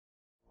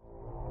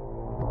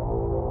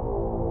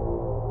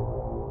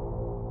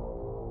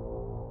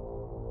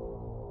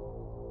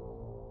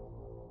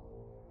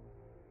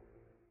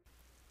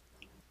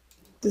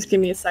Just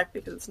give me a sec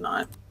because it's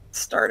not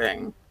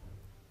starting.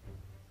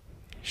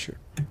 Sure.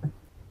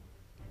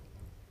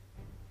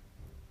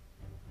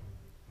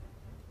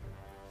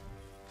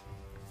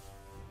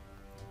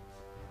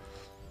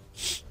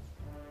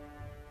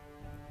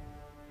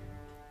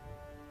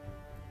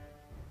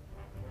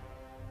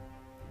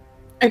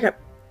 Okay.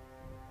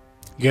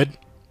 Good?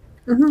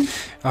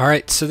 Mm-hmm.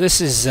 Alright, so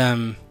this is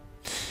a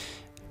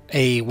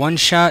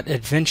one-shot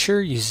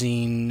adventure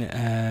using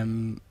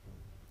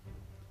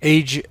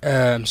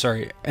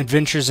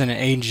Adventures in an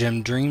Age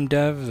Undreamed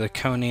of, the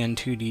Conan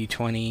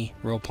 2D20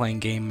 role-playing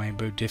game by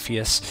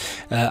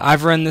Bodifius.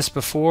 I've run this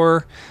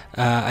before.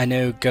 I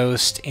know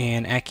Ghost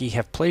and Aki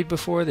have played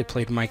before. They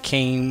played my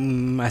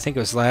game, I think it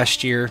was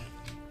last year,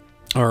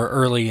 or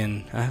early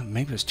in,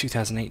 maybe it was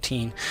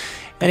 2018.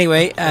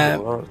 Anyway,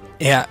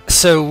 yeah,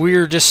 so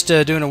we're just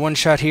doing a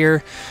one-shot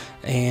here,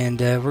 and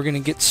we're going to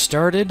get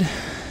started.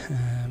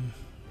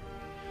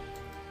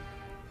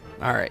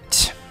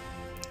 Alright.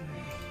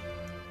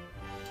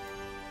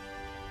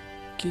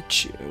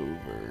 Get you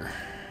over.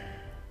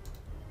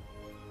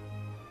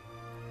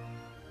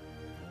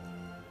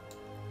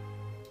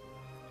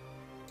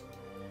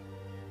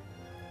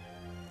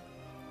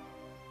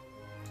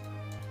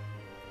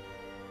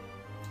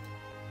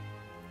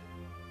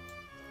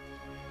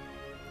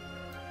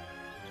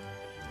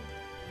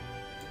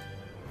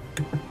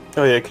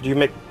 Oh yeah, could you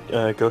make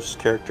Ghost's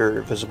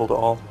character visible to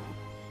all?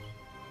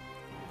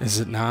 Is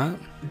it not?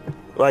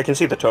 Well, I can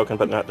see the token,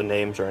 but not the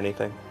names or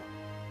anything.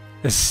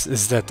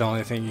 Is that the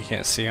only thing you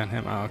can't see on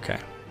him? Oh, okay.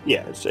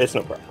 Yeah, it's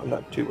no problem. I'm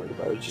not too worried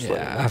about it. Just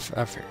Yeah,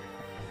 I figured.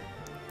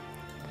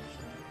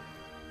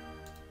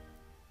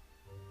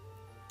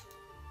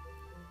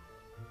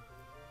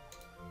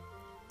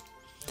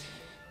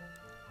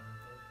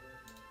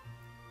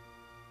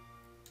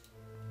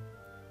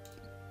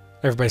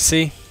 Everybody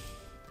see?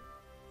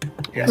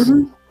 Yes.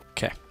 Mm-hmm.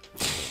 Okay.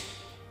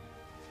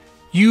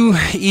 You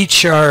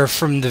each are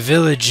from the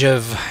village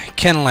of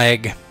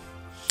Kenleg,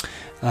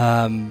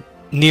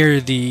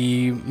 near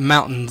the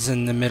mountains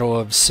in the middle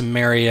of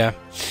Cimmeria.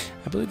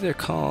 I believe they're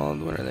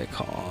called, what are they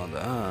called?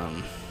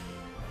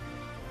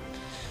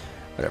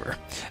 Whatever.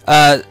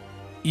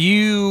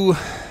 You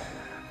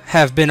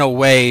have been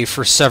away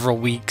for several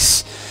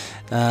weeks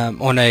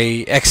on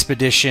a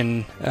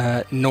expedition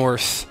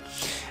north.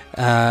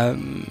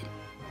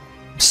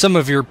 Some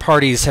of your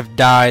parties have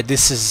died.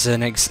 This is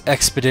an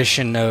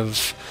expedition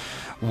of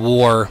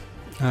war,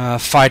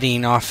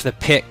 fighting off the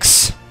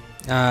Picts.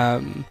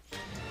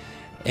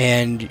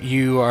 And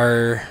you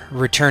are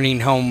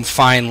returning home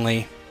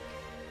finally.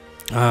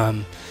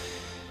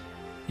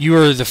 You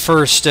are the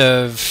first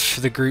of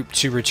the group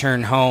to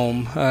return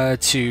home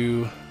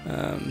to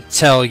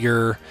tell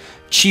your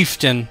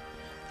chieftain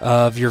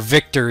of your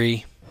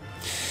victory.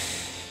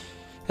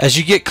 As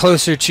you get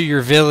closer to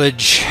your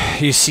village,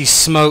 you see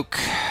smoke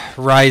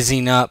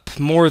rising up,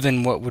 more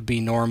than what would be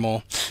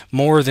normal,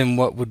 more than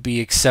what would be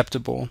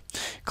acceptable.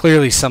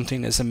 Clearly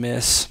something is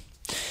amiss.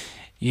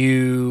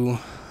 You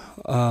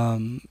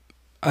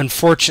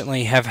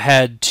unfortunately have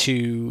had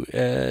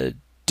to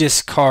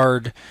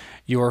discard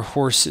your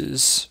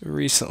horses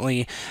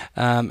recently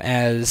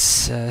as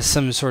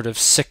some sort of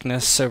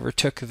sickness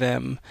overtook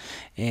them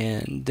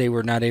and they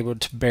were not able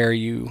to bear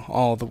you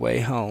all the way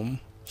home.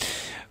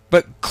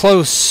 But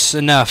close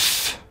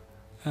enough,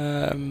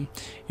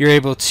 you're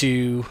able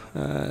to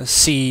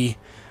see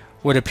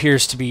what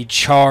appears to be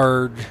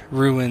charred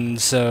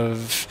ruins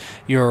of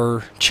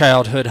your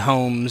childhood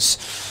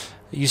homes.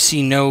 You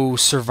see no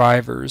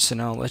survivors,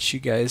 and I'll let you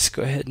guys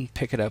go ahead and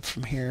pick it up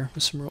from here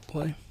with some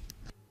roleplay.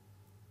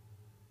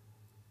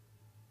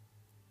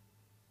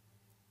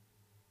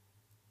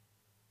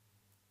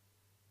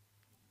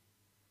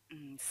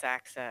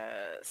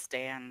 Saxa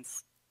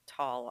stands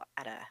tall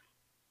at a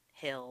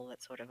hill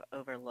that sort of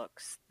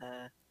overlooks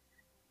the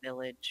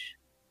village.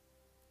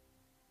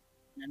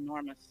 An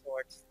enormous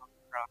sword slung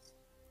across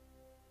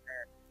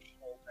her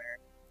shoulder.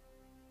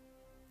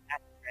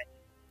 At the ready.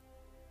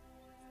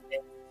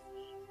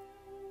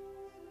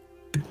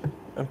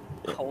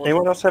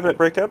 Anyone else having it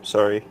break up?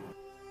 Sorry.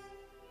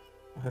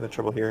 I'm having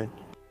trouble hearing.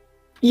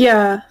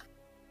 Yeah.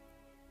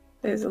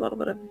 There's a little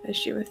bit of an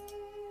issue with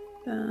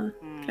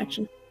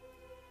connection.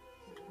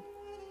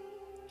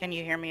 Can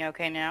you hear me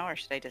okay now, or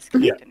should I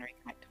disconnect and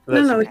reconnect?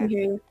 No, we can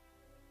hear you.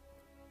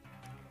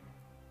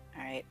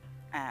 Alright.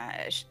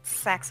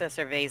 Saxa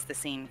surveys the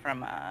scene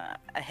from a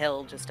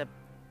hill just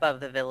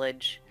above the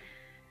village,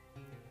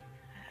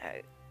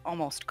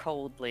 almost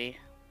coldly,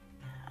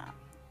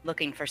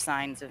 looking for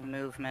signs of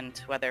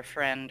movement, whether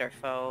friend or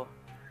foe.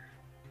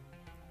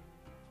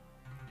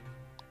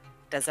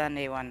 Does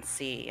anyone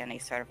see any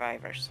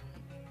survivors?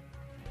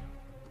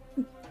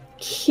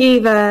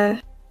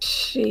 Kiva,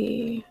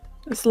 she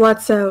just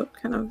lets out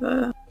kind of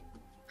a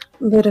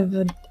bit of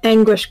an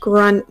anguished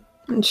grunt,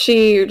 and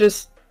she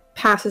just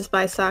passes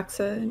by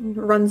Saxa and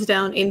runs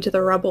down into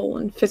the rubble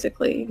and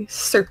physically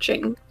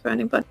searching for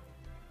anybody.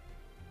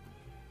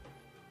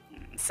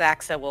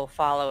 Saxa will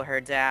follow her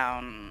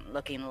down,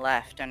 looking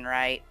left and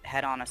right,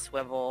 head on a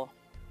swivel,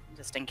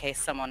 just in case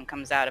someone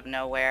comes out of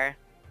nowhere.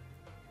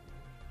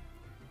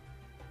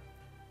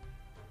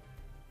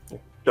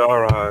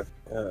 Dara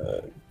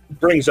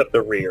brings up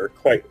the rear,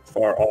 quite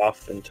far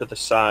off and to the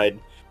side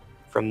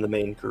from the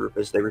main group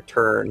as they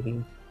return.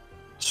 He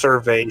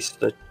surveys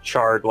the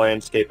charred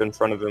landscape in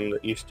front of him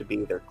that used to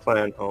be their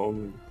clan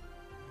home.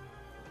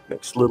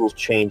 Makes little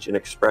change in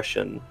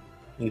expression.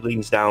 He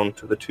leans down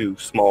to the two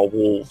small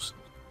wolves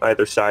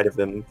either side of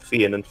him,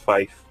 Fian and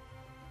Fife,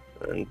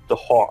 and the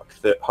hawk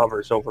that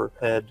hovers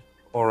overhead,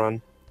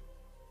 Oran.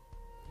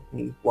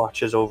 He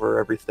watches over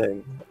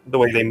everything, the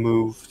way they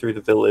move through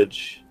the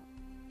village,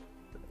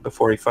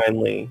 before he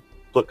finally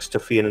looks to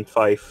Fian and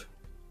Fife.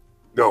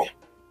 Go.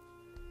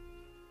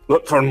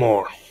 Look for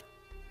more.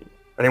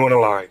 Anyone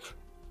alive?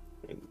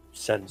 He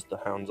sends the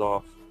hounds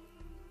off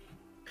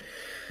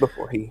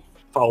before he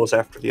follows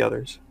after the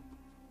others.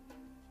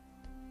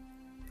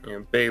 Yeah,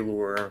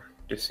 Baylor,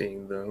 just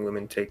seeing the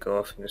women take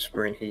off in the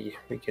sprint, he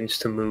begins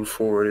to move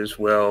forward as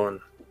well and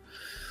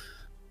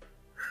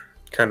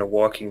kind of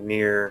walking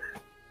near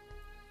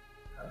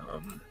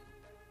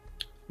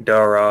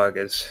Darag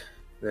as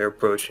they're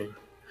approaching.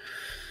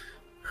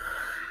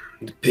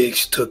 The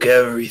pigs took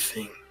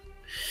everything.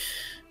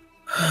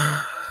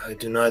 I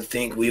do not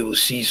think we will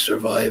see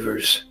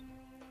survivors.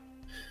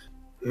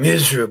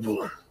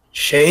 Miserable,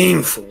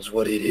 shameful is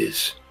what it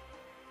is.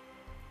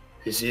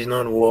 This is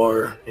not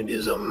war, it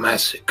is a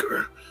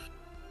massacre.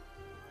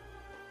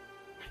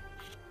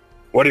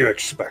 What do you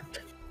expect?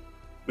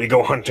 We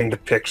go hunting the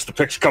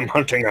pigs come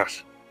hunting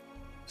us.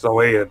 It's the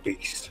way of the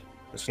beast.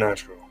 It's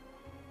natural.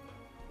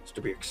 It's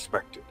to be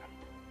expected.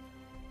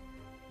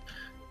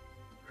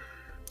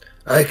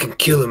 I can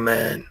kill a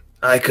man.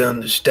 I can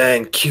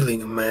understand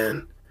killing a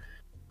man.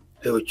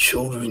 There were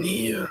children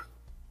here,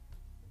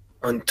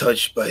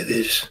 untouched by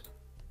this.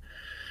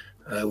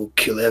 I will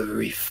kill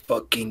every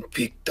fucking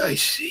pig I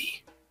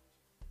see.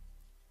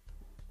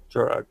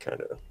 Jorag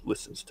kind of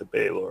listens to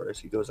Baylor as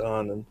he goes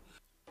on and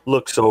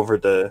looks over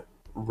the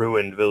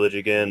ruined village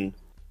again.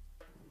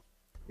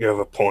 You have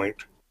a point.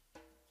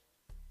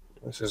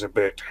 This is a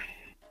bit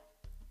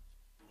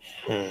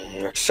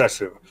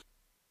excessive.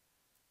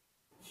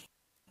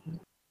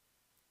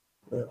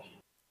 Well,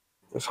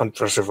 let's hunt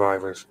for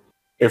survivors,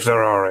 if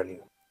there are any,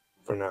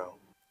 for now.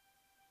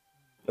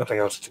 Nothing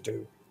else to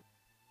do.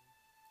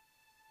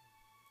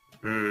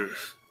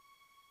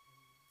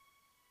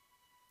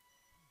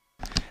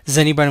 Does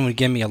anybody want to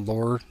give me a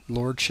lore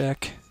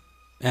check?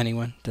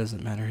 Anyone,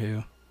 doesn't matter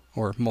who,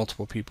 or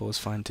multiple people is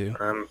fine too.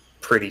 I'm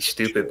pretty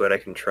stupid, but I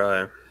can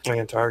try.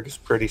 And Targ is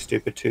pretty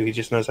stupid too. He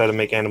just knows how to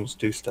make animals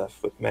do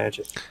stuff with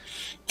magic.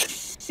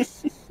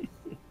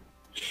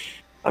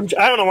 I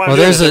don't know why. Well,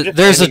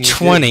 there's a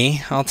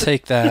 20. I'll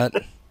take that.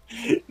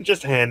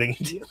 Just handing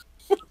it to you.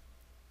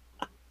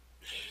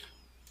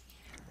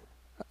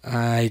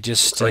 I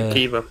just It's like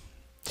Kiva.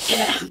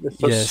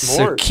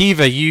 So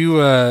Kiva,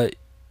 you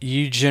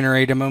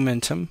generate a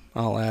momentum.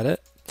 I'll add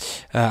it.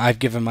 I've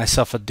given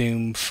myself a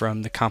doom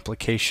from the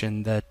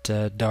complication that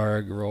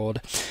Darag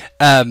rolled.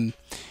 I'm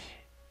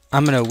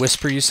gonna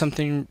whisper you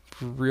something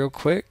real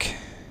quick.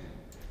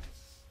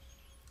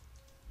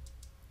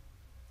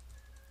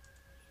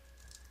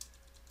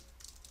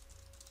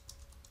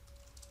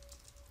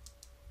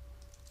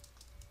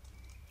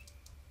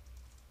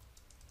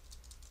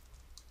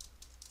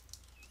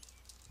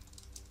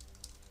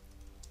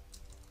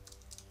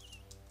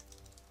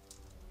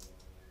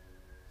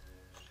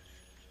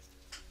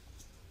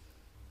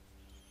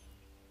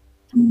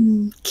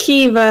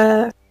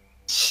 Kiva,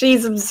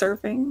 she's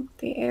observing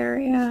the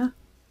area,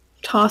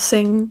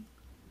 tossing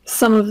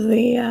some of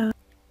the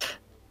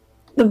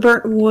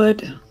burnt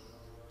wood,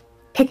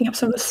 picking up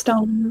some of the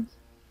stone,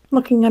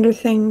 looking under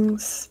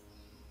things.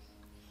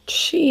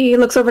 She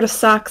looks over to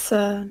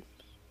Saxa.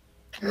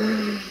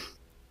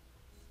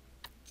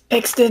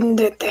 Pigs didn't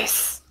do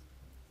this.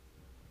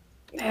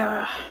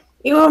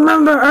 You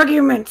remember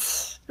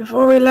arguments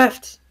before we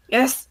left,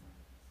 yes?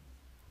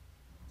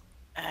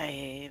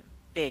 I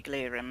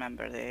vaguely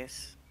remember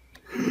this.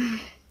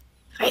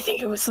 I think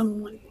it was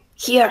someone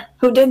here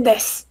who did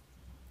this.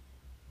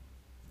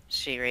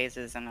 She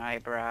raises an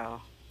eyebrow.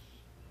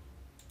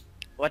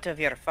 What of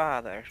your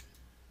father?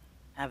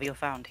 Have you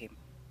found him?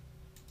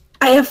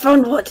 I have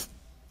found wood.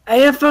 I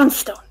have found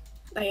stone.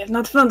 I have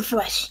not found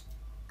flesh.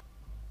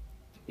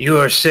 You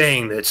are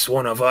saying that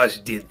one of us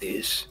did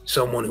this?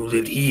 Someone who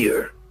lived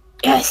here?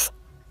 Yes.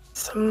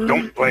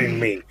 Don't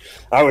blame me.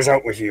 I was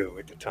out with you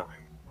at the time.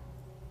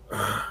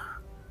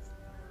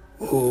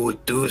 Who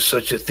would do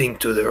such a thing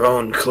to their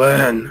own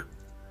clan?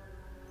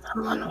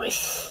 Someone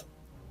with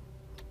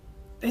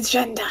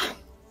agenda.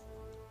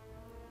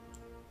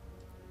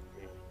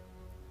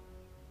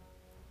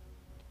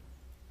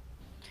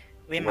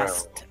 We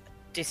must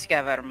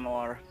discover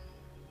more,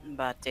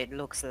 but it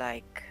looks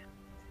like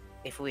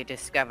if we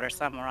discover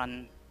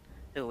someone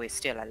who is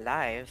still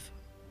alive,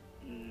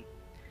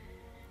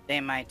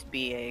 they might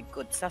be a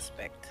good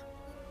suspect.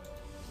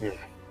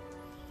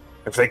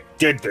 If they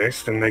did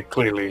this, then they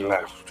clearly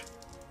left.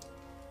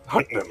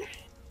 Hunt them.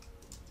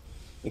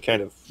 He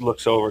kind of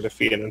looks over to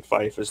Fian and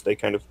Fife as they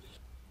kind of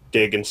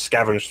dig and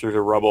scavenge through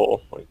the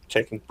rubble, like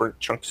taking burnt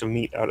chunks of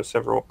meat out of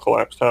several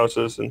collapsed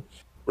houses and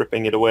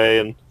ripping it away,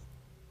 and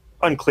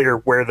unclear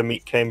where the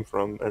meat came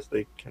from as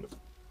they kind of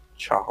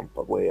chomp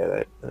away at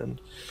it.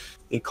 And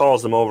he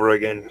calls them over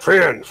again.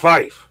 Fian,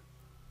 Fife,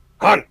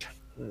 hunt!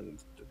 And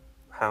the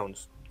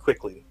hounds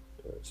quickly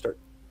start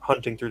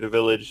hunting through the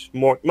village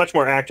much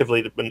more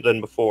actively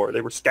than before.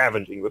 They were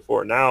scavenging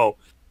before. Now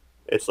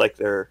it's like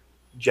they're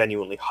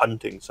genuinely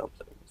hunting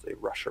something as they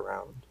rush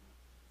around.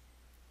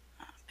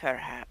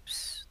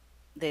 Perhaps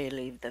they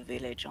leave the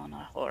village on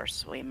a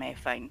horse. We may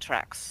find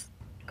tracks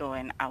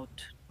going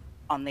out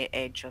on the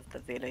edge of the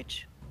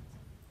village.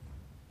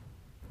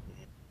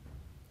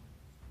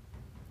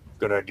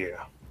 Good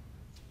idea.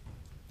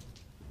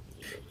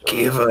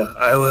 Kiva,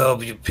 I will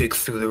help you pick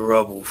through the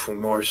rubble for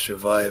more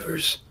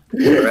survivors.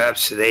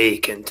 Perhaps they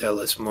can tell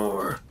us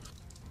more.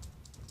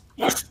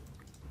 Yes.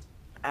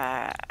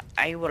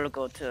 I will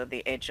go to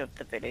the edge of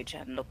the village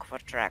and look for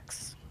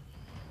tracks.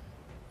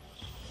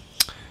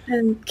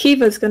 And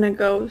Kiva's gonna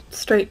go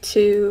straight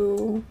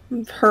to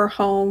her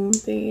home,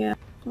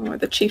 or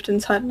the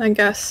chieftain's hut, I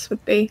guess,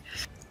 would be.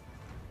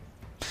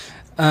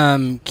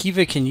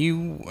 Kiva, can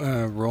you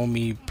roll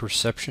me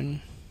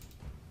perception?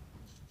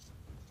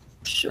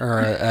 Sure.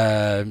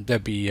 Or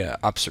that'd be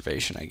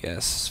observation, I guess.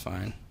 It's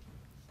fine.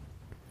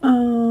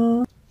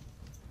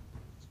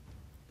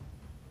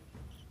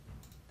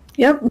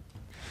 Yep.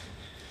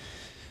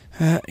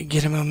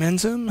 Get a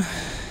momentum.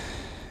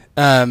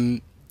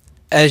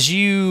 As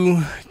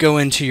you go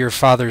into your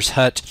father's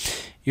hut,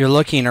 you're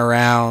looking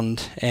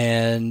around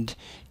and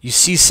you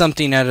see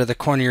something out of the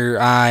corner of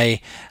your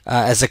eye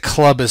as a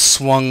club is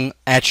swung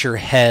at your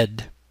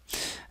head.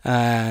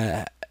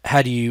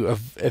 How do you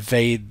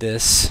evade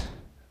this?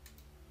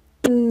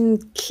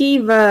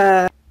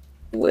 Kiva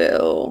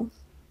will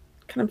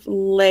kind of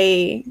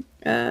lay.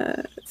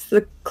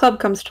 The club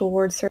comes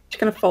towards her. She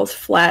kind of falls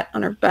flat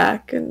on her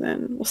back and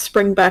then will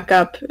spring back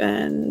up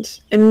and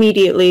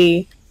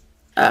immediately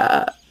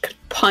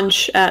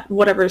punch at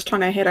whatever is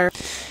trying to hit her.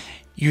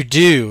 You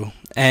do,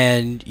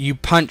 and you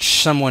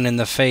punch someone in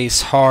the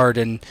face hard,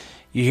 and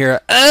you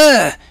hear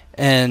 "Ugh!"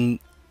 and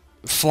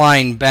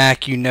flying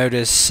back, you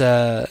notice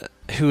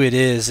who it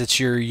is. It's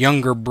your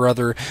younger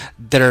brother,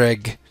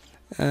 Dereg.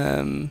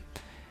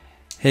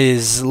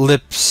 His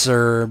lips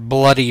are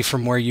bloody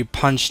from where you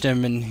punched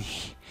him, and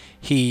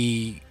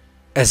he,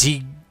 as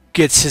he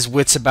gets his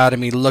wits about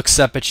him, he looks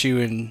up at you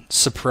in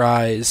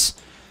surprise.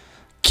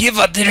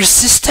 Kiva, dear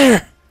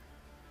sister!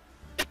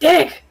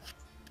 Dick!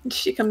 And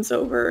she comes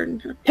over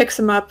and kind of picks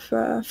him up,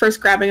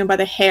 first grabbing him by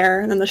the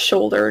hair and then the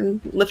shoulder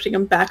and lifting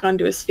him back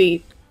onto his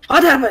feet.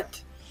 What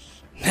happened?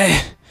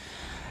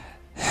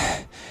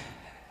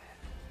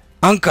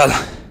 Uncle.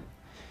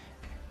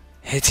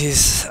 It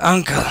is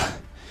Uncle.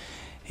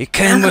 He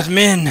came with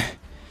men.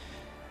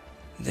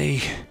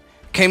 They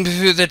came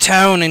through the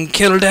town and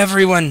killed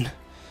everyone.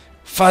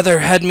 Father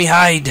had me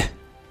hide.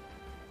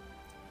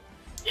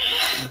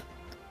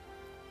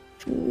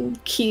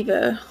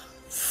 Kiva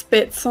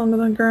spits onto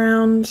the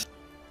ground.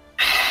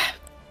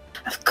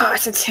 Of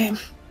course it's him.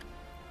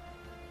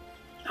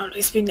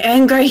 Always been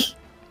angry.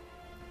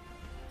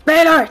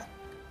 Baylor!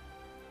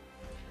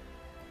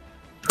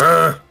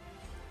 Huh?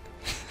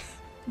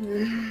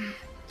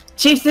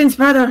 Chieftain's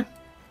brother.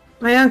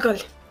 My uncle.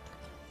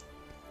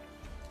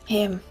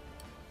 Him.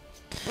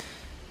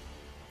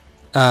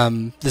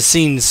 The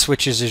scene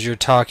switches as you're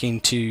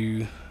talking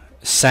to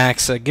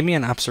Saxa. Give me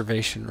an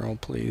observation roll,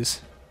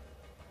 please.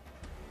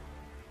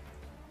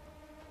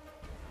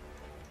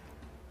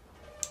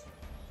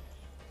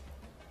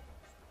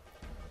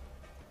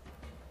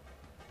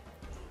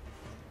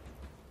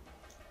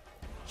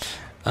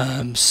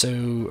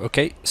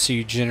 So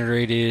you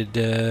generated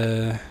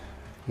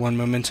 1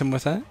 momentum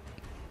with that.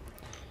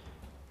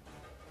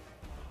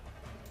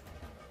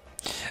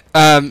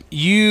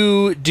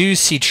 You do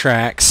see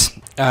tracks,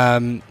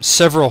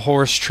 several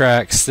horse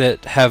tracks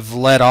that have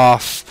led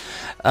off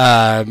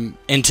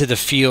into the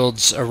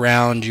fields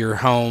around your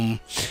home.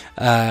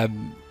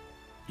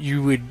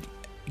 You would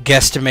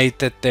guesstimate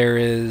that there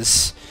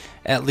is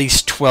at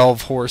least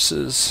 12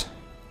 horses.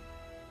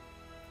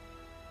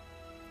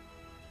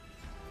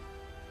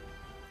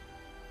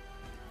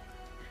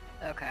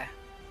 Okay.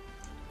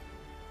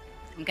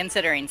 I'm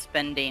considering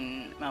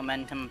spending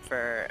momentum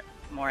for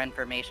more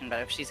information, but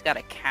if she's got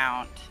a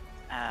count,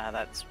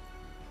 that's...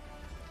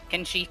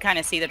 Can she kind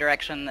of see the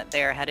direction that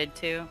they're headed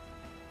to?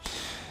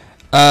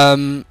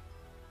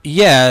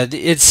 Yeah,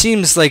 it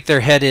seems like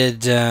they're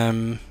headed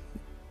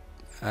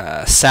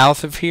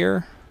south of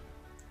here.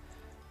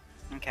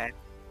 Okay.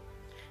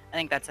 I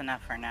think that's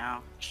enough for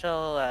now.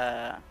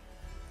 She'll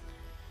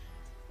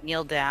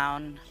kneel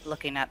down,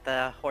 looking at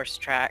the horse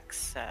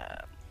tracks,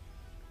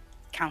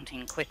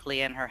 counting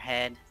quickly in her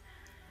head.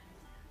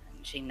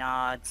 And she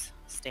nods,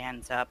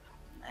 stands up,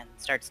 and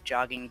starts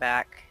jogging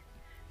back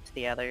to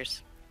the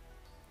others.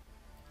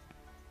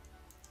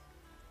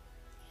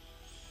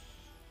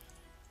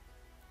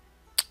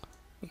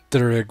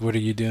 Derek, what are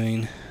you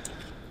doing?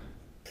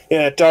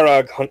 Yeah,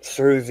 Darog hunts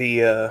through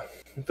the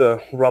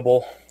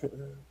rubble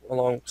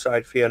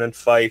alongside Fionn and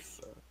Fife.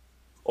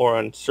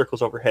 Oran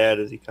circles overhead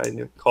as he kind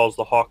of calls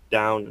the hawk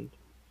down and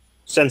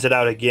sends it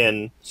out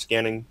again,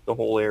 scanning the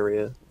whole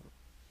area.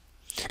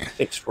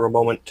 Thinks for a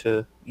moment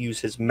to use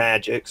his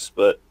magics,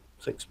 but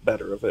thinks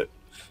better of it,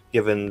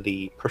 given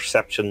the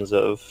perceptions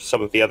of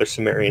some of the other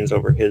Cimmerians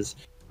over his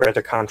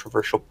rather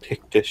controversial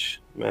Pictish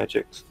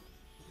magics.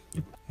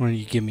 Why don't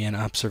you give me an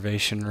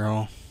observation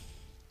roll?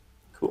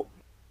 Cool.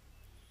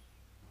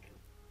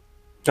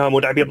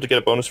 Would I be able to get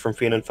a bonus from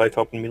Fionn and Fife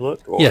helping me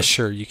look? Or? Yeah,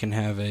 sure. You can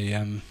have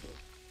a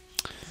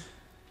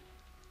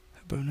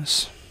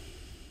bonus.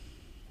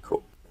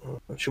 Cool.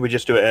 Should we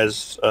just do it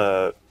as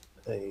a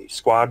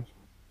squad?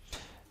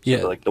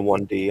 Yeah. So like the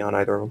 1D on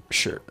either of them?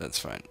 Sure, that's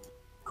fine.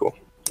 Cool.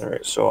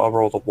 Alright, so I'll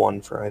roll the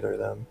 1 for either of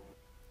them.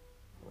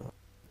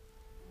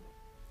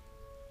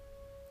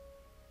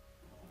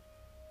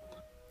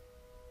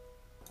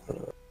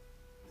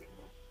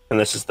 And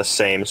this is the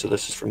same, so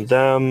this is from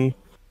them.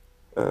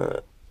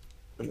 And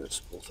it's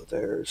both of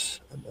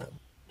theirs. And then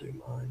do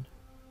mine.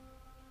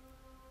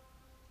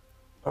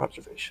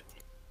 Observation.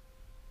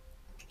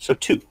 So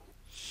 2.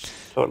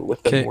 Total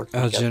with them Okay, working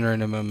I'll together.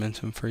 generate a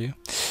momentum for you.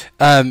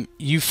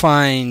 You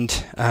find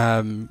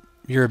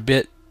you're a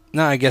bit,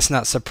 I guess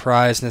not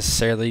surprised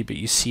necessarily, but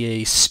you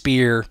see a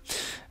spear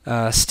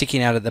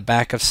sticking out of the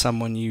back of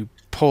someone. You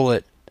pull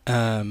it,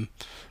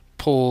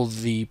 pull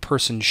the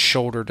person's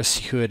shoulder to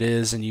see who it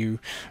is, and you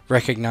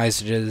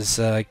recognize it as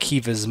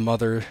Kiva's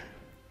mother.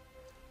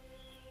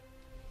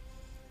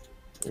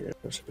 Yeah,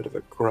 there's a bit of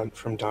a grunt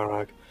from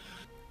Darag.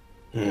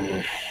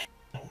 We're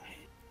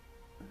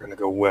gonna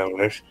go well,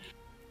 this.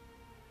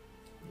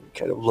 He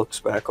kind of looks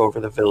back over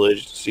the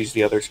village, sees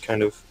the others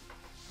kind of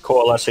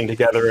coalescing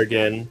together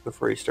again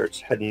before he starts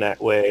heading that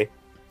way,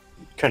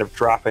 kind of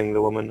dropping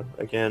the woman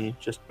again,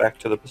 just back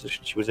to the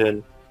position she was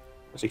in,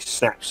 as he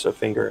snaps a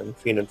finger and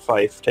Fionn and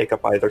Fife take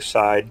up either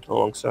side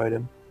alongside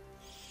him.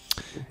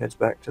 He heads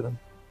back to them.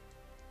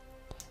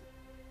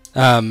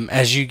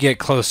 As you get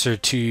closer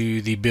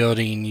to the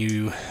building,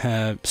 you,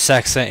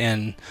 Saxa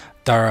and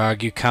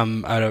Darag, you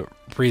come out at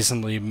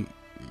reasonably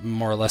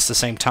more or less the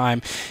same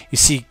time. You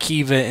see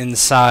Kiva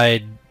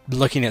inside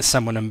looking at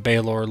someone and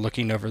Baelor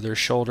looking over their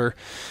shoulder.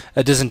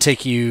 It doesn't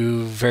take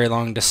you very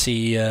long to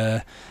see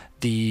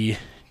the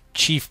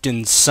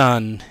chieftain's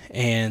son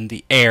and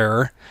the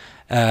heir,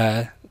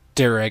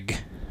 Dereg.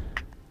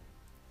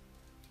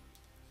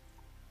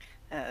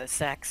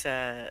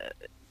 Saxa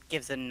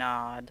gives a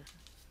nod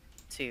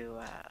to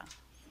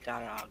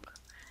Darog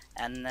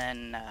and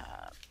then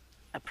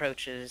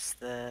approaches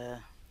the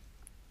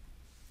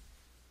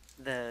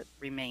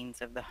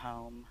remains of the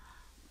home.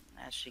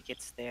 As she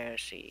gets there,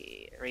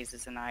 she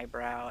raises an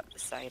eyebrow at the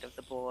sight of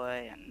the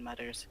boy and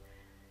mutters,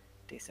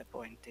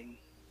 "Disappointing."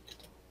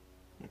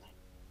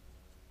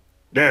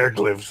 Derek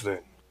lives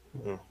then.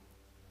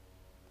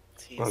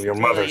 He Well, is your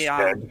too mother's young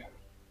dead.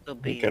 to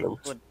be He kind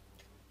of- good.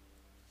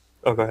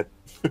 Oh, go ahead.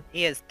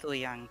 He is too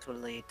young to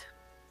lead.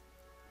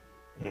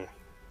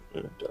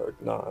 Dark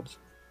nods.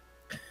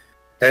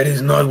 That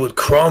is not what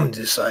Crom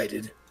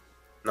decided.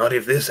 Not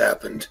if this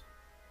happened.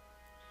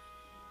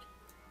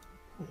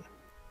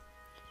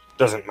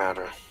 Doesn't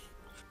matter.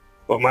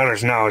 What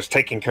matters now is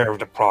taking care of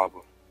the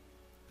problem.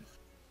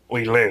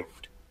 We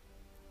lived.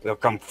 They'll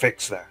come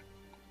fix that.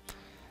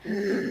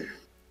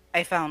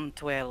 I found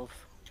 12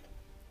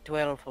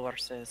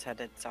 horses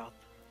headed south.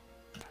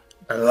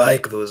 I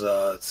like those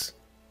odds.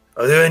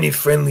 Are there any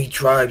friendly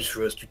tribes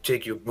for us to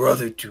take your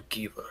brother to,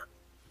 Kiva?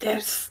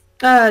 There's,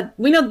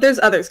 we know there's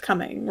others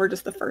coming. We're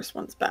just the first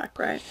ones back,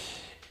 right?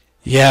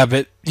 Yeah,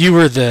 but you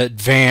were the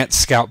advanced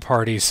scout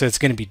party, so it's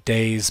going to be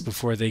days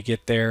before they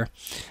get there.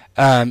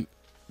 To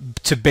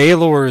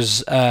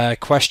Baelor's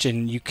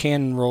question, you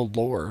can roll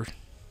lore,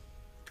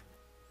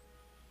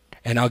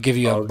 and I'll give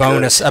you a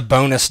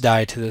bonus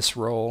die to this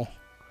roll.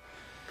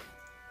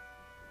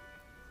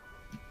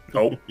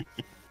 Oh,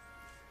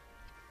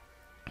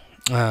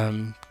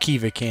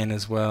 Kiva can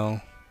as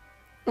well.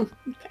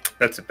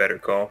 that's a better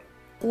call.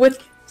 With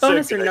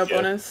bonus So or good no idea.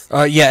 bonus?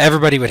 Yeah,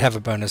 everybody would have a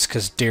bonus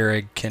because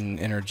Derek can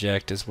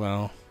interject as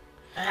well.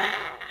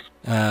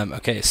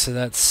 Okay, so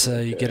that's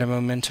you get a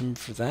momentum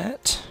for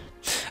that.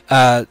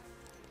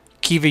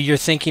 Kiva, you're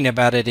thinking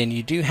about it, and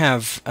you do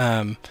have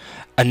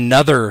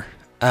another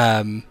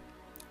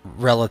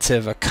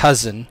relative, a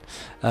cousin,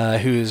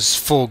 who's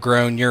full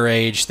grown, your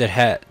age,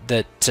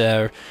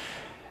 that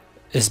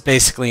is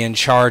basically in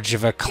charge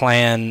of a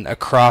clan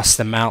across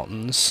the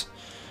mountains.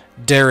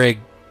 Derek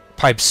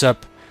pipes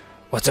up,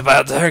 "What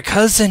about her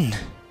cousin,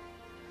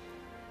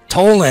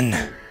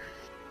 Tolan?"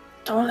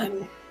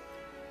 Dolan.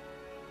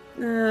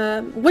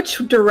 Which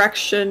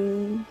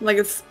direction? Like,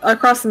 it's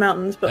across the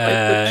mountains, but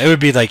like It would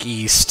be like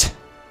east.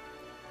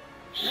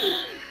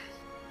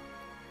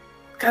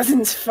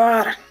 cousin's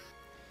far.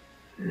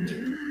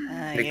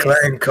 The Yes.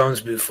 clan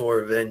comes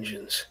before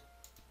vengeance.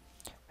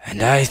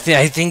 And I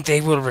think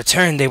they will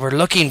return. They were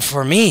looking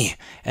for me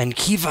and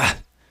Kiva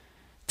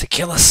to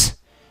kill us.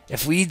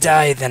 If we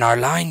die, then our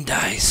line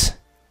dies.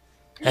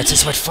 That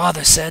is what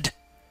father said.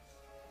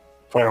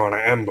 Fire on an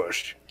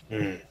ambush.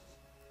 Hmm.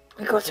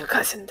 We go to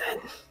cousin then.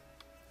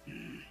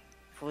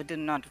 If we do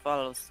not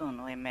follow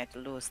soon, we might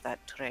lose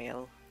that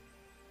trail.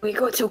 We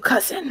go to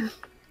cousin.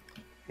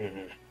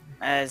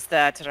 Is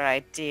that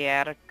right,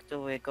 dear?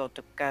 Do we go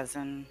to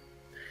cousin?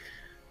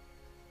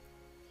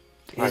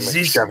 Is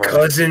this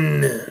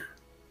cousin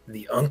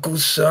the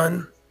uncle's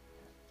son?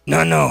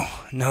 No.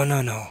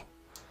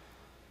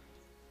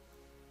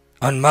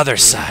 On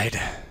mother's side.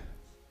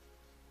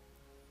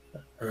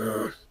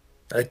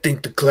 I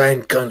think the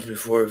clan comes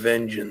before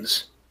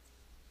vengeance.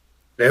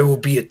 There will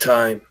be a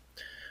time,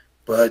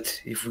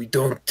 but if we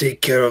don't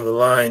take care of the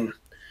line,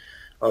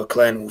 our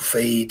clan will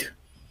fade.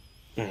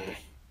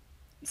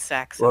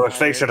 Saxon Well,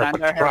 face it up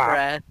under a her trap.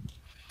 breath.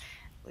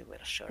 We will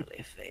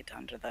surely fade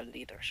under the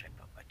leadership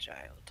of a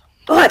child.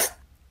 What?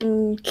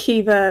 And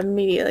Kiva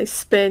immediately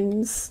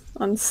spins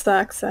on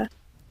Saxa.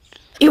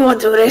 You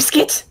want to risk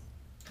it?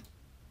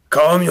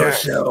 Calm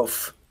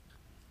yourself.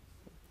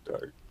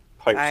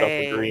 Pipes up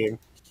a dream.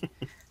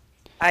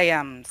 I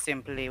am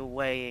simply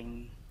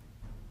weighing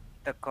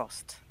the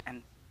cost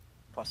and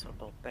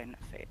possible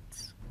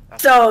benefits.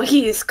 So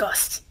he is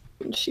cost.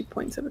 And she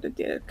points over to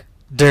Derek.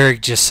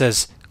 Derek just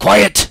says,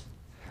 "Quiet!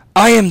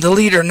 I am the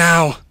leader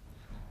now.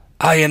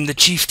 I am the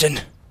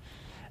chieftain.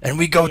 And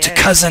we go to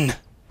cousin.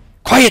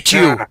 Quiet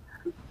you!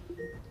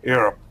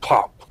 You're a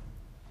pup.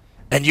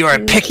 And you are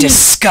Pictus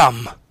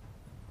scum."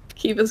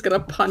 Kiva's gonna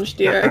punch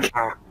Derek.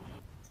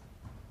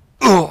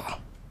 Ugh.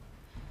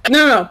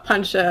 No,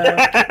 punch I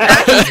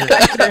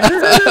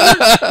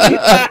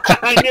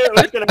knew it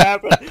was gonna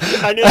happen.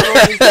 I knew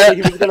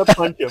he was gonna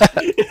punch him.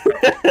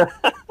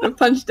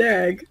 punch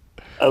Derek.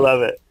 I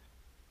love it.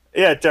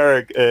 Yeah,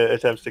 Derek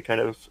attempts to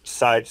kind of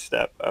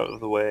sidestep out of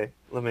the way.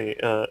 Let me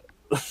How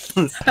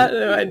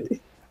do I do?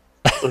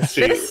 let's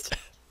see. Fist?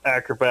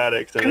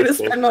 Acrobatics. I'm gonna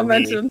spend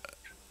momentum.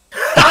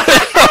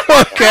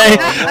 Okay.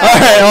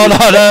 Alright, hold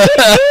on.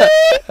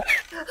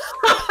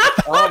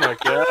 Oh my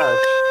gosh.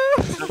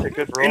 Such a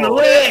good roll. In the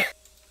leg! Yeah,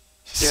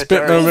 Spit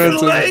Derek momentum.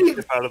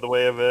 step out of the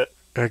way of it.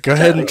 Go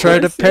ahead and try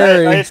to I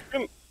parry.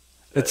 assume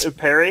It's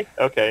parry?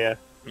 Okay, yeah.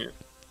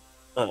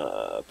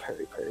 Yeah.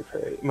 Parry.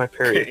 My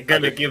parry. You're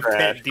gonna give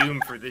Pat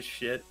Doom for this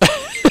shit.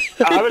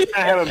 I was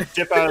gonna have him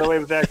dip out of the way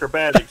with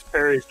acrobatics.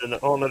 Parry's a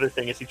whole other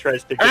thing as he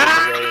tries to get in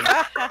the way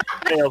and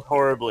fails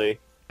horribly.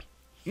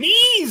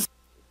 Knees!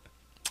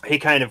 He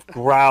kind of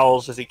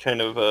growls as he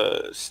kind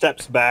of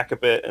steps back a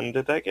bit, and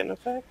did that get an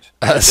effect?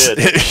 It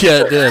did.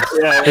 Yeah, it did.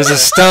 Yeah, It's a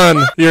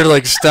stun. You're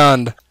like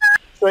stunned.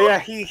 So yeah,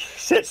 he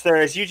sits there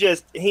as you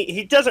just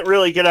he doesn't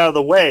really get out of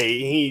the way.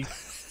 He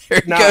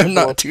There you go,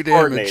 not too damaged.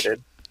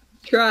 coordinated.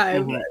 Try.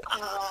 Mhm.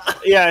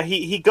 Yeah,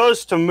 he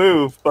goes to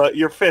move, but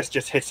your fist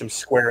just hits him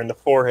square in the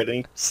forehead, and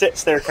he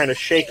sits there kind of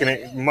shaking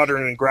it,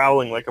 muttering and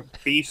growling like a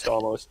beast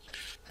almost.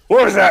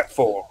 What was that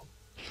for?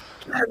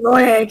 I'm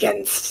going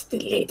against the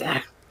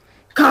leader.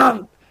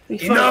 Come.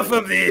 Enough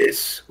of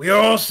this. We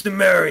are all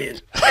Cimmerian.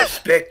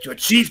 Respect your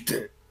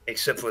chieftain.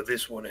 Except for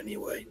this one,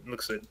 anyway.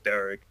 Looks at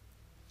Derek.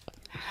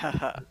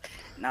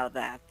 Now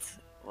that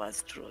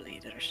was true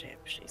leadership,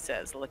 she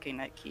says, looking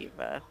at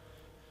Kiva.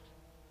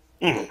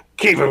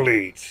 Kiva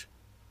leads.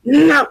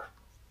 No.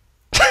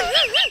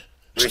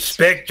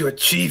 Respect your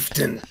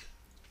chieftain.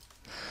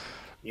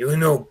 You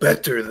know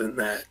better than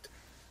that.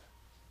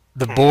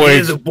 The He boy.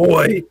 is a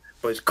boy,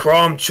 but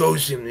Crom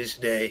chose him this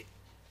day.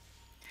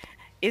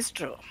 It's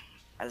true.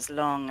 As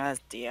long as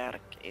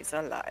Derek is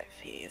alive,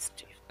 he is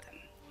chieftain,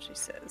 she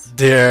says.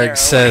 Derek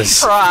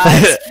says.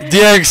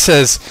 Derek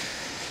says,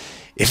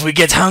 "If we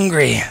get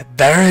hungry,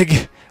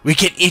 Derek, we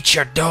can eat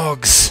your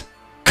dogs.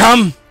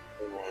 Come."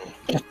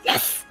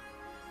 Yes.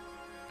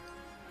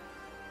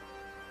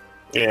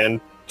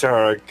 And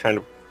Tara kind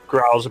of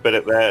growls a bit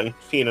at that, and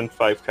Fiend and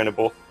Fife kind of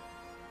both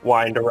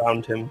wind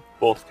around him,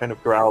 both kind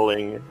of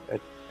growling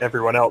at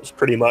everyone else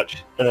pretty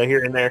much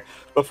here and there,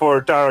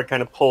 before Dara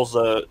kind of pulls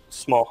a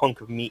small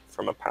hunk of meat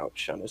from a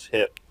pouch on his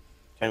hip,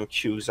 kind of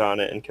chews on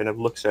it, and kind of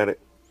looks at it.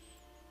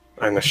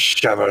 I'm a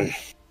shaman.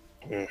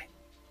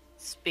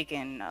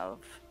 Speaking of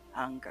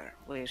hunger,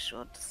 we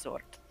should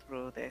sort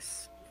through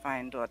this,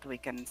 find what we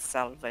can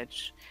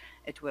salvage.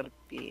 It will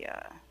be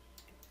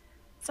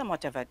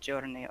somewhat of a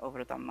journey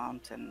over the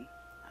mountain.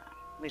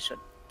 We should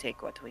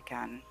take what we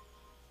can.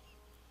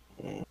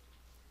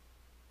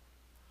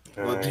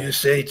 What do you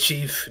say,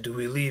 Chief? Do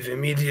we leave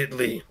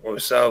immediately or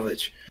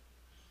salvage?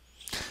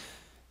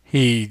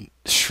 He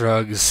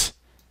shrugs.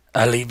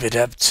 "I leave it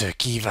up to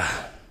Kiva."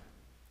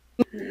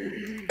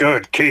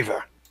 Good,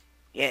 Kiva.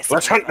 Yes.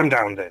 Let's hunt them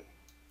down then.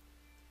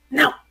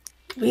 No.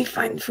 We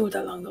find food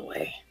along the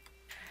way.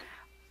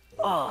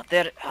 Oh,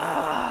 there.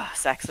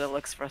 Saxa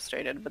looks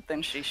frustrated, but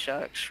then she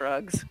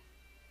shrugs.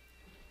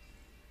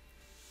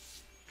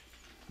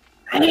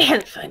 I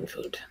help find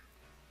food.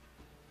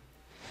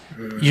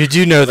 You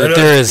do know that Let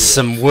there us is do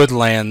some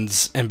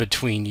woodlands in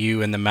between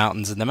you and the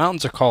mountains, and the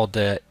mountains are called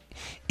the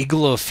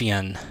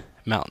Iglofian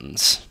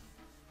Mountains.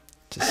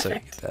 Just so you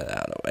get that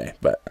out of the way.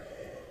 But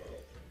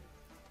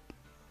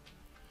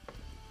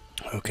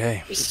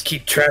okay, Just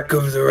keep track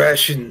of the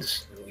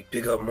rations.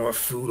 pick up more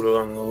food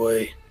along the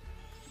way.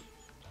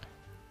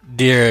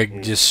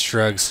 Dirk just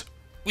shrugs.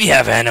 We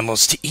have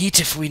animals to eat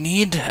if we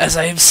need, as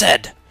I have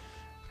said.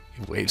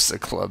 He waves the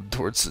club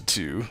towards the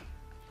two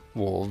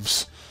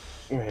wolves.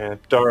 Yeah,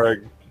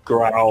 Darg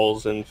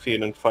growls and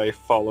Fian and Fife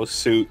follow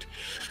suit.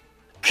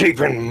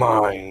 Keep in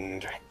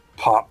mind,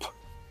 Pop,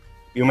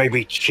 you may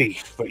be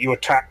chief, but you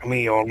attack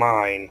me or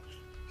mine.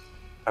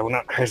 I will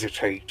not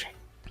hesitate.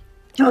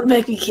 Don't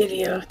make me kill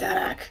you,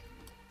 Darak.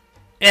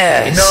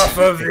 Yes. Enough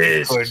of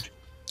this. Good.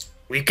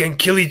 We can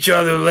kill each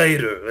other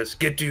later. Let's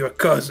get to your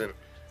cousin.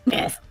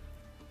 Yes.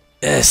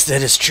 Yes,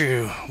 that is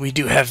true. We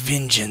do have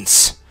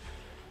vengeance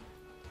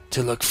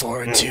to look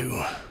forward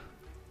to.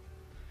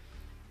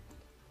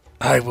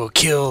 I will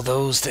kill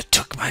those that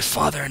took my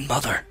father and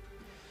mother,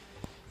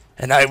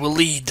 and I will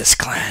lead this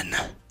clan.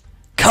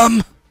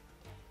 Come!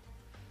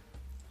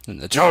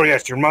 Oh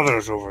yes, your mother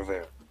is over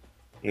there.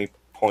 And he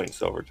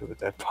points over to the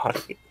dead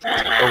body.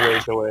 A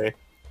ways away.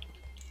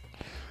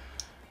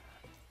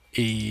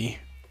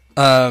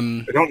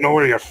 I don't know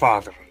where your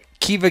father is.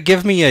 Kiva,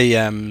 give me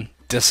a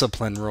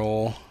discipline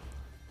roll.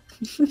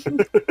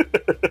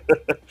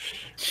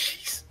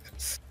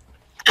 Jesus.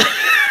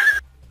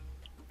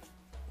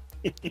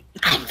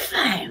 I'm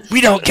fine.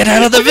 We don't get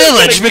out of the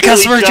village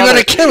because we're going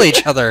to kill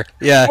each other.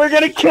 Yeah. We're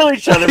gonna kill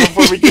each other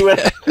before we do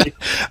anything.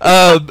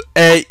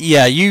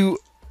 Yeah, you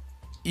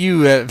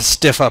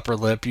stiff upper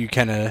lip. You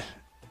kind of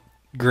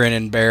grin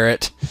and bear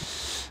it.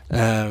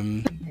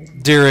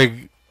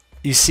 Dirig,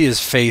 you see his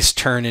face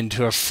turn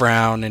into a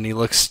frown, and he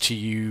looks to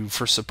you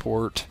for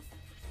support.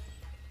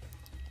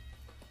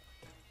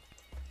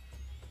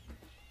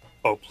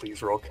 Oh,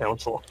 please roll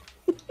counsel.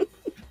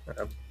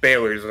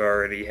 Baylor's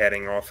already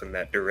heading off in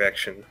that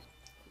direction.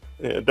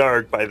 Yeah,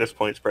 Darg by this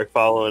point is probably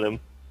following him.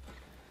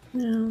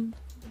 Yeah.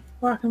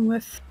 Walking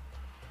with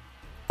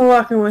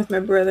my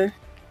brother.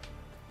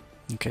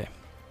 Okay.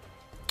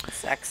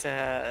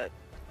 Saxa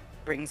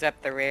brings up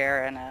the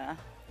rear and a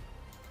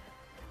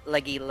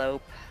leggy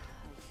lope.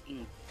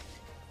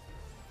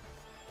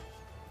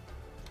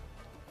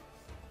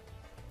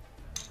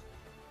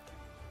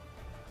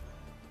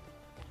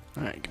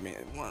 Alright, give me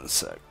 1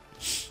 sec.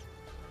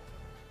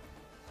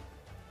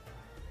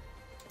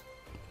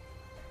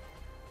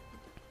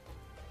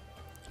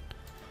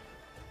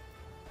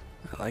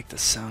 I like the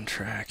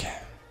soundtrack.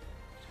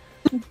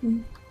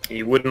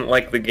 You wouldn't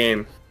like the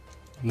game.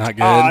 Not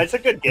good. Oh, it's a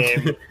good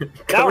game.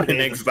 Conan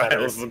Nowadays, it's better.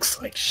 Exiles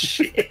looks like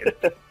shit.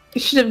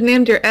 You should have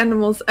named your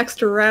animals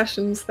extra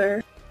rations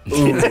there.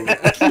 Ooh. This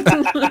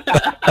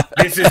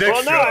is extra,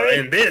 Well, no, I mean,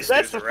 and this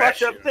that's is the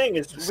fucked ration. up thing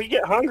is we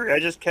get hungry. I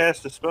just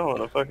cast a spell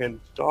and a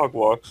fucking dog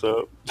walks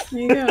up.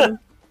 Yeah.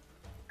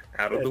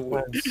 Out of the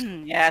woods.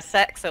 Yeah,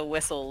 Saxa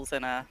whistles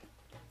and a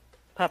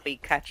puppy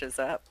catches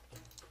up.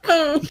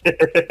 Oh.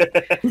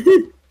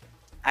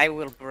 I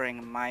will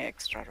bring my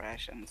extra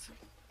rations.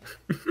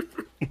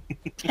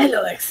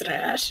 Hello, extra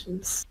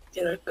rations.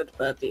 You're a good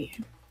puppy.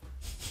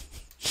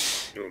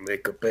 You'll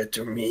make a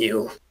better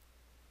meal.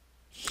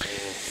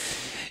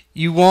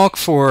 You walk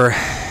for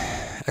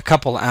a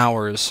couple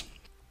hours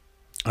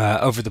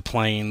over the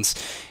plains.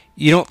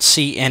 You don't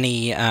see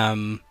any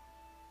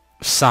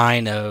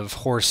sign of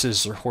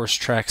horses or horse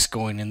tracks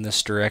going in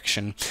this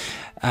direction.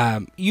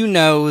 You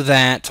know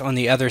that on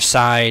the other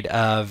side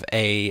of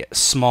a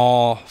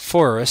small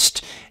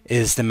forest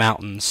is the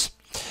mountains.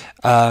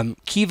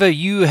 Kiva,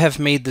 you have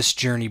made this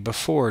journey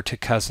before to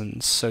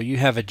Cousins, so you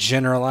have a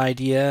general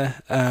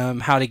idea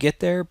how to get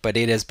there, but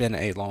it has been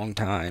a long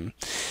time.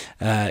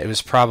 It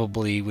was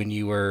probably when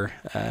you were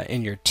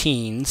in your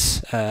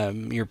teens.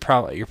 You're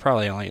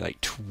probably only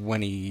like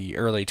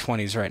early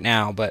 20s right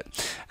now,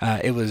 but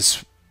it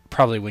was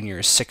probably when you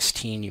were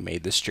 16 you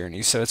made this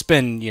journey. So it's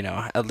been,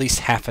 at least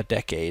half a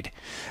decade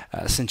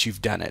since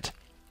you've done it.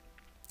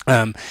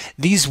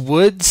 These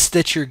woods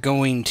that you're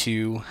going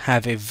to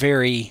have a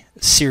very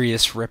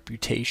serious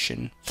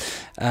reputation.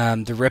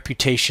 The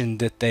reputation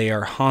that they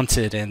are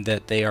haunted and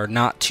that they are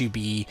not to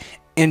be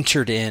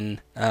entered in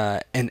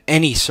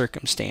any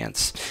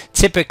circumstance.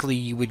 Typically,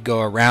 you would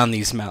go around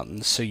these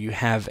mountains, so you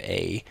have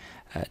a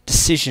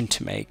decision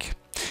to make.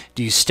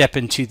 Do you step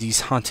into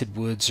these haunted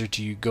woods, or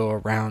do you go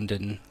around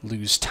and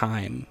lose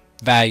time?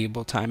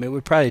 Valuable time. It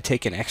would probably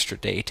take an extra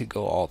day to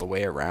go all the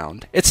way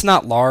around. It's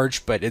not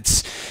large, but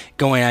it's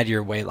going out of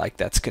your way like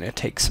that's going to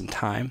take some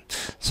time.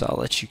 So I'll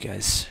let you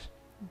guys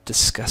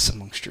discuss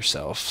amongst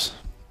yourselves.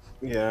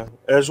 Yeah.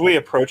 As we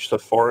approach the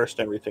forest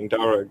and everything,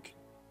 Darug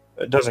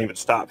doesn't even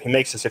stop. He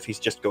makes as if he's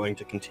just going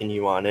to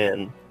continue on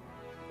in.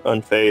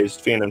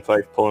 Unfazed, Fian and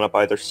Fife pulling up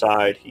either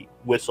side. He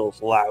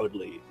whistles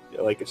loudly,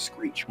 like a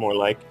screech more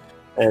like,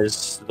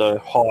 as the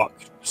hawk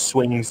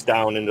swings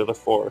down into the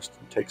forest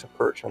and takes a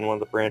perch on one of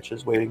the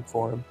branches waiting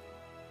for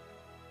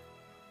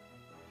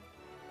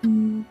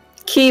him.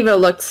 Kiva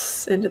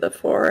looks into the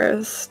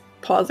forest,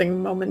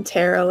 pausing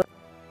momentarily.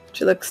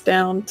 She looks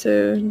down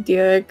to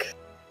Dieg.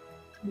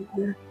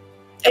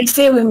 I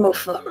say we move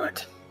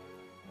forward.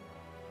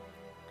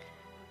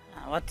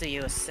 What do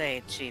you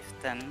say,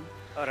 chieftain?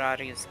 Or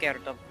are you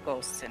scared of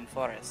ghosts in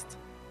forest?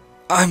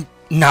 I'm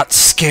not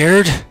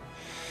scared.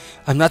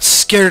 I'm not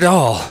scared at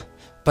all,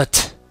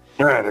 but...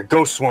 The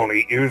ghosts won't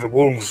eat you, the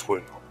wolves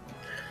will.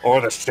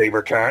 Or the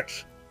saber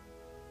cats.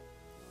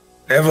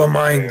 Never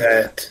mind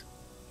that.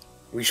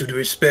 We should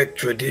respect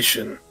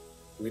tradition.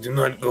 We do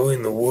not go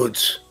in the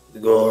woods.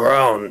 We go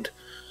around.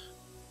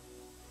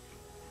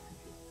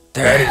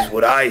 That is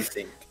what I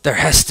think. There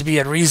has to be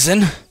a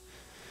reason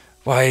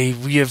why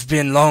we have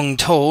been long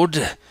told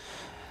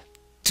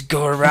to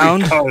go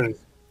around. Because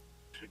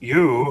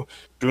you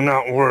do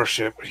not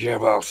worship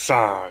Jebel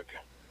Sag.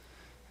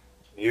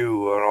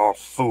 You are all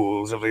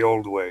fools of the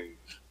old ways.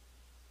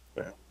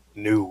 Well,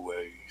 new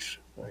ways,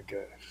 I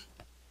guess.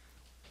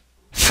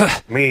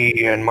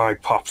 Me and my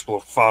pops will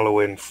follow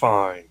in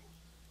fine.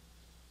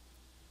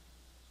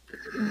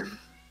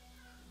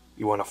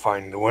 You want to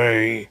find the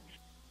way,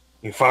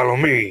 you follow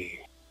me.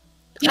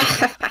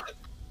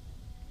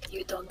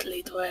 You don't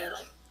lead well.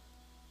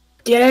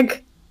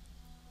 Derek?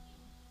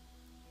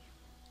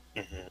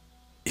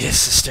 Yes,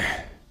 sister.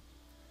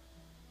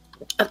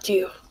 Up to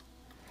you.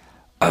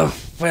 Oh,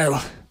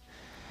 well...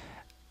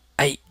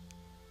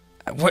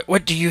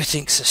 What do you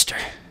think, sister?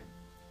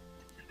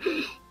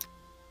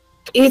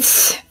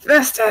 It's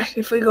faster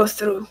if we go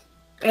through.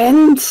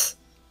 And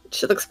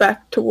she looks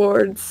back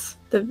towards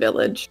the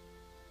village.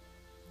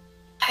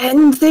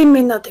 And they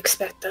may not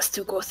expect us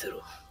to go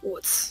through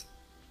woods.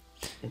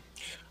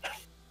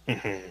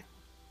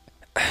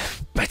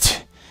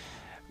 But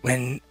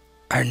when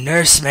our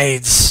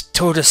nursemaids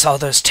told us all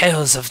those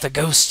tales of the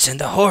ghosts and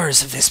the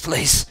horrors of this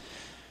place...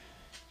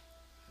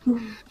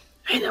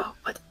 I know,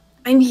 but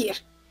I'm here.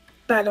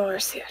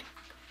 Balor's here.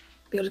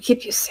 We'll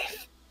keep you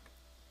safe.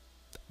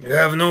 You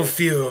have no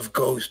fear of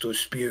ghosts or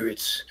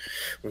spirits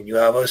when you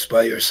have us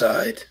by your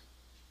side.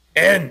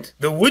 And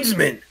the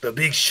woodsman, the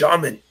big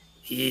shaman,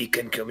 he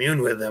can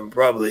commune with them,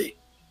 probably.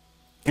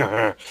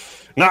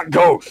 Not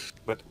ghosts,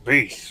 but the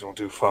beasts will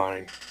do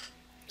fine.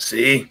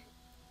 See?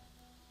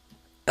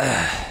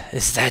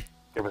 Is that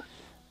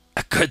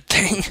a good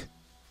thing?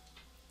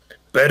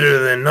 Better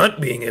than not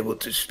being able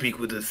to speak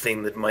with the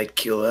thing that might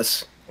kill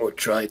us, or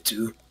try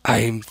to.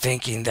 I'm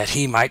thinking that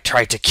he might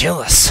try to kill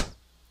us.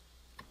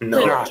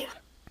 No.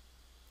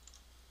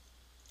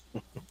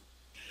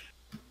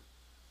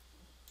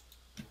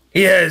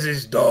 He has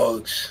his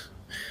dogs,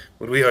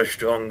 but we are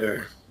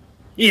stronger.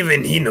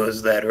 Even he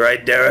knows that,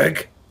 right,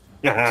 Derek?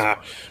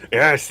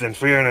 Yes, than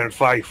fear and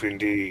fife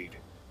indeed.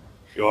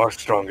 You are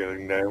stronger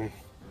than them.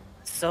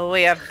 So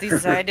we have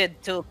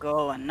decided to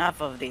go.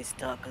 Enough of this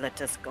talk.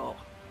 Let us go.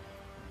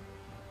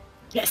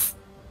 Yes.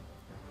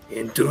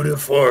 Into the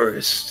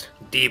forest.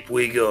 Deep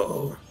we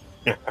go.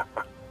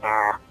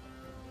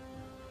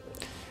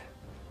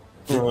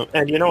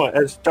 And you know what?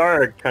 As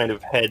Darg kind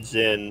of heads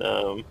in,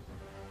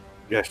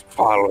 Just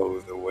follow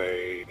the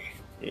way.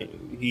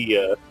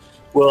 he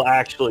will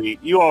actually...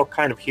 You all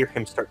kind of hear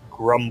him start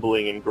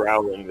grumbling and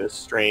growling this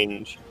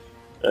strange...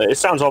 it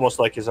sounds almost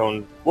like his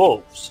own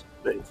wolves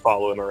that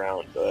follow him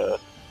around.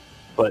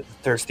 But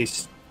there's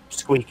these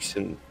squeaks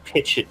and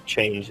pitch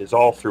changes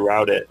all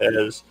throughout it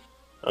as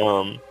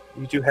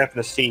you do happen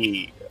to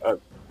see a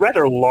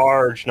rather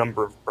large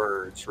number of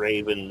birds,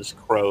 ravens,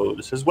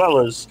 crows, as well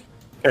as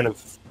kind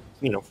of,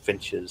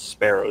 finches,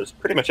 sparrows,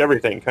 pretty much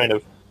everything kind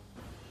of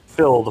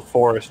fill the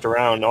forest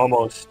around,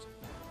 almost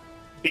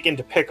begin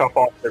to pick up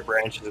off their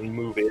branches and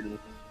move in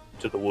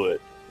to the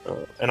wood.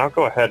 And I'll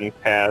go ahead and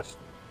cast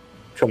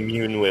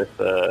commune with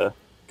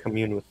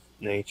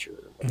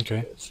nature.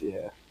 Okay.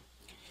 Yeah.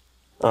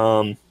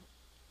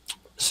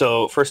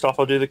 So first off,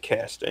 I'll do the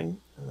casting.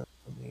 Let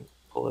me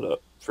pull it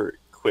up for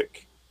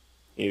quick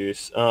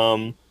use.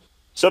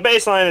 So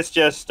baseline is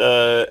just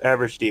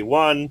average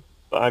D1.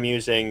 But I'm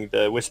using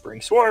the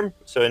Whispering Swarm.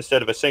 So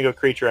instead of a single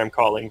creature, I'm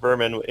calling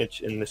vermin,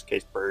 which in this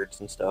case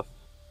birds and stuff.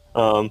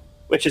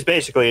 Which is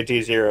basically a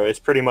D0. It's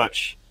pretty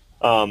much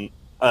a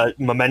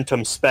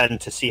momentum spend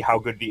to see how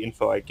good the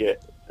info I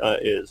get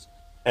is.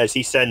 As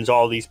he sends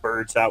all these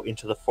birds out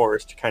into the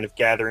forest to kind of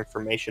gather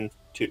information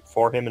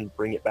for him and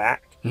bring it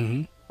back.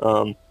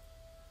 Mm-hmm.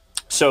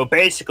 So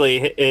basically,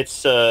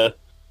 it's a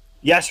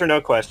yes or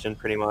no question,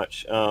 pretty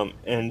much.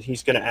 And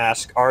he's going to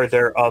ask, are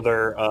there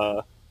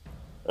other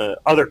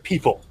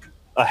people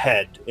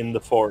ahead in the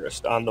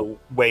forest on the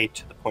way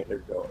to the point they're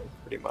going,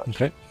 pretty much.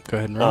 Okay, go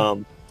ahead and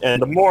roll. And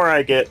the more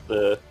I get,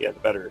 the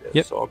better it is.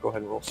 Yep. So I'll go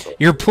ahead and roll.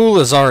 Your pool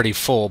is already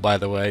full, by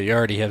the way. You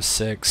already have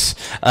 6.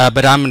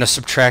 But I'm going to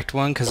subtract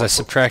 1 because I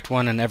subtract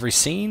 1 in every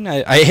scene.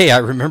 I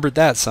remembered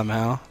that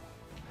somehow.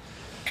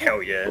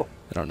 Hell yeah.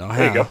 I don't know how.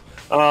 There you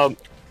go.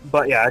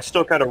 But yeah, I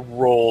still got to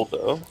roll,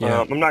 though.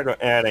 Yeah. I'm not going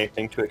to add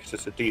anything to it because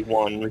it's a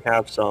D1. We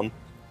have some.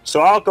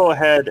 So I'll go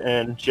ahead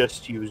and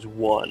just use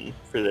 1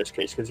 for this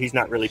case because he's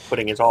not really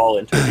putting his all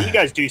into it. But you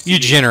guys do see... You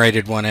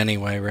generated 1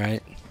 anyway,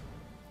 right?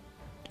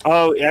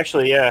 Oh,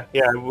 actually, yeah,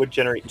 I would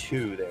generate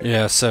 2 there.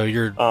 Yeah, so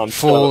you're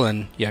full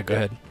and... Yeah, go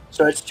ahead.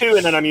 So it's 2,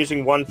 and then I'm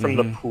using 1 from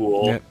the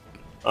pool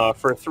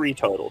for 3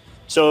 total.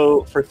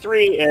 So for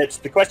 3,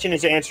 the question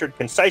is answered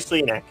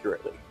concisely and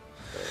accurately.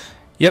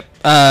 Yep.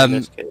 In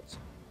this case.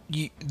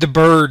 the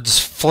birds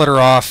flutter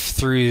off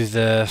through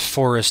the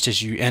forest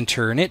as you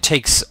enter, and it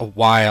takes a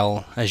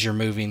while as you're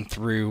moving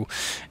through,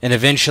 and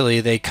eventually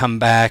they come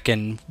back,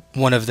 and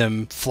one of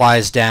them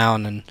flies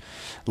down and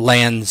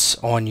lands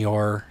on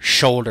your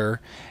shoulder,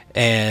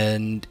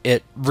 and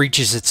it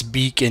reaches its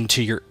beak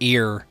into your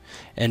ear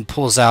and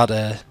pulls out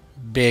a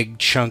big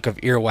chunk of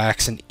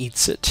earwax and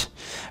eats it.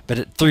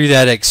 But through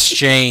that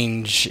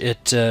exchange,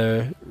 it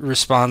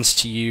responds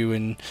to you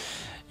in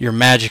your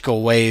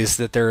magical ways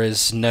that there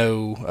is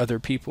no other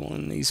people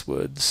in these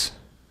woods.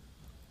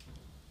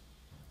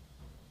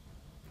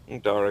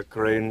 Dara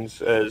grins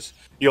as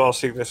you all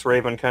see this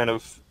raven kind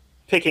of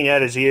picking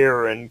at his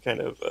ear and kind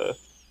of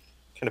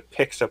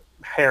picks a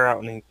hair out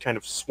and he kind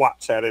of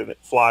swats at it and it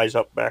flies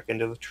up back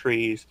into the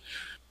trees.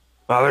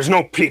 Well, there's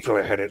no people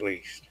ahead at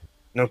least.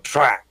 No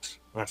tracks.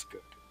 That's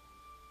good.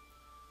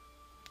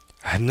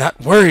 I'm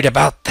not worried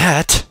about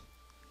that.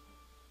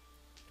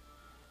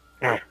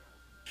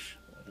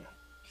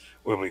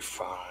 We'll be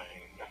fine.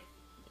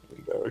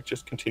 And Dara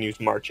just continues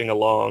marching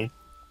along.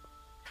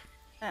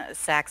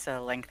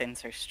 Saxa lengthens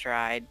her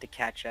stride to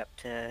catch up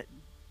to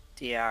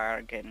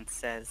Diarg and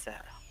says,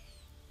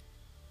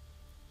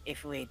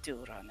 if we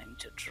do run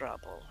into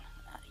trouble,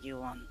 you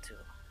want to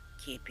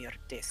keep your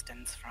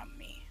distance from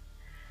me.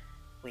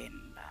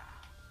 When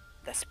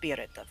the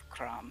spirit of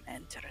Crom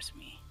enters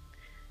me,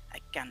 I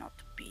cannot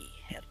be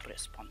held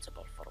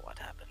responsible for what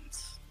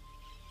happens.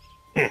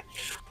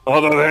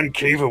 Other than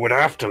Kiva would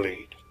have to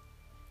lead.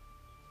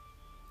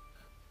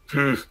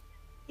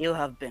 You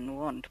have been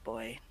warned,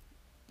 boy.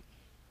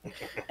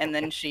 And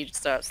then she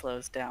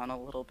slows down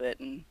a little bit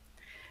and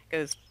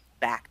goes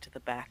back to the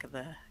back of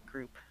the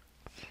group.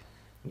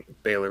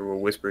 Baylor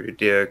will whisper to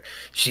Derek,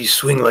 "She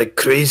swing like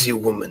crazy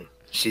woman.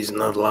 She's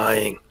not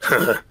lying."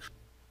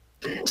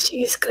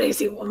 She's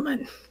crazy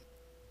woman.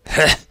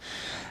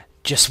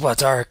 Just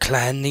what our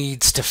clan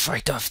needs to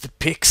fight off the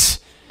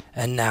Picts,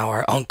 and now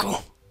our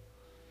uncle.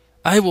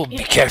 I will be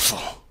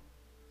careful,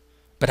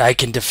 but I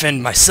can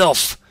defend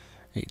myself.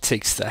 He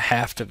takes the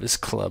haft of his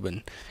club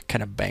and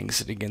kind of bangs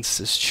it against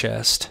his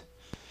chest.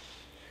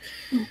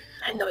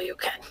 I know you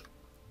can.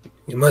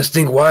 You must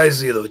think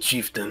wisely, though,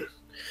 chieftain.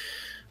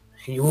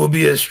 You will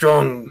be a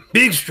strong,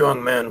 big,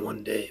 strong man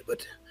one day,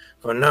 but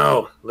for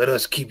now, let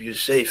us keep you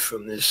safe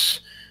from this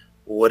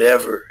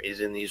whatever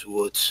is in these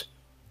woods.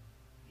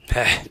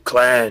 The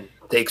clan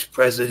takes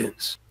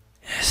precedence.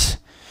 Yes.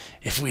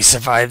 If we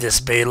survive this,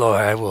 Baylor,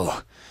 I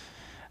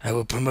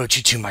will promote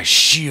you to my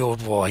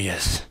shield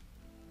warriors.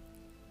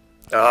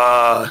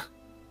 No,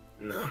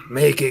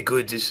 make a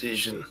good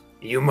decision.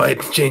 You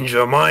might change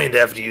your mind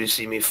after you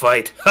see me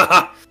fight.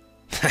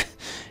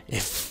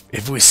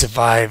 If we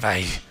survive,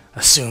 I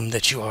assume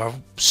that you are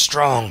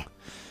strong.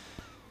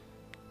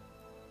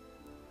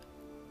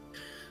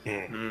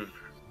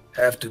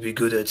 Have to be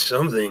good at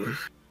something.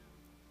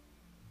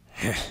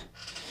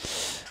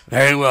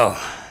 Very well.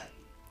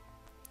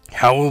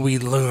 How will we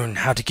learn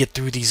how to get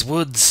through these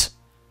woods?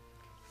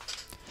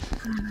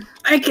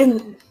 I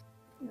can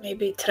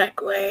maybe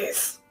track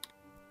ways.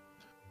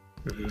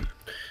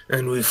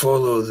 And we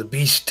follow the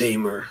beast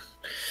tamer.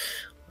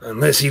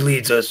 Unless he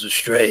leads us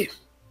astray.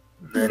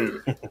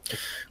 Then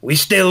we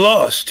stay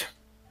lost.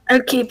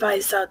 I'll keep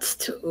eyes out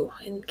too,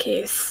 in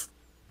case.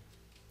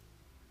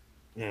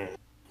 Yeah,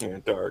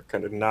 Dara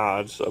kind of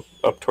nods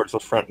up towards the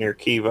front near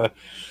Kiva.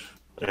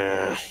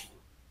 I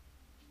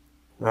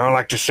don't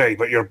like to say,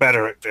 but you're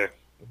better at the...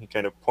 He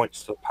kind of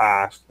points to the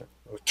path.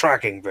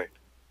 tracking bit.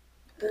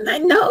 I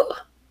know.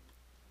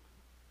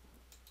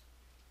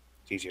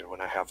 It's easier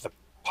when I have the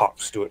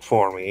pops do it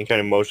for me. He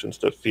kind of motions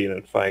to Fiona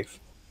and Fife.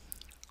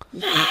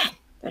 Nah,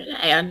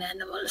 rely on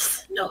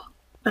animals. No,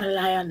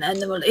 rely on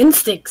animal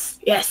instincts.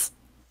 Yes.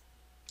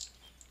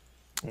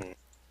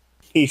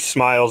 He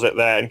smiles at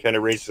that and kind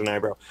of raises an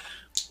eyebrow.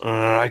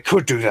 I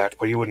could do that,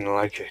 but you wouldn't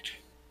like it.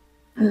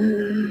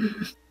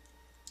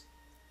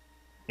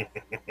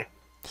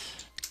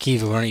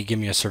 Kiva, why don't you give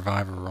me a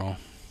survivor roll?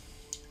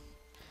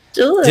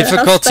 Sure,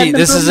 Difficulty.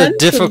 This is a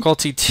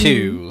difficulty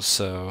 2,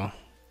 so.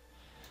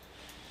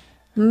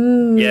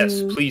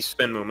 Yes, please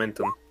spend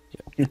momentum.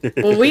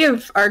 Well, we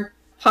have our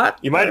pot.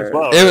 You might as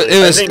well.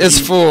 It's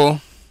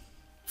full.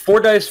 4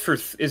 dice for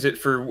is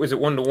it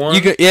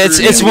 1-to-1?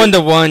 It's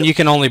 1-to-1. You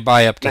can only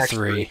buy up to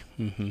 3.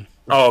 Mm-hmm.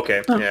 Oh,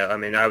 okay. Oh. Yeah, I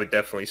mean, I would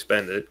definitely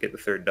spend it. Get the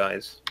 3rd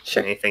dice.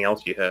 Sure. Anything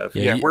else you have?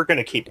 Yeah, we're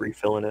gonna keep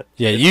refilling it.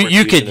 Yeah,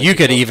 you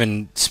could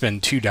even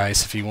spend 2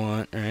 dice if you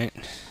want, right?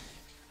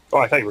 Oh,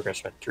 I thought you were gonna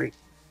spend 3.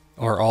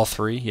 Or all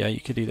 3. Yeah, you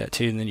could do that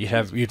too, and then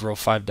you'd roll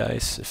 5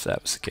 dice if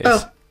that was the case.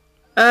 Oh.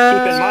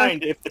 Keep in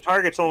mind, if the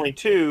target's only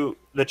 2,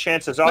 the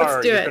chances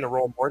are you're going to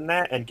roll more than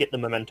that and get the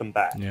momentum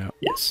back. Yeah.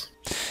 Yes.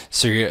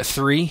 So you're at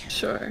 3?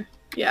 Sure.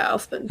 Yeah, I'll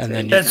spend 3. And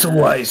then that's a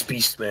wise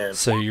beast, man.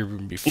 So you're going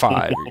to be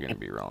 5 you're going to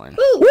be rolling.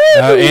 Woo!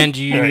 And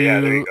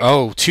you...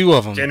 Oh, 2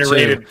 of them.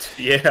 Generated,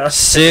 too. yeah.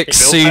 6,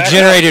 so you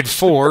generated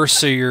 4,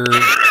 so you're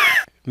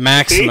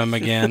maximum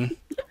again.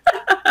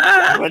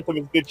 Momentum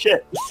is good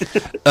shit.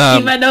 Keep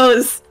my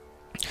nose.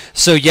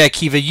 So yeah,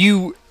 Kiva,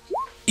 you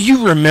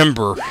You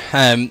remember,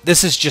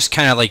 this is just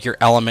kind of like your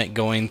element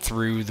going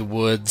through the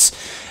woods.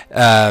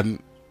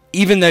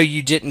 Even though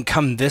you didn't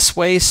come this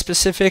way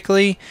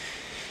specifically,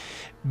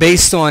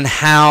 based on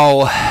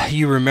how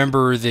you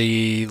remember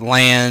the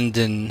land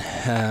and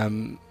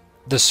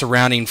the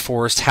surrounding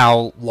forest,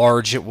 how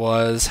large it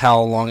was,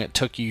 how long it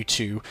took you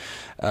to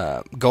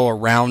go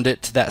around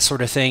it, that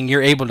sort of thing,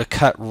 you're able to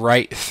cut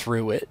right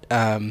through it.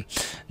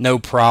 No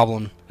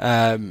problem.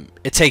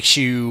 It takes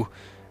you,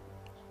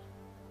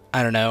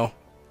 I don't know,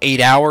 8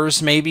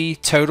 hours maybe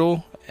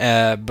total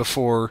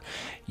before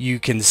you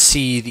can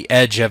see the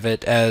edge of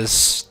it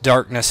as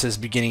darkness is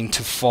beginning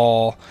to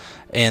fall,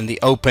 and the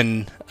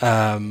open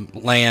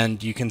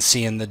land you can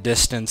see in the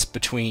distance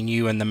between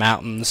you and the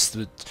mountains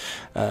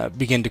that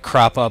begin to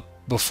crop up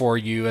before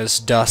you as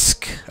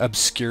dusk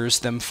obscures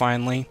them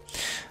finally.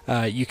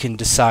 You can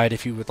decide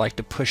if you would like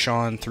to push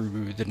on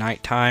through the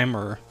nighttime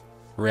or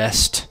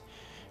rest.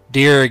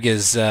 Deerg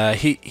is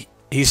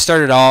he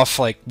started off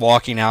like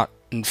walking out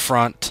in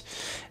front,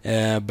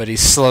 but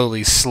he's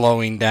slowly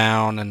slowing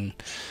down, and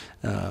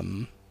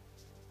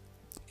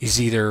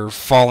he's either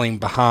falling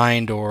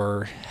behind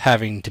or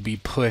having to be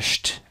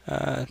pushed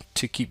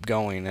to keep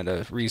going at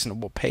a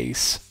reasonable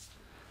pace.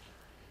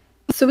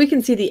 So we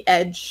can see the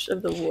edge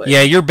of the woods.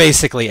 Yeah, you're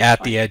basically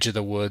at the edge of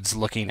the woods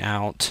looking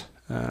out.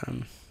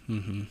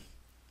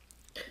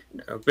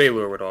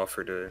 Baylor would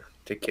offer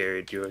to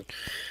carry you.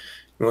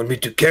 You want me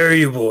to carry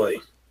you, boy?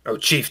 Oh,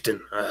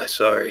 chieftain.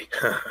 Sorry.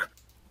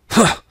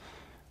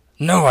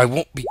 No, I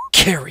won't be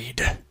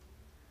carried.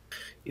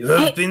 You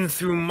have been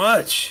through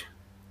much.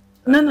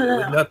 No. It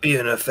would not be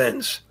an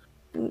offense.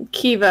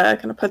 Kiva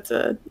kind of puts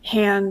a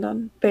hand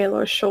on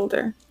Baylor's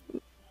shoulder.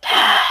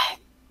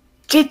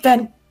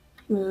 Chieftain,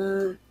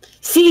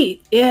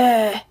 see,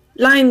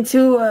 line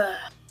to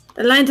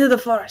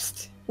the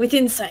forest with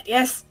insight.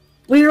 Yes,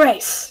 we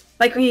race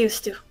like we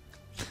used to.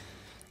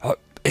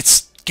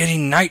 It's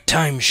getting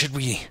nighttime. Should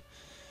we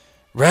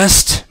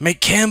rest?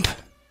 Make camp?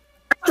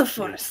 The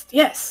forest,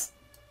 yes.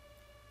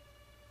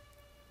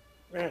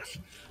 Yes.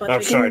 But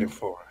Outside of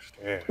forest.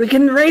 Yeah. we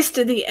can race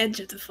to the edge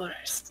of the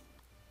forest.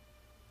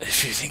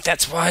 If you think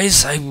that's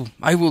wise,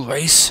 I will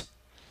race.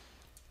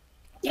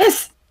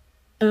 Yes.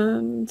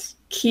 And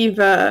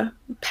Kiva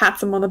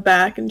pats him on the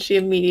back, and she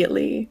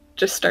immediately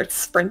just starts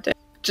sprinting.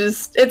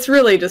 It's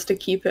really just to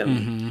keep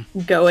him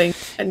going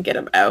and get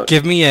him out.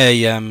 Give me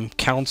a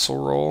council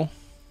roll.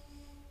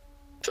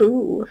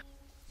 Ooh.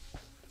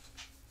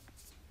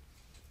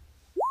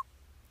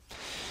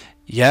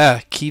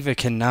 Yeah, Kiva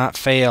cannot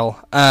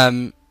fail.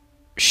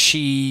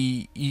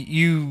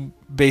 You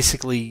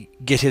basically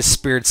get his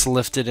spirits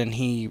lifted, and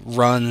he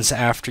runs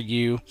after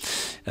you.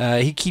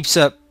 He keeps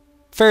up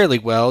fairly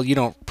well. You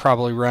don't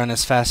probably run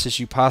as fast as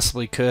you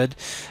possibly could,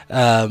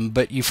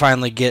 but you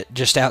finally get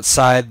just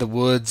outside the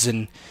woods,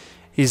 and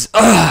he's,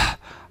 I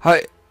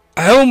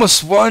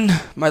almost won.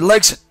 My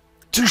legs are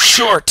too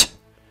short.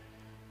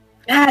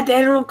 They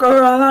don't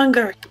grow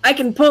longer. I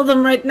can pull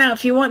them right now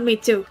if you want me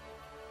to.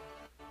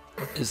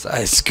 His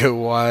eyes go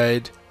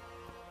wide.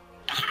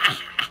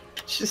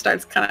 She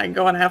starts kind of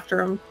going after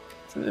him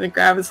to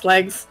grab his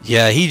legs.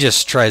 Yeah, he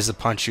just tries to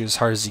punch you as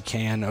hard as he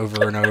can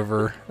over and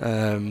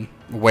over.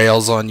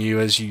 Wails on you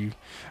as you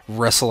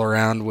wrestle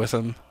around with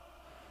him.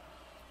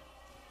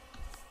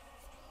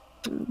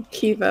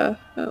 Kiva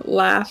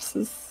laughs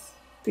as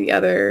the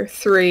other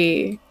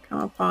three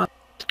come upon.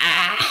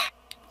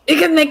 You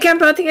can make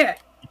camp out here.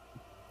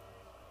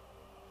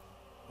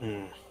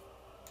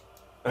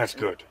 That's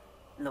good.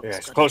 Looks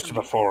Yes, good close to to me.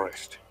 the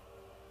forest.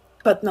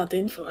 But not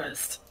in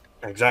forest.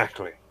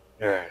 Exactly.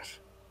 Yes.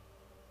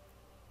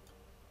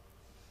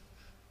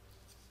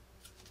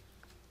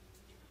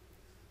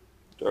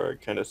 Dora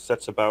kind of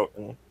sets about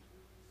and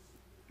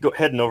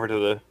heading over to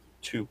the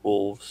two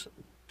wolves.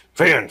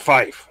 Fan,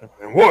 fife,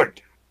 and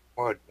wood.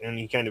 Wood. And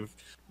he kind of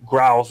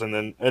growls, and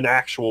then an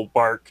actual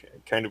bark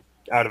kind of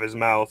out of his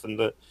mouth, and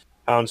the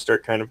hounds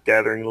start kind of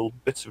gathering little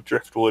bits of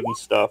driftwood and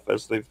stuff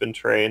as they've been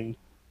trained.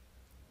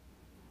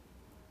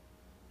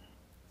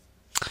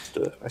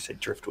 I say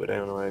driftwood. I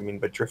don't know what I mean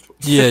by driftwood.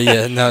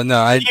 Yeah, no,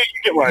 You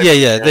get what I yeah,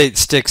 mean, yeah, they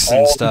sticks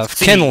and All stuff.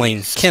 the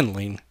Kindling.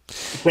 Kindling.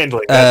 That's the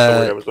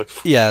word I was looking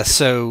for. Yeah,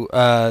 so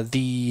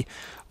the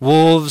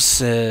wolves,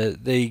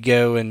 they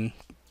go and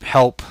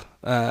help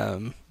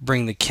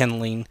bring the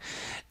kindling.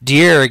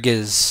 Deerg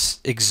is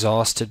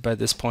exhausted by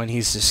this point.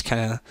 He's just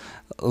kind of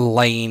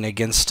laying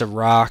against a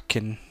rock,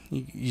 and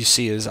you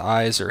see his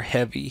eyes are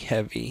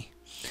heavy.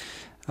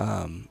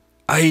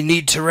 I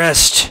need to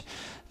rest.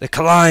 The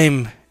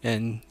climb.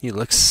 And he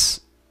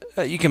looks,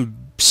 you can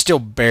still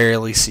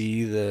barely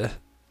see the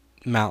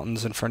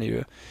mountains in front of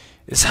you.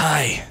 It's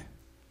high.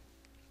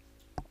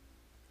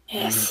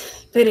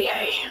 Yes, very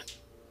high.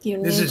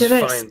 You This need is to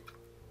rest.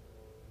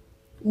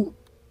 fine.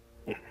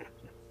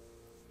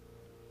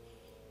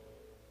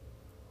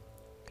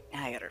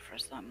 I got her for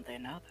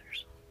something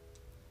others.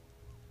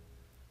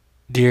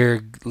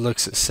 Deer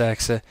looks at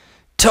Saxa.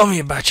 Tell me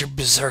about your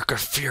berserker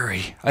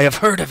fury. I have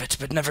heard of it,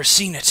 but never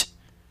seen it.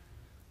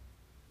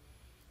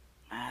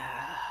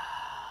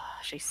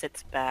 she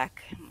sits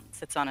back,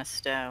 sits on a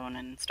stone,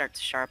 and starts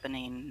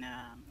sharpening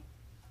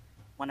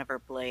one of her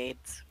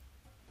blades.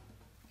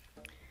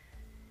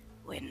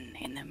 When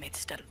in the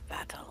midst of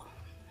battle,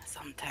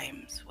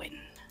 sometimes when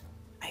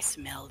I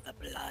smell the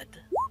blood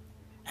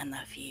and the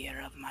fear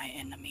of my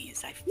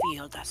enemies, I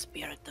feel the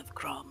spirit of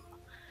Crom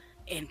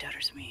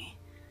enters me,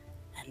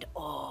 and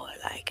all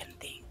I can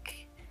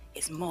think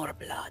is more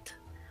blood,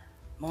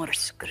 more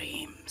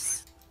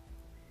screams.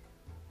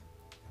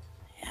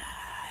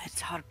 It's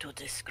hard to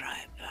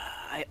describe.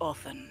 I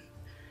often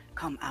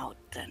come out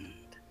and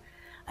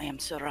I am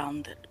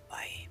surrounded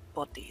by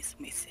bodies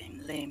missing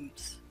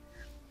limbs,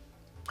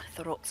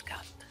 throats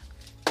cut,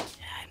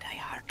 and I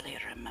hardly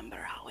remember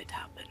how it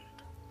happened.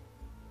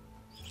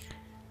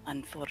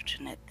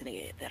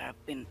 Unfortunately, there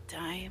have been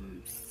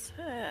times,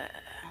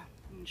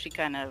 she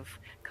kind of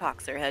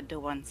cocks her head to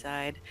one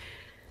side,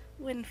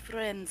 when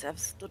friends have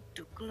stood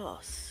too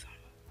close.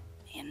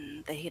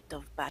 In the heat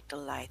of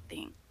battle, I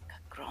think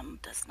Crom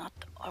does not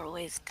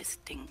always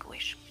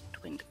distinguish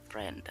between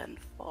friend and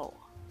foe.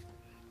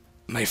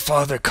 My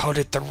father called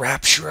it the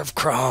rapture of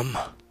Crom.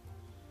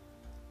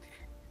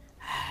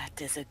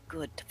 It is a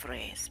good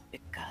phrase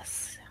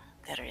because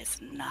there is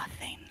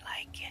nothing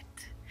like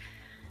it.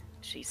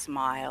 She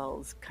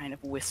smiles, kind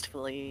of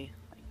wistfully,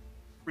 like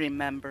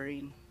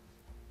remembering.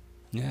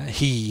 Yeah,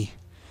 he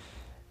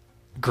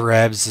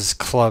grabs his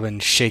club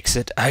and shakes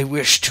it. I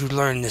wish to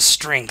learn this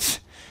strength.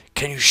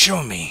 Can you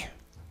show me?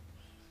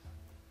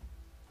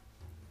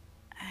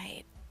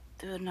 I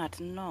do not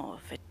know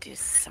if it is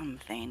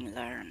something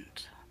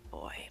learned,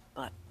 boy,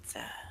 but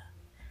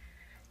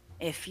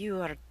if you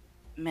are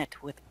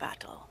met with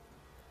battle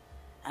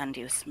and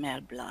you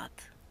smell blood,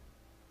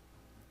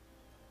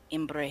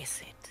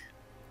 embrace it.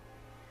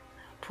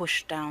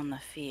 Push down the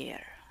fear,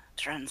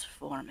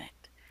 transform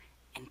it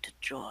into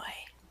joy.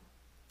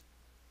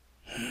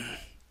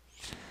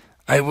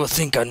 I will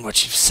think on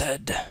what you've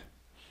said.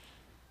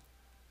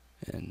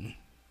 And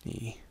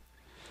he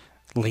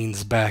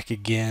leans back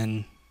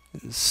again.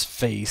 His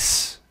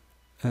face,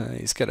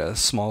 he's got a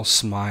small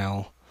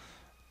smile,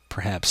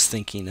 perhaps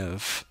thinking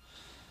of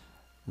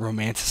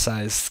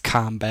romanticized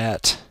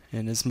combat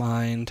in his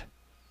mind.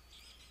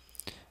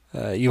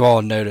 You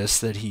all notice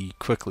that he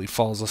quickly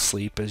falls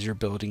asleep as you're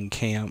building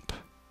camp.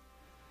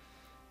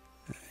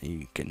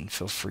 You can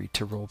feel free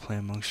to roleplay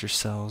amongst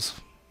yourselves.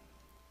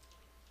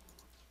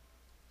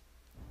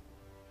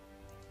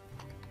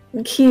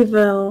 Kiva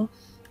will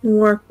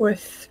work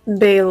with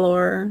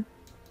Baylor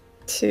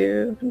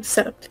to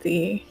set up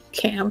the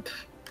camp,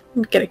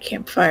 get a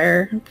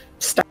campfire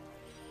start.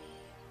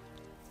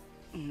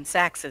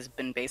 Sax has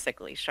been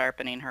basically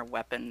sharpening her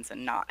weapons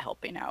and not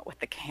helping out with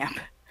the camp.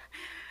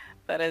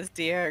 But as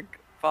Diarg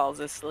falls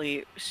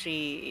asleep,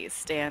 she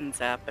stands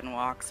up and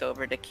walks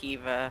over to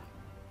Kiva,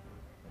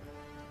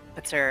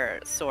 puts her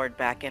sword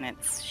back in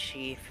its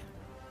sheath.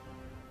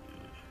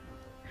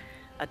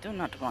 I do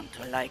not want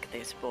to like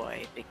this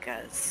boy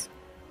because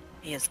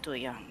he is too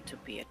young to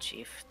be a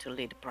chief to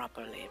lead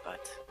properly,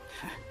 but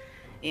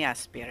he has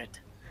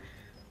spirit.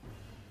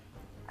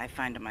 I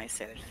find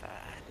myself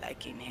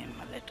liking him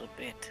a little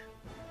bit.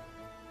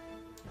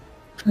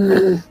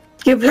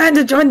 You plan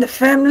to join the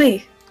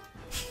family?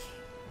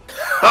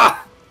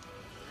 Ha!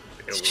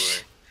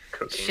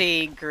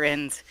 She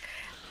grins.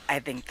 I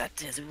think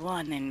that is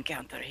one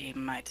encounter he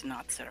might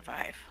not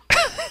survive.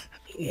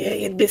 Yeah,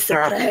 you'd be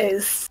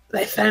surprised.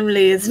 My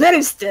family is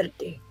very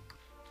sturdy.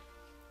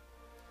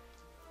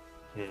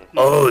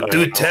 Oh,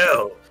 do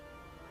tell.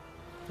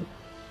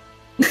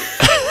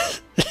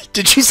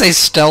 Did you say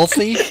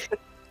stealthy?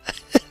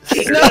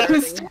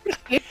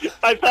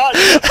 I thought.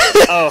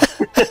 Oh.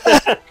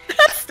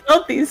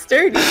 Stealthy,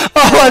 sturdy. Oh,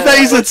 I thought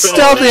you said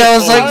stealthy. I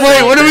was like,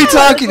 wait, what are we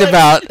talking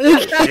about?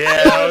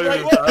 Yeah,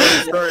 I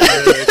was starting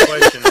to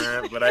question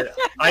that, but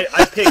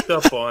I picked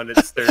up on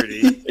it,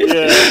 sturdy.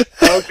 Yeah.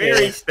 Okay.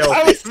 Very stealthy.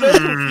 I was so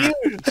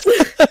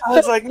confused. I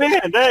was like,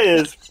 man, that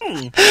is.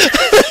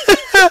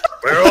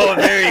 We're all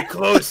very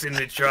close in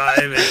the tribe,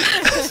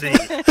 as you can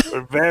see.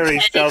 We're very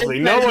stealthy.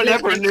 No one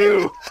ever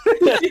knew.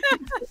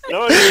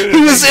 No one knew.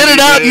 He was in and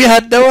out and you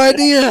had no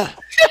idea.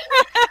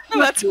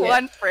 That's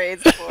one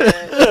phrase for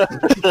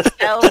it.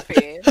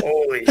 Stealthy.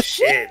 Holy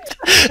shit.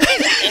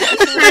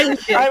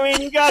 I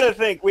mean, you gotta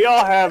think. We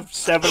all have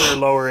 7 or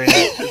lower in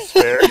it. It's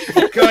fair.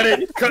 Cut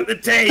it. Cut the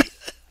tape.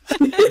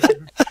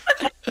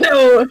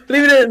 No,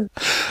 leave it in.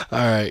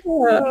 Alright.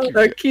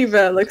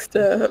 Kiva looks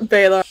to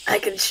Baylor. I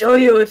can show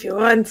you if you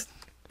want.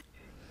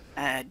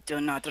 I do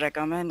not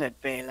recommend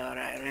it, Baylor.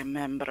 I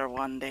remember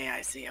one day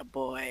I see a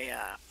boy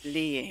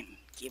fleeing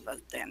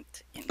Kiva's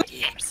tent in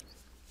tears.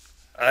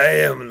 I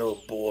am no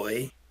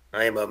boy.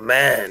 I am a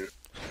man.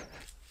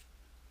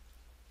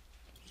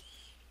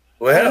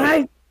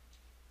 Well,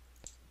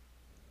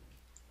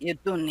 You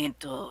do need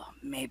to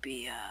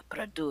maybe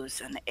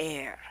produce an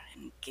heir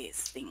in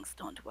case things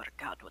don't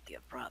work out with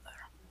your brother.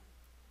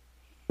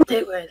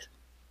 They will.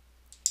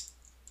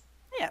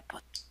 Yeah,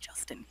 but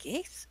just in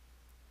case.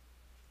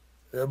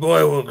 the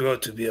boy will grow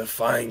to be a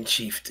fine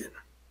chieftain.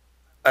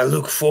 I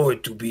look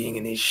forward to being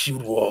in his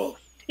shoot wall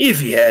If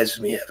he has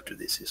me after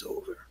this is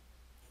over.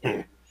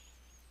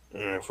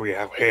 If we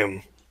have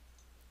him,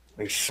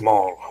 he's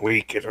small,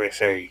 weak at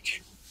this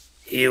age.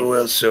 He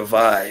will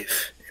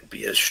survive and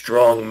be a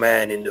strong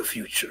man in the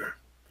future.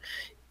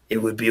 It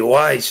would be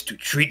wise to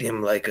treat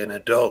him like an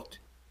adult,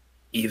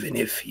 even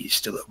if he's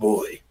still a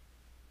boy.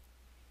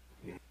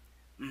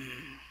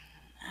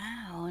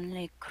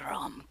 Only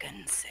Crom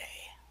can say.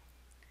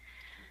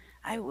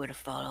 I would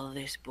follow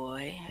this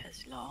boy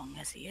as long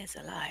as he is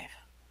alive.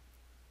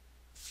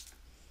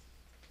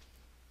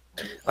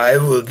 I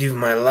will give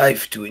my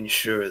life to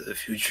ensure the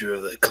future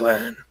of the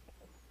clan,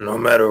 no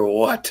matter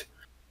what.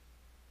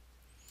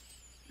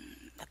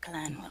 The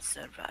clan will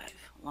survive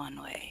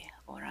one way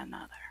or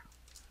another.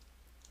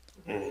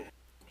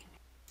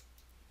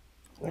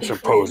 I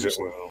suppose it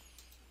will.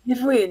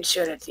 If we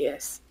ensure it,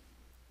 yes.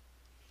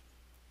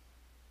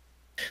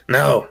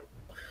 Now,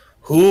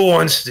 who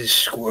wants this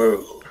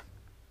squirrel?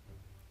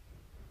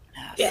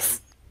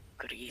 Yes.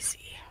 Greasy.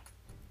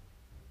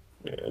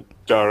 Yeah,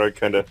 Dara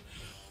kind of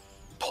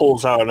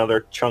pulls out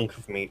another chunk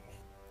of meat.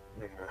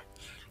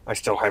 I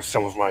still have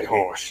some of my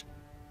horse.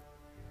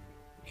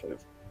 Kind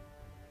of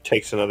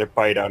takes another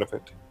bite out of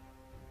it.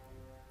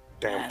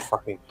 Damn Uh.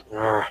 fucking...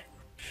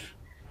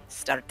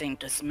 Starting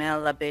to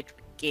smell a bit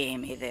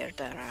gamey there,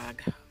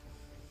 Darag.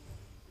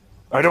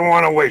 I don't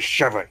want to waste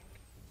Shevin.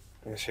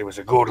 Yes, he was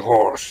a good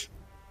horse.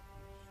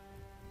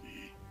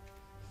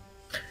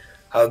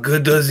 How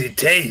good does he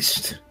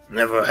taste?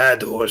 Never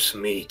had horse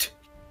meat.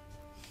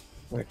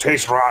 It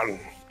tastes rotten.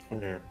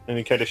 And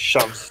he kind of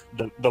shoves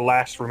the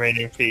last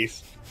remaining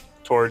piece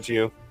towards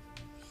you.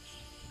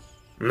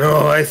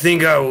 No, I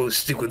think I will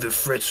stick with the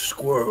fresh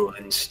squirrel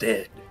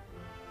instead.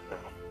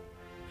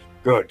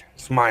 Good.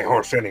 It's my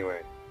horse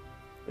anyway.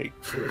 He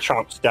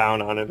chomps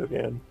down on it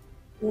again,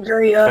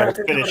 Very kind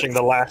of finishing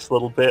the last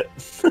little bit.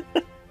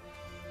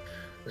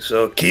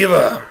 So,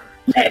 Kiva,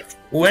 Yes.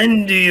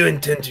 when do you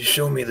intend to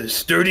show me the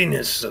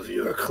sturdiness of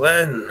your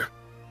clan?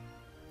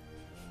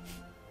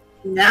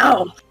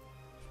 Now.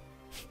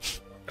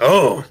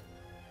 Oh,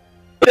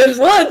 There's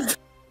one.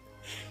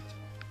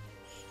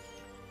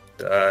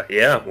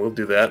 Yeah, we'll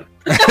do that.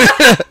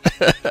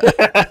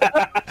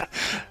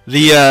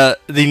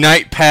 The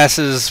night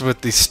passes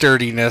with the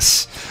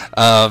sturdiness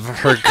of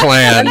her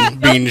clan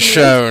being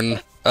shown.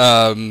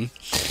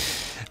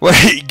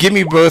 Wait, give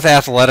me both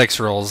athletics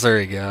rolls. There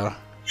you go.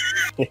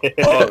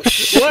 Oh,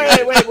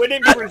 shit. wait, would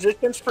it be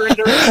resistance for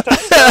endurance?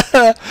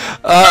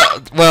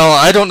 Well,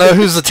 I don't know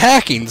who's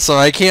attacking, so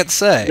I can't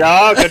say.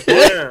 Yeah, good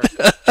point.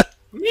 Yeah.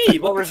 Me,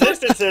 well,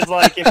 resistance is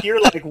like if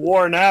you're like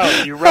worn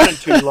out, you run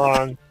too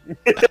long.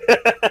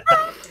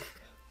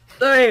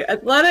 Sorry,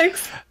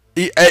 athletics?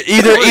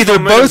 Either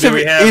momentum both do of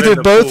we have in either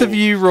the both of pool?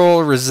 you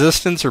roll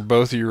resistance or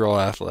both of you roll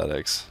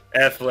athletics.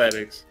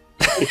 Athletics.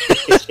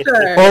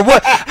 Sure. Or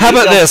what? How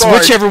about Of this? course.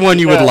 Whichever one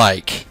you would Yeah.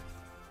 like.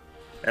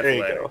 There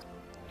you Athletics. go.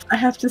 I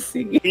have to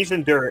see. He's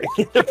enduring.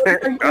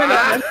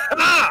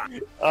 Ah!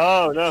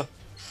 Oh no.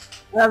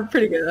 I'm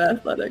pretty good at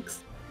athletics.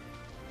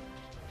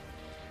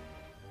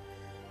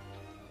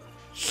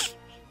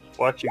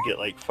 Watch you get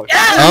like fucking.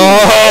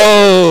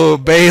 Oh,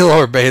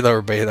 Baylor.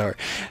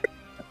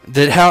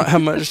 How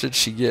much did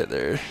she get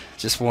there?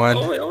 Just one.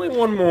 Only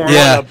one more.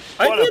 Yeah.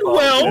 I What a did ball.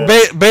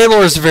 well.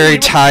 Baylor's very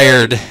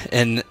tired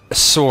and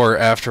sore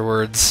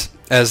afterwards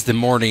as the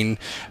morning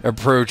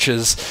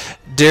approaches.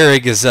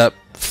 Derek is up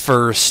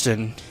first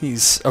and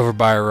he's over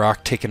by a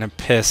rock taking a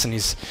piss and he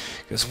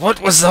goes,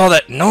 "What was all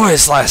that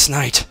noise last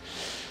night?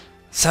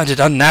 Sounded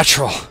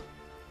unnatural."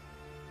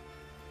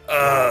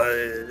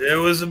 There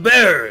was a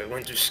bear. It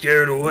went to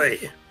scare it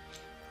away.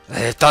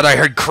 I thought I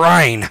heard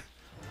crying.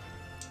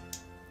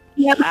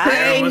 Yeah,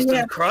 Bear must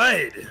have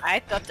cried. I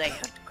thought I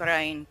heard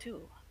crying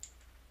too.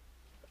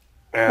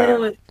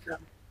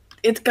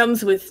 it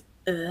comes with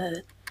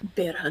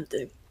bear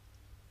hunting.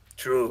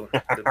 True.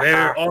 The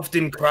bear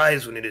often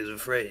cries when it is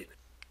afraid.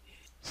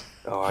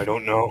 Oh, I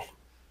don't know.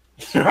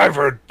 I've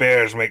heard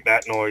bears make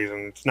that noise,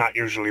 and it's not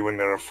usually when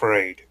they're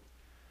afraid.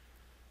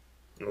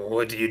 Well,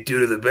 what do you do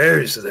to the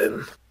bears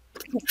then?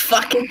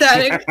 Fucking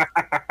Derek.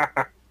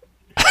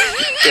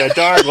 Yeah,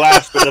 Darg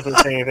laughs but doesn't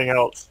say anything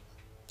else.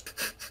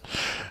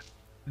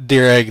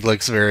 Derek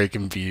looks very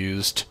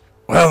confused.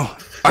 Well,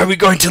 are we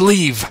going to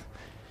leave?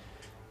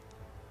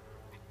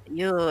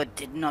 You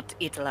did not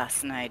eat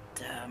last night.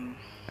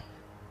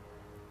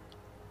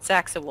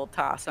 Saxa will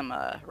toss him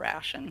a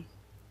ration.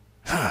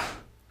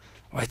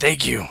 Why,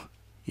 thank you.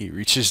 He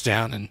reaches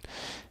down and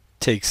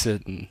takes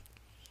it and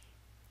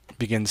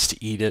begins to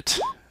eat it.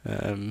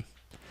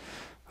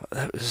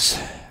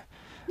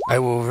 I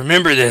will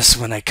remember this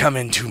when I come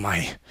into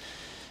my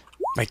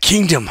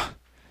kingdom.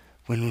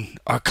 When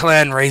our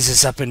clan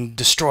raises up and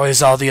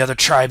destroys all the other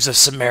tribes of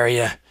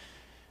Cimmeria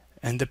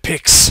and the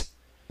Picts.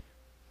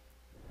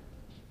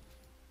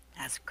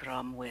 As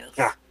Crom wills.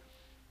 Yeah.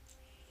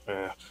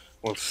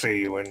 We'll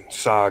see when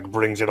Sog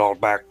brings it all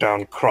back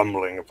down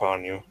crumbling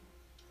upon you.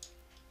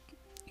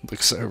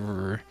 Looks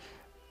over.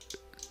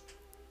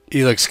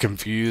 He looks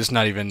confused,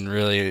 not even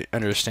really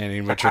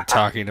understanding what you're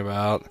talking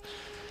about.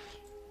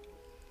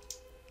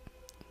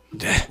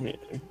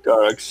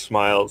 Darag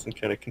smiles and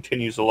kind of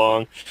continues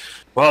along.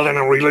 Well, then,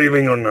 are we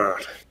leaving or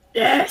not?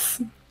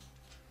 Yes.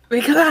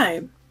 We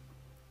climb.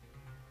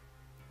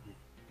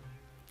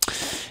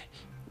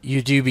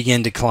 You do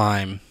begin to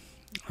climb.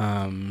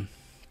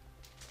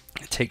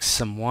 It takes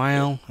some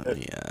while.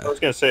 I was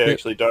gonna say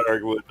actually,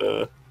 Darag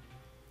would,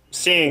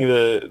 seeing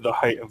the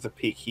height of the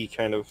peak, he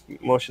kind of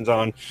motions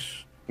on.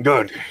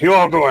 Good. You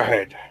all go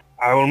ahead.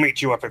 I will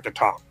meet you up at the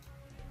top.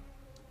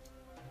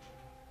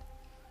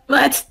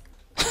 What?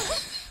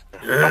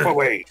 Up a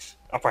ways.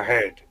 Up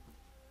ahead.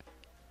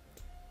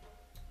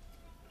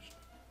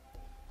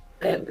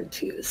 I'm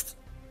confused.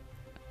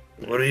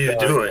 What are you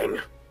doing?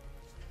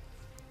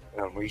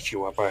 I'll meet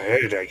you up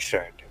ahead, I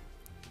said.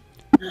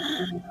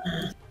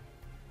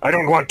 I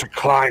don't want to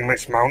climb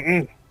this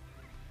mountain.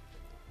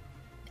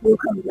 You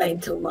complain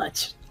too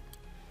much.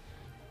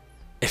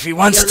 If he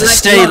wants You're to like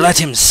stay, one. let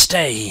him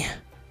stay.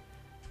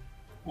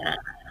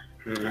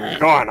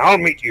 Go on, I'll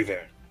meet you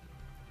there.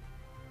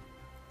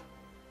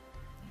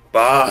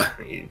 Bah.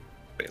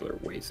 Baylor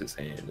waves his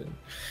hand and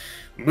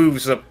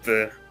moves up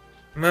the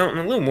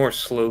mountain a little more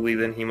slowly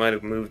than he might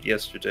have moved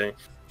yesterday.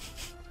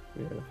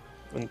 Yeah.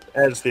 And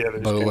as the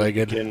others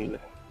Bow-legged. begin...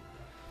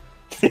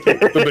 A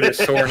little bit of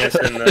soreness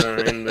in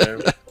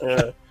the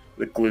Yeah,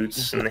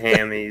 glutes and the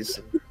hammies.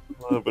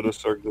 a little bit of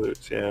sore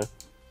glutes, yeah.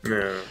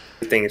 No,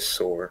 everything is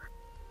sore.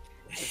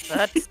 Is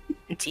that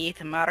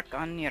teeth mark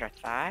on your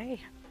thigh?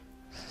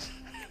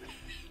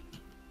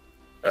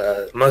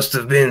 Must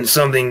have been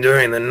something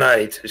during the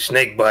night. A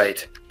snake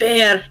bite.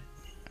 Bear.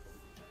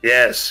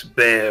 Yes,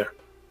 bear.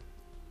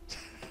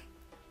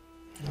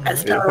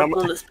 As Yeah, how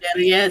powerful as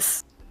bear,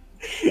 yes.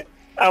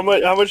 How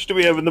much do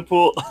we have in the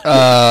pool?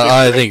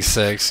 I think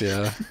 6,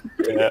 yeah.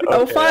 Yeah,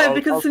 Oh, okay, 5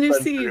 because it's a new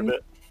spend through scene.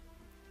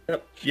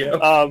 it.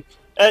 Yeah.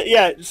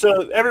 Yeah,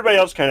 so everybody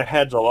else kind of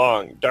heads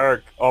along.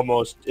 Dark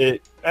almost,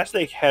 as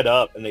they head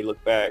up and they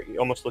look back, it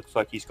almost looks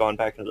like he's gone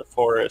back into the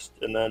forest,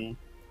 and then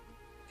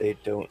they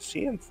don't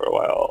see him for a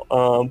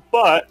while.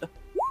 But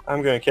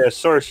I'm going to cast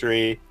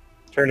sorcery,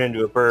 turn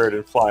into a bird,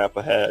 and fly up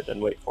ahead and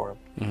wait for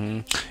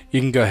him. You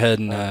can go ahead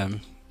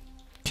and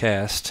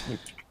cast. You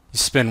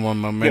spend 1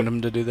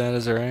 momentum to do that,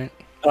 is that right?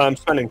 I'm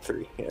spending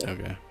 3, yeah,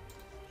 Okay.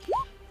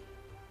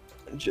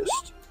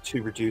 just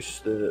to reduce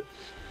the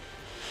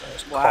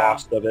Wow.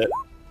 cost of it.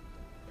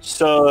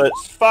 So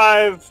it's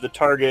 5. The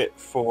target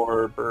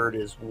for bird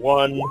is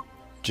 1.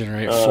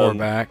 Generate 4 Um,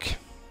 back.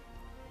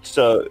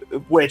 So,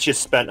 which is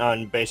spent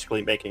on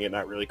basically making it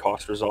not really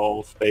cost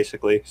resolve,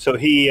 basically. So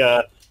he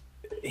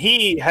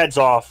heads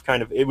off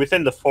kind of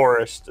within the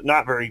forest,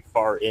 not very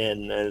far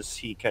in, as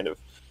he kind of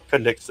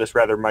conducts this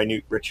rather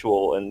minute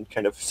ritual and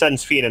kind of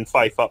sends Fian and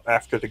Fife up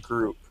after the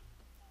group.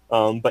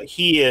 But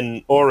he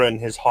and Oren,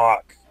 his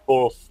hawk,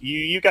 both,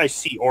 you guys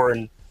see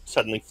Oren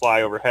suddenly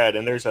fly overhead,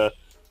 and there's a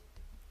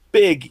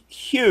big,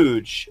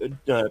 huge,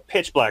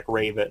 pitch black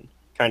raven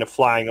kind of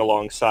flying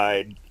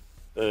alongside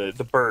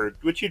the bird,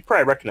 which you'd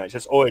probably recognize.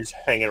 It's always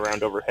hanging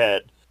around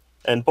overhead,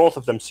 and both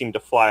of them seem to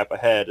fly up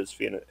ahead as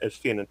Fian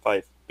and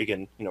Fife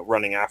begin,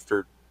 running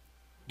after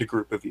the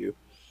group of you.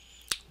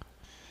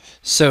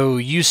 So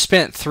you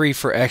spent 3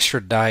 for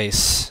extra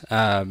dice,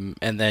 and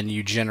then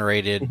you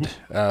generated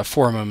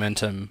 4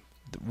 momentum.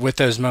 With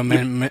those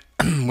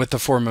with the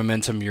 4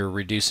 momentum, you're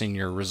reducing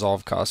your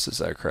resolve cost. Is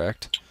that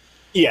correct?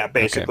 Yeah,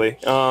 basically.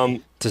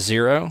 To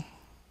 0?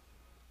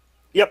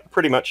 Yep,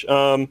 pretty much.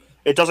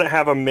 It doesn't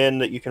have a min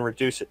that you can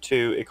reduce it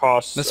to. It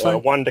costs That's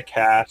fine. 1 to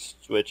cast,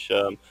 which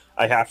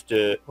I have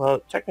to.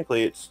 Well,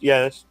 technically,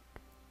 that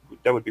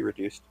would be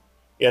reduced.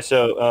 Yeah,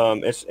 so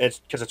it's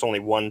because it's only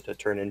 1 to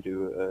turn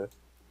into a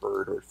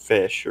bird or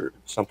fish or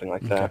something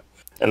like that,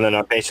 and then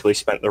I basically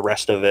spent the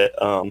rest of it.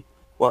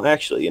 Well,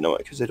 actually, you know what?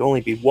 Because it'd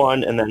only be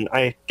 1, and then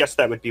I guess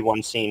that would be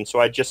 1 scene,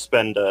 so I'd just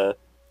spend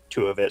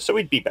 2 of it, so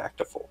we'd be back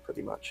to full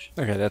pretty much.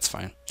 Okay, that's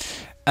fine.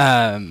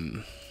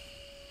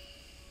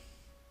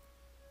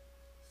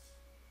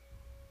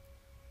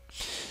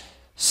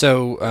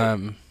 So,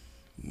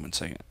 1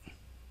 second.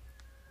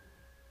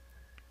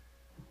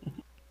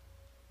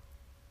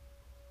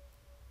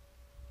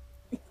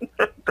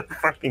 The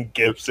fucking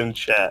gifs in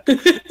chat.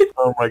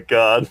 Oh my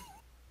god.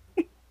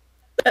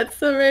 That's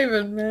the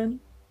Raven, man.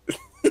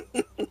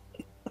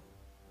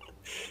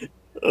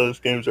 Oh, this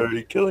game's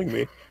already killing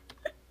me.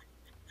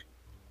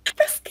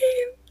 This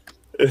game.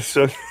 It's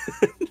so...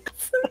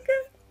 It's so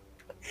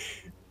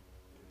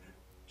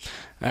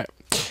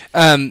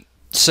good.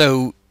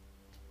 So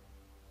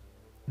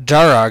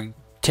Darag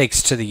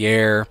takes to the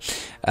air.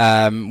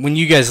 When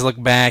you guys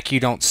look back, you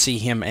don't see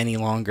him any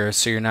longer,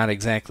 so you're not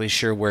exactly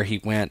sure where he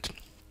went.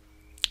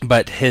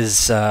 But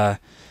his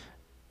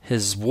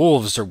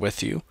wolves are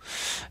with you.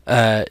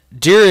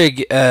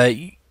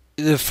 Dirig,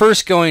 the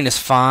first going is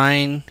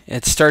fine.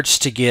 It starts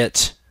to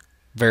get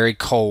very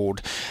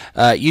cold.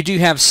 You do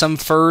have some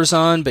furs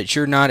on, but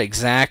you're not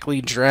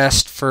exactly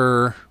dressed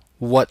for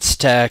what's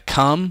to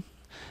come.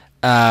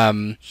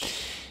 And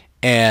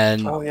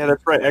Oh yeah,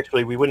 that's right.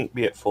 Actually, we wouldn't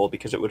be at full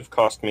because it would have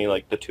cost me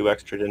like the 2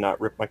 extra to not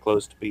rip my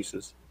clothes to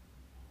pieces.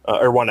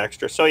 or 1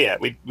 extra. So yeah,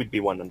 we'd be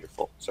 1 under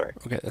full. Sorry.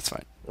 Okay, that's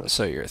fine.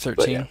 So you're at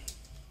 13. yeah.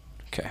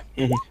 Okay.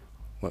 Mhm.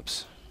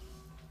 Whoops.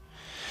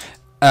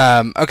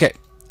 Okay.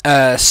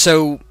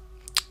 So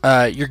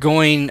you're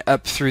going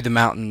up through the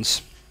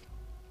mountains,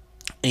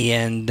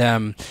 and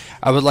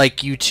I would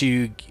like you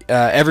to,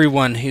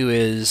 everyone who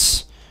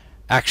is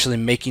actually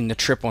making the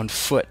trip on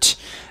foot,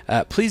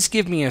 please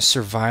give me a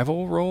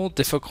survival roll,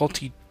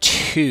 difficulty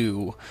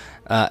 2.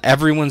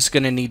 Everyone's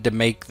going to need to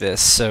make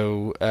this,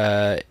 so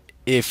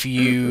if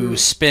you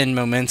spend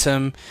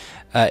momentum,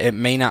 it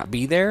may not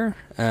be there.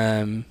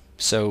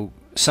 So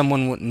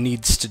someone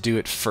needs to do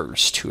it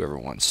first, whoever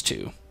wants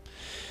to.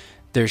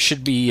 There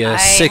should be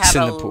 6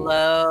 in the pool. I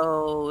have a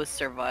low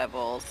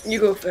survival. You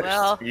go first.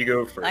 Well, You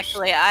go first.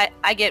 actually,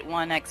 I get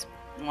one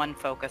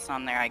focus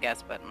on there, I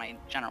guess, but my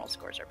general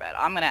scores are bad.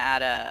 I'm gonna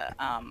add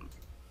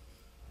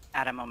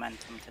a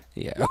momentum to.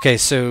 Yeah. Okay,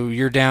 so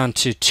you're down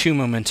to 2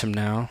 momentum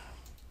now,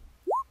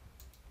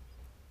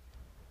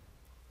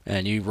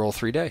 and you roll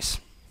 3 dice.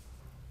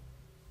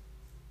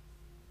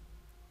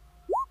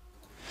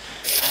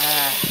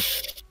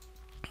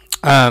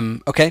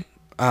 Okay.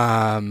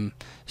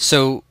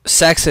 So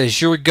Sax,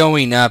 as you're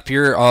going up,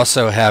 you're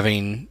also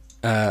having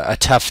a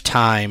tough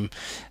time.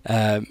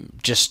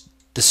 Just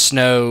the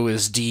snow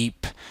is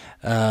deep.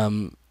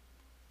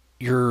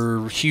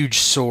 Your huge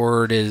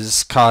sword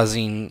is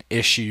causing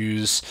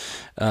issues,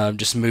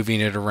 just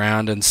moving it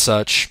around and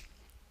such.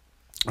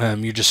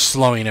 You're just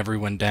slowing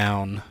everyone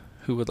down.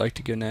 Who would like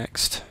to go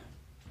next?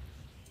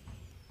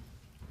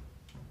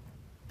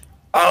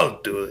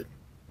 I'll do it.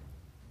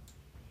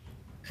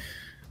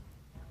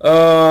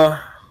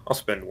 I'll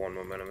spend 1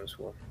 momentum as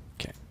well.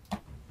 Okay.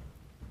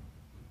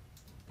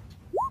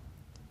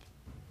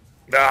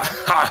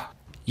 Ah,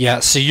 Yeah,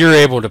 so you're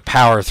able to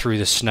power through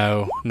the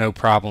snow, no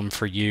problem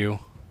for you.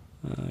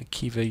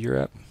 Kiva, you're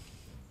up.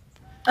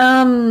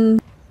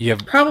 You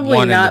have Probably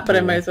one in the not, but I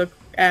pool. might as well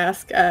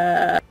ask.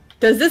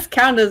 Does this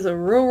count as a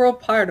rural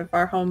part of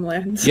our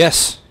homeland?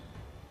 Yes.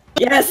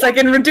 Yes, I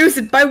can reduce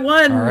it by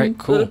 1. All right,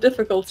 cool. Little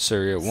difficult. So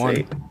you're at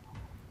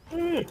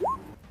 1.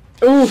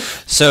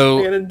 Oof. So,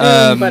 I got a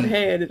doom, but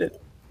hey, I did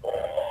it.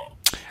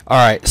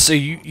 alright, so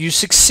you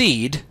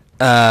succeed,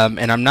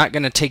 and I'm not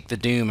going to take the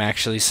doom,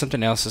 actually.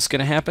 Something else is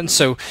going to happen.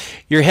 So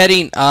you're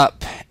heading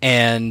up,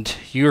 and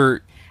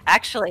you're...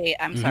 Actually,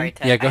 I'm sorry,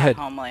 Ted. Yeah, go I have ahead.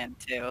 Homeland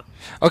too.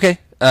 Okay,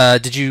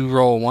 did you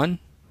roll 1?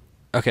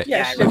 Okay,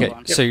 Yeah, I rolled okay,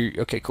 1. so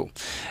you're... Okay, cool.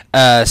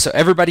 So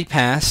everybody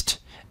passed.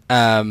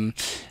 The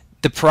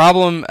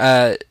problem...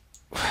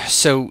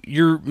 so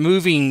you're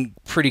moving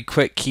pretty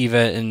quick, Kiva,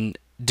 and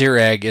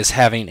Direg is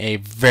having a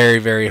very,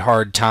 very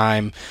hard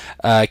time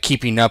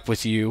keeping up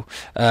with you.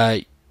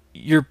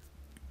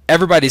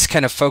 Everybody's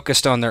kind of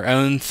focused on their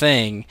own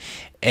thing,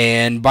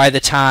 and by the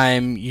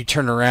time you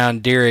turn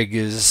around, Direg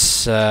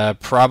is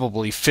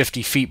probably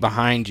 50 feet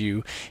behind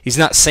you. He's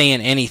not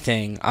saying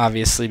anything,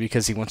 obviously,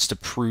 because he wants to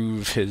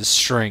prove his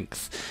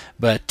strength,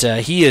 but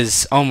he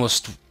is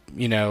almost,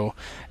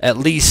 at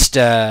least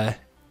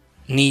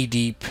knee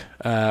deep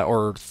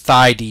or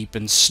thigh deep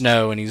in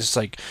snow, and he's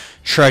like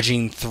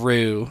trudging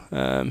through.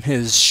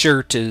 His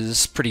shirt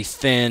is pretty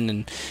thin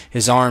and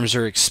his arms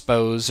are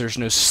exposed. There's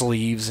no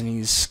sleeves, and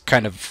he's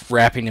kind of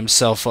wrapping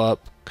himself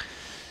up,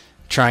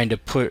 trying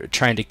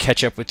to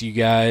catch up with you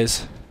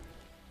guys.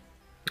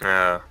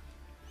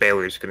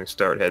 Baylor's gonna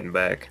start heading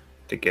back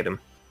to get him.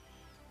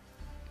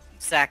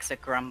 Saxa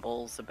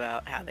grumbles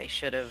about how they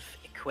should have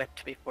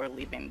equipped before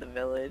leaving the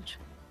village.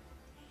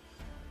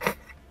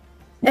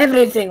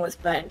 Everything was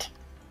burnt.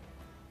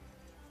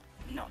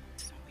 Not,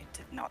 we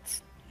did not.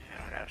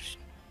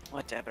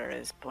 Whatever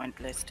is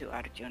pointless to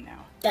argue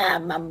now. Ah,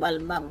 mumble,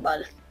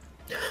 mumble.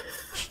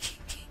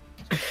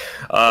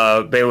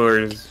 Baylor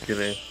is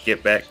gonna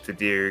get back to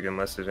Deerg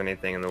unless there's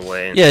anything in the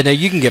way. Yeah, no,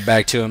 you can get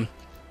back to him.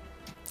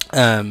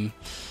 I'm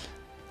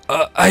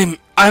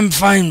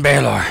fine,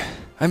 Baylor.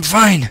 I'm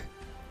fine.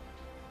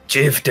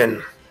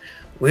 Chieftain,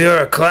 we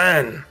are a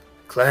clan.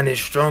 Clan is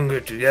stronger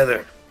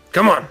together.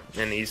 Come on.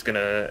 And he's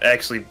gonna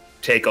actually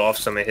take off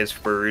some of his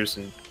furs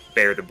and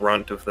bear the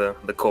brunt of the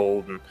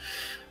cold. And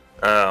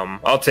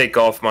I'll take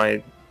off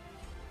my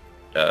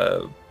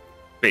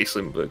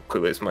basically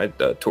clearly it's my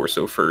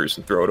torso furs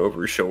and throw it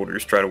over his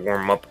shoulders, try to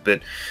warm him up a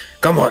bit.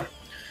 Come on.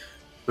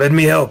 Let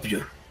me help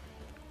you.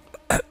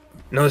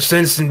 No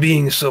sense in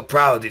being so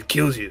proud it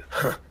kills you.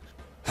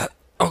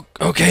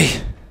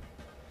 Okay.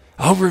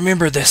 I'll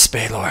remember this,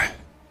 Baylor.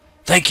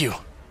 Thank you.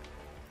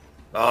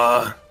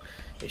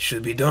 It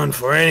should be done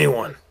for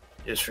anyone.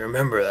 Just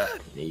remember that.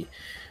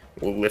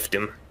 We'll lift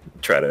him,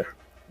 try to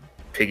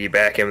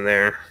piggyback him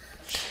there.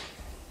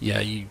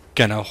 Yeah, you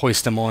kind of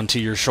hoist him onto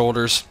your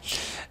shoulders,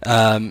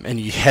 and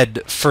you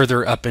head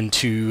further up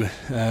into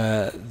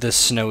the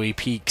snowy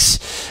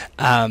peaks.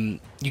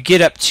 You get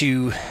up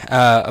to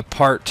a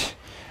part,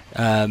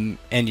 and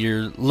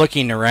you're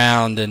looking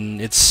around,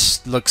 and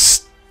it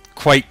looks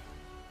quite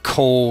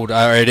cold,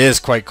 or it is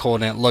quite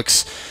cold, and it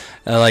looks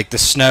like the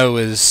snow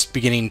is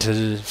beginning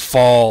to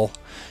fall,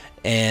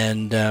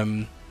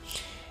 and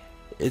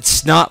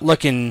it's not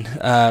looking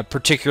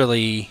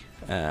particularly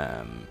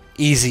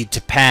easy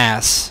to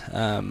pass.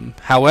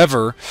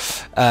 However,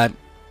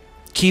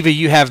 Kiva,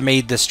 you have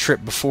made this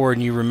trip before,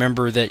 and you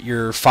remember that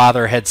your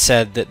father had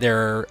said that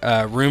there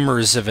are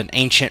rumors of an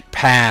ancient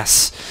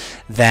pass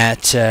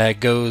that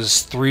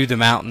goes through the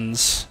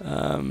mountains,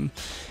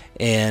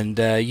 and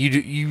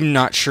you're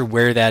not sure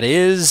where that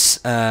is,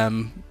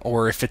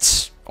 or if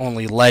it's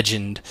only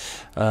legend,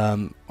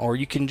 or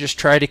you can just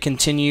try to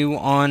continue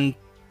on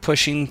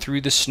pushing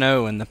through the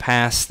snow in the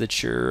pass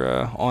that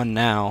you're on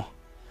now,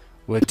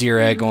 with Deer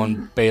Egg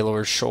on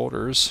Baylor's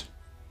shoulders.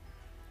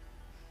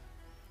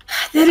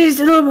 There is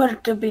rumor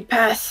to be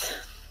passed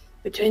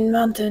between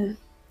mountain.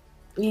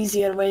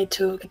 Easier way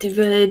to get to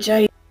village.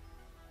 I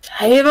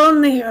have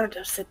only heard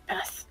of said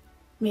path.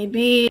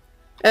 Maybe...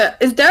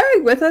 is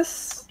Derek with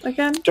us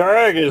again?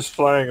 Darag is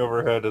flying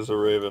overhead as a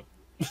raven.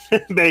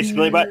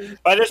 Basically, by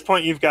this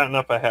point you've gotten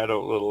up ahead a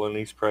little, and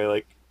he's probably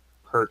like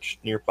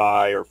perched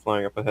nearby or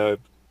flying up ahead.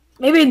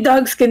 Maybe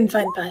dogs can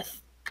find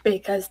path,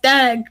 because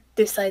Dag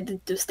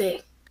decided to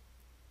stay.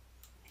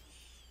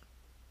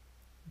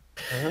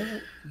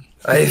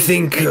 I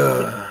think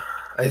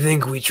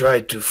we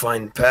tried to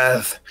find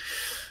path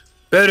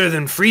better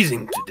than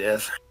freezing to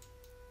death.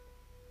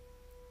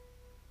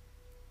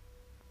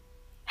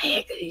 I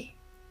agree.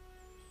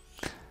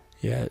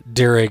 Yeah,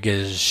 Derek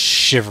is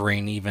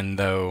shivering, even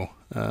though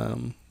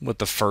with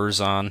the furs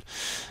on.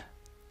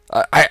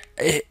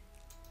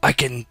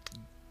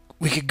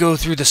 We could go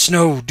through the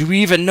snow. Do we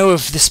even know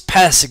if this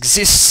pass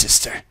exists,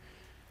 sister?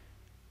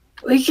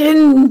 We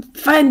can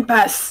find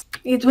paths.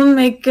 It will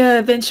make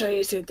venture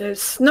easier.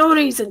 There's no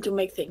reason to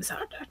make things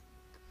harder.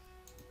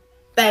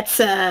 That's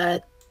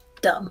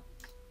dumb.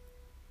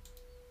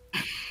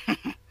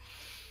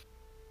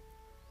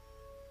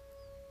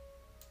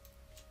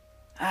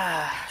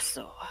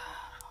 So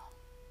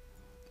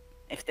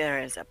if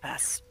there is a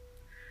pass,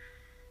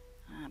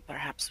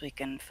 perhaps we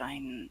can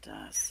find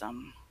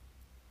some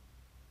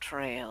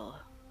trail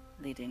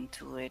leading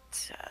to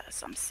it,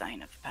 some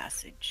sign of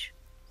passage.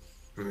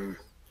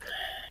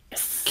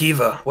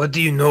 Kiva, what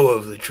do you know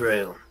of the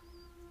trail?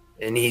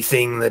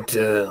 Anything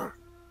that,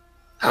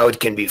 how it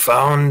can be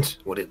found?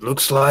 What it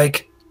looks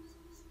like?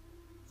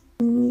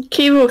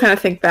 Kiva will kind of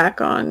think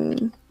back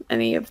on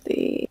any of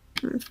the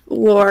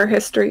lore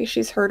history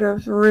she's heard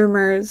of,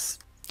 rumors,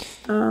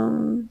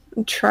 and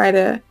try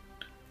to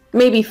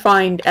maybe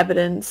find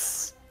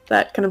evidence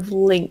that kind of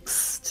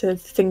links to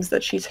things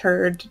that she's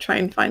heard to try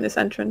and find this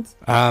entrance.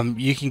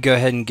 You can go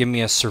ahead and give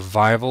me a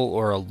survival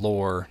or a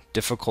lore,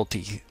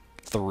 difficulty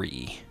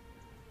 3.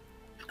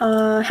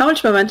 How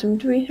much momentum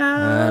do we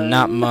have?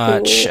 Not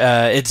much. Cool.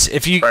 It's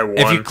if you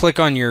click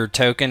on your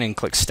token and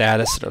click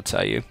status, it'll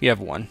tell you. You have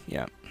 1.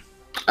 Yeah.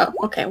 Oh,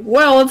 okay.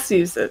 Well, let's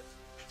use it.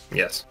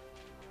 Yes.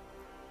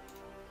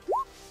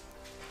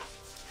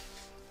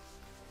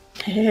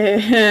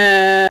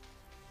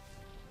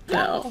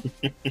 No.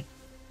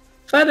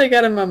 But I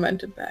got a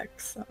momentum back,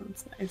 so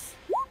it's nice.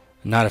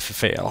 Not if you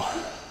fail.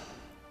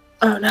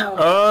 Oh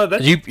no.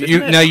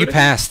 You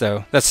pass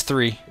though. That's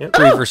 3. Yep.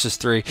 3 versus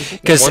 3.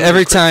 Because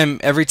every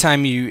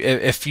time you,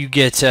 if you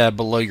get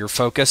below your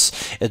focus,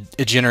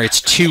 it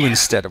generates 2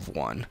 instead of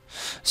 1.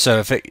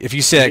 So if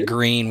you set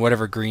green,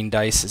 whatever green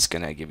dice is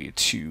gonna give you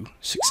 2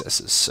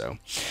 successes. So,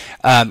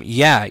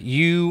 yeah,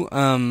 you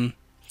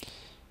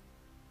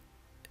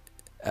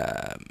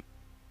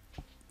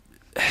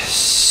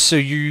So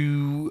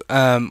you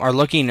are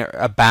looking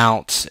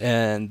about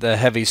in the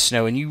heavy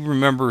snow, and you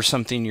remember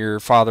something your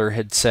father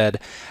had said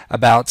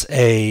about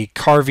a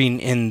carving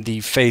in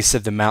the face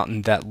of the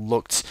mountain that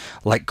looked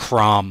like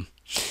Crom.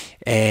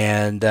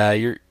 And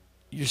you're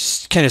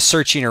kind of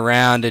searching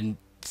around, and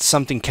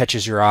something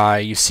catches your eye.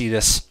 You see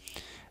this.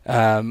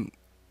 It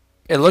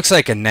looks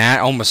like a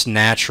almost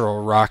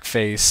natural rock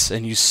face,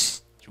 and you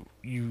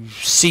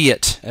see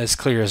it as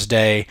clear as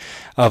day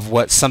of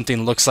what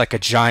something looks like a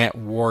giant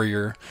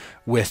warrior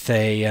with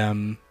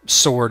a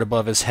sword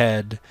above his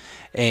head,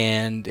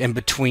 and in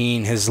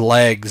between his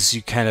legs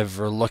you kind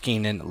of are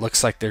looking, and it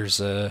looks like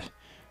there's a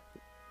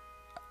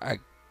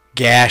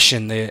gash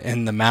in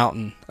the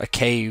mountain, a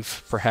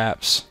cave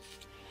perhaps.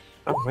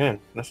 Oh man,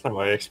 that's not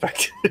what I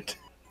expected.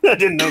 I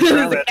didn't know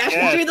that.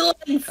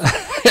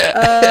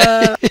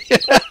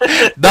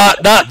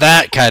 Not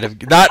that kind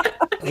of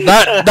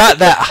not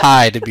that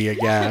high to be a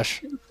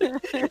gash.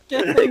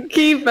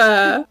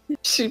 Kiva,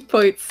 she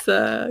points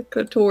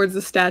towards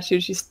the statue.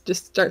 She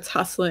just starts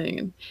hustling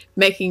and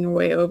making her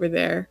way over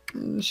there.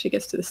 And she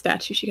gets to the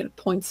statue. She kind of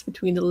points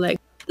between the legs.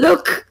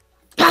 Look!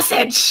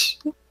 Passage!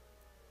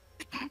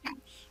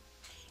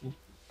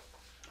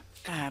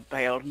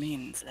 By all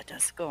means, let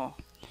us go.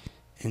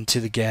 Into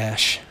the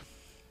gash.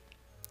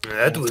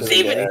 That was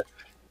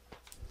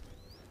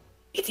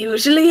It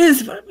usually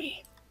is for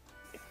me.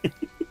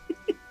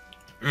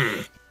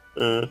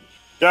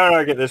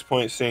 Darag at this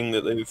point, seeing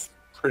that they've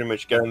pretty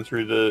much gotten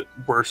through the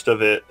worst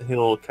of it,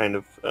 he'll kind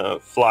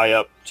of fly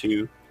up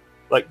to,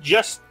 like,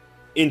 just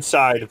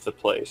inside of the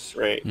place,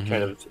 right? Mm-hmm.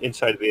 Kind of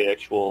inside of the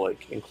actual,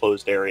 like,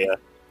 enclosed area.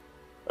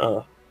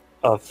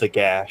 of the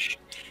gash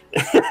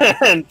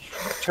and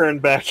turn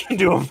back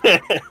into a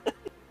man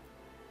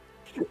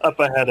up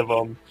ahead of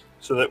them,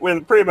 so that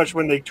when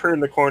they turn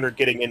the corner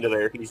getting into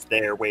there, he's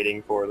there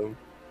waiting for them,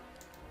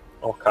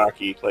 all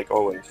cocky like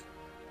always.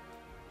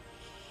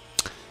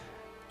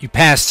 You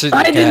pass through the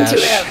Why didn't you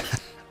gash.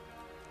 help?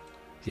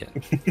 Yeah.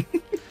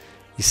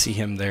 You see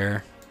him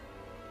there.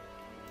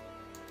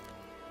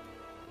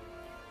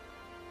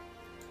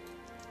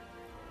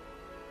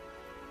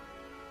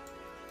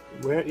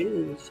 Where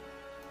is?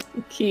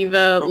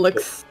 Kiva Okay.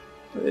 looks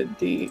to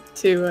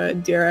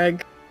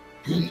Dirag.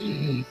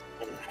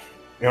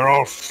 You're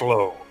all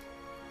slow.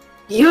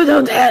 You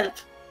don't help.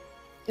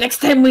 Next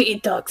time we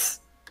eat dogs.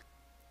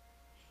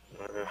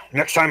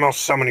 Next time I'll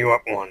summon you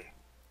up one.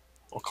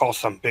 I'll call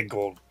some big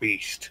old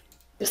beast.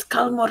 Just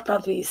call more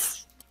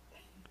puppies.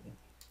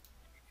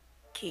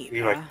 You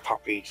Kiva, like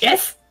puppies?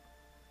 Yes?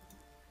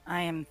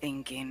 I am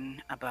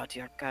thinking about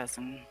your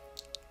cousin.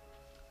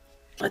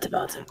 What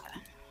about him?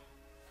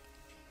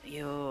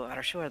 You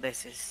are sure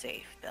this is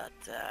safe, that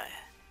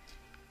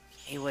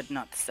he would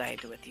not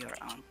side with your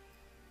aunt?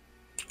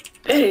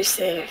 Very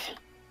safe.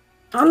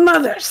 On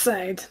mother's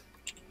side.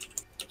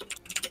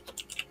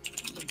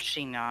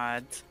 She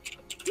nods.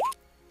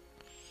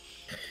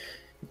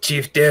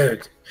 Chief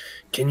Derek,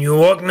 can you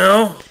walk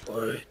now?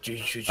 Or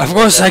should you Of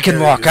course I can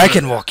carry walk. your I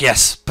can mother? walk.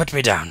 Yes. Put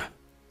me down.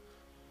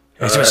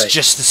 It was Alright.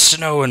 just the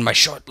snow and my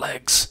short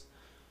legs.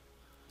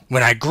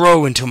 When I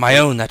grow into my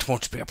own, that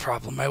won't be a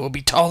problem. I will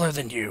be taller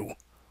than you.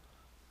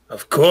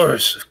 Of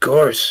course, of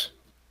course.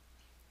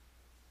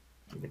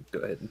 Go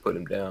ahead and put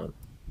him down.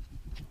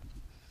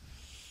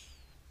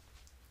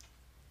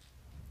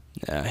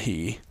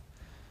 He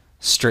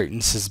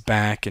straightens his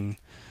back and...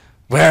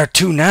 Where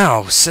to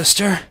now,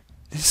 sister?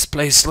 This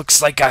place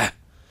looks like a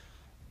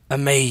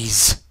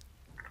maze.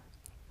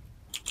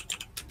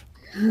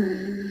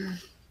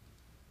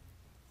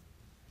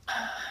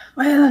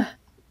 Well,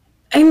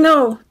 I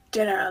know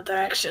general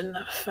direction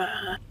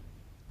of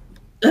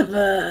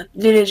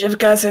village of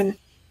cousin.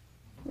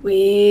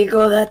 We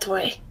go that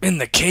way. In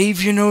the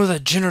cave, you know the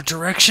general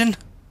direction?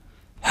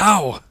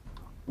 How?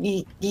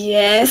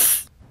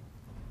 Yes.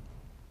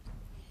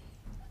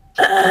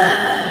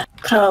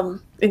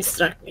 Come,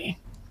 instruct me.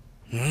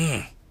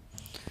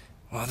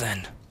 Well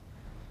then,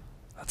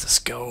 let us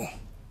go.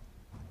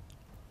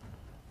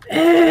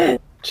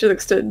 She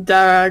looks to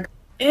Dirag.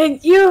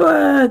 And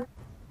you,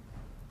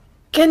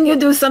 can you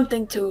do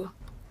something too?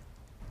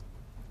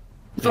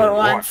 For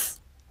What? once.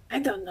 I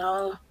don't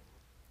know.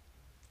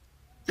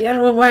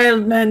 You're a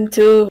wild man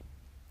too.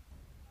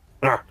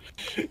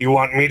 You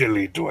want me to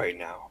lead the way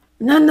now?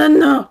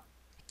 No.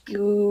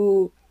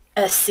 You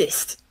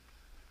assist.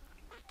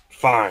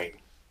 Fine.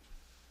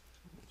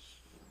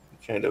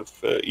 Kind of,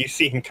 you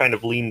see him kind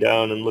of lean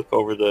down and look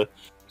over the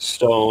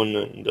stone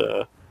and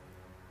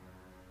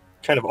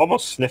kind of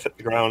almost sniff at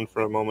the ground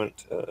for a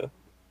moment,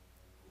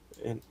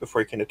 and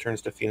before he kind of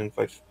turns to Fiann and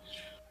Fife.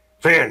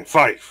 Finn,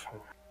 Fife,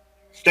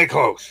 stay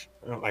close.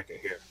 I don't like it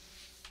here.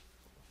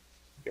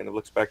 Kind of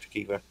looks back to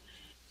Kiva.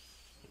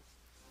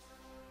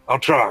 I'll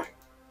try.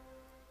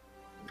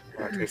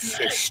 But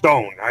it's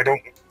stone. I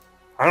don't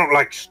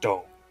like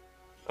stone.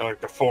 I like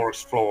the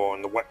forest floor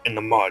and the wet in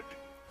the mud.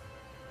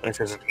 This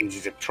isn't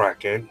easy to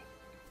track in.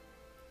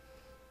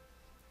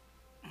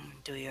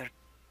 Do your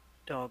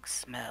dogs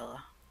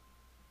smell?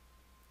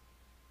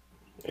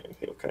 And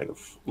he'll kind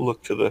of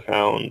look to the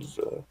hounds,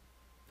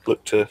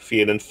 look to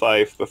Fiann and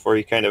Fife before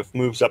he kind of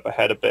moves up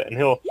ahead a bit, and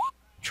he'll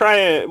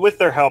try, with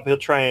their help, he'll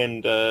try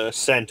and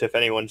scent if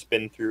anyone's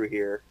been through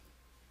here.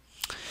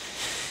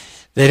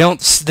 They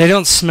don't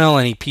smell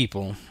any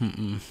people.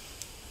 Mm-mm.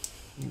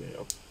 You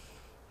know,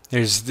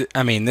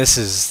 This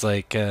is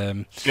like...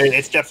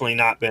 it's definitely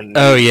not been...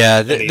 Oh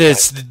yeah, any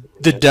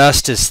the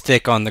dust is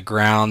thick on the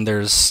ground.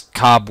 There's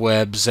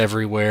cobwebs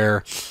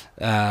everywhere.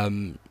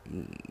 The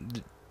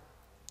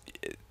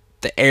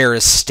air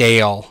is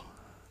stale.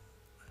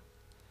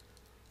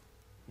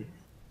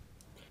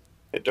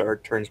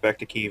 Dark turns back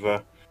to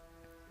Kiva.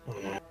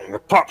 The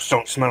pups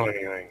don't smell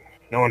anything.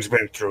 No one's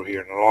been through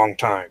here in a long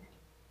time.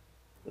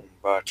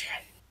 But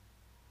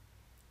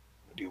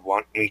do you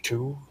want me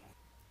to?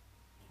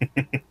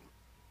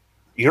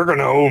 You're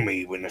gonna owe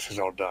me when this is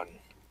all done.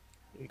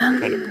 He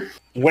kind of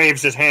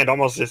waves his hand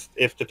almost as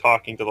if to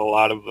talking to the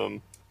lot of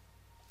them.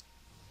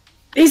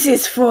 This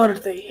is for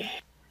the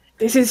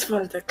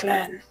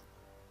clan.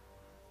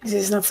 This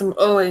is not some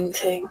owing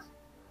thing.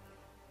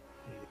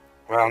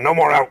 Well, no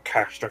more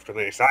outcast after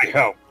this. I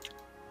helped.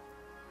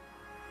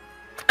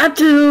 Up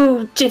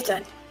to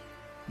Chieftain.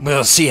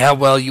 We'll see how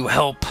well you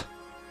help.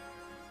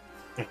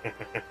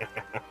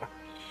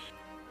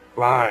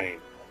 Fine.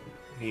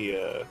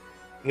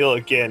 He'll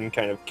again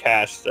kind of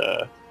cast.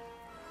 I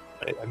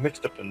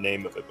mixed up the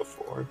name of it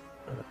before.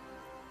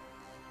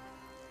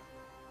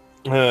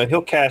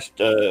 He'll cast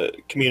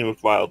Commune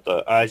with Wild,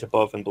 the eyes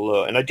above and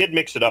below, and I did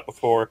mix it up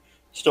before.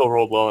 Still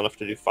rolled well enough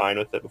to do fine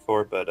with it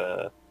before,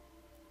 but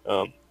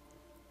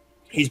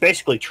he's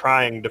basically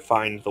trying to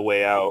find the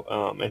way out,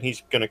 and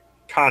he's gonna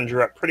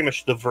conjure up pretty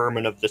much the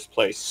vermin of this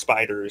place,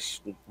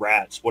 spiders,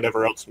 rats,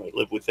 whatever else might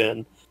live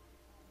within,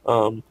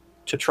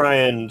 to try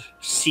and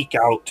seek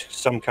out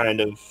some kind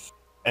of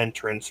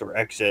entrance or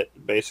exit,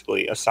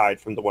 basically, aside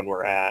from the one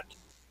we're at,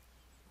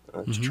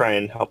 to try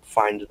and help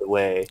find the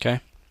way. Okay.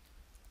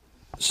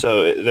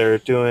 So they're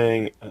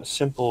doing a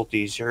simple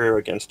D0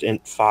 against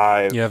int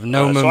 5. You have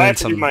no so I have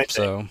to do momentum, my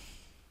so thing.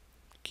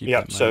 keep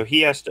Yep, that in so mind.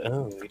 he has to...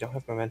 Oh, we don't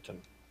have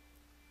momentum.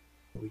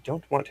 We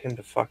don't want him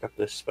to fuck up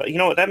this spell. You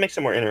know what? That makes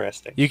it more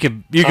interesting. You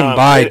can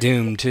buy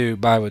Doom, too.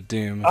 Buy with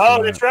Doom. if you Oh,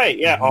 want. that's right.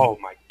 Yeah. Mhm. Oh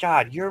my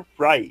God, you're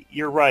right.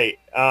 You're right.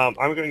 I'm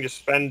going to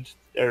spend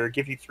or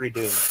give you 3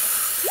 doom.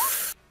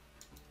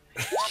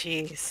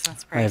 Jeez,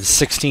 that's I have crazy.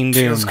 16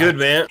 Doom. Feels good,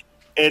 man.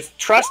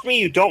 Trust me,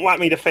 you don't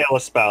want me to fail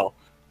a spell.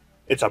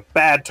 It's a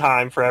bad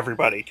time for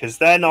everybody, because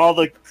then all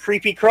the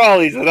creepy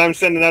crawlies that I'm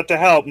sending out to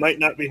help might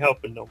not be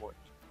helping no more.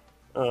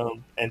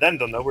 And then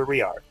they'll know where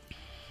we are.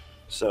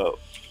 So,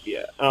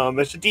 yeah.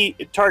 It's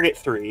a target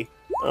 3.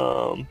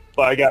 But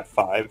I got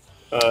 5.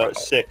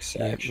 6,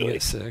 Yeah, you actually.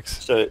 get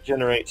 6. So it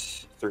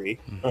generates 3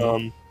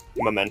 Mhm.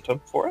 momentum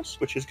for us,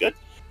 which is good.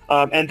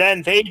 And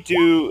then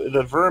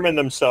the vermin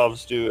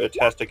themselves do a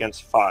test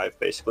against 5,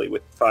 basically,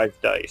 with 5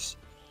 dice.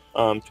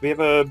 Do we have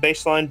a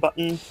baseline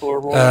button for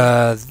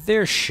rolling?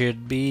 There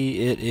should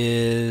be. It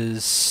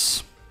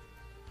is.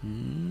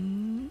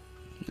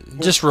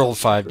 Just roll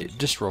 5.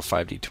 Just roll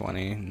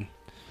 5d20.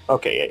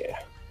 Okay,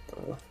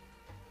 yeah.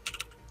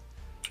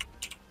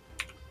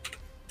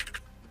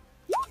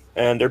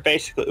 And they're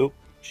basically... Oop,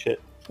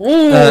 shit.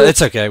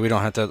 It's okay. We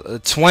don't have to.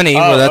 20.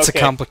 Well, that's okay.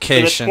 a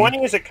complication. So the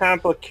 20 is a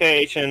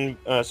complication,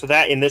 so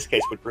that in this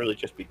case would really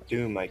just be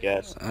Doom, I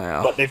guess.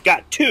 Well, But they've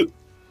got 2.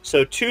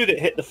 So 2 that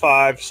hit the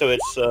 5, so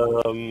it's,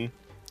 because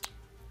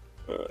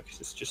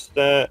it's just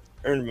that.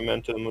 Earn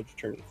momentum, will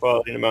determine the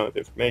quality and amount of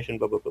information,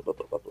 blah, blah, blah, blah,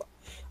 blah, blah,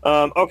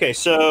 blah. Okay,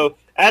 so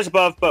as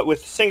above, but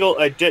with single,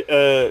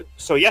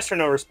 so yes or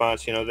no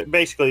response,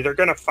 basically they're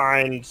going to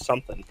find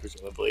something,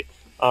 presumably.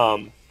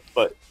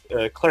 But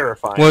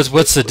clarifying.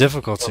 what's the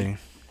difficulty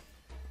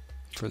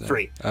for them?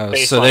 3. Oh,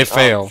 so they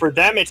fail. For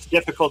them, it's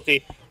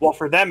difficulty. Well,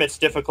 for them, it's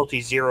difficulty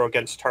 0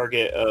 against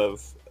target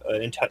of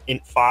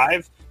int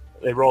 5.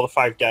 They roll the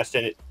 5 dice,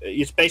 and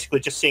it's basically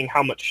just seeing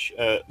how much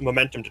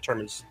momentum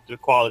determines the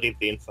quality of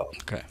the info.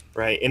 Okay.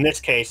 Right. In this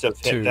case, of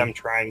 2. them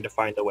trying to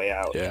find a way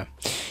out. Yeah.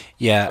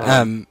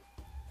 Yeah.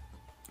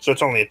 So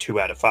it's only a 2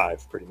 out of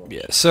 5, pretty much.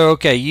 Yeah. So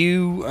okay,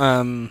 you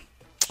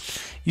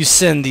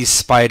send these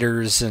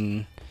spiders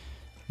and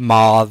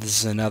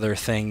moths and other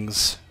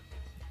things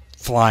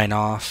flying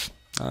off.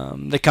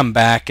 They come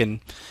back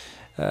and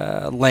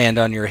land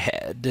on your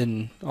head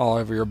and all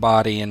over your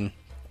body, and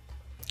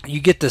you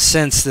get the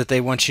sense that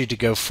they want you to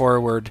go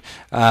forward,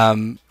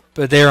 but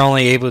they're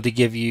only able to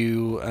give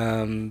you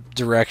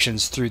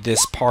directions through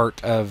this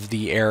part of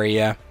the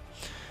area.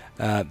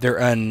 They're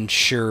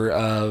unsure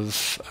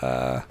of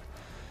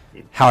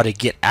how to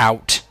get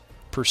out,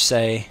 per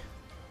se.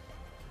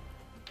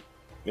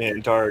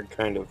 And Dard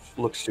kind of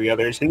looks to the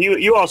others, and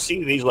you all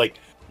see these like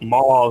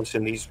moths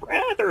and these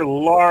rather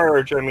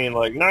large,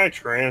 like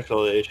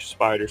tarantula-ish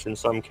spiders in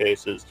some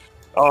cases,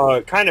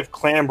 kind of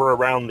clamber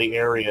around the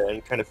area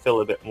and kind of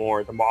fill a bit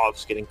more. The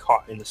moths getting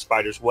caught in the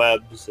spider's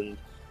webs, and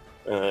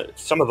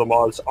some of the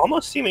moths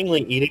almost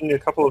seemingly eating a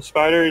couple of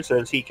spiders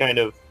as he kind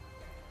of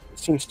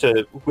seems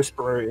to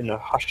whisper in a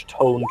hushed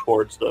tone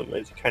towards them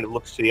as he kind of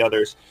looks to the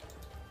others.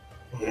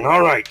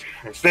 All right,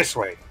 it's this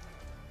way.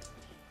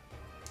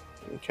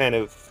 He kind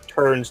of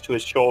turns to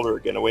his shoulder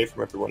again, away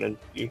from everyone, and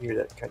you hear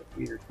that kind of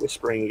weird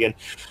whispering again.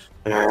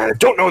 I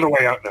don't know the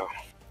way out now.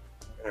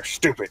 They're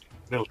stupid,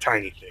 little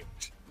tiny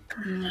things.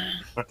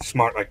 Not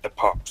smart like the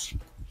pups.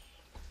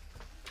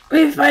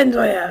 We find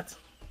way out.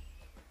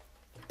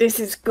 This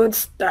is good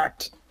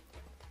start.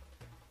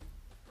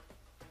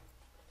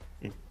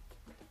 All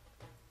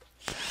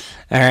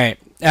right.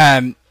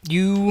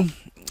 You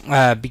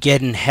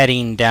begin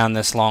heading down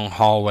this long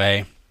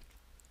hallway,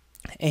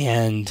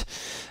 and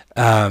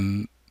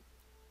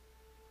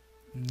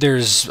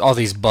there's all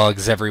these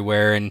bugs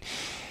everywhere, and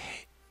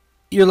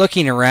you're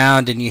looking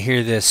around, and you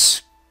hear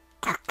this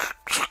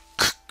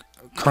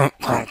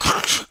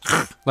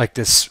like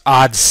this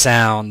odd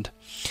sound,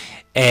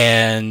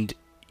 and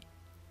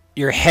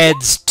your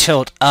heads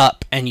tilt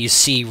up, and you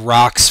see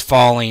rocks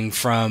falling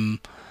from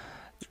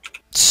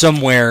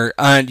somewhere,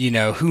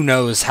 who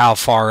knows how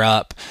far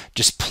up,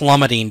 just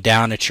plummeting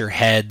down at your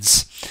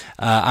heads.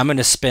 I'm going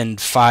to spend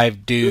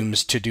 5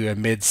 dooms to do a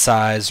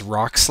mid-size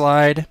rock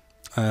slide.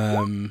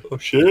 Oh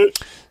shit!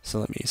 So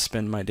let me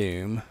spend my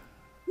doom.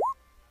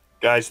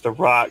 Guys, the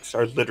rocks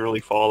are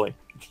literally falling.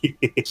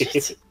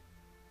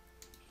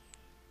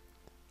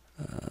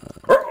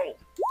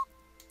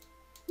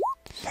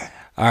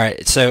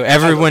 Alright, so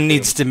everyone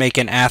needs to make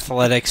an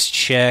athletics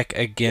check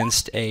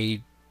against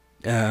a...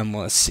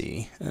 let's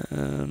see.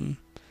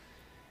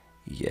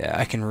 Yeah,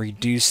 I can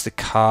reduce the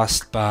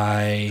cost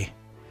by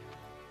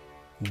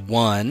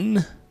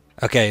 1.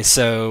 Okay,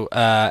 so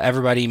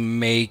everybody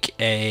make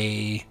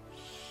a...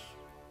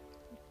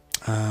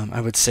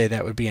 I would say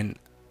that would be an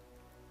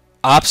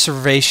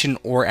observation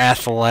or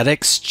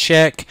athletics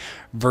check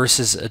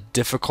versus a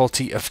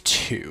difficulty of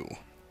 2.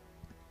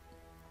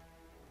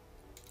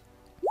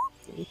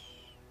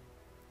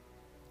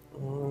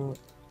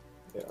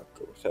 Yeah, I'll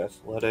go with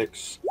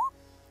athletics.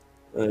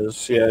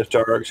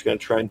 Dark's going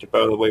to try and dip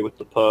out of the way with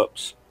the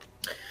pups.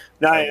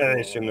 Now I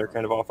assume they're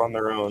kind of off on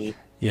their own.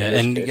 Yeah,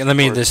 and let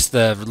me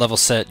the level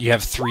set. You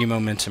have 3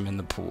 momentum in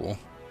the pool.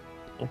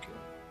 Okay.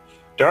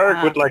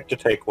 Dark would like to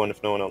take one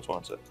if no one else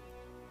wants it.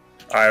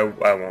 I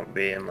won't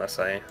be unless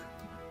I.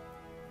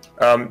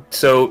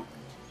 So.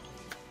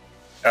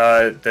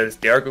 Does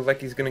Dark look like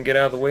he's gonna get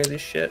out of the way of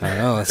this shit? I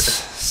know.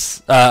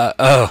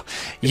 Oh,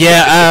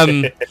 yeah.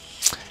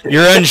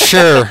 You're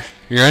unsure.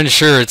 You're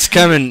unsure. It's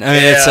coming. I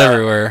mean, it's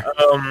everywhere.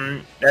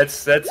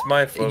 That's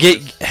my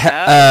focus.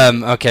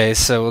 Okay,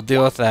 so we'll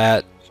deal with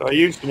that. So I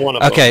used one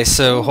of Okay, them.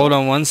 so hold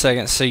on one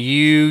second. So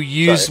you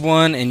used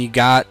one and you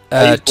got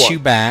 2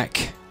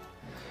 back.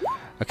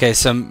 Okay,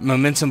 so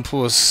momentum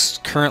pool is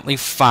currently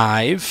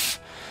 5.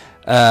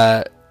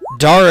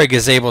 Darug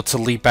is able to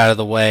leap out of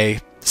the way.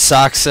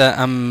 Saxa,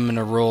 I'm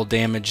gonna roll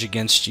damage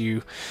against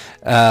you.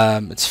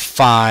 It's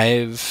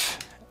 5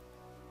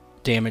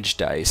 damage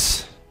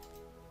dice.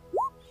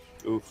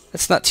 Oof.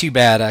 That's not too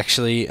bad,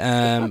 actually.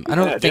 I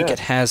don't think yeah. it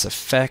has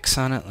effects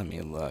on it. Let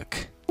me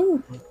look.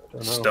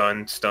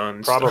 Stun.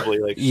 Probably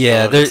like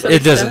Yeah,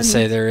 it doesn't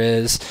say there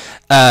is.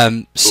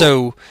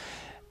 So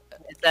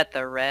Is that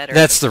the red? Or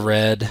that's the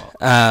red.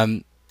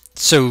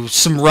 So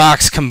some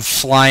rocks come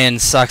flying.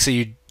 Saxa,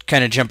 you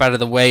kind of jump out of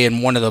the way,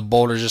 and one of the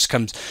boulders just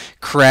comes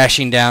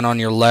crashing down on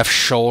your left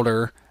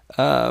shoulder,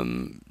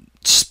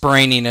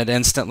 spraining it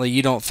instantly.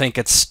 You don't think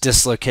it's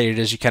dislocated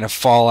as you kind of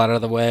fall out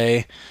of the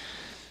way.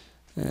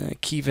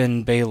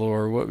 Kevin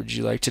Baylor, what would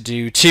you like to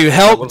do? To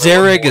help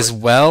Derek as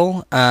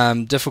well,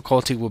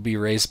 difficulty will be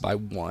raised by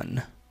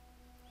 1.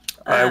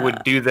 I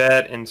would do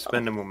that and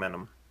spend a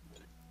momentum.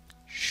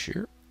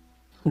 Sure.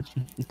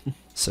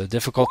 So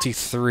difficulty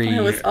 3.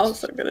 I was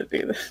also gonna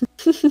do this.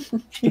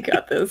 You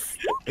got this.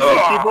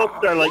 You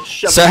both are like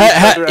shoving So each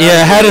other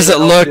out how of does the it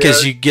way look out as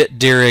there. you get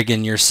Derek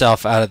and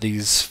yourself out of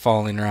these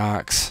falling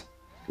rocks?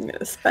 I'm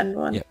gonna spend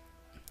 1. Yep.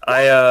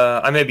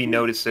 I maybe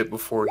notice it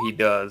before he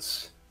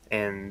does,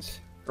 and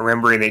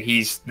remembering that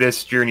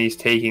this journey's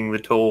taking the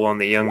toll on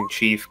the young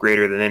chief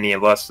greater than any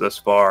of us thus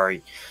far.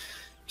 He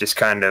just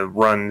kind of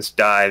runs,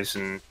 dives,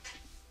 and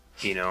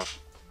kind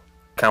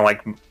of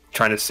like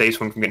trying to save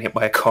someone from getting hit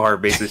by a car.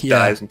 Basically, Yeah.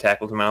 dives and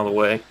tackles him out of the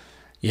way.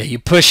 Yeah, you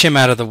push him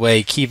out of the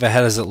way. Kiva,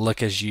 how does it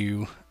look as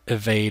you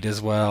evade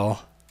as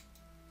well?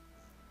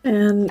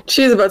 And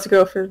she's about to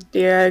go for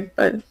Diag,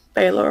 but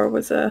Baylor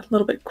was a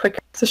little bit quicker.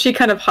 So she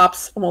kind of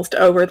hops almost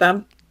over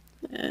them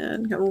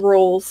and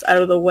rolls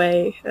out of the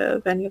way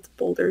of any of the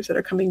boulders that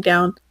are coming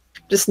down,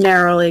 just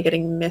narrowly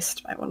getting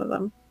missed by one of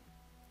them.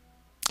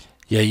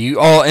 Yeah, you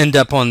all end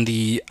up on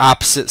the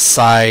opposite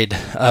side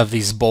of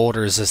these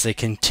boulders as they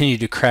continue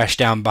to crash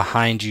down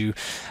behind you.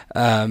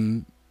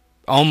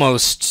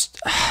 Almost,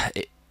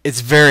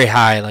 it's very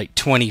high, like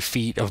 20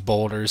 feet of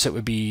boulders. It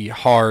would be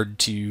hard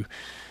to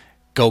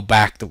go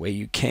back the way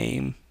you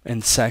came,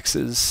 and Sex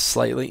is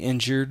slightly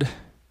injured.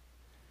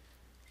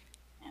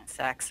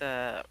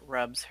 Saxa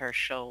rubs her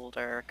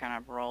shoulder, kind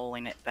of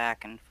rolling it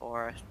back and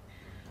forth.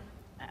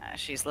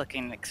 She's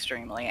looking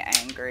extremely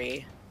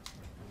angry.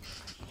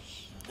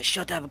 We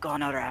should have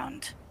gone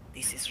around.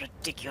 This is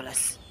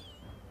ridiculous.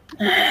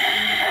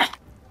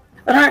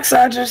 Rocks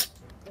are just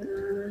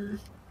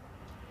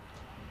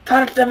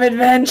part of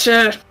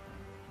adventure.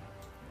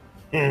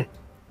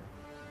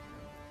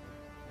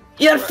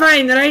 You're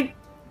fine, right?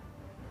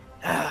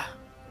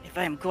 If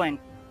I'm going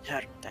to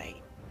hurt, I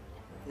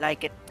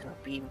like it to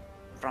be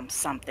from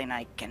something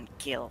I can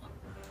kill.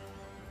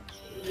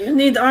 You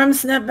need arm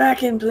snap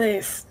back in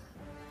place.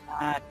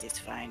 That is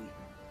fine.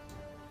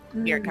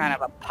 You're kind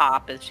of a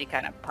pop as she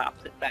kind of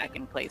pops it back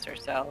in place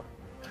herself.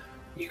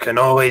 You can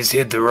always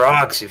hit the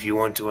rocks if you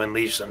want to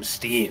unleash some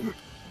steam.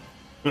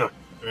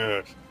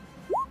 Yes.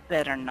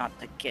 Better not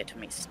to get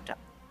me stuck.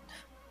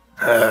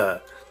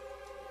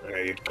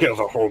 You'd kill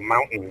the whole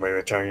mountain by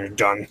the time you're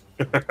done.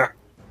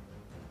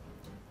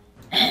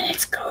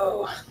 Let's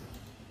go.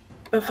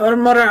 Before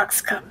more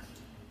rocks come.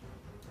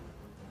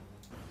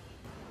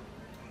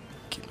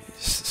 Give me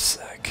just a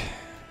sec.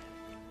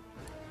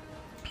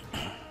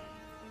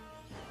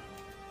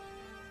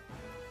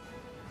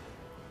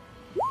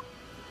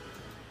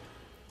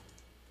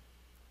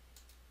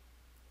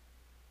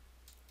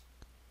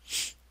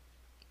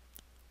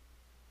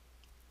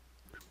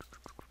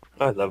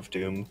 I love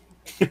Doom.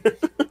 It's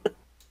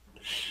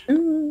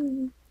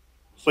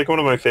like one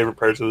of my favorite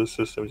parts of the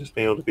system, just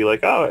being able to be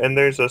like, oh, and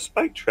there's a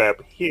spike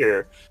trap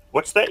here.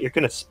 What's that? You're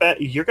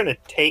gonna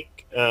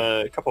take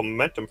a couple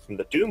momentum from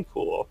the Doom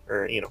pool,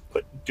 or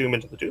put Doom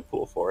into the Doom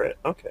pool for it.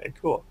 Okay,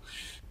 cool.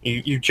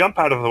 You jump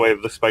out of the way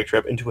of the spike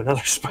trap into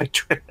another spike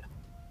trap.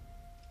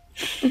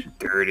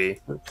 Dirty.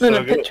 In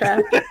a pit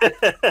trap.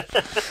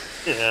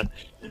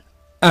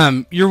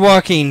 Yeah. You're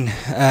walking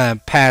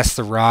past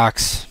the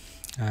rocks,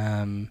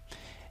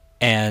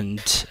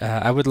 And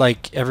I would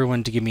like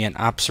everyone to give me an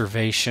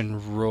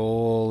observation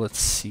roll. Let's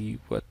see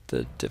what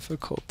the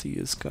difficulty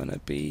is going to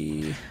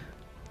be.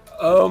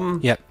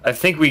 Yep. I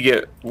think we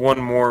get one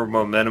more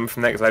momentum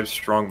from that because I have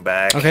strong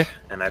back. Okay.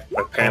 And I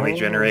apparently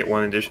generate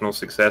one additional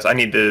success. I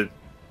need to,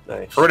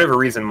 Nice. for whatever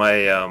reason,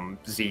 my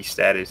Z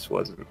status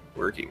wasn't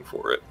working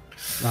for it.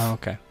 Oh,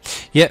 okay.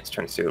 Yep. I was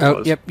trying to see what it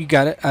was. Yep, you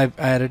got it. I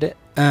added it.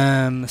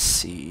 Let's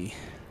see.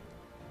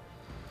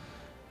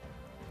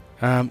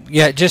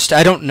 Yeah, just,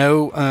 I don't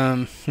know.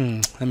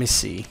 Let me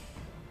see.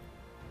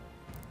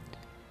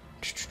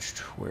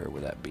 Where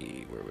would that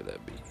be? Where would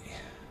that be?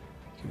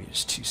 Give me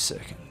just 2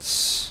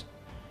 seconds.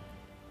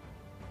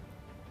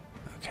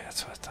 Okay,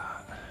 that's what I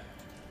thought.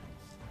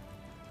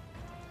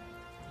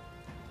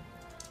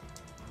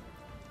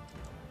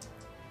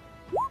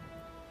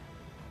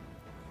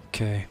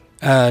 Okay.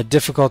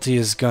 Difficulty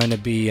is going to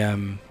be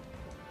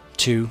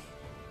 2.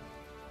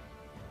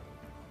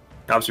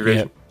 Observation.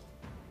 Yep.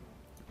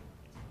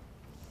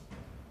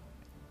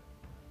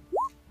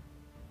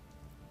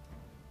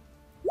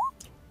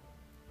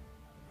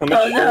 How much?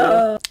 Oh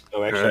no!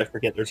 Oh, actually, I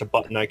forget. There's a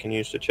button I can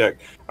use to check.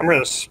 I'm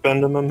gonna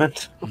spend a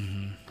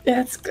momentum.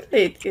 That's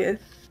great. Yeah.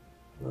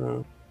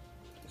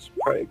 That's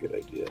probably a good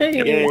idea.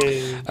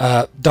 Hey.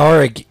 Yay.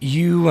 Darg,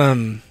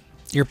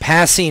 you're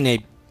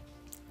passing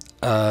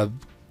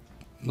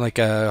like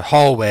a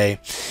hallway,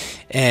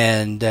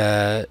 and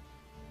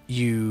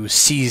you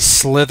see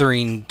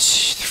slithering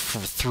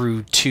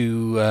through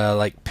 2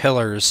 like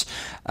pillars,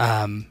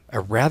 a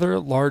rather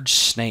large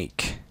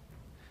snake.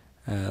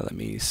 Let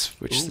me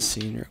switch the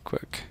scene real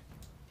quick.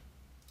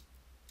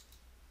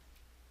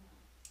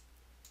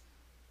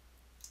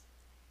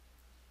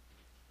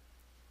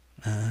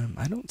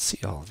 I don't see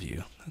all of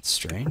you. That's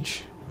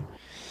strange.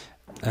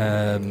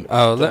 I'm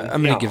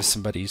gonna give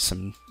somebody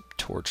some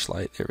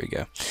torchlight. There we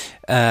go.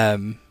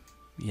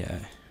 Yeah.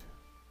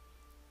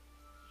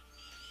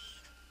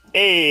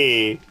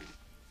 Hey,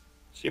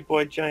 it's your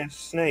boy Giant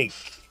Snake.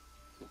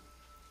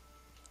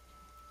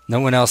 No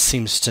one else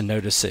seems to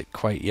notice it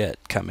quite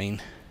yet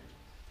coming.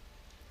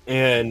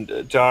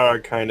 And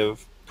Dara kind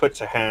of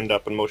puts a hand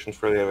up and motions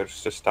for the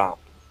others to stop.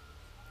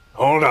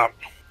 Hold up.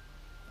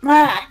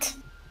 What?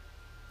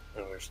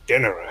 Well, there's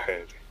dinner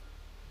ahead.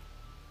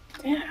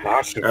 Yeah.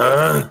 Lots of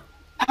it.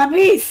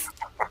 Puppies.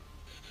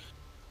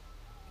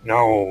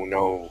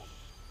 No.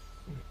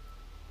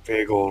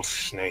 Big old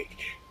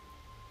snake.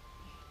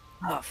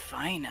 Oh,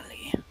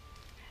 finally.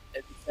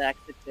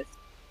 I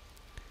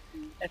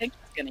think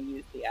she's gonna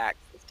use the axe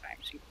this time.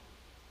 She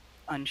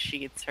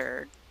unsheathes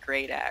her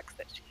great axe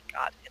that she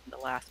got in the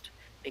last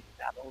big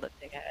battle that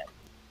they had.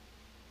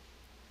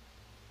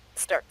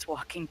 Starts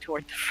walking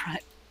toward the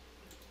front,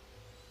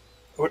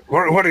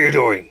 What are you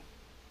doing?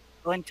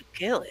 going to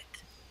kill it.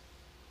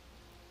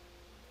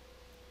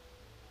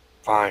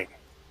 Fine.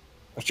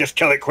 Let's just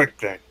kill it quick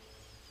then.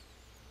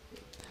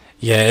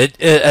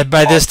 Yeah,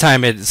 by this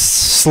time it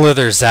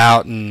slithers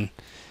out and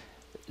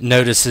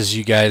notices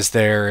you guys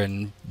there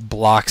and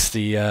blocks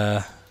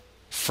the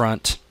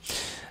front.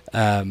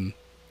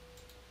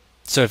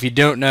 So if you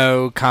don't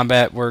know,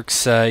 combat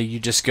works. You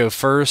just go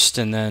first,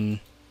 and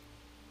then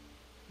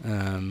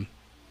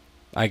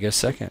I go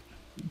second.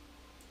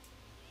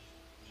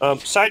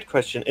 Side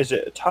question: is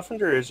it a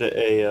toughened or is it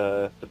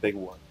the big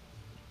one?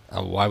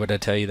 Why would I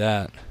tell you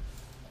that?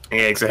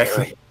 Yeah,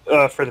 exactly.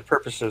 For the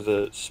purpose of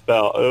the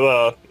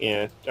spell.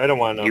 Yeah, I don't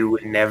want to know. You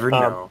would never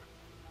know.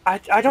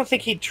 I don't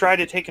think he'd try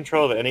to take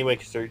control of it anyway,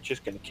 because they're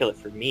just going to kill it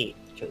for me,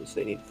 because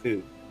they need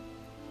food.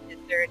 Is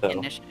there an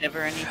initiative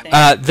or anything?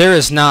 There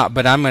is not,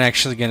 but I'm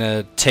actually going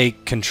to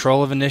take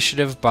control of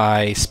initiative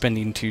by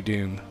spending 2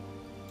 doom.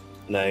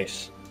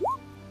 Nice.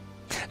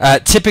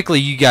 Typically,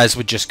 you guys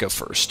would just go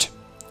first.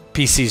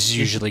 PCs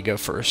usually go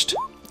first.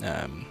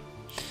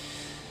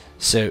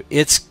 So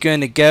it's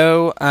going to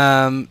go...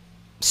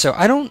 so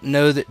I don't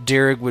know that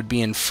Derek would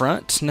be in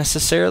front,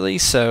 necessarily,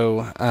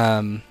 so...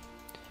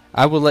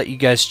 I will let you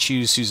guys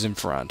choose who's in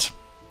front.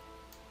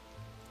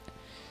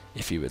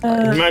 If you would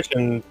like.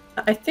 Imagine.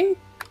 I think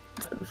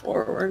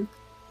forward.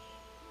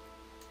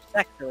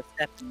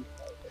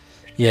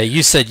 Yeah,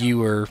 you said you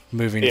were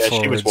moving Yeah,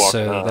 she was forward, walking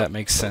so up. that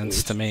makes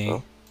sense to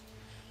me.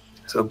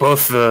 So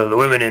both the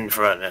women in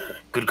front.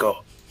 Good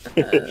call.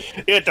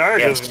 Yeah, Dark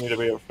Yes. doesn't need to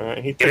be up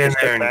front. He Get took a in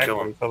step there and back kill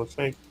when him. he saw the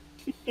snake.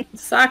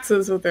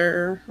 Saxa's with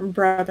her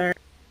brother.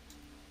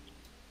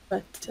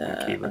 But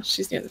Kiva.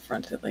 she's near the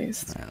front at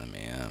least. Let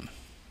me,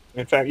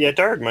 In fact, yeah,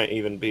 Darg might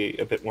even be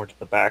a bit more to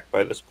the back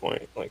by this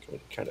point. Like,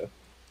 kind of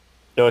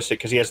notice it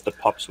because he has the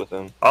pups with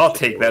him. I'll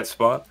take that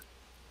spot.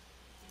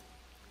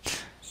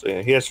 So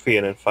yeah, he has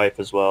Fian and Fife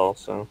as well.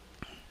 So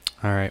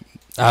all right.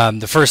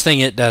 The first thing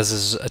it does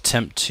is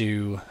attempt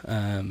to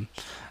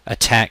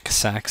attack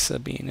Saxa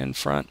being in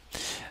front.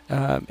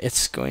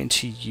 It's going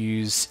to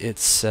use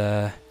its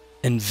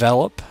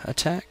envelop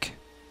attack.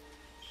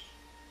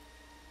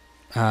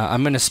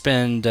 I'm going to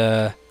spend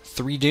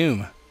 3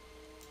 doom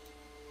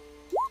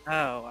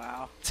Oh,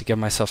 wow. to give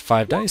myself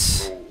 5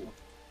 dice.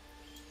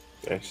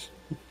 nice.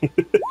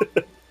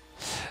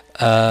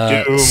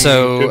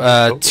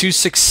 Doom. 2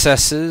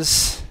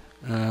 successes,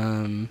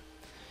 and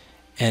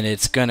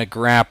it's gonna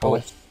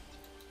grapple.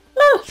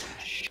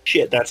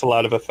 Shit, that's a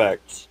lot of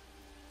effects.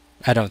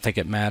 I don't think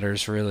it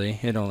matters really.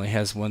 It only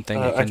has one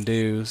thing it can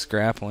do, is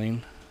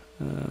grappling.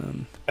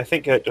 I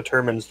think it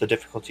determines the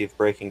difficulty of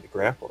breaking the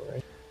grapple,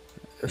 right?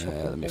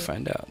 Let me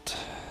find out.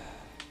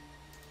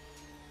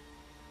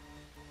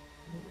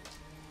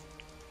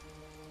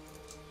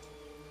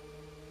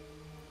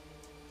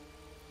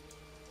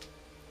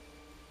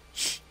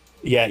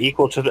 Yeah,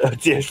 equal to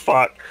the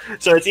fuck.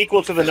 So it's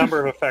equal to the number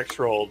of effects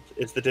rolled.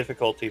 It's the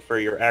difficulty for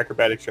your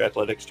acrobatics or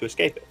athletics to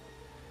escape it.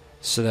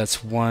 So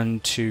that's 1,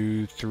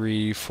 2,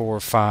 3, 4,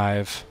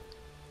 5.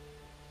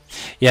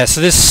 Yeah, so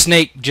this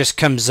snake just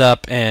comes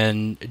up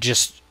and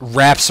just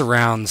wraps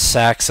around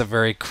Saxa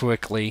very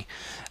quickly.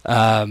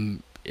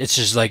 It's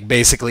just like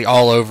basically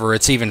all over.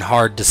 It's even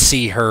hard to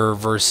see her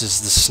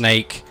versus the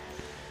snake.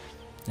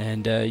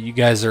 And you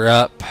guys are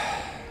up.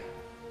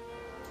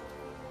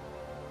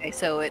 Okay,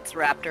 so it's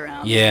wrapped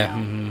around. Yeah. Now.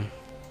 Mm-hmm.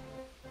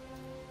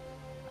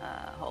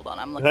 Hold on,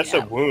 I'm looking. That's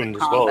a wound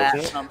as well,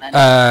 isn't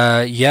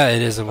it? Yeah,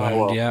 it is a wound.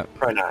 well, Yeah.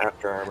 Probably not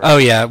after armor. Oh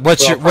yeah.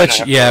 What's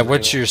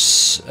What's your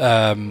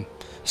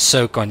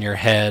soak on your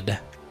head?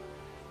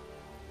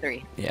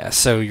 3. Yeah.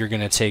 So you're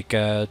gonna take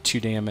 2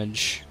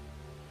 damage.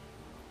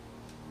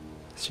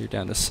 So you're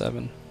down to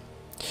 7.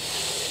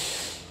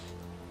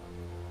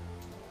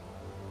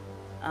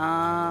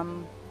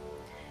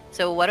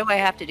 So what do I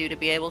have to do to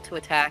be able to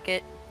attack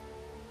it?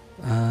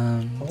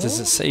 Does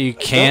it say you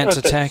can't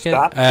attack it?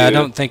 I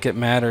don't think it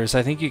matters.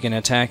 I think you can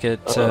attack it.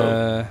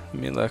 Let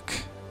me look.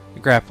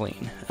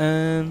 Grappling.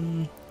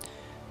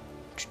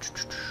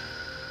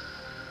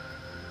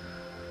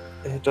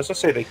 It doesn't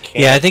say they can't.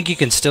 Yeah, I think you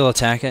can still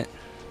attack it.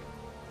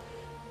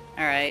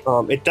 Alright.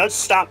 It does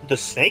stop the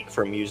snake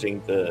from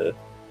using the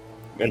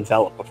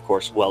envelop, of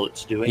course, while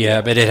it's doing it.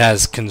 Yeah, but it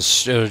has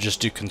it'll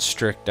just do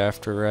constrict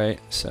after, right?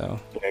 So.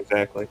 Yeah,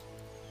 exactly.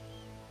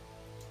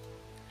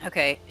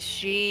 Okay,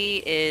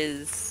 she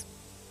is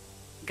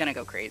gonna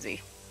go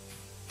crazy.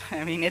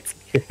 I mean, it's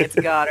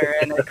got her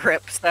in a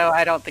grip, so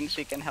I don't think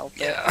she can help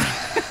it.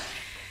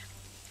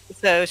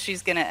 So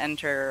she's gonna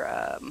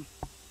enter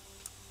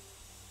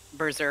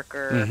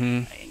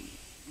Berserker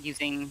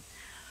using,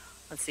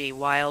 let's see,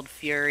 Wild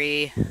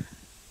Fury.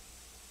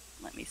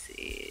 Let me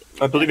see.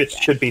 I believe it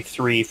should be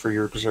 3 for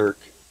your Berserk.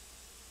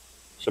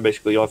 So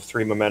basically you'll have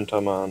 3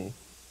 momentum on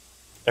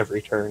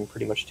every turn,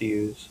 pretty much, to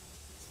use.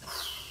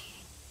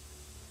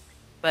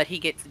 But he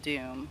gets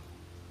Doom.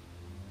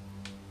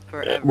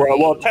 For every...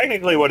 Well,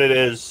 technically what it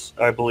is,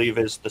 I believe,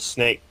 is the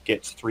snake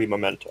gets 3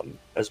 momentum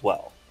as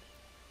well.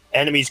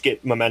 Enemies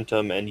get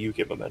momentum and you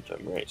get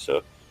momentum, right?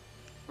 So,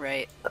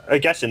 right. I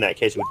guess in that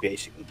case it would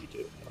basically be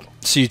Doom.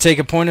 So you take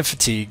a point of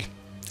fatigue,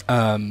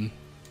 and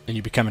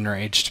you become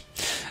enraged,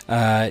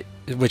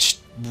 which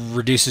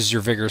reduces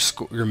your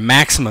your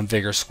maximum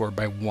vigor score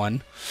by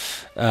 1.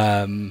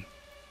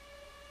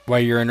 While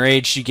you're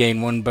enraged, you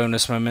gain 1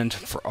 bonus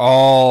momentum for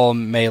all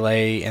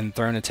melee and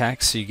thrown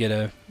attacks, so you get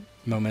a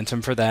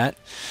momentum for that.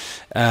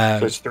 So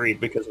it's 3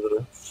 because of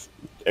the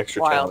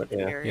extra Wild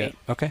talent. Fury. Yeah.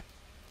 Okay.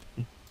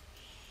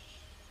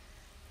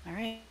 All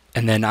right.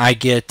 And then I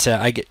get.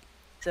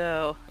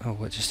 So. Oh,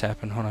 what just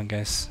happened? Hold on,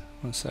 guys.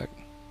 1 sec.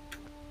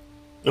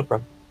 No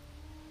problem.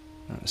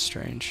 That was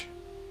strange.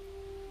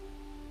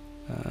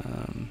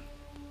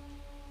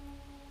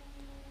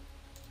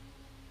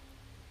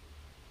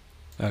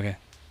 Okay.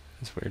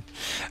 That's weird.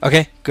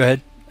 Okay, go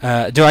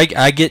ahead. Do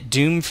I get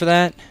Doom for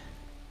that?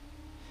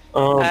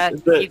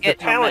 The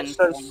talent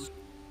says,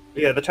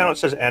 yeah, the talent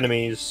says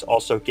enemies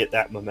also get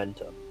that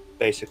momentum.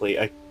 Basically,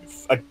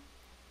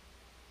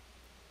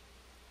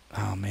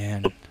 oh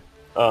man.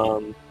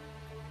 Well,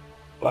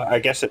 I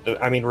guess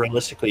I mean,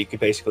 realistically, you could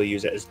basically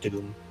use it as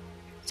Doom.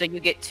 So you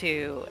get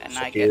 2, and So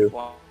I get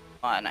 1.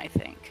 I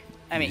think.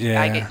 I mean,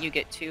 Yeah. you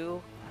get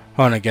 2.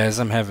 Hold on, guys.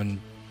 I'm having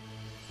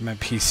my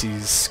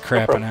PC's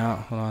crapping out.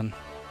 Hold on.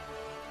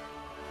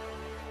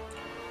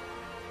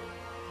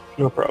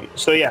 No problem.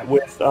 So yeah,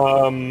 with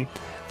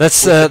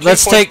Let's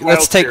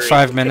take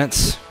 5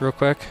 minutes real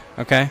quick.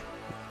 Okay.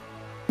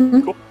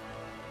 Cool.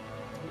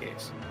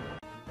 Yes.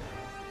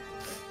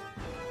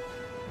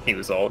 He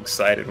was all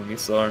excited when he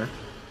saw her.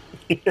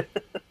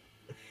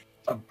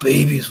 Our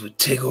babies would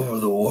take over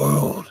the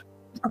world.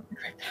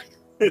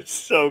 It's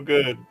so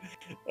good.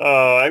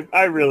 Oh,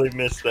 I really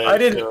missed that. I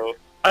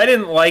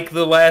didn't like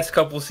the last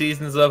couple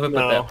seasons of it, but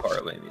No. that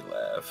part made me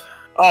laugh.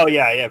 Oh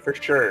yeah, for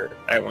sure.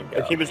 That one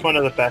got He was me. one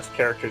of the best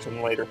characters in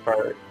the later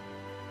part,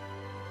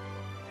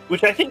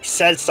 which I think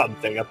says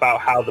something about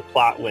how the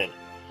plot went.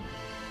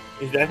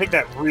 I think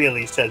that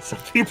really said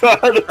something about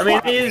how the I mean,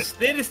 plot went.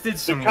 they just did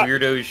some cut-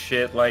 weirdo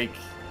shit, like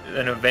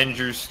an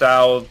Avengers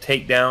style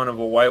takedown of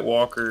a White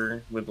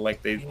Walker with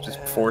like they just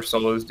forced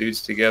all those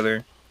dudes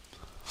together.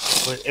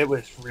 It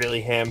was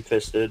really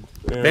ham-fisted.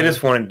 They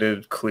just wanted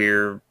to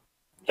clear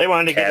They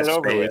wanted to get cast it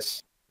over space.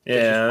 with.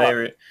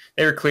 Yeah,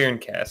 they were clearing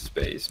cast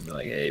space and be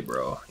like, "Hey,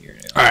 bro, you're new."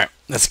 All right.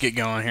 Let's get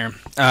going here.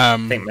 I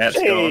think Matt's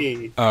going.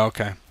 Hey, Oh,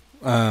 okay.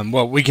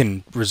 Well, we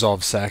can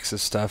resolve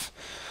Saxa's stuff.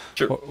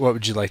 Sure. What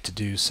would you like to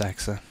do,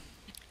 Saxa?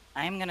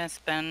 I'm gonna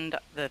spend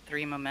the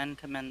 3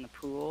 momentum in the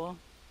pool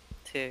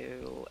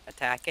to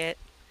attack it.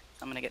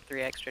 So I'm gonna get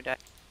 3 extra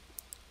dex.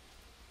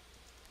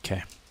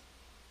 Okay.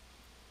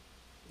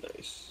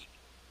 Nice.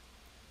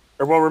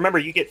 Or well, remember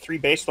you get 3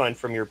 baseline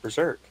from your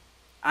berserk.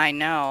 I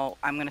know.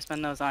 I'm gonna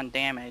spend those on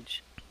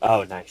damage.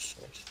 Oh, nice.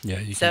 Yeah,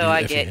 you can So do it I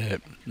if get- you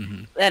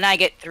hit. Then I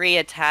get 3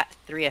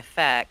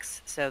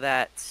 effects, so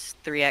that's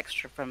 3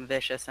 extra from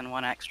vicious and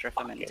 1 extra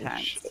from Fucking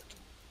intense. shit.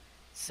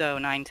 So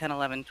 9, 10,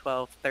 11,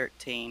 12,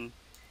 13.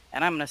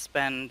 And I'm gonna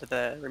spend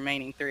the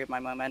remaining 3 of my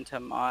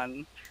momentum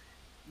on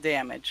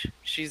damage.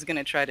 She's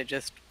gonna try to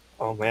just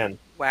Oh man.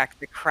 whack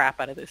the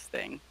crap out of this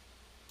thing.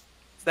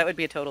 So that would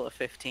be a total of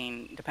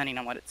 15, depending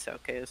on what its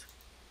soak is.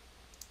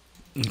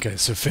 Okay,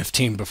 so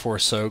 15 before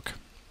soak.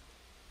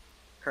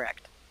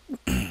 Correct.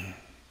 God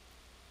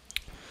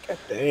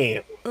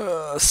damn.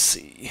 Let's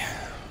see.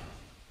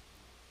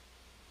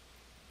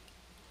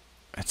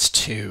 That's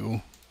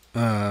 2.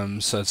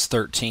 So it's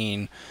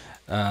 13.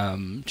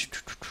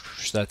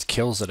 That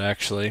kills it,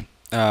 actually.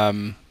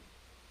 But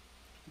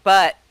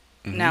Mhm.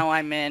 now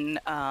I'm in.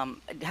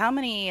 How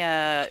many Oh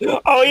yeah,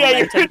 you're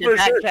momentum in did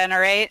that berserk.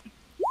 generate?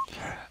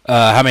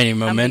 How many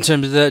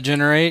momentum did that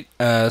generate?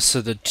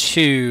 So the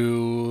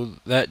 2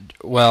 that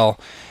Oh,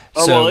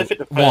 so well, if it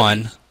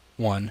depends.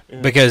 one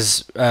Yeah.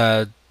 because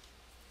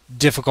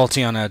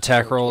difficulty on an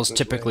attack roll is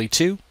typically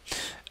 2.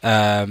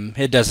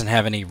 It doesn't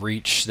have any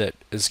reach that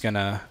is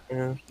gonna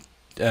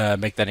Yeah.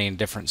 make that any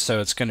different, so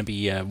it's gonna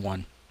be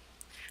 1.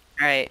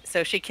 Alright,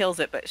 so she kills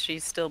it, but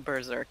she's still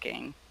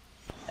berserking.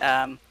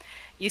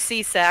 You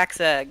see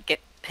Saxa get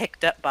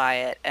picked up by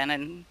it, and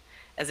then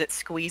as it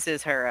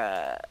squeezes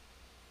her,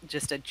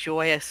 just a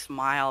joyous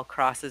smile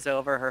crosses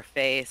over her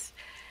face,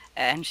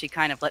 and she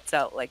kind of lets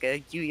out like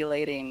a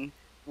ululating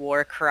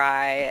war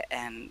cry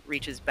and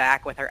reaches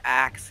back with her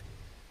axe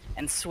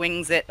and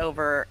swings it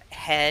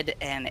overhead,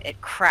 and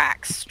it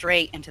cracks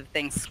straight into the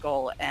thing's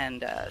skull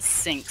and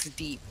sinks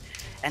deep.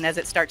 And as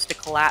it starts to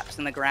collapse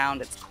in the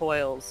ground, its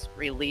coils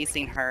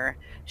releasing her,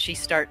 she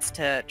starts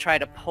to try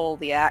to pull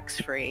the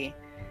axe free.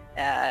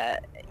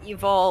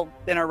 You've all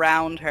been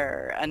around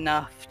her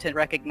enough to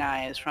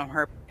recognize from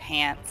her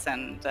pants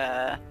and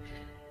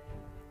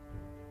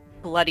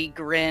bloody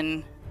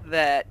grin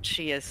that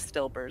she is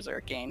still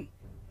berserking.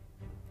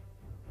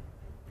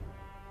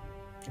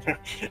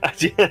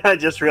 I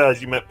just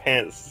realized you meant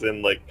pants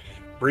and like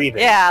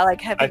breathing. Yeah,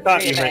 like heavy I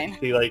thought breathing. you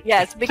meant to like.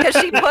 Yes, because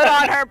she put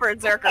on her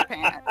berserker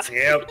pants.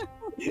 Yep.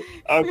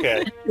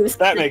 Okay,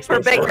 that makes Her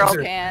no big sense. girl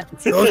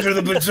pants. Those are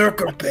the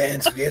berserker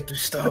pants. We have to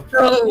stop.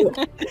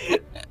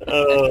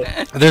 Oh,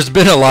 There's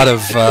been a lot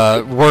of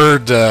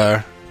word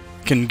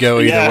can go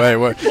either Yeah. way.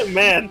 What?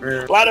 Man,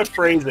 a lot of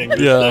phrasing. this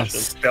Yeah. session.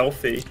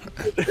 Stealthy.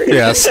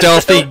 Yeah,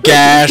 stealthy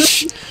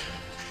gash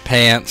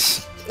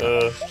pants.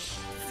 To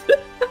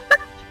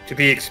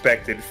be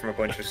expected from a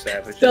bunch of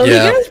savages. so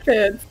Yeah. the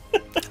pants.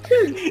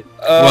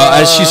 Well,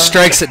 as she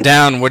strikes it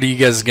down, what are you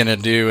guys gonna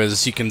do?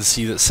 As you can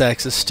see that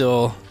Sax is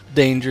still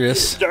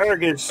dangerous.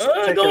 Darg is Go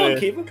on, taking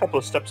keep a couple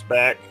of steps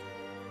back.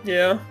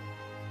 Yeah.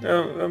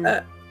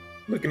 I'm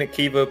looking at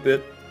Kiva a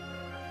bit.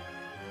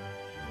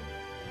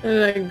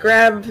 And I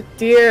grab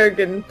Dieg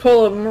and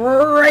pull him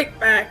right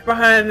back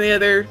behind the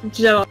other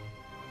gentleman.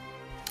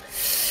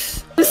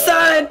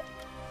 Decide.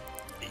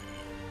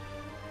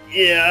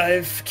 Yeah,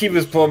 if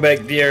Kiva's pulling back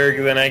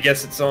Dierg, then I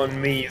guess it's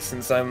on me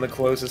since I'm the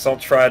closest. I'll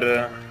try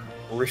to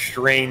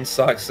restrain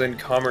Saxa and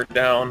calm her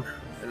down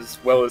as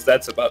well as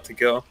that's about to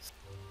go.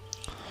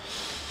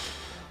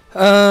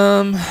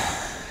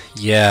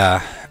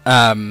 Yeah.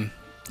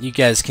 You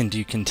guys can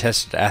do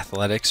contested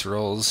athletics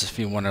rolls if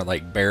you want to,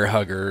 like, bear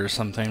hug her or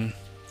something.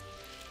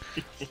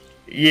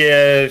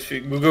 Yeah,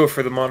 we'll go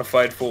for the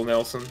modified full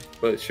Nelson,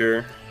 but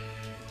sure.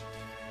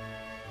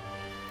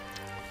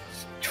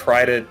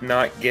 Try to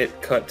not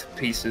get cut to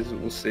pieces,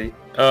 we'll see.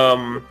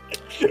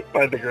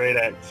 By the great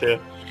axe, yeah.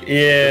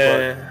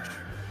 Yeah.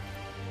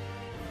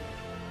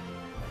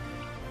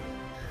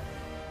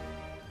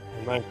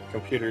 My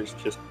computer's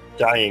just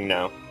dying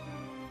now.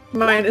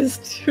 Mine is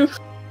too.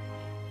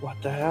 What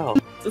the hell?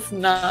 Just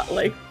not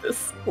like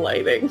this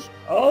lighting.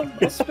 I'll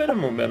spend a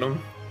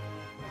momentum.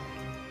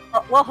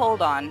 Well,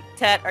 hold on.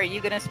 Tet, are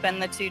you going to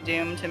spend the 2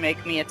 doom to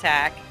make me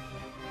attack?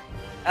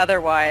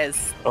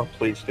 Otherwise, Oh,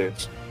 please do.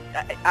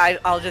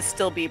 I'll just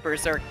still be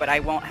berserk, but I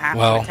won't have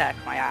Well- to attack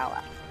my ally.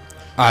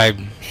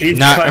 I'm He's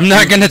not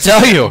not- gonna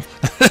tell you.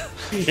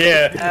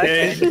 Yeah,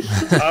 Okay.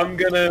 I'm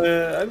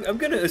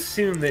gonna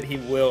assume that he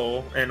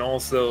will, and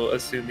also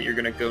assume that you're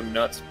gonna go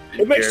nuts.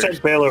 It makes sense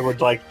Baylor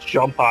would like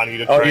jump on you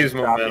to I'll try and use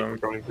stop you momentum.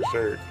 from going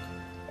berserk.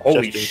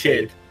 Holy just in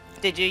shit! case.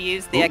 Did you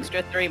use the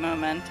extra 3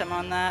 momentum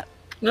on that?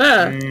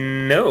 Ah,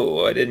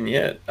 No, I didn't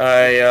yet.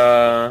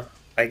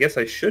 I guess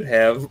I should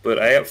have, but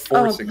I have 4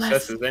 Oh, bless.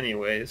 successes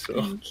anyway.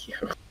 So thank you.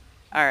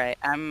 Alright,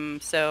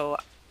 so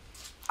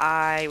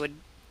I would...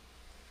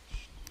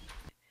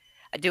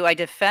 Do I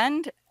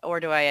defend, or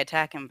do I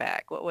attack him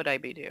back? What would I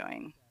be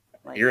doing?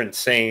 Like, you're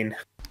insane.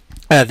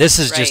 This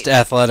is just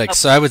athletics,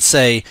 so I would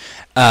say,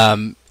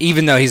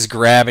 even though he's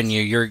grabbing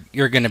you,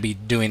 you're going to be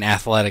doing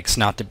athletics,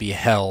 not to be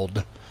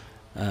held,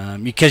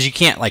 because you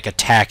can't like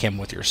attack him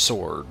with your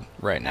sword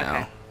right now.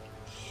 Okay.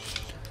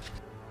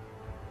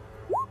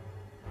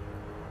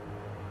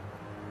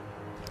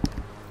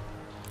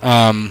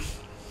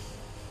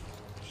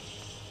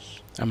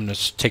 I'm gonna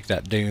take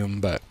that doom,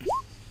 but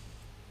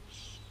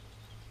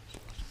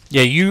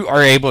yeah, you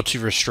are able to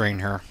restrain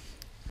her.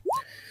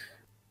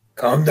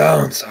 Calm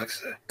down,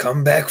 Saxa.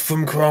 Come back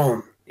from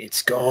Crom.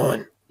 It's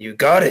gone. You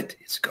got it.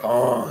 It's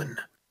gone.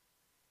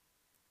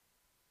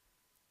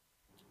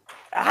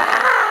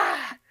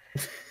 Ah!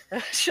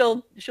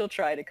 she'll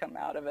try to come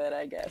out of it,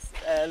 I guess.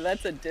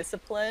 That's a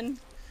discipline.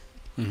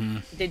 Mm-hmm.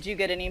 Did you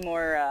get any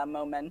more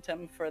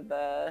momentum for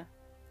the?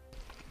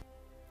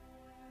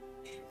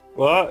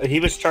 Well, he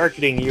was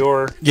targeting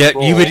your. Yeah,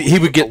 roll he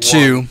would get for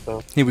 2. one,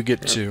 so. He would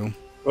get 2.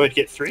 Oh, he'd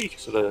get 3,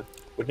 so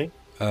wouldn't he?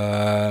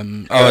 Oh,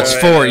 it's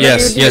 4.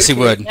 Yes, he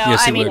would. No,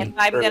 Yes, he I mean, would. if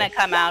I'm gonna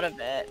come out of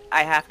it,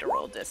 I have to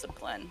roll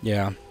discipline.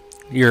 Yeah,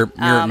 you're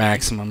at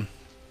maximum.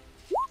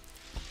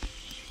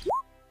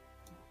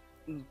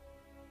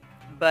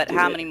 But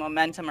how many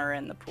momentum are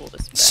in the pool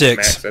to spend? 6.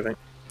 Max, I think.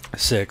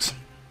 6.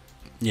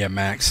 Yeah,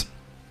 max.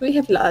 We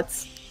have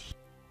lots.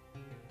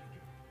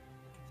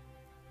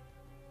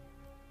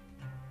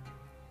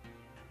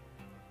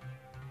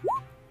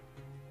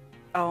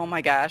 Oh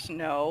my gosh,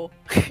 no.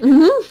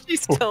 Mm-hmm.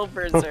 She's still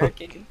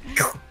berserking.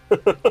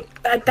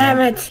 Damn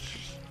it.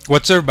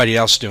 What's everybody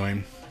else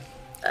doing?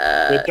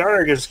 The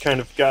Darg has kind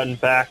of gotten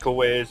back a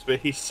ways, but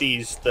he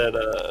sees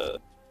that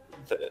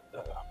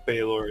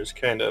Baylor is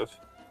kind of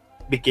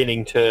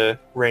beginning to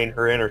rein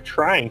her in, or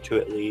trying to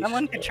at least.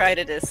 Someone could try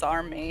to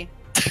disarm me.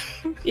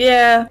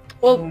 Yeah.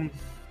 Well,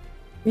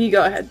 you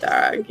go ahead,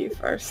 Darg. You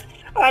first.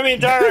 I mean,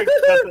 Darg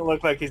doesn't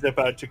look like he's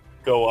about to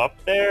go up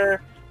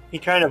there. He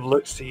kind of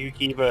looks to you,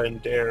 Kiva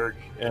and Derg,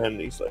 and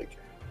he's like,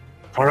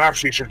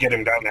 Perhaps you should get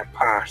him down that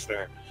path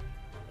there,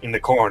 in the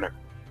corner,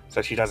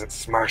 so she doesn't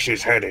smash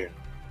his head in.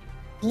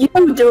 You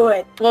do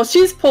it. Well,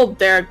 she's pulled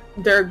Derg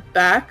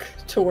back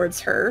towards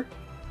her.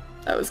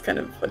 That was kind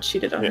of what she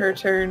did on her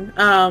turn.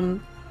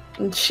 And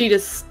she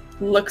just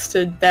looks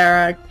to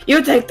Derg.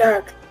 You take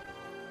Dark.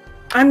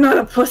 I'm not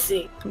a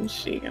pussy. And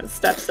she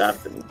steps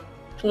up and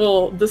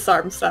will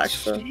disarm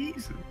Saxa.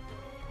 Jesus.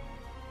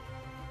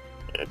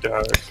 yeah,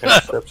 Darg kind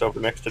of steps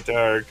over next to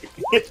Darg.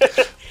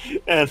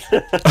 And,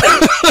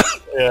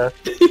 yeah.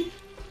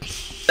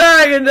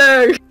 Darg and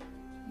Darg!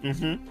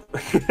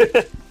 Mm-hmm.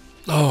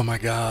 Oh my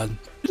god.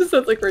 It just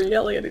sounds like we're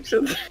yelling at each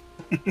other.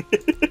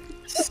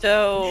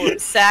 So,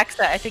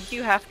 Saxa, I think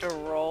you have to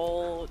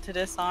roll to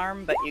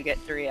disarm, but you get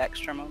 3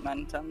 extra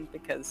momentum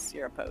because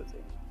you're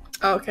opposing.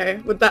 Okay,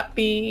 would that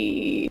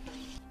be...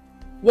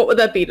 What would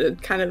that be to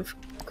kind of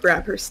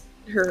grab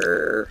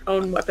her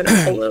own weapon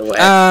and pull it away?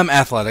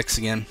 Athletics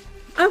again.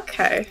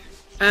 Okay.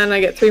 And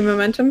I get 3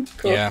 momentum?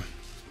 Cool. Yeah.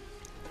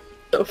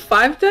 So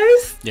 5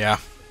 days? Yeah.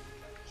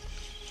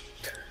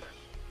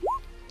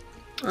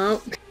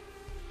 Oh.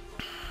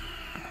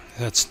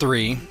 That's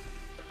 3.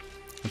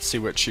 Let's see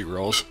what she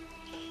rolls.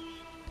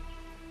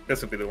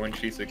 This will be the one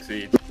she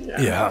succeeds.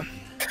 Yeah.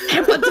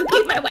 I want to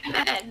keep my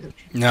weapon.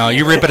 No,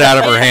 you rip it out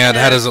of her hand.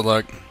 How does it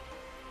look?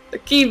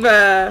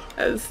 Kiva,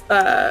 as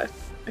I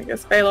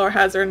guess Baylor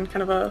has her in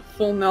kind of a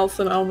full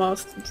Nelson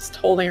almost, just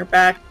holding her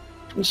back.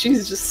 And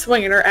she's just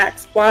swinging her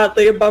axe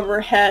wildly above her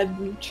head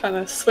and trying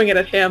to swing it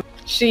at him.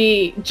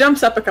 She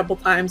jumps up a couple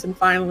times and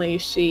finally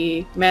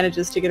she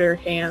manages to get her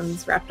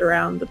hands wrapped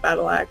around the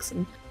battle axe.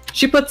 And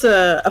she puts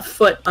a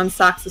foot on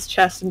Sax's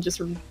chest and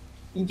just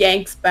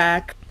yanks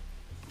back,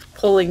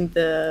 pulling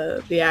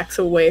the axe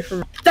away from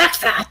her.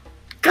 Saxa,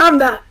 calm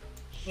down.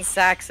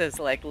 Saxa's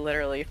like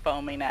literally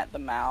foaming at the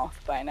mouth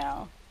by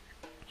now.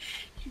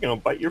 She's gonna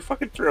bite your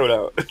fucking throat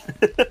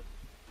out.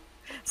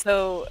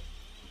 So,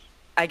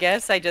 I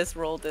guess I just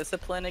roll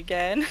discipline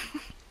again.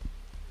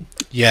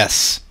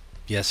 Yes.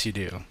 Yes, you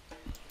do.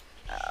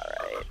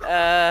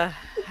 Alright.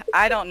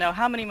 I don't know.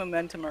 How many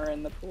momentum are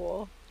in the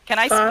pool? Can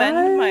I spend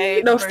 5?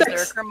 my No, 6.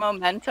 berserker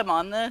momentum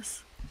on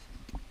this?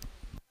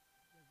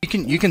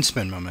 You can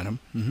spend momentum.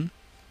 Mm-hmm.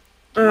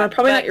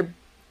 Probably not your...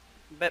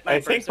 But my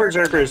I think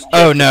Berserker is...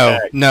 Oh no,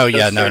 attack. no,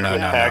 yeah, That's no, certain no, no,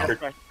 attack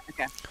no. or-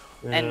 Okay.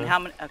 Yeah. And how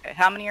many? Okay,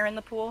 how many are in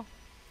the pool?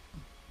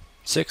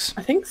 6.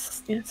 I think,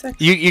 yeah,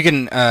 6. You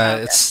can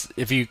Okay. it's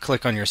if you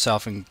click on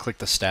yourself and click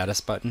the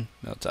status button,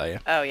 it'll tell you.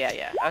 Oh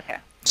yeah. Okay.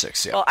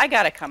 6. Yeah. Well, I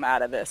gotta come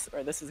out of this,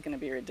 or this is gonna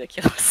be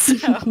ridiculous.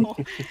 So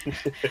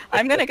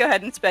I'm gonna go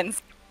ahead and spend.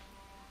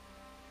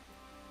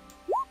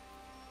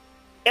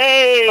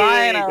 Hey!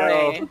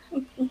 Finally.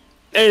 Go.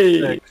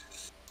 Hey!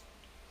 Nice.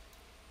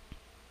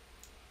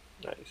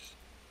 Nice.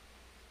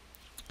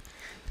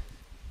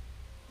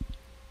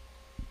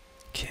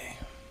 Okay.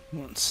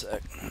 1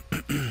 sec.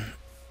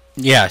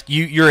 Yeah,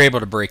 you're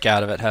able to break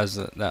out of it. How's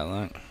that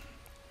look?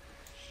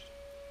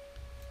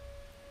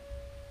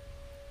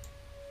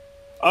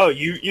 Oh,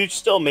 you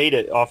still made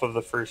it off of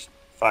the first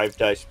 5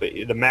 dice, but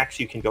the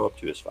max you can go up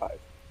to is 5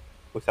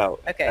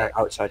 without Okay.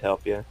 outside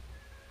help. Yeah.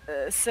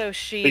 So But you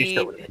she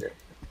still would've been there.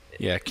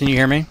 Yeah, can you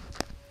hear me?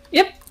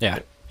 Yep.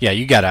 Yeah,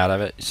 you got out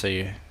of it, so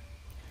you...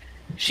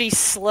 she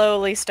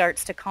slowly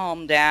starts to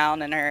calm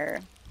down, and her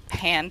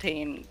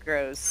panting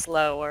grows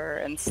slower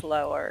and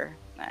slower,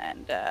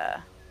 and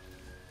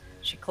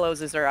she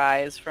closes her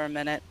eyes for a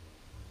minute.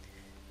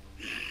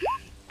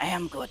 I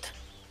am good.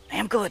 I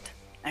am good.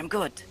 I am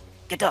good.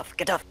 Get off.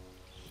 Get off.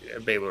 Yeah,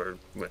 Baylor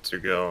lets her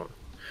go.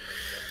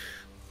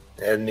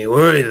 Had me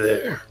worried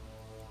there.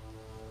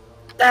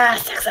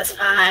 Success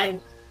fine.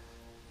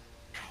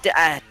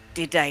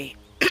 Did I?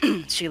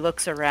 She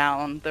looks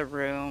around the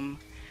room,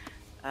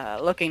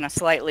 looking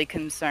slightly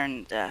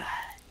concerned.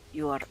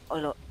 You are.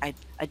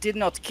 I did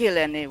not kill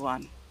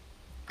anyone.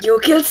 You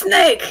killed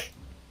Snake.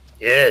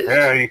 Yes.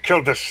 Yeah, you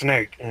killed the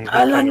snake. And he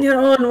All kind on of- your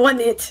own, one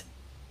hit.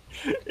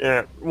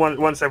 Yeah,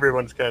 once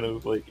everyone's kind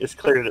of like, it's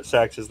clear that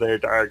Sax is there,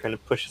 Dara kind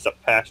of pushes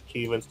up past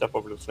Kiva and stuff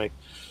over to the snake.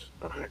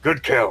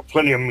 Good kill.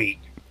 Plenty of meat.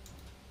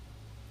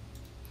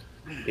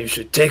 You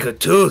should take a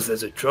tooth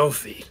as a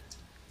trophy.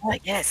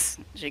 Yes.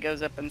 She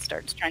goes up and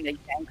starts trying to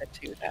yank a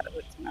tooth out of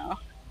its mouth.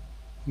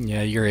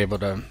 Yeah, you're able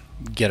to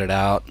get it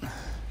out.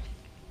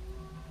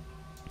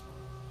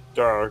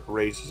 Dara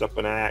raises up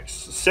an axe,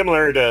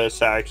 similar to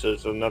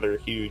Sax's, another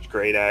huge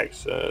great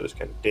axe, this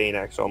kind of Dane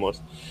axe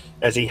almost,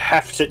 as he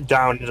hefts it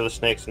down into the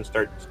snakes and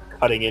starts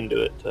cutting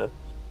into it to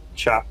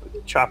chop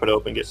it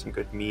open, get some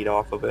good meat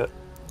off of it.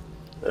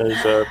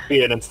 As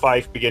Bean and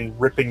Fife begin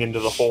ripping into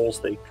the holes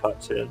they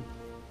cut in.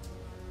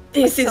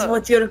 This is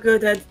what you're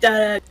good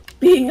at,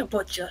 being a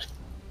butcher.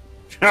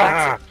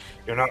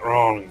 You're not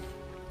wrong.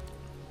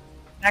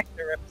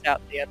 Nectar rips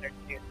out the other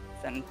tooth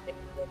and takes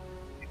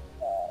it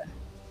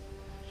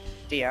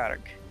to Diarg.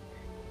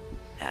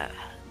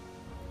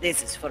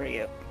 This is for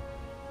you.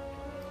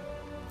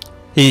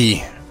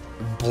 He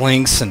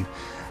blinks and...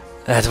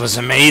 That was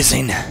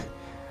amazing.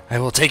 I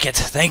will take it.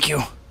 Thank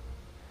you.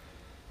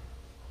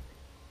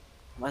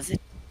 Was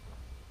it?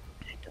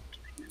 I don't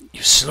remember.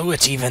 You slew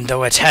it even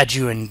though it had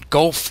you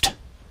engulfed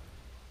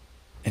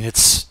in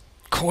its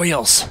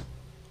coils.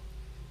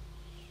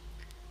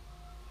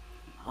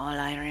 All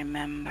I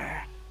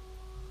remember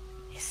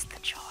is the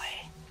joy.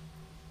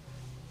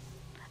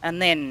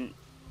 And then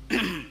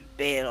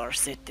Baylor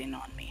sitting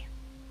on me.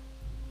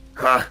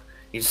 Huh?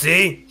 You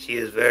see? She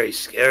is very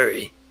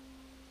scary.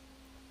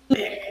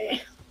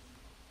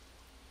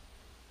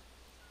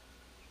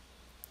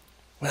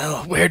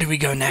 Well, where do we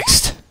go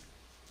next?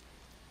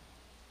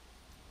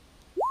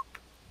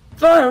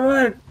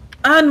 Forward,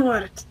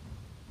 onward.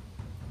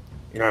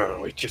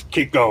 No, we just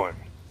keep going.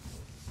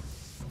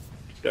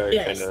 Dara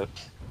Yes. kind of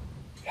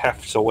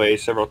hefts away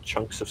several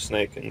chunks of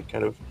snake and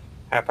kind of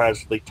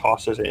haphazardly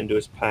tosses it into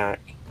his pack.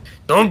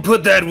 Don't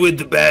put that with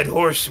the bad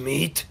horse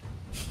meat.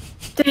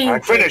 I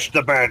Thank you. finished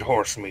the bad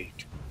horse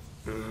meat.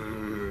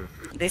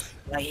 This is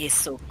why he's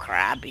so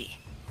crabby.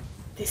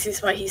 This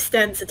is why he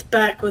stands at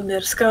back when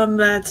there's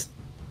combat.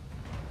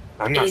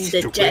 I'm not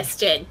stupid.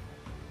 Indigestion.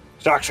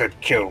 Doc said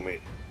kill me.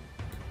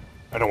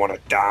 I don't want to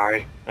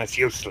die. That's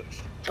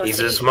useless. He's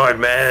a smart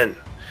man.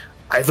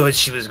 I thought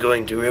she was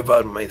going to rip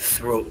out my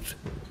throat.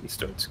 He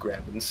starts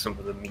grabbing some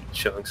of the meat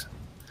chunks.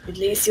 At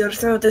least your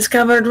throat is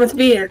covered with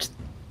beard.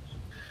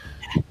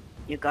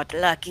 You got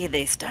lucky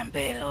this time,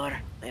 Baylor.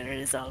 There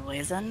is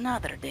always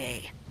another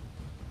day.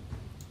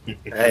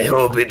 I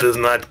hope it does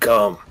not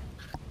come.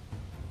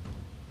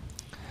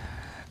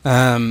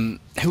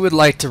 Who would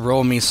like to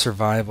roll me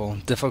survival?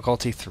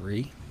 Difficulty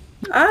 3?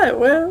 I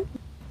will.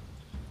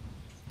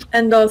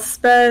 And I'll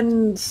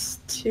spend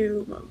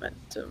 2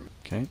 momentum.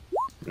 Okay.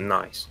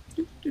 Nice.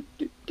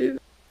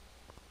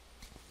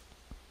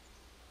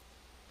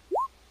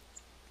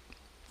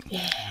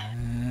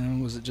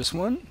 Was it just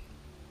one?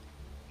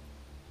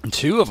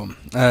 2 of them.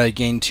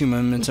 Gain 2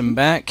 momentum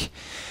back.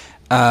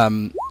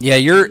 Yeah,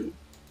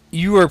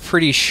 you are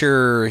pretty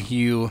sure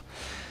you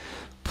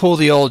pull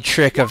the old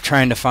trick of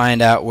trying to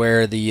find out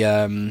where the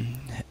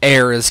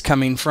air is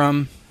coming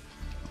from.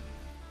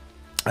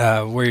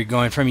 Where you're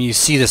going from. You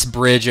see this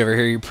bridge over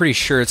here. You're pretty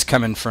sure it's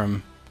coming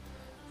from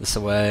this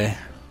way.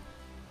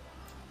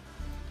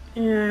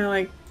 Yeah,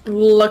 like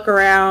look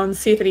around,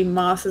 see if any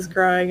moss is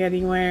growing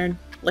anywhere,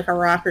 like a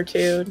rock or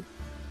two.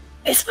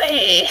 This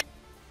way.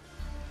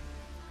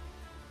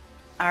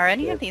 Are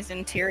any of these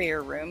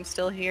interior rooms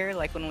still here?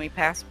 Like when we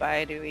pass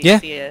by, do we Yeah.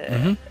 see a,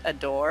 Mhm. a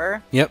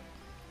door? Yep.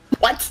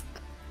 What?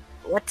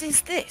 What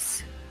is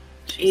this?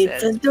 She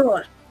It's says, a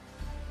door.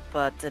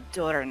 but a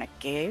door in a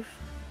cave?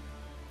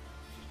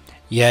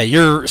 Yeah,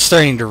 you're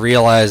starting to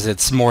realize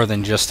it's more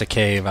than just a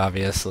cave,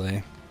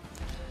 obviously.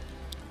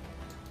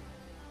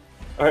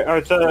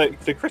 Are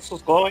the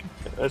crystals glowing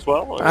as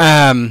well? Or?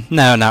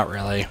 No, not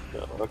really.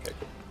 No, okay.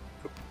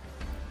 Cool.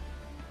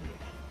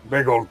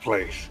 Big old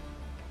place.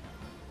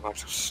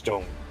 Lots of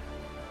stone.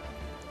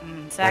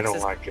 I Sax don't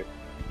is like it.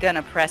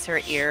 gonna press her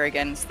ear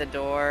against the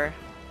door.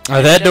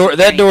 Oh, that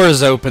door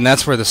is open.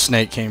 That's where the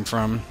snake came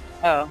from.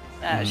 Oh,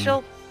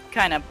 she'll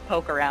kind of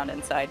poke around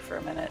inside for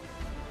a minute.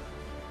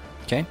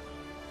 Okay.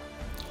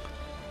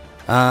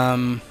 Let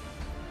me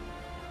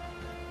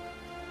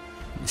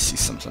see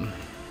something.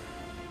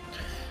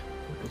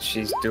 And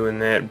she's doing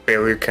that.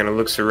 Baylor kind of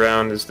looks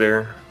around as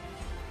they're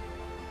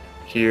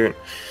here.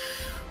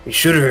 We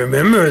should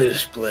remember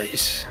this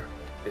place.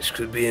 This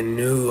could be a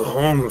new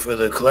home for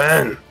the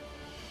clan.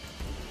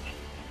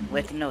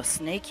 With no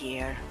snake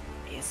here,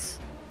 this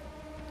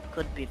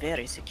could be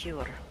very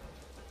secure.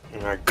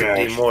 I Could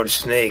be guess. more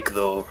snake,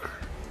 though.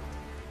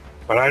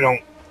 But I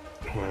don't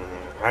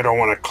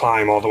want to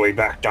climb all the way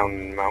back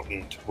down the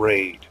mountain to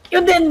raid.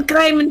 You didn't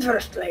climb in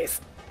first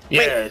place.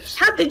 Yes.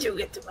 How did you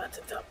get to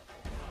mountaintop?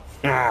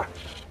 Ah,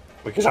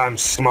 because I'm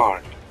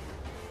smart.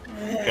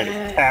 And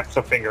he taps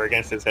a finger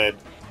against his head.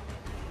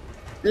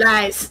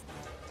 Lies.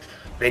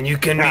 Then you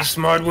can be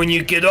smart when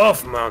you get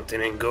off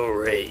mountain and go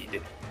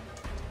raid.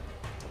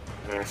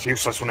 It's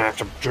useless when I have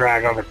to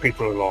drag other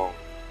people along.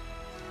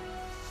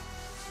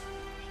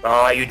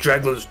 Ah, you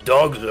drag those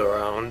dogs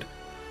around.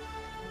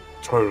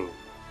 True.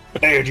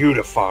 But they had you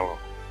to follow.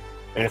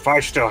 And if I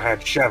still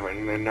had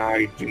Shevin, then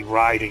I'd be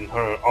riding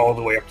her all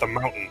the way up the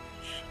mountain.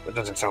 That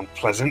doesn't sound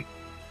pleasant.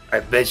 I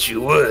bet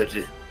you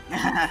would.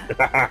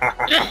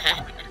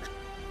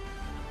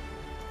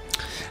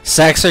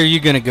 Sax, are you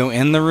going to go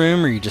in the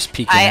room, or are you just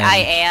peeking in? I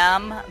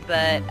am,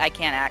 but I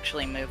can't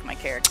actually move my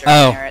character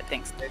Oh. in there. It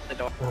thinks there's the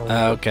door.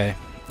 Okay.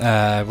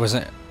 I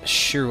wasn't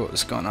sure what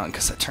was going on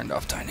because I turned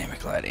off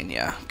dynamic lighting.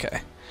 Yeah,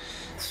 okay.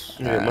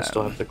 Yeah, it must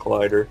still have the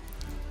collider.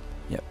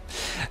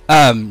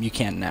 You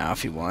can now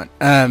if you want.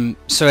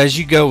 So as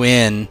you go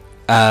in,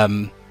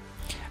 I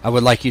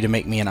would like you to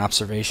make me an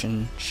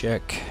observation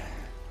check.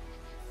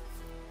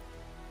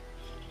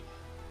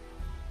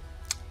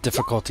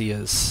 Difficulty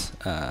is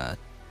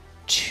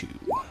 2.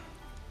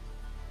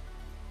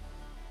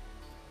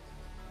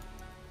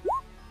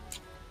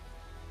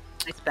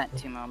 I spent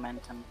 2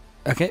 momentum.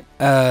 Okay,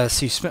 so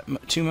you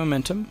spent 2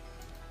 momentum.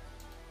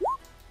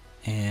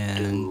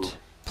 And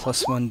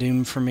 +1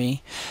 doom for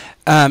me.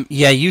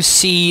 Yeah, you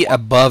see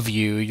above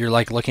you, you're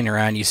like looking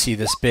around, you see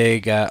this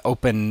big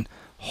open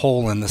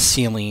hole in the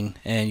ceiling,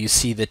 and you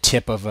see the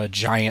tip of a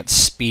giant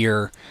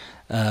spear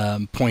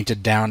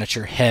pointed down at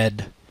your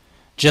head.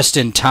 Just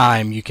in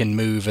time, you can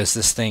move as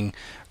this thing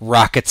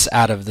rockets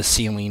out of the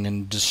ceiling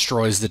and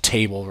destroys the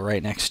table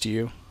right next to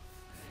you.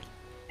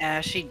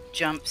 She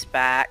jumps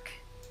back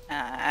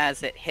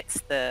as it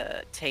hits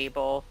the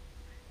table.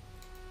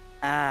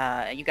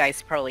 You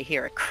guys probably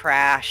hear a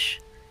crash.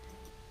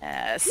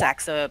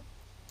 Saxa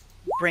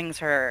brings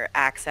her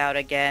axe out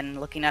again,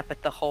 looking up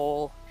at the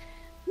hole.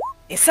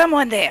 Is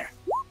someone there?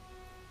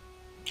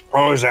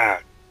 What was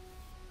that?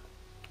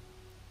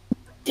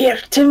 Dear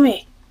to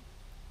me.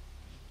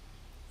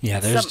 Yeah,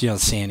 you don't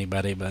see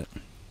anybody, but...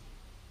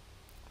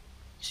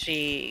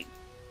 She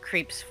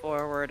creeps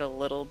forward a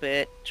little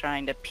bit,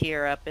 trying to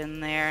peer up in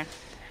there.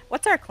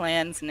 What's our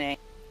clan's name?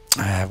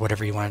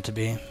 Whatever you want it to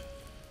be.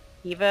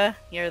 Eva,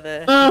 you're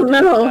the... Oh, the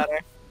no.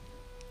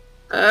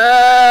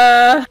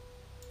 daughter.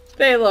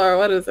 Baylor,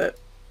 what is it?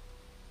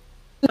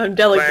 I'm Clan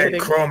delegating.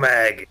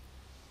 Cromag. There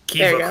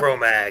Kiva you go.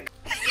 Cromag.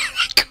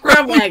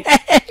 Cromag!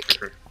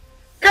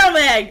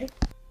 Cromag!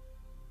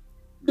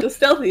 The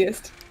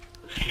stealthiest.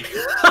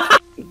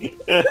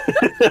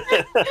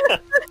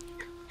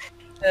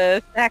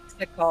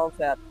 Saxa calls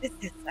up. This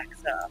is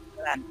Saxa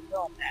and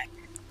Romac.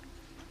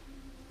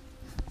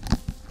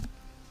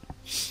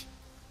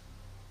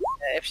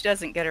 If she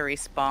doesn't get a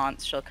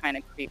response, she'll kind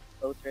of creep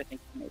closer, thinking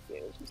maybe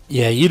it was just...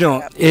 Yeah, you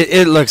don't...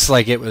 It looks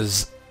like it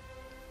was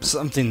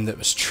something that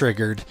was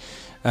triggered.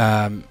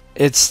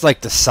 It's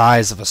like the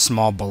size of a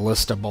small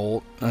ballista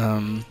bolt.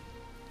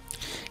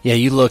 Yeah,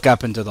 you look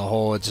up into the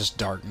hole, it's just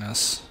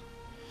darkness.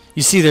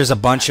 You see there's a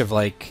bunch of,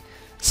 like,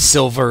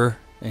 silver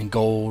and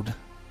gold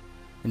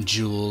and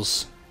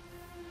jewels.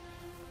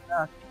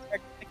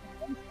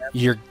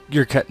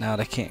 You're cutting out,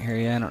 I can't hear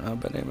you. I don't know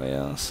about anybody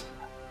else.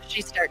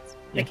 She starts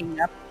picking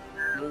up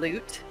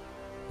loot.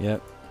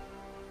 Yep.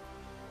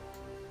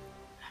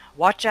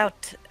 Watch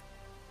out.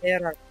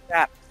 There are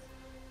traps.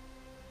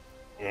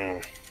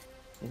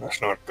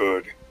 That's not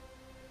good.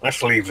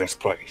 Let's leave this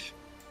place.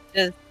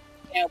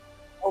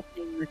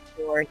 Opening the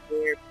door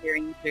here,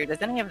 peering through.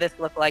 Does any of this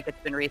look like it's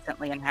been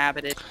recently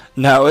inhabited?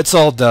 No, it's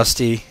all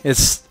dusty.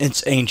 It's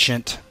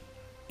ancient.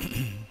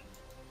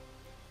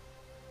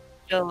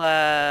 She'll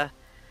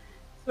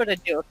sort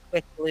of do a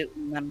quick loot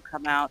and then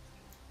come out,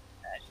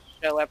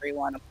 show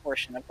everyone a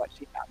portion of what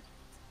she found.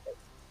 It's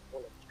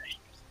full of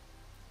treasures.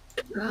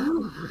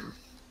 Oh.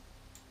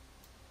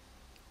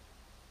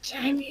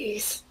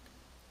 Chinese.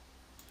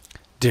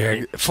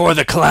 Dear, for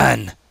the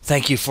clan,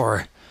 thank you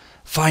for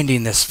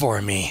finding this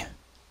for me.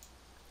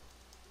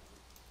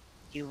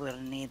 You will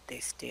need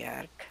this,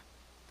 dear.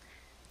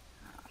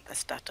 The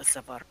status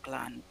of our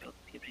clan will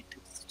be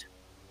reduced.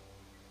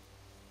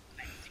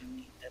 You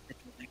need a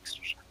little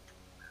extra.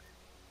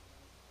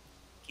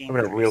 I'm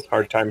having a real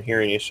hard time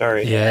hearing you,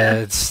 sorry. Yeah,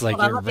 it's like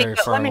Hold on, you're very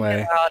far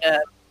away.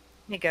 Let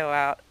me go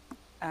out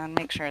and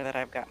make sure that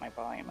I've got my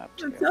volume up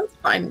too. It sounds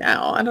fine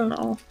now. I don't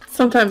know.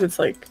 Sometimes it's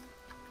like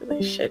really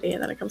shitty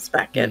and then it comes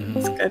back in.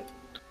 It's good.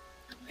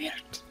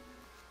 Weird.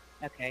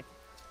 Okay.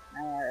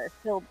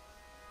 She'll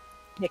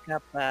pick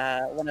up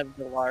one of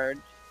the large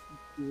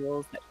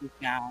jewels that we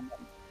found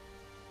and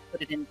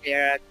put it in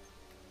Jared's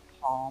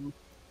palm.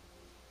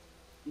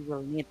 We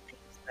will need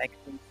things like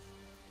this.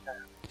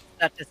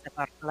 That is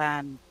our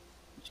plan.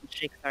 She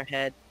shakes her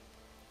head.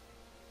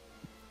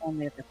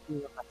 Only the few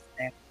of us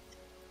there.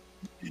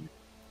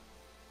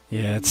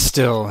 Yeah, it's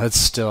still,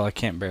 I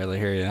can't barely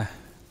hear you.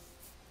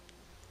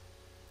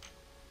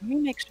 Let me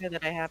make sure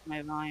that I have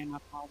my volume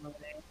up all the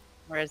way.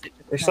 Or is it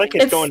just It's like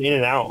it's It's- going in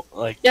and out.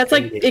 Like Yeah, it's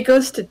like it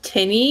goes to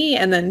tinny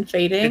and then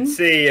fading.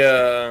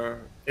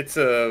 It's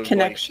a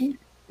Connection. Like,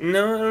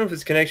 no, I don't know if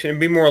it's connection. It'd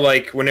be more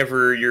like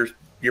whenever your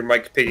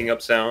mic's picking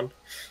up sound.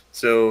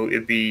 So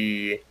it'd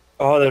be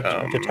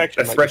the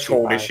detection a might be too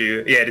threshold high.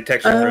 issue. Yeah,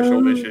 detection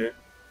threshold issue.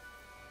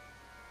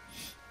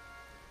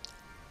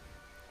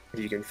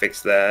 You can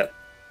fix that.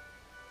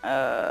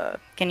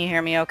 can you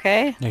hear me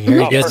okay? I can hear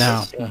you Oh, good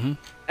perfect. now. Yeah.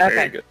 Very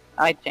Okay. good.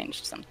 I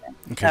changed something.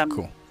 Okay,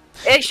 cool.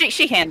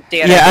 She handed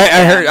it. Yeah,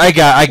 I heard. I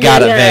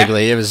got it Yeah.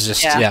 vaguely. It was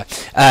just Yeah.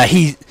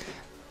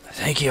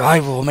 Thank you. I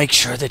will make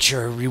sure that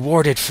you're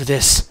rewarded for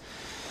this.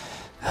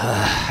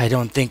 I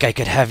don't think I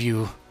could have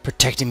you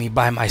protecting me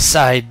by my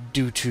side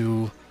due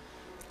to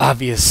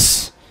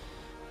obvious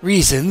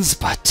reasons,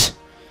 but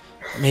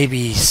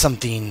maybe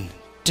something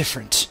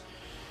different.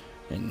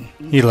 And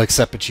he looks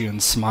up at you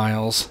and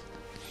smiles.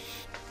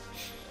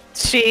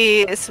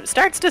 She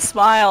starts to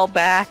smile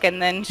back,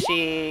 and then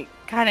she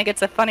kind of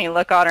gets a funny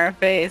look on her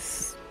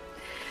face.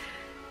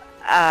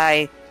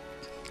 I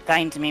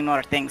find me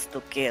more things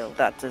to kill.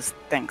 That is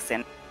thanks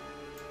in.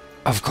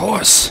 Of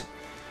course.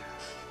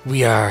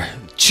 We are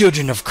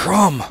children of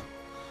Crom.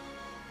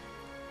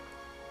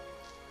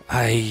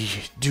 I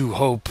do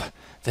hope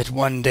that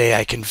one day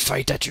I can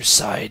fight at your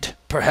side.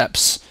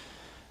 Perhaps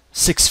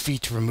 6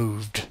 feet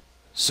removed.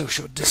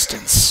 Social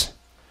distance.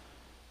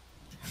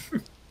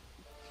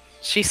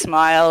 She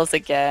smiles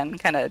again,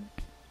 kind of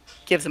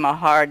gives him a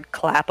hard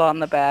clap on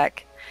the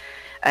back.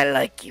 I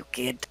like you,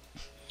 kid.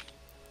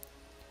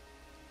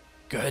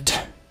 Good.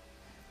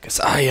 Because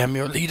I am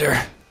your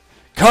leader.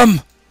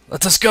 Come!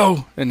 Let us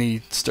go! And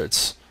he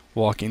starts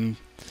walking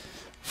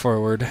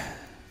forward.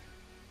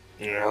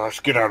 Yeah, let's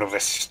get out of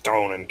this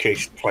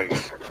stone-encased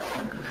place.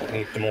 I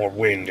need some more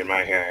wind in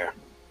my hair.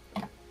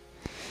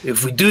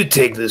 If we do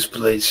take this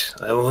place,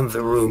 I want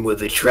the room with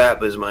the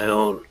trap as my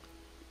own.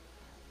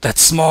 That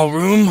small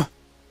room?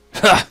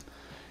 Ha!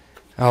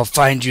 I'll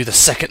find you the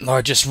second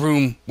largest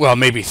room, well,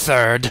 maybe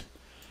third,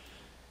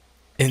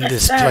 in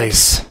this third.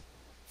 place.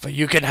 For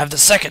you can have the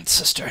second,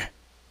 sister.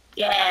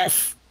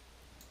 Yes.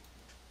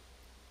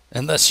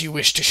 Unless you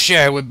wish to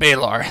share with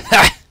Baylor.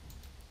 Ha!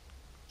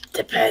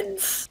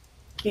 Depends.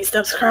 He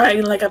stops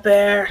crying like a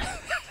bear.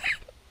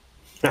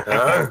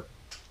 Huh?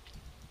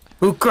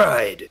 Who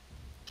cried?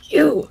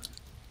 You.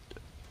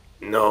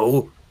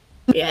 No,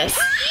 Yes.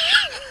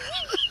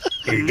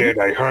 He did,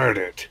 I heard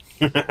it.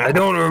 I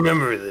don't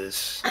remember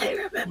this. I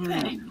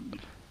remember.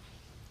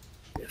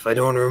 If I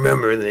don't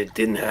remember, then it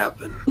didn't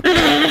happen.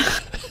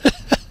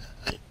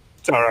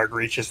 Zarog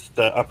reaches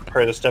the upper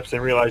part of the steps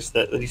and realizes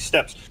that these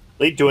steps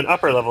lead to an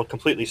upper level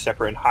completely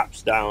separate and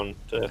hops down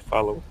to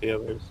follow with the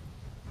others.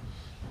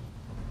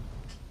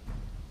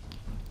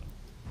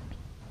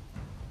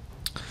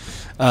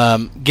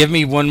 Give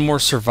me one more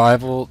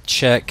survival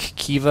check,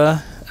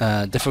 Kiva.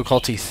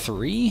 Difficulty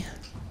 3.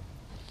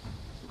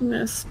 I'm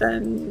gonna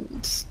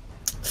spend.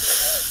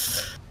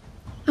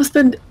 I'll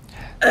spend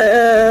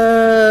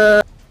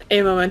a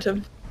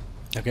momentum.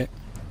 Okay.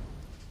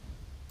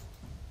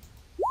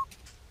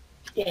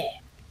 Yeah.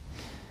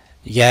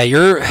 Yeah,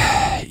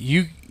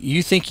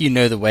 you think you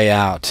know the way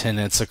out, and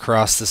it's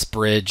across this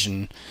bridge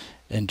and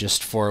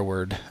just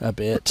forward a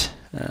bit.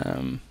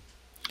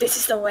 This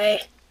is the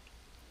way.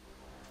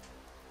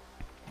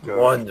 Good.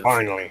 Wonderful.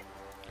 Finally.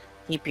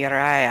 Keep your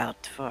eye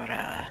out for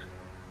a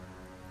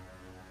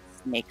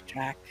snake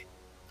track.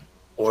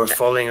 Or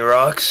falling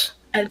rocks?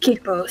 I'll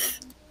keep both.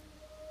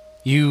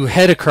 You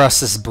head across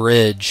this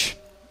bridge,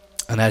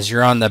 and as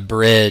you're on the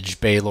bridge,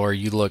 Baylor,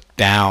 you look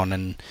down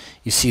and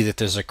you see that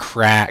there's a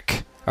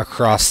crack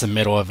across the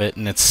middle of it,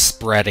 and it's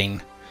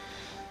spreading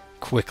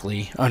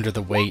quickly under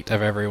the weight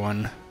of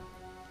everyone.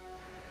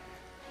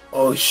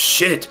 Oh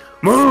shit!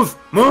 Move!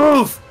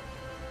 Move!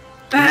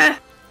 Ah!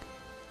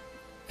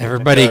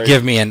 Everybody Sorry.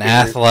 give me an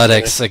Yeah.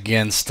 athletics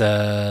against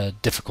a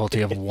difficulty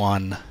of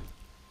 1.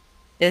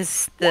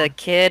 Is the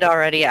kid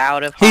already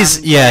out of harm's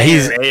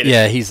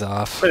He's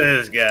off. Look at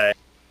this guy.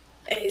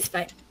 It's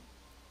fine.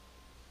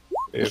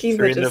 If Kiva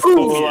you're in the just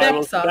pool, I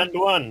will steps up. spend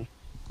 1.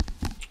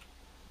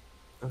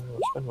 I'll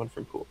spend 1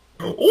 from pool.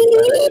 I'm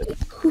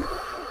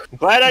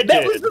glad I did.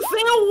 That was the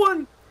fail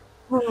one!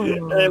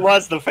 It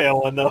was the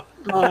fail one, though.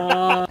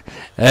 Aw.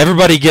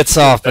 Everybody gets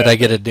off, but I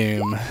get a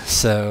doom.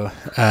 So,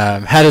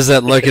 how does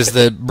that look as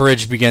the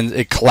bridge begins?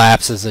 It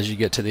collapses as you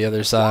get to the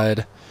other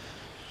side.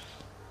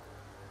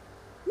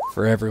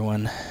 For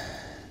everyone.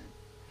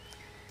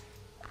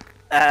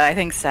 I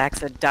think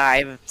Saxa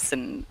dives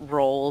and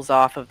rolls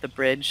off of the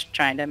bridge,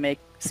 trying to make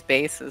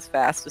space as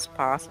fast as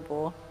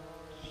possible.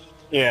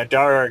 Yeah,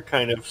 Dara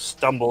kind of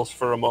stumbles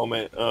for a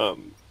moment,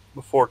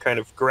 before kind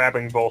of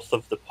grabbing both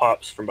of the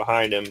pups from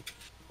behind him,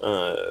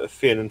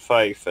 Finn and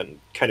Fife, and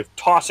kind of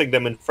tossing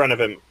them in front of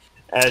him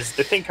as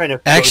the thing kind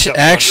of goes up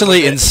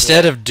Actually,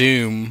 instead of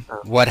Doom,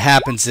 what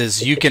happens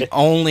is you can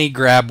only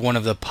grab one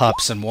of the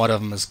pups and one of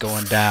them is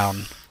going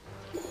down.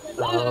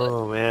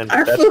 Oh man,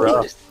 that's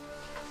rough.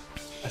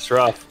 That's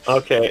rough.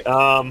 Okay.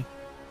 Oh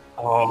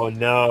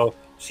no.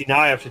 See, now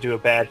I have to do a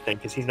bad thing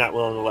because he's not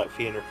willing to let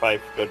Fian or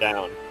Fife go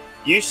down.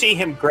 You see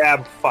him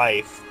grab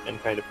Fife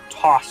and kind of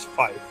toss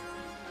Fife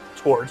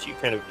towards you,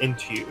 kind of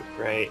into you,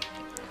 right?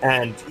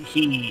 And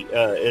he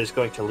is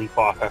going to leap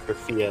off after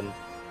Fian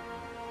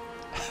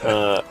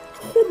and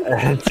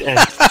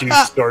do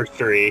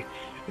sorcery.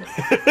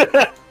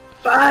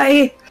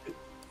 Bye.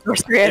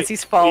 Sorcery as he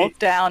falls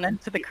down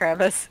into the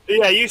crevice.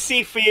 Yeah, you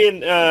see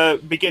Fian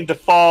begin to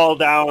fall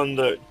down,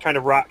 the kind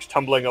of rocks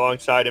tumbling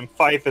alongside him.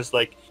 Fife is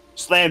like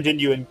slammed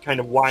into you and kind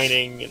of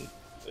whining and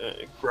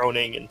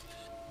groaning, and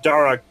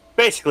Dara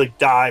basically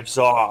dives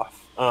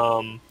off.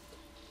 And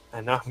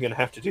now I'm going to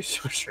have to do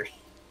sorcery.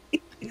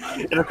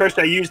 And of course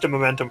I used a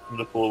momentum from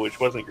the pool, which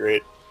wasn't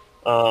great.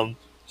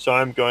 So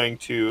I'm going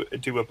to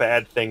do a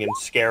bad thing and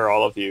scare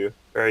all of you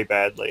very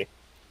badly.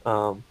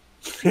 No.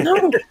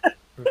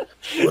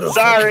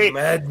 Sorry,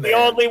 the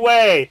only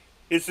way.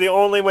 It's the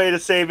only way to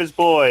save his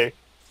boy.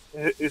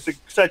 He's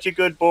such a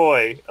good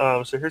boy.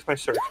 So here's my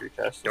sorcery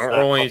test. Don't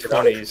roll any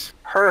 20s.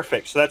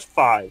 Perfect. So that's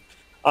 5.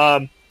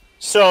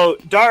 So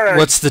Dara.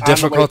 What's the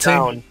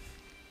difficulty?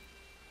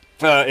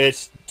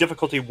 It's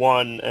difficulty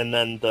 1, and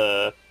then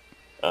the.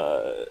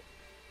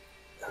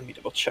 Let me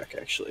double check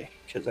actually,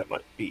 because that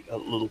might be a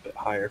little bit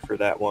higher for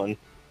that one.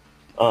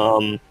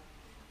 I'm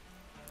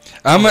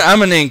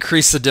going to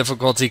increase the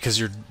difficulty because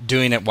you're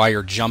doing it while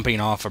you're jumping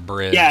off a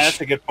bridge. Yeah,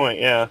 that's a good point.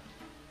 Yeah.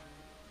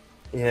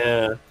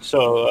 Yeah.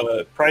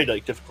 So probably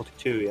like difficulty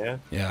 2. Yeah.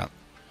 Yeah.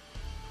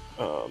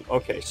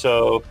 Okay,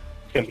 so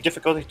it's gonna be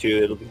difficulty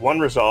 2. It'll be 1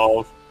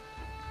 resolve,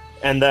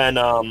 and then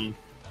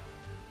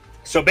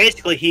so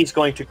basically he's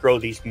going to grow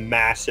these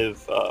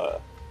massive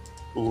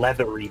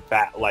leathery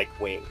bat-like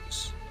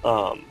wings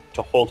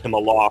to hold him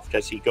aloft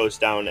as he goes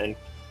down, and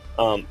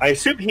I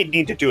assume he'd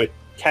need to do a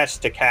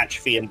test to catch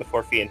Fian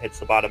before Fian hits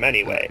the bottom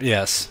anyway.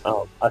 Yes.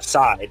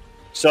 Aside.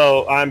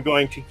 So I'm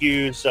going to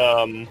use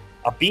a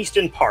Beast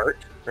in Part,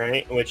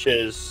 right, which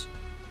is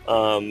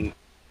handles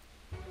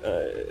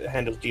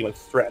demon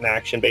threat and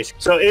action,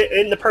 basically. So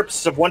in the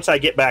purposes of once I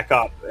get back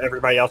up,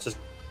 everybody else is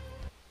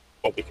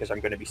because I'm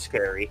going to be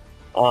scary.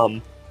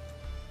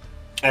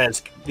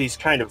 As these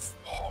kind of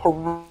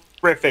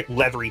horrific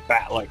leathery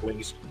bat-like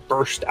wings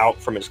burst out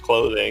from his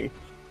clothing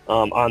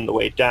on the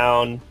way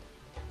down.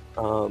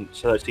 So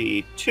that's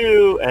the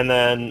 2, and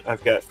then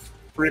I've got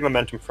 3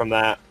 momentum from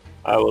that.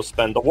 I will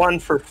spend the 1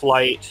 for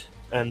flight,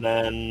 and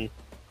then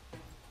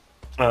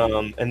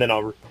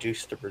I'll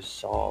reduce the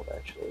resolve.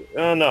 Actually,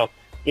 oh no,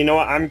 you know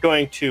what? I'm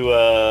going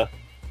to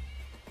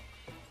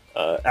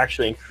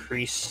actually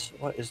increase.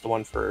 What is the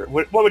one for?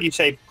 What would you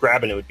say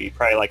grabbing it would be?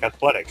 Probably like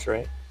athletics,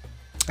 right?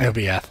 It'll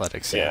be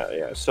athletics.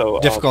 Yeah. So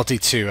difficulty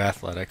 2,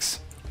 athletics.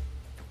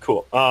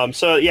 Cool.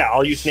 So yeah,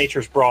 I'll use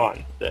Nature's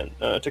Brawn then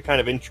to kind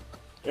of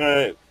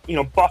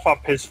buff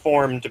up his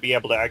form to be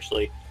able to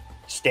actually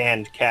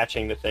stand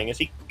catching the thing, as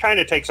he kind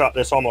of takes off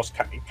this almost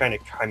kind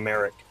of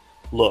chimeric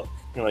look.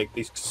 Like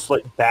these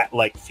slight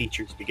bat-like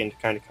features begin to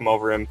kind of come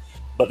over him,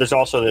 but there's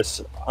also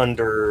this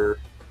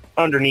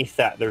underneath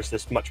that there's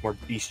this much more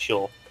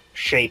bestial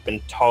shape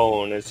and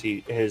tone as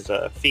his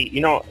feet.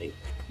 You know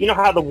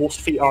how the wolf's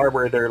feet are,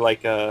 where they're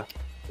like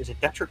is it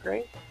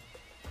retrograde?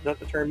 Is that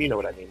the term? You know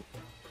what I mean,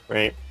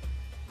 right?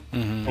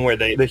 Mm-hmm. And where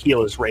the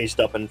heel is raised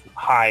up and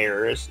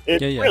higher. It's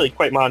really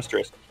quite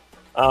monstrous.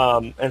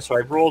 And so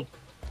I rolled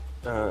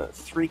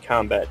 3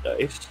 combat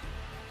dice,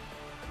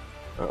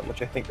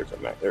 which I think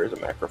there is a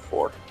macro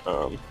 4.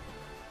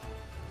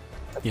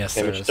 Yes,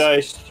 damage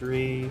dice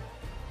 3.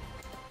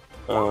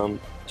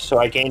 So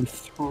I gained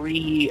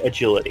 3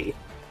 agility.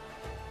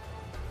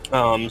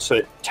 So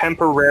it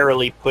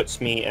temporarily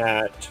puts me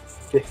at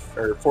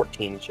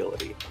 14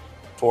 agility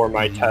for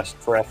my test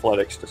for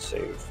athletics to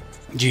save.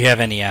 Do you have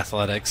any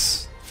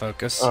athletics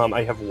focus?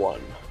 I have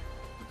 1.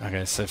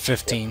 Okay, so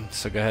 15. Yeah.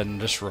 So go ahead and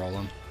just roll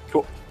them.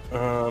 Cool.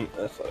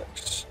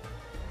 Athletics.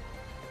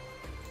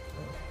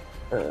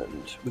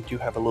 And we do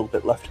have a little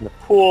bit left in the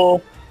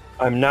pool.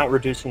 I'm not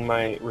reducing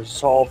my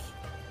resolve,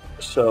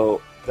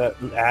 so that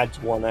adds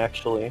 1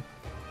 actually.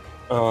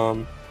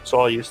 So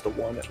I'll use the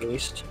 1 at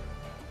least.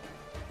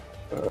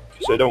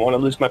 Because I don't want to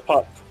lose my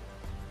pup.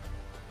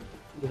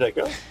 Did that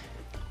go?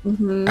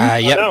 Mm-hmm.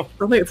 Yep. Oh,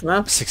 no. I think it's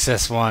enough.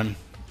 Success 1.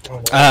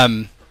 Oh,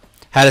 no.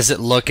 How does it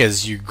look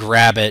as you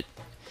grab it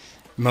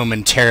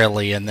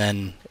momentarily and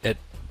then it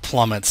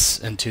plummets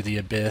into the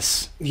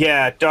abyss?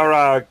 Yeah,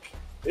 Darag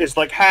is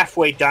like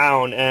halfway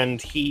down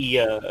and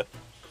he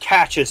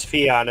catches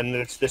Fian, and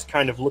there's this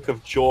kind of look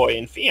of joy,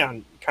 and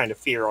Fian kind of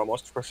fear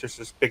almost. Of course, there's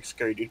this big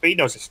scary dude, but he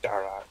knows it's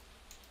Darag.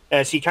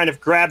 As he kind of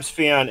grabs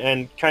Fian,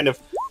 and kind of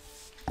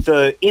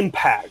the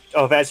impact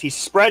of as he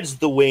spreads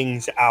the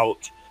wings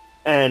out,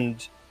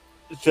 and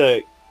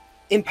the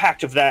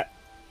impact of that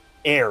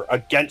air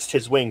against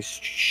his wings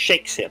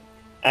shakes him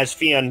as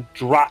Fion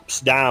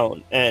drops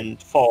down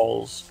and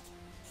falls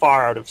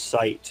far out of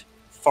sight,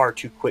 far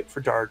too quick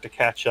for Darg to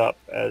catch up,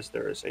 as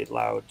there is a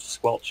loud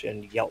squelch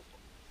and yelp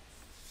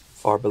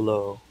far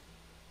below.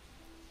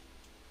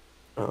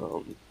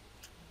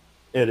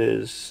 It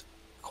is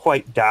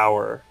quite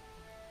dour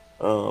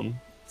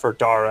for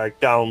Darag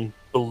down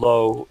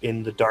below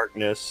in the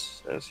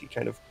darkness as he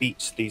kind of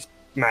beats these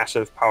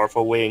massive,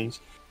 powerful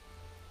wings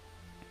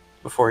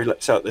before he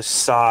lets out this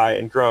sigh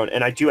and groan.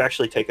 And I do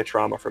actually take a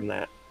trauma from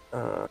that.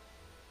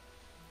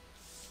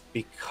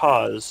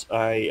 Because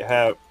I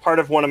have part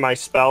of one of my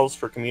spells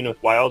for Commune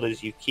with Wild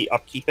is you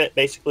upkeep it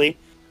basically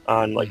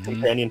on like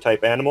companion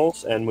type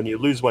animals, and when you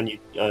lose one, you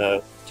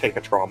take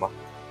a trauma.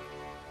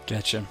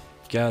 Gotcha.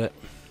 Got it.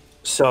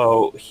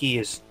 So he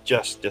is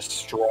just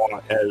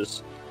distraught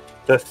as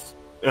the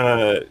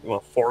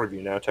four of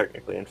you now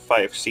technically, and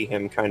Fife see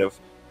him kind of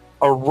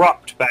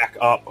erupt back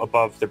up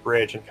above the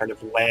bridge and kind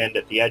of land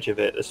at the edge of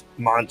it. This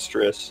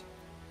monstrous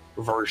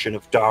version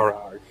of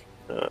Darag.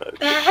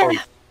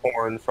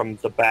 Torn from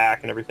the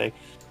back and everything.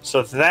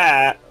 So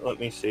that, let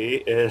me see,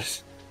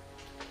 is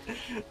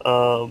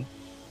so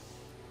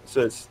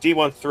it's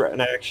D1 threat in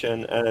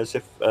action as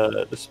if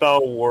the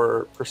spell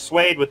were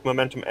Persuade with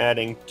momentum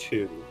adding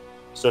 2.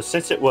 So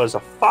since it was a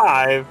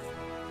 5,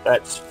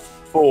 that's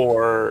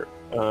 4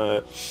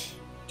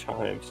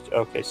 times.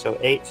 Okay, so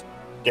 8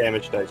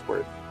 damage dice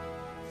worth.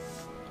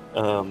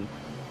 Of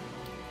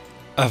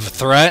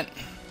threat?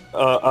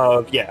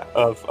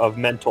 Of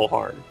mental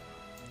harm.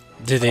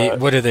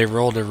 What do they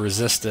roll to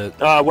resist it?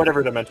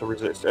 Whatever the mental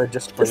resist.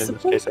 Discipline in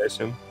this case, I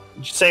assume.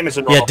 Same as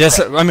a normal.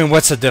 Yeah, I mean,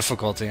 what's the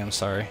difficulty? I'm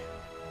sorry.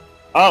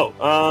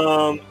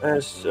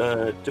 As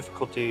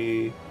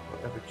difficulty,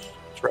 whatever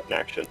threat in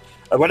action.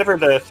 Whatever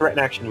the threat in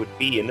action would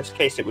be. In this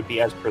case, it would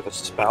be as per the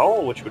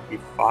spell, which would be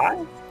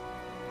 5.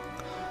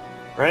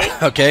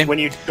 Right? Okay. When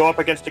you go up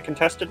against a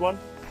contested one?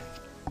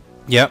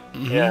 Yep.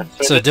 Yeah.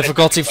 So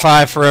difficulty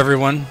 5 for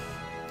everyone.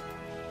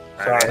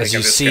 Sorry, as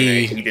you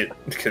see. Eat it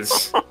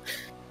because.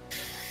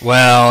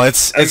 Well,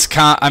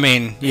 I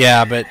mean,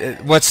 yeah,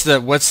 but what's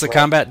the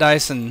combat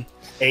dice and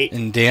 8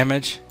 in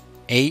damage?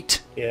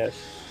 8. Yes.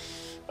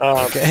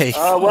 Okay.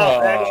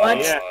 Well,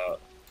 actually, yeah.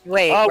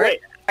 Wait,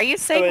 are you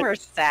saying we're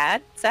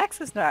sad?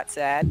 Sax is not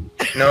sad.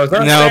 No, it's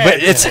not No, sad,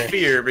 but it's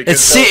fear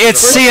because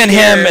it's seeing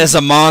him as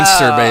a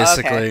monster,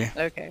 basically.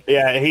 Okay.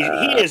 Yeah, he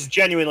is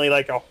genuinely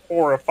like a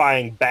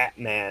horrifying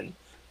Batman,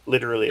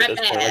 literally at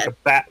this point,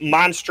 like a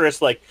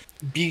monstrous, like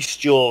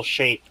bestial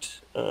shaped.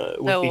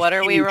 So what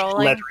are we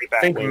rolling?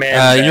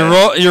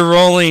 You're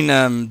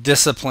rolling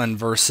discipline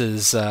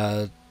versus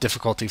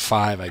difficulty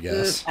 5, I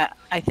guess.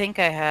 I think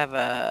I have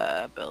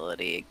a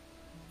ability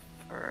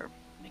for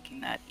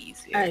making that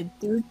easier. I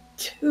do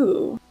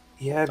too.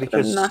 Yeah,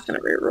 because I'm not gonna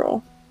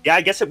reroll. Yeah,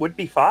 I guess it would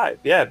be 5.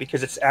 Yeah,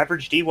 because it's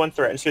average D1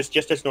 threat, and so it's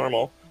just as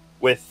normal,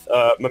 with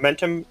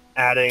momentum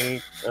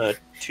adding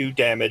 2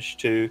 damage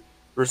to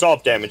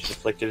resolve damage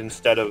inflicted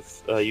instead of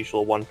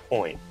usual 1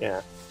 point.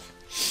 Yeah.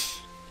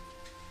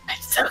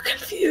 I'm so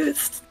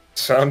confused.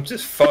 So I'm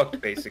just fucked,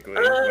 basically,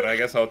 but I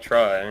guess I'll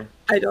try.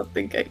 I don't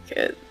think I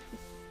can.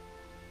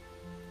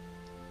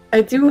 I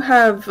do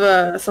have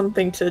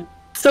something to...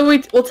 So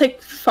we'll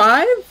take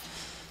 5?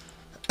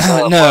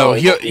 No,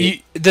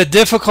 the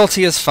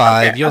difficulty is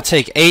 5. Okay. You'll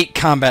take 8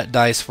 combat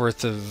dice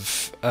worth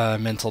of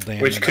mental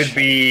damage. Which could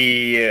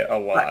be a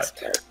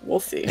lot. We'll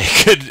see.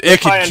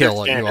 It could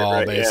kill you all,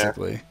 right,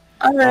 basically. Yeah.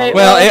 All right.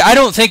 Well, I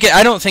don't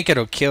think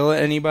it'll kill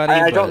anybody.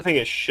 I don't think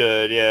it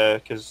should. Yeah,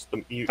 because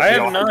I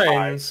have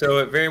 9, so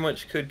it very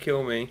much could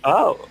kill me.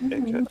 Oh, okay,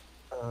 good.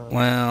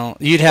 Well,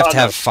 you'd have to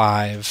have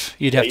 5.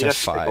 You'd have to have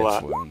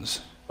 5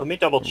 wounds. Let me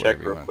double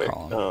check real quick.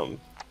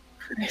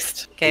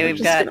 Christ. Okay,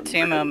 we've got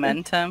 2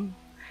 momentum.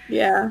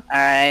 Yeah. All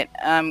right.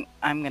 I'm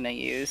gonna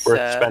use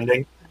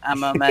spending a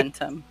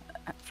momentum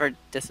for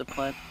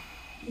discipline.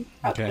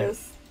 Okay.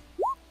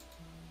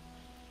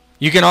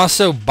 You can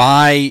also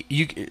buy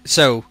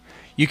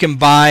you can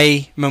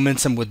buy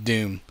momentum with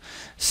Doom.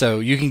 So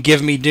you can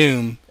give me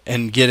Doom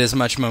and get as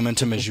much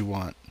momentum as you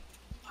want.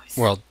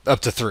 Well, up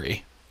to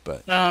 3,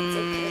 but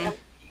I'm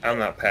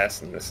not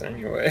passing this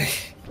anyway.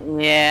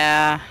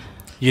 Yeah.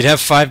 You'd have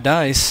 5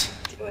 dice.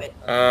 Do it.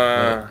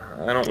 I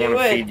don't want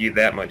to feed you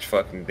that much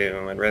fucking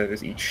Doom. I'd rather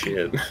just eat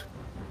shit.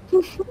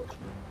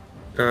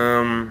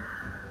 So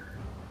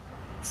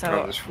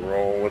I'll just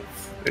roll with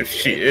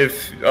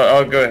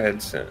I'll go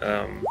ahead.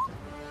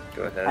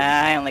 Go ahead.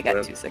 I only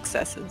got 2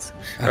 successes.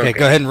 Okay,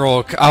 go ahead and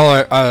roll.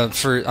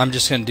 I'm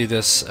just gonna do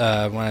this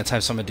one at a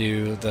time. So I'm gonna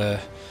do the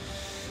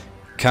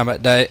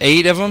combat die.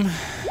 8 of them.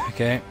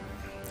 Okay.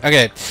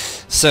 Okay.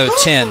 So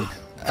 10.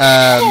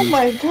 Oh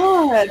my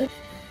god.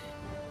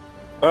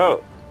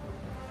 Oh.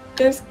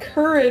 There's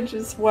courage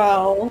as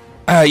well.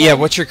 Yeah.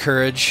 What's your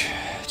courage?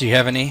 Do you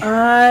have any?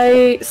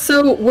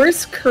 So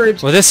where's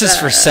courage? Well, this is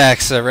for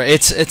Saxa, right?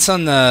 It's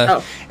on the.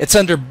 Oh. It's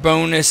under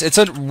bonus. It's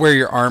under where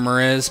your armor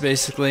is,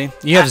 basically.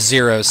 You have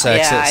 0, Saxa.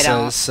 Yeah, it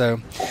says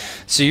so.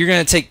 So you're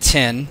gonna take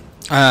 10.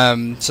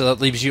 So that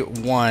leaves you at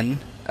 1.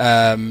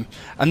 I'm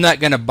not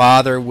gonna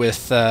bother with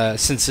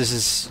since this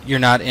is you're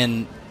not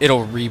in.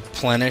 It'll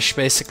replenish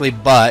basically,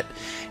 but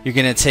you're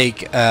gonna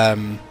take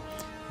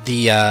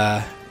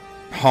the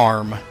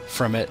harm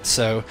from it.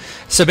 So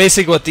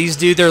basically, what these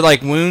do, they're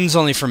like wounds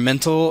only for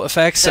mental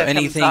effects. So it comes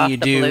anything off you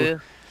the do.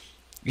 blue.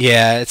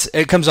 Yeah,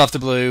 it comes off the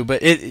blue,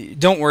 but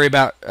don't worry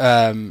about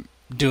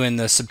doing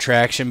the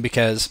subtraction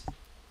because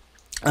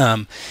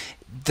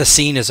the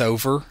scene is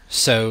over,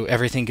 so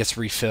everything gets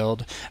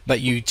refilled. But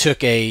you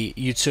took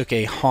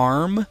a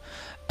harm.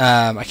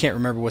 I can't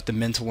remember what the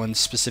mental one's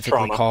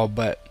specifically called,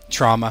 but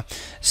trauma.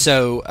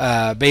 So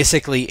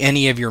basically,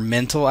 any of your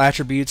mental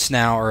attributes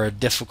now are a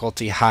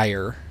difficulty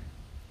higher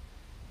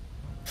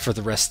for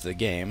the rest of the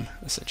game,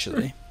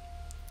 essentially.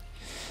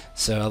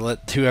 So I'll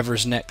let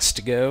whoever's next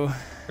to go.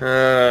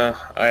 I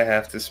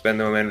have to spend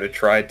the momentum to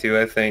try to,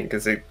 I think,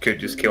 because it could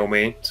just kill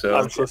me. So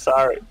I'm so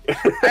sorry.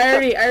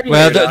 I already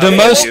Well, the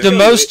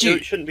most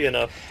it shouldn't be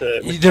enough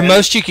to. The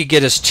most you could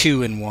get is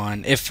 2 in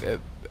 1. If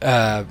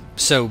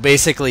so,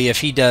 basically, if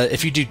he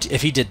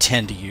did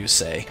 10 to you,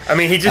 say. I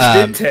mean, he just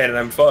did 10, and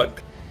I'm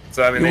fucked.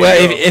 So I mean, well,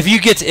 if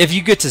you get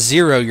to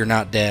 0, you're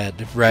not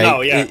dead, right?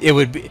 No, yeah. It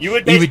would be. You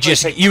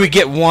would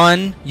get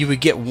 1. You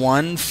would get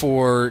 1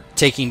 for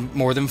taking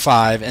more than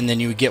 5, and then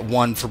you would get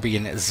 1 for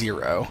being at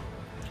 0.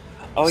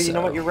 Oh, you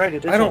know what? You're right.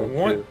 It is. I don't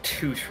want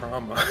 2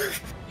 trauma.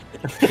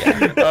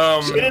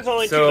 It is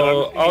only 2.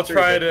 So I'll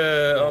try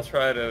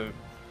to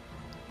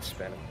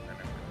spend a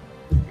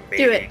minute.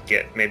 Do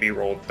it. Maybe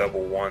roll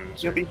double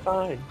ones. You'll be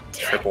fine.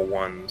 Triple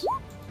ones.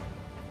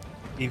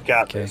 You've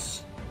got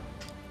this.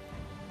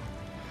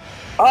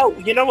 Oh,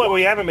 you know what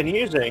we haven't been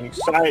using?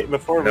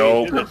 Before we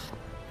do this.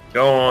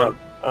 Go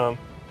on.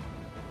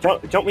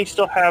 Don't we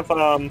still have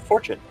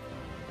fortune?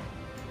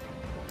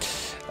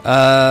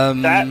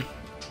 That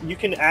you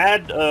can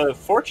add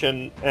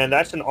fortune, and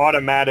that's an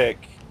automatic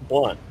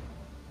blunt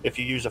if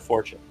you use a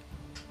fortune.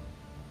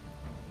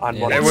 On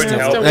one. That wouldn't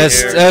help.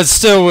 That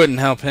still wouldn't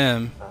help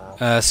him.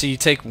 So you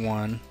take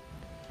 1.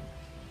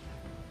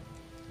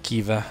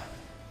 Kiva.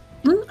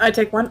 I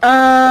take 1.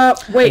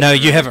 Wait. No,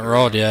 you haven't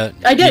rolled yet.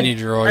 I did. You need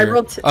to roll I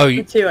rolled 2.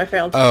 I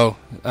failed. Oh,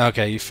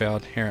 okay, you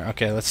failed. Here,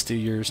 okay, let's do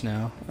yours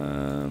now.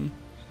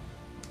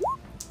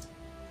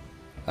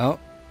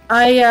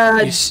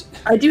 I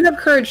do have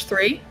courage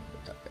 3.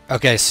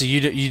 Okay, so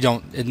you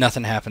don't.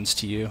 Nothing happens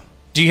to you.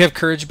 Do you have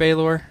courage,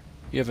 Baylor?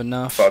 You have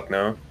enough? Fuck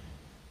no.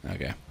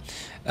 Okay.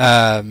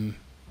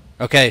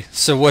 Okay,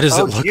 so what does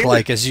it look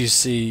like as you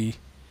see?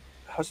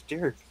 How's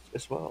Derek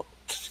as well?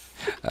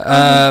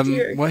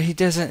 Well, he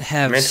doesn't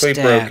have mentally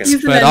stats,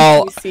 broken. but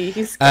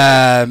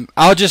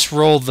I'll just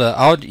roll the.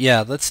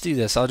 Let's do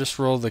this. I'll just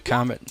roll the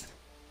comment.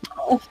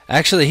 Oh.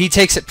 Actually, he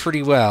takes it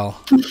pretty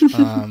well.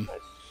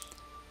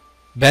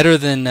 Better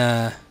than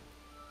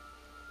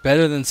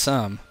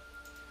some.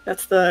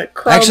 That's the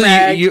Crom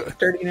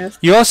sturdiness.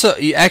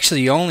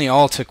 You only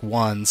all took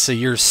 1, so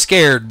you're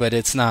scared, but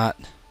it's not.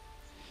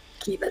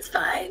 Keep us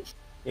fine.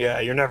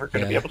 Yeah, you're never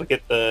going to be able to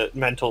get the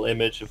mental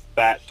image of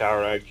Bat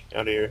Darag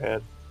out of your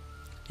head.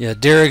 Yeah,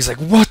 Derek's like,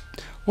 what?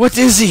 What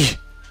is he?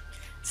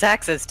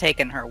 Sax has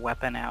taken her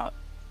weapon out.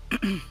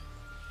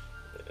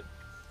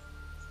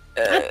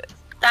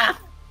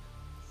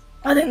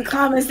 What in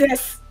Crom is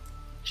this?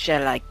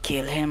 Shall I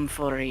kill him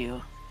for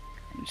you?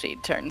 And she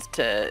turns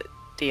to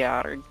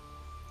Diarg.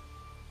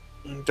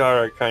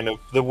 Darag kind of,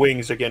 the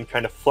wings again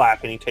kind of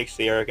flap, and he takes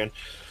the air again.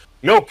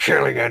 No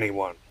killing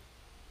anyone.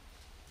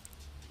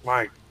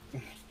 And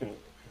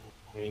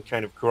he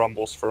kind of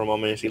grumbles for a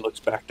moment as he looks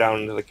back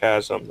down into the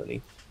chasm, and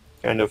he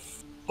kind of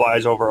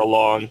flies over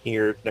along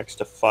here next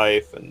to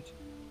Fife and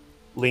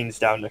leans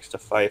down next to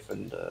Fife,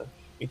 and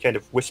he kind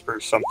of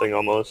whispers something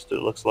almost, it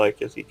looks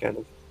like, as he kind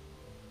of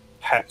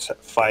pats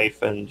at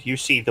Fife, and you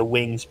see the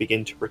wings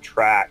begin to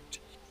retract.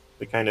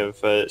 The kind of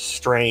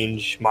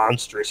strange,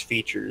 monstrous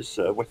features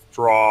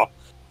withdraw.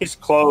 His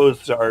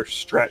clothes are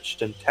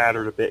stretched and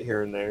tattered a bit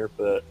here and there,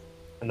 but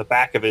in the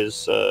back of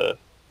his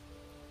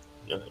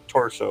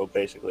torso,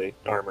 basically,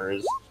 armor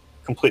is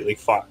completely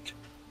fucked.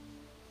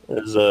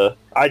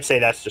 I'd say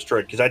that's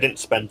destroyed, because I didn't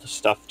spend the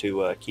stuff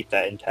to keep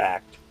that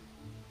intact.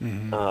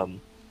 Mm-hmm.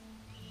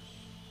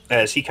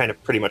 As he kind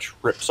of pretty much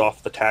rips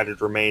off the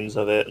tattered remains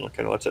of it and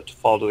kind of lets it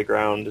fall to the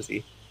ground as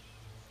he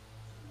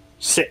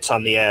sits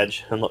on the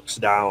edge and looks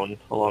down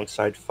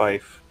alongside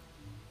Fife.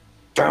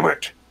 Damn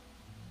it!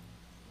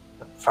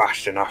 Not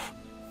fast enough.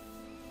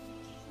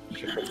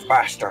 Should be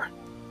faster.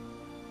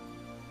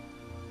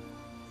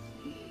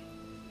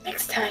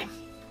 Next time.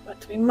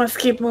 But we must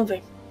keep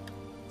moving.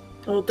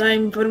 No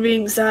time for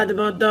being sad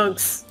about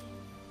dogs.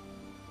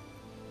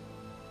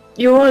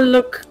 You all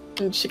look...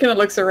 And she kind of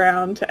looks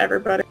around to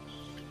everybody.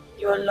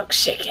 You all look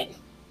shaken.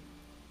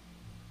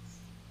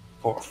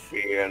 Poor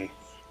Fian.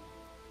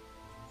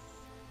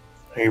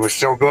 He was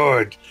so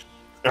good.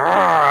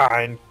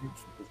 And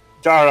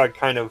Dara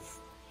kind of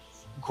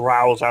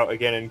growls out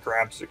again and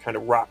grabs the kind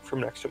of rock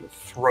from next to him and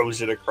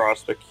throws it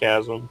across the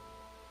chasm.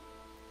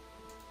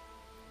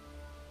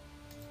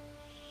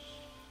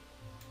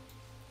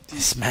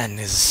 This man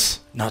is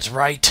not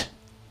right.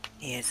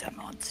 He is a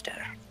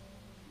monster.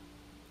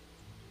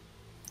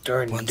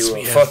 Turn Once into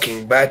we a have-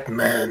 fucking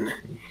Batman.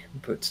 He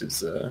puts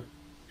his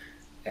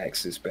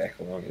axes back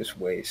along his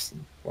waist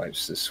and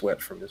wipes the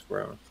sweat from his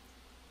brow.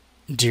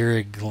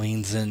 Dirig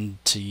leans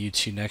into you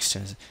two next to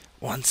him. And says,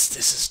 once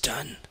this is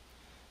done,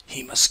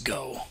 he must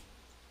go.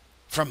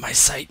 From my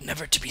sight,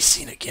 never to be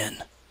seen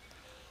again.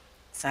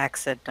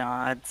 Saxa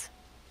nods.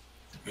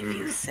 If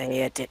you say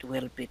it, it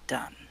will be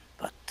done.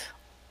 But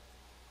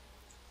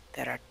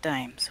there are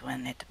times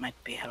when it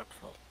might be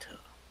helpful to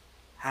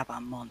have a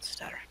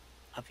monster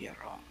of your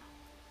own.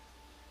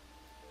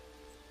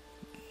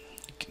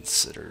 He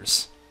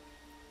considers.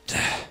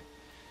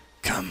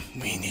 Come,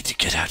 we need to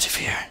get out of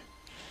here.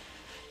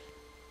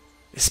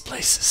 This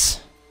place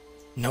is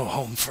no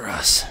home for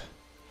us.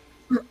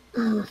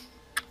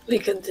 We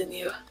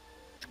continue.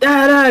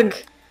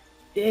 Darag!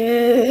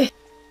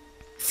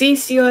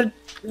 Cease your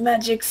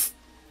magics.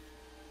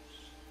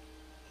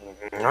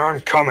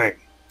 I'm coming.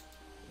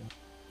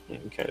 He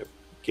kind of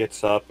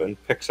gets up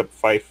and picks up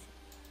Fife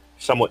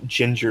somewhat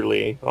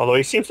gingerly, although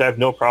he seems to have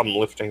no problem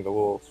lifting the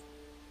wolf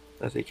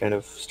as he kind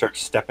of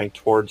starts stepping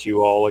towards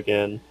you all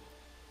again.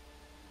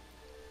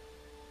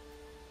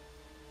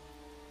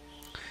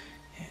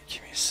 Yeah,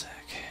 give me a sec.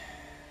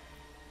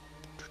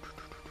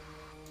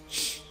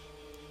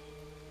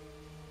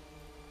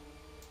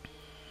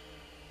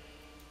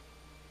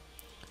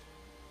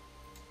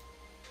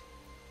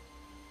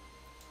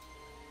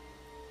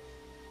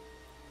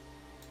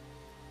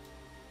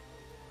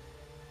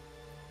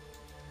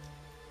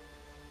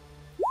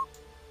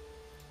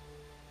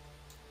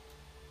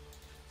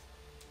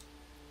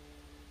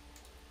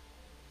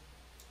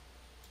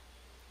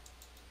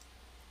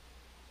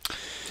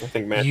 I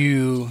think Matt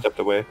You... stepped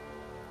away.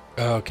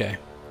 Oh, okay.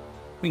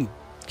 We can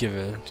give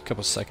it a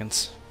couple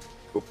seconds.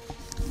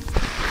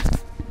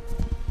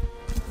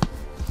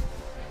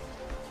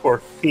 Poor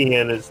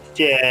Fian is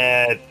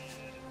dead.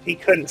 He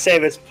couldn't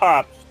save his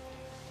pup.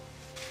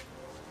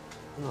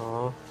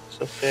 Oh,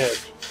 so sad.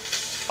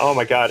 Oh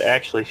my god,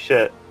 actually,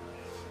 shit.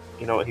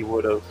 You know what, he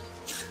would have.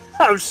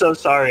 I'm so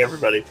sorry,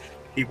 everybody.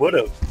 He would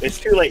have. It's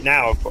too late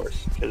now, of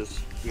course, because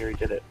he already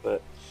did it,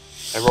 but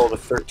I rolled a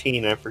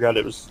 13 and I forgot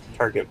it was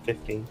target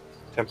 15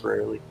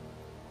 temporarily.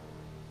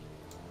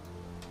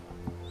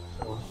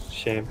 Oh,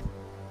 shame.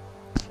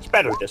 It's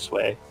better this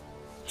way.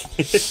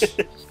 It's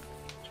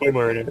way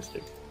more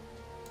interesting.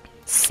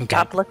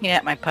 Stop looking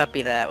at my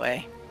puppy that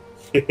way.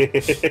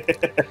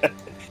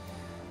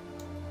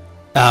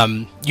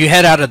 You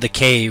head out of the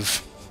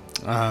cave,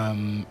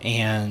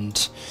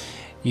 and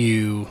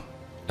you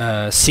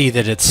see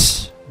that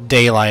it's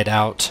daylight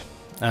out.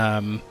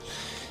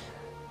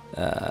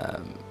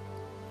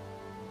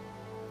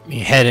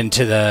 You head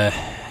into the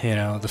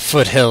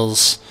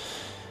foothills.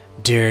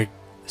 Dear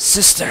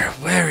sister,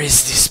 where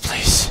is this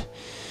place?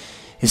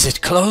 Is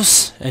it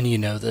close? And you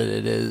know that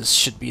it is.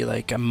 Should be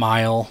like a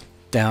mile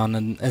down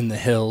in the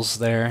hills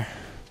there.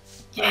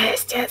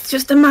 Yes,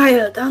 just a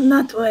mile down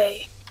that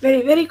way.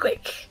 Very, very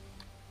quick.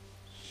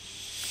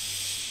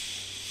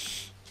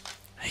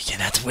 I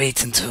cannot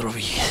wait until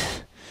we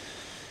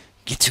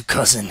get to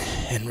Cousin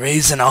and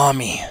raise an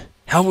army.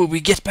 How will we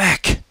get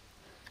back?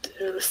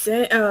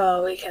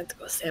 Oh, we can't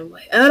go same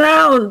way.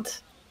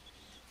 Around!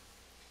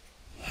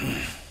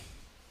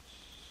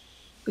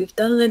 We've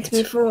done it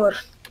before.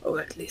 Or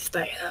at least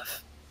I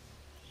have.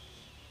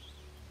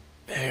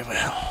 Very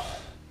well.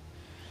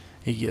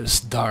 He gives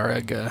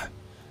Darag a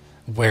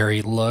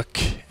wary look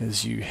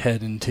as you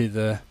head into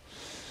the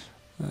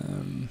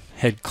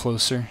head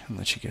closer and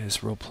let you guys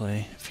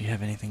roleplay if you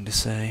have anything to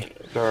say.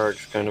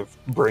 Dark's kind of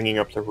bringing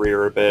up the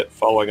rear a bit,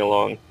 following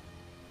along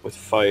with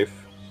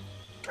Fife.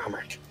 Damn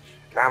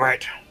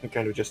it. And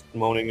kind of just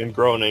moaning and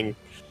groaning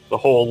the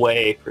whole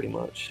way, pretty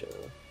much.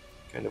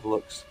 Kind of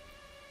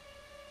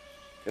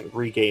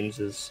regains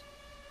his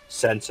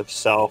sense of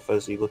self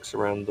as he looks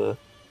around the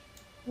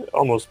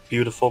almost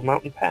beautiful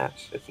mountain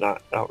pass, if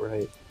not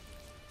outright.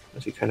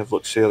 As he kind of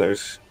looks the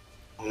others.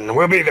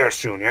 We'll be there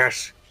soon,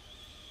 yes?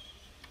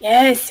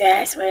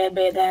 Yes, we'll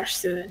be there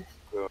soon.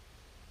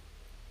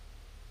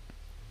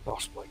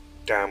 Lost my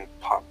damn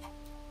pup.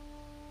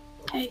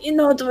 Hey, you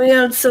know what we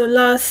also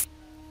lost?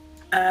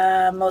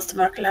 Most of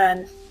our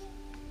clan.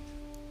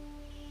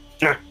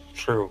 Yeah,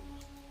 true.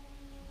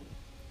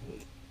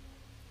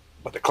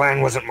 But the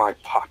clan wasn't my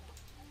pup.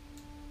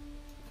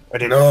 I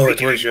didn't No,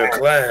 think it was your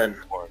clan.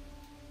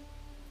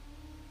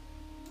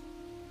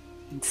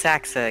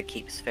 Saxa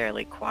keeps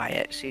fairly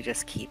quiet. She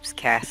just keeps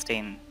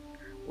casting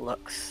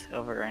looks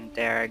over in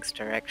Darag's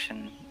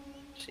direction.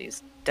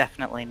 She's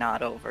definitely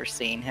not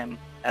overseeing him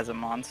as a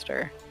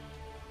monster.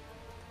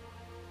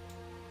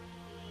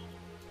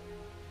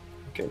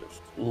 Kind of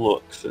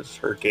looks as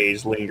her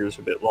gaze lingers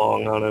a bit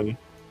long on him.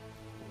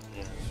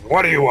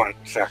 What do you want,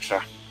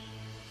 Saxa?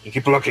 You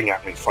keep looking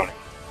at me funny.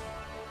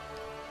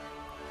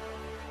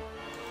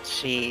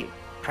 She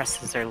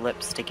presses her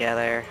lips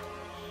together.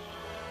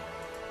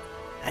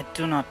 I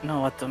do not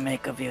know what to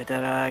make of you,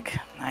 Darag.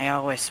 I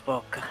always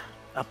spoke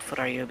up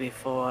for you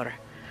before.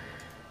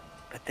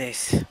 But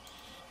this...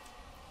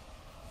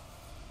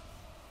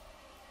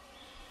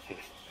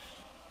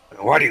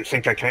 Why do you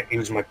think I can't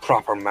use my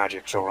proper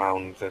magics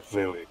around the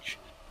village?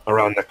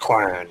 Around the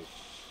clan?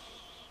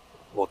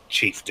 Well,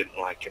 Chief didn't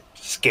like it.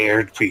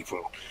 Scared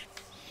people.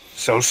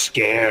 So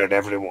scared,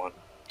 everyone.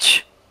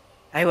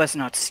 I was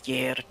not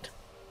scared.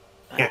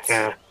 But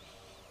Yeah.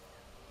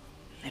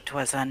 it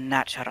was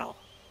unnatural.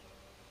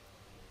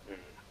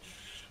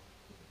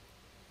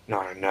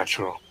 Not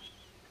unnatural.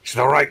 It's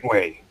the right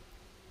way.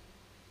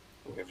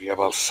 If you have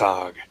a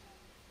sag,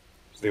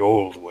 it's the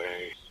old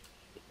way.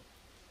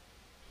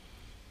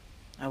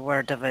 A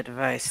word of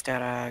advice,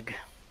 Darag.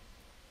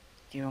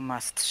 You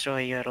must show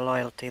your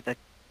loyalty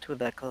to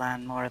the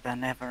clan more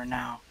than ever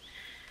now.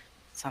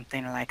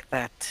 Something like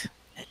that,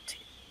 it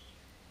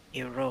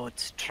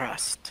erodes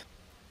trust.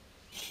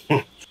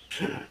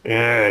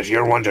 Yes,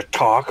 you're one to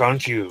talk,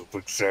 aren't you,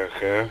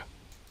 Berserker?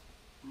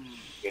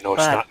 You know,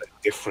 it's But- not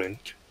that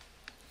different.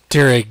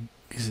 Derek,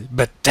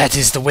 but that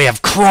is the way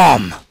of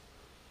Crom.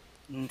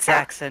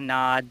 Saxa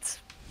nods.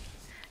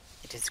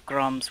 It is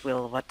Crom's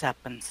will what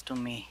happens to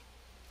me.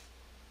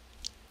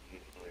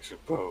 I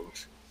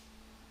suppose.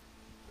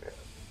 Yeah.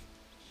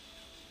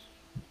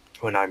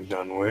 When I'm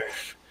done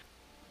with,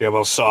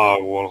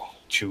 Yabelsag will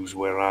choose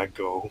where I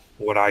go,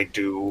 what I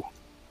do.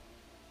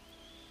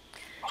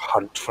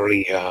 Hunt for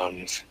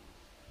eons.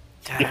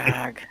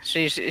 Darag.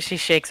 She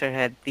shakes her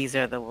head. These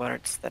are the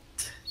words that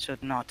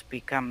should not be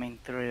coming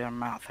through your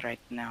mouth right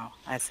now.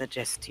 I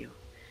suggest you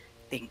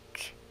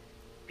think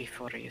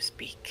before you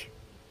speak.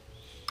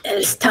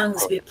 Else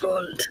tongues be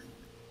pulled.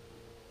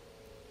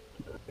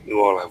 You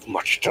all have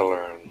much to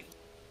learn.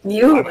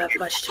 You I'm have your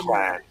much to learn.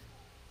 clan.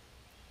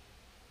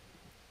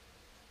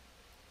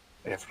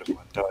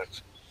 Everyone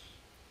does.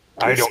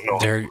 I don't know.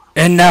 There,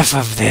 enough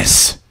of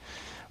this.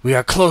 We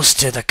are close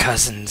to the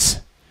cousins.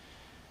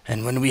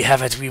 And when we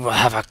have it, we will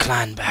have our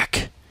clan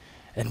back.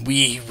 And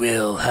we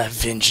will have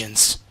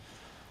vengeance.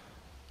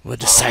 We'll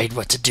decide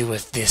what to do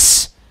with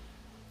this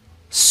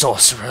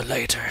sorcerer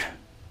later.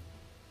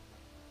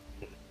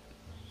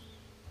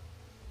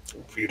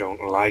 If you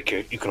don't like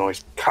it, you can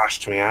always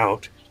cast me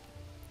out.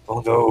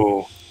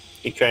 Although,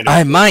 he kind of...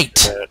 I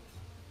might.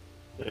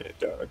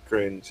 Dark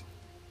grins.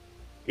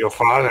 Your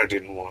father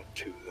didn't want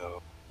to,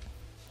 though.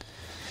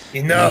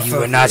 Enough You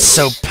of were not this.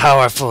 so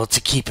powerful to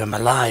keep him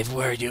alive,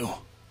 were you?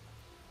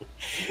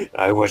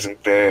 I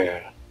wasn't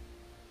there.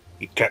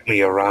 He kept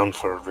me around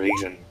for a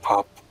reason,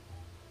 Pop.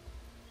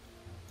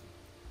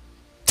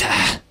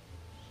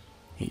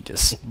 He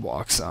just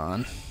walks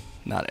on,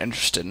 not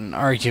interested in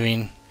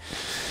arguing.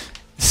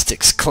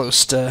 Sticks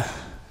close to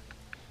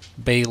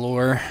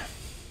Baylor.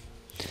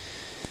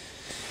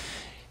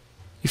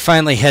 You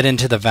finally head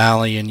into the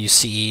valley and you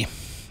see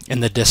in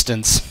the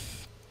distance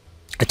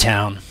a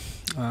town.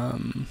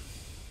 A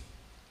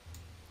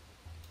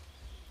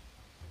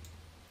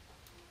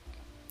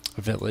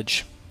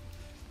village.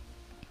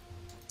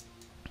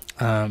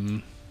 I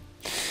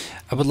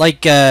would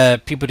like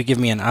people to give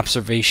me an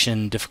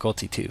observation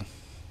difficulty 2.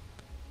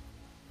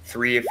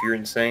 3 if you're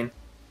insane.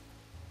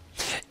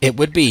 It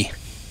would be.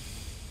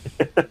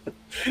 It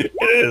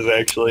is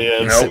actually,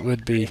 yes. Yes, it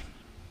would be.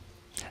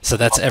 So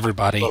that's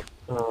everybody.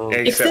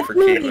 Except for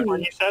me. Kiva. What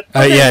you said?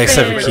 Yeah,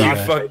 except for Okay. I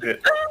Kiva. fucked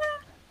it.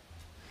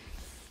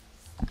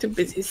 Too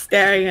busy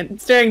staring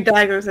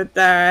daggers at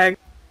Darag.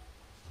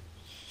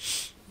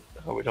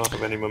 Oh, we don't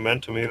have any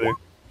momentum either.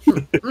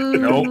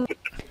 Nope.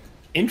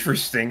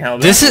 Interesting how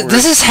that This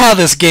works. is how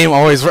this game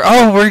always works.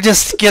 Oh, we're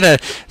just gonna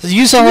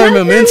use all our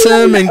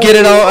momentum and get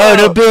it all. Oh,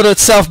 it'll build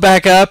itself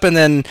back up, and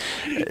then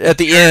at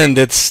the end,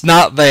 it's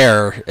not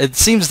there. It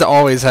seems to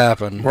always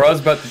happen. Where I was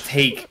about to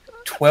take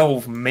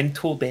 12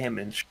 mental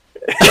damage.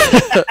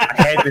 I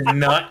had to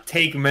not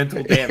take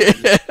mental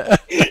damage.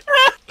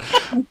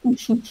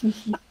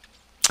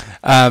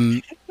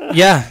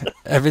 Yeah,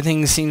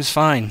 everything seems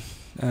fine.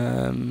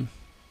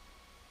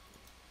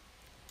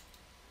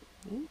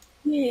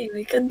 Yeah,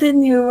 we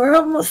continue. We're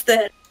almost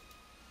there.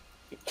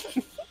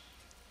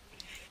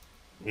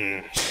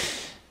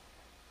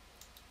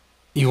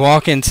 You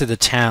walk into the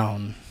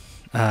town.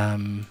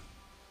 You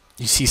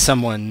see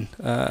someone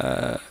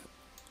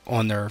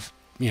on their,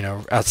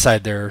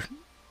 outside their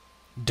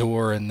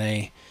door, and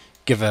they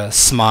give a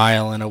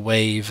smile and a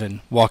wave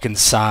and walk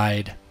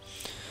inside.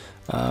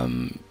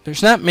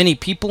 There's not many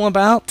people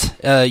about.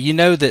 You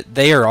know that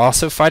they are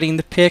also fighting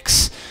the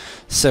Picts,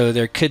 so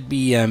there could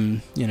be,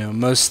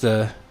 most of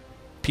the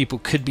people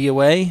could be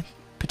away,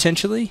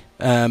 potentially.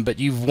 But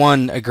you've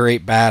won a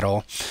great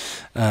battle,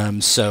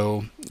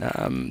 so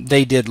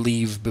they did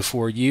leave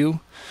before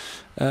you.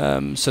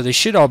 So they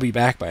should all be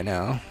back by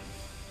now.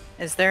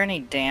 Is there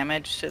any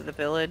damage to the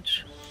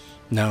village?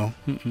 No.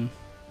 Mm-mm.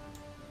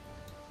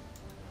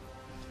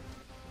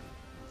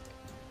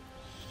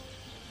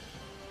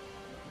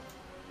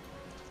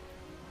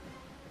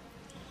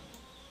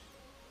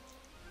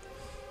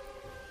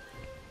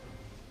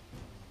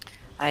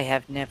 I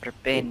have never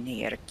been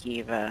here,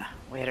 Kiva.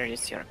 Where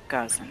is your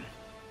cousin?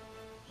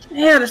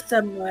 Here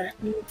somewhere.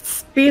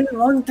 It's been a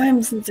long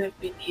time since I've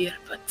been here,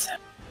 but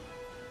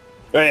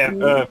Oh,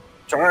 yeah,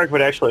 Targ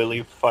would actually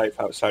leave Fife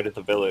outside of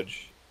the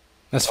village.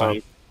 That's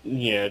fine.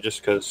 Yeah,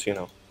 just because,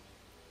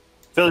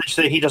 village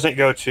that he doesn't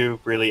go to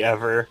really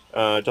ever.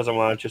 Doesn't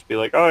want to just be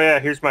like, oh yeah,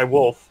 here's my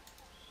wolf.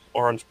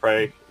 Orin's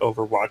probably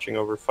watching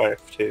over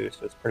Fife too,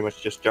 so it's pretty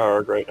much just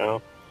Jarg right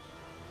now.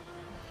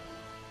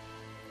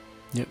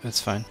 Yep,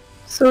 that's fine.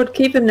 So would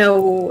Kiva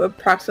know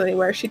approximately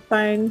where she'd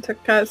find her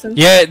cousin?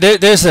 Yeah,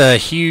 there's a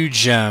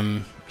huge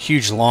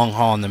long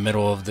hall in the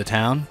middle of the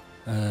town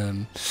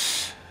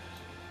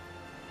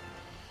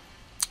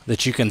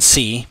that you can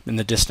see in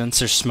the distance.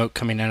 There's smoke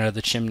coming out of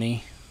the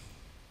chimney.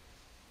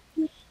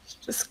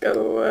 Just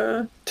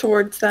go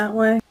towards that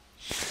way.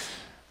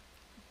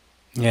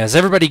 Yeah, as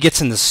everybody gets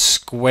in the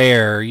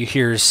square, you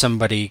hear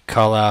somebody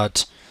call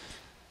out,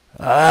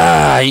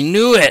 "Ah, I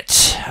knew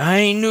it!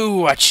 I knew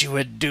what you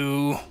would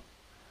do.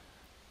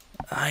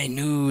 I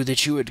knew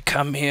that you would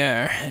come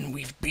here, and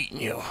we've beaten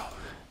you."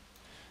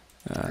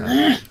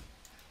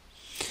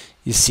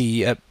 You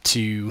see up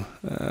this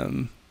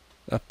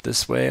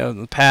way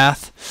on the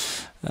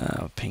path.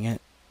 I'll ping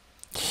it.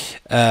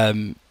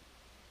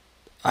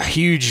 A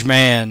huge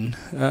man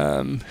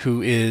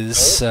who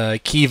is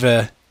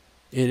Kiva.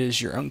 It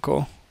is your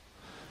uncle.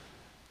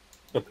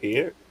 Up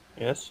here?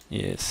 Yes?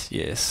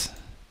 Yes.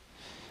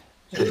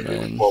 So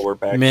And while we're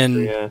back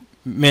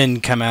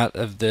men come out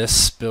of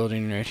this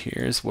building right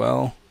here as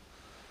well.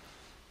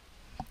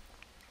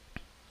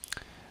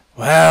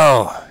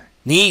 Well,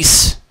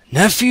 niece,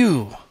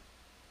 nephew,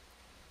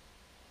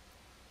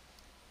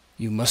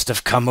 you must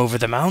have come over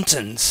the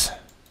mountains.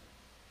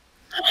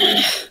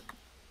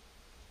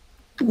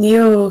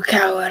 You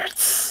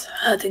cowards.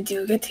 How did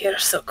you get here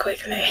so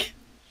quickly?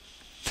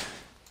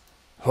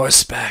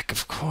 Horseback,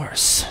 of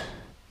course.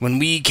 When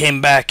we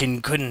came back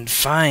and couldn't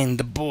find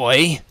the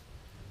boy,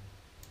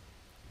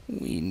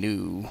 we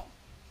knew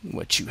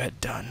what you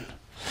had done.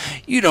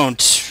 You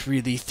don't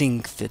really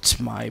think that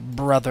my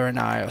brother and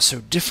I are so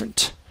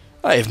different.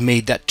 I have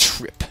made that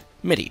trip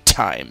many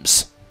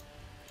times.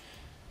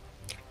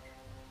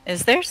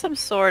 Is there some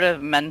sort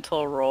of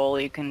mental roll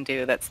you can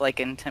do that's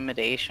like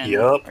intimidation?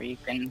 Yup. Or you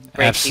can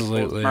break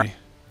Absolutely. people's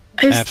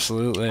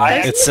Absolutely.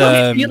 It's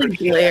steely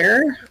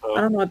glare.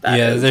 I don't know what that is.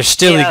 Yeah, there's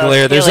steely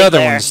glare. There's Steely other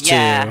glare. ones too.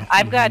 Yeah,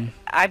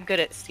 I'm good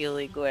at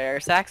steely glare.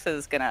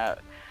 Saxa's gonna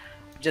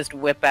just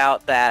whip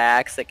out that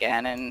axe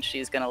again, and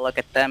she's gonna look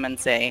at them and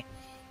say,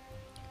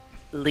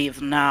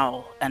 "Leave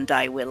now, and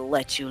I will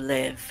let you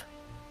live.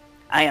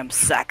 I am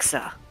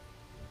Saxa,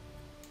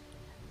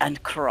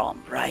 and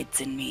Crom rides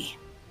in me."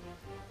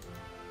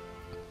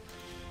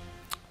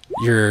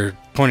 You're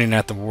pointing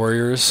at the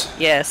warriors.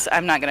 Yes,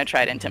 I'm not gonna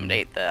try to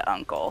intimidate the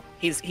uncle.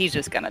 He's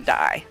just gonna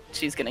die.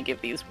 She's gonna give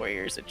these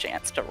warriors a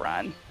chance to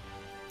run.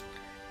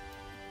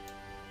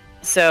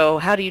 So,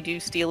 how do you do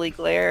steely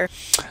glare?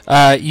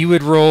 You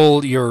would roll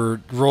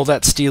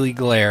that steely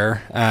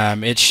glare.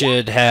 It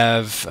should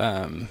have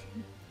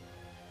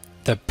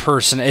the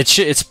person.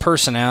 Its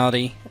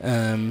personality.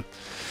 It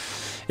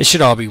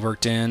should all be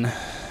worked in.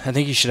 I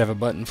think you should have a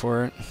button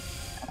for it.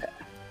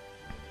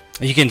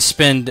 You can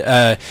spend.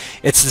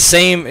 It's the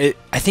same.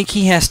 I think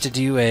he has to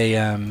do a.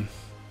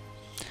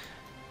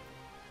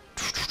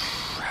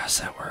 How's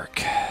that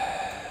work?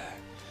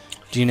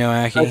 Do you know,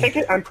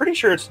 Aki? I'm pretty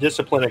sure it's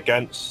discipline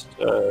against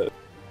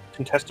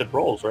contested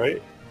rolls,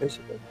 right?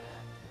 Basically.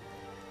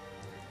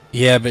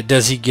 Yeah, but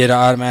does he get an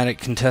automatic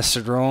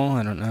contested roll?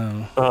 I don't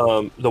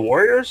know. The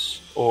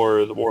warriors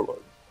or the warlord?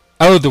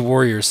 Oh, the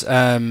warriors.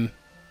 Well,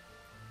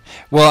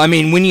 I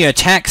mean, when you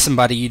attack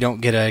somebody, you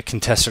don't get a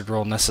contested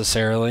roll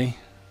necessarily.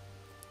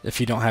 If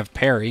you don't have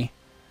parry.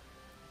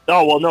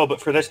 Oh, well, no,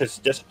 but for this, it's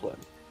discipline.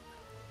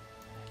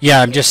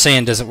 Yeah, I'm just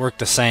saying, does it work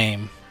the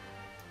same?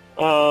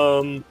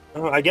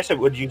 I guess it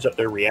would use up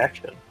their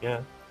reaction,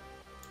 yeah.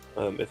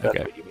 If that's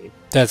what you mean.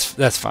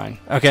 That's fine.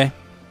 Okay.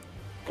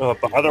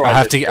 But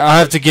otherwise, I'll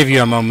have to give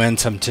you a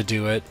momentum to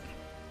do it,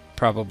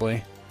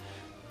 probably.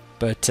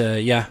 But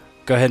yeah,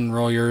 go ahead and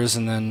roll yours,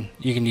 and then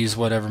you can use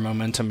whatever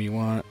momentum you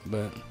want.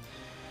 But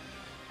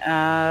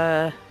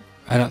I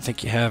don't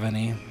think you have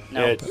any.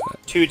 No. Yeah, it's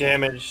 2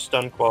 damage,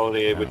 stun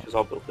quality, which is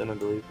all built in, I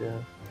believe. Yeah.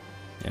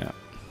 Yeah.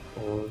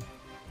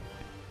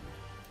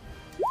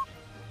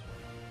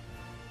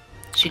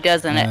 She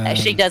does an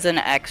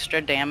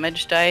extra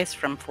damage dice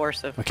from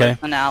force of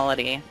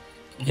personality.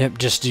 Yep,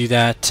 just do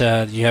that.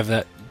 You have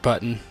that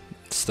button.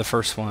 It's the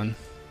first one.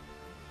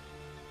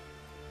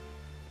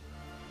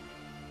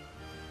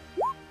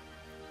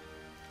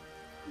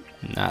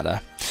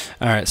 Nada.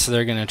 Alright, so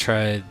they're gonna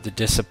try the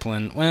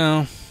discipline.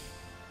 Well,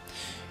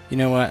 you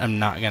know what? I'm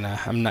not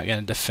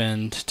gonna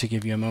defend to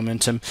give you a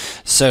momentum.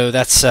 So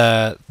that's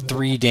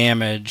 3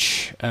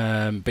 damage,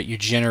 but you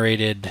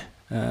generated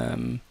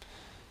 1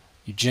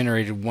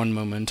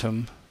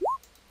 momentum.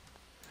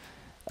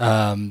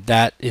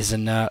 That is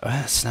enough.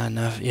 That's not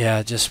enough. Yeah,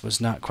 it just was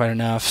not quite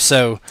enough.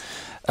 So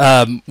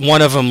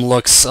one of them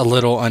looks a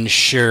little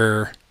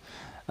unsure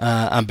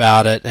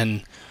about it,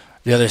 and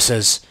the other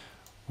says,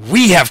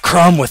 "We have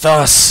Crom with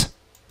us,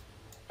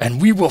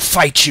 and we will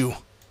fight you."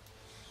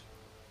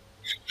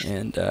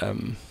 And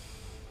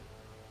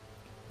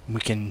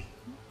we can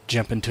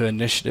jump into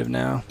initiative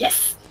now.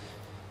 Yes.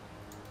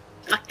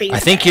 Fuck these I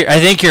think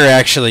you're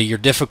actually your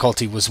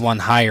difficulty was one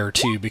higher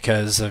too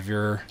because of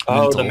your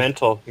The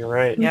mental. You're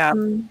right. Yeah.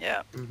 Mhm.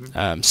 Yeah.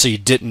 so you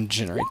didn't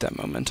generate that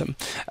momentum.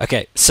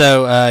 Okay,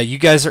 so you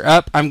guys are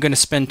up. I'm going to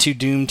spend 2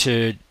 doom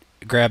to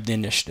grab the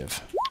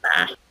initiative.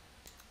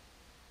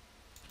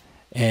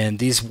 And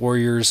these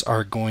warriors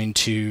are going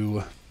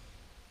to...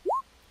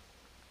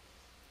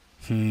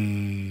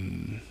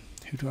 who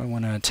do I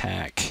want to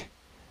attack?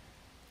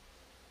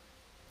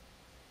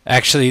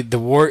 Actually,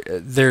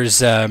 there's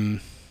the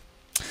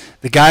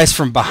guys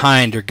from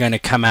behind are going to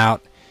come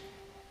out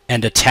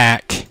and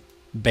attack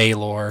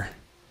Baylor,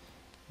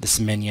 this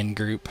minion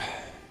group.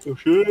 Oh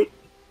shit.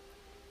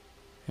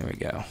 Here we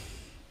go.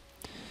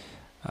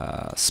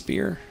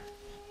 Spear,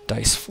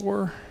 dice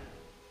 4.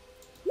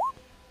 I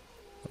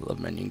love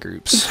minion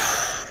groups.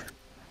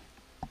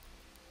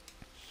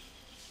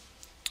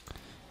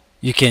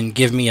 You can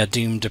give me a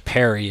doom to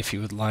parry if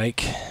you would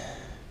like.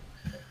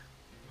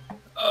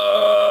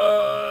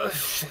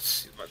 Let's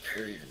see what my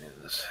parry even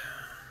is.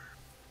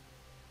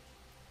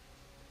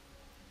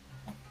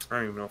 I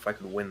don't even know if I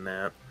could win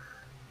that.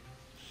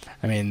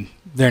 I mean,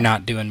 they're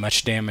not doing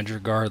much damage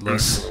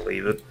regardless.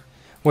 Believe it.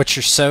 What's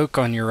your soak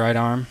on your right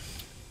arm?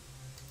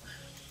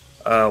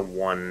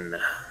 1.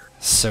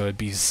 So it'd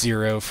be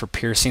 0 for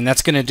piercing.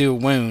 That's going to do a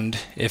wound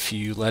if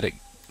you let it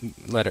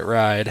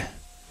ride.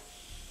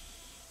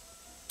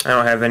 I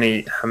don't have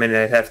any. I mean,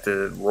 I'd have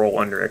to roll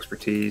under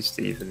expertise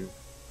to even.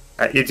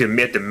 You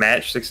have to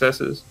match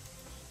successes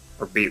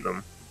or beat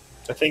them.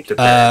 I think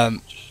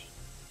To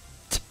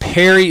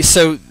parry,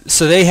 so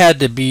they had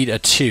to beat a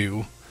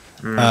 2.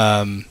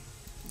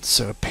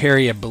 So a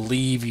parry, I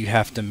believe you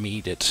have to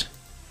meet it.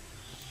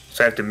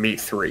 So I have to meet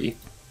 3.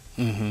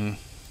 Mm-hmm.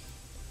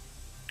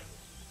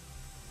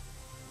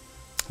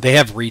 They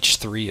have reach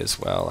 3 as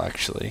well,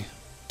 actually,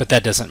 but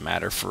that doesn't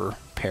matter for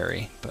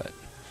parry. But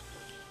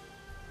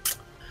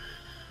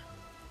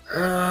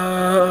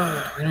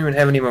I don't even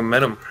have any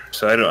momentum,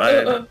 so I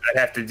don't. I'd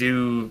have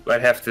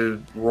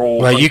to roll.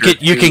 well, you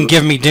under can 2.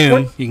 give me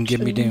doom. You can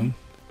give me doom,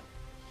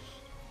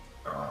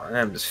 Oh,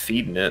 I'm just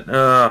feeding it.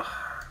 or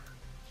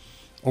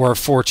a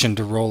fortune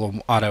to roll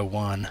an auto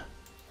 1.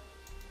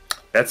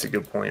 That's a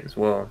good point as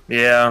well.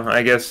 Yeah,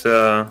 I guess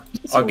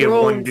I'll give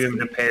roll 1 doom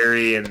to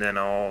parry, and then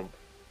I'll.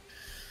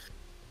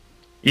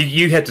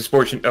 You had to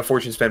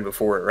fortune spend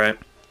before it, right?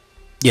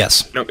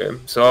 Yes. Okay,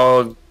 so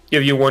I'll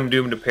give you 1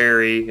 doom to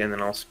parry, and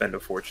then I'll spend a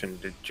fortune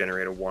to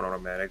generate a 1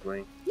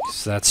 automatically.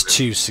 So that's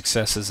 2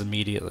 successes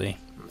immediately.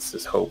 Let's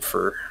just hope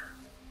for.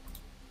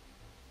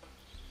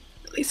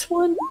 At least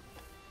 1.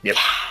 Yep.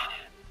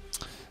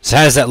 So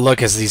how does that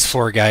look as these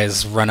 4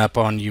 guys run up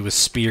on you with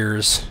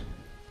spears?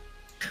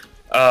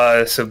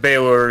 So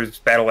Baylor's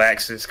battle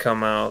axes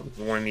come out,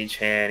 1 in each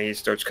hand. He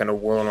starts kind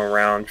of whirling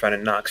around, trying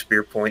to knock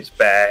spear points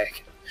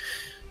back.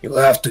 You'll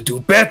have to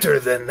do better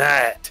than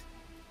that.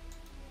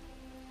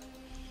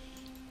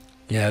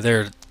 Yeah,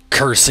 they're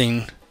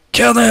cursing.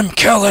 Kill him!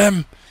 Kill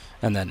him!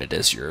 And then it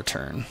is your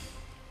turn.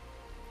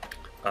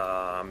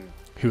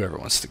 Whoever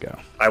wants to go.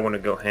 I want to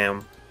go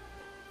ham.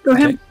 Go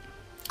ahead.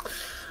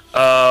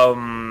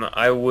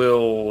 I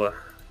will.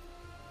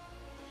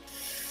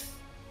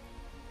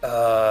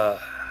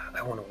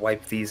 I want to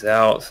wipe these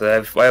out. So I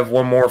have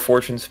 1 more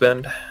fortune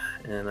spend,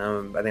 and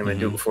I think I'm gonna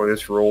do it before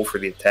this roll for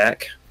the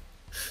attack.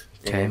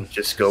 Okay. And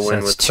just go So in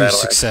that's with 2 battle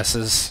axe.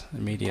 successes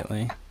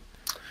immediately.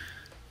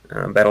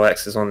 Battle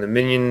axes on the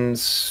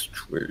minions.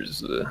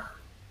 Where's the?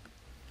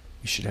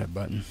 You should have a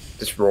button.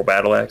 Just roll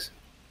battle axe.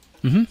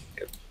 Mm-hmm.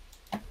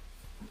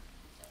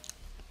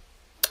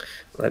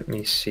 Let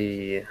me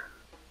see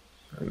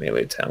my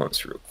melee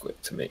talents real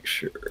quick to make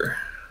sure.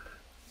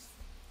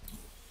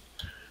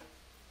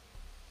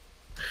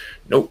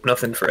 Nope,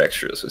 nothing for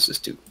extras. This is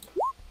 2.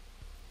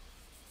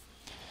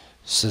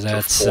 So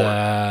that's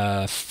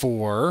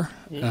 4.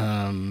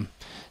 Yeah.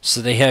 So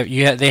they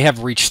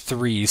have reach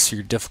 3, so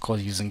your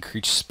difficulty is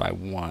increased by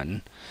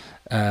 1.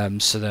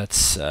 So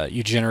that's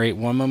you generate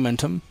 1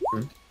 momentum.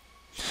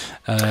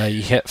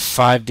 You hit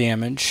 5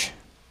 damage.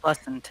 Plus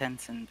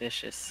intense and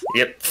vicious.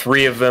 Yep,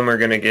 3 of them are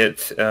gonna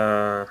get.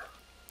 Oh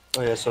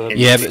yeah, so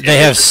Yeah, but they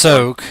have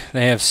soak.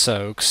 They have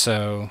soak.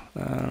 So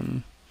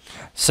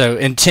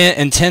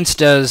intense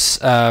does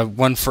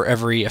 1 for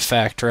every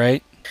effect,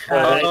 right?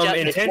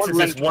 Intense is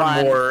just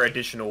 1 more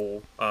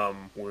additional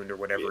wound or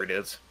whatever it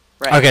is.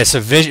 Right. Okay, so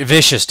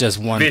vicious does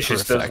 1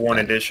 Vicious per does effect. 1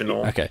 then.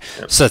 additional. Okay,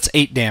 Yep. so that's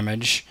 8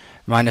 damage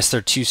minus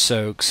their 2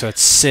 soak, so it's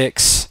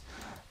 6.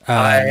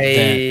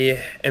 I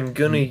am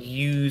gonna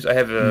use. I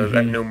have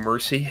no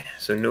mercy,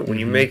 so when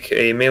you make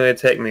a melee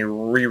attack, you may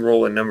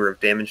re-roll a number of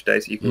damage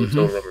dice equal to the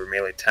total number of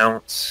melee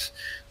talents.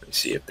 Let's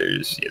see if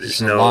there's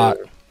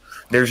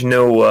there's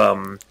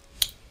no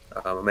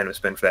momentum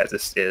spend for that.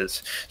 This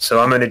is so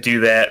I'm gonna do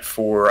that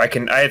for. I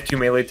have 2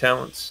 melee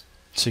talents.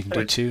 So you can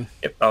do 2.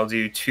 Yep, I'll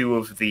do 2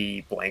 of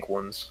the blank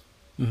ones.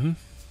 Mm-hmm.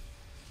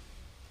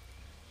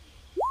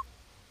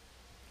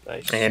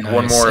 nice. And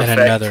 1 more and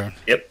effect. another.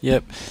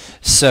 Yep.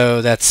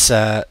 So that's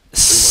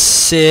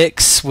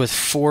 6 with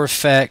 4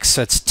 effects.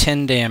 So that's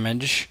 10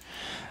 damage.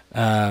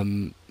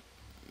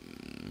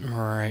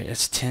 Right,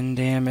 it's 10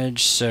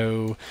 damage,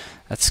 so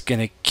that's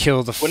gonna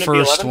kill the Wouldn't it be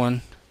first 11?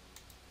 one.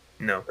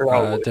 No.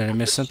 Did I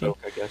miss something? Soak,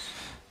 I guess.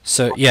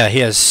 So yeah,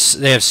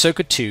 they have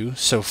Soka 2,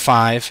 so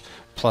 5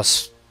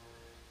 plus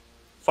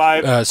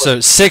 5. so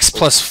 6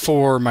 plus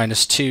 4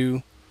 minus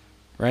 2,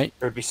 right?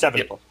 It would be 7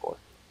 Yep. plus 4.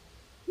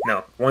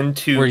 No. 1,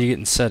 2. Where are you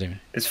getting setting?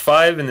 It's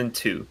 5 and then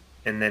 2.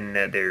 And then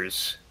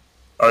there's...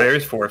 Oh,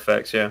 there's 4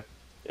 effects, yeah.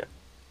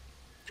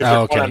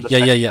 Oh, okay.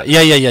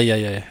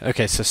 Yeah.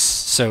 Okay,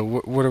 so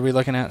what are we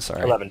looking at?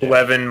 Sorry. 11 damage.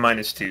 11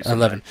 minus 2. So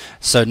 11.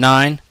 So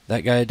 9, that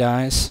guy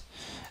dies.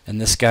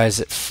 And this guy's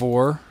at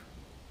 4.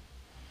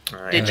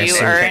 Alright, Did and you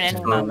then earn takes any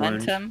a wound.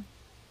 momentum?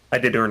 I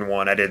did earn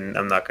 1. I didn't.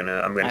 I'm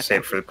gonna save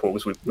it for the pool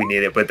because we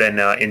need it. But then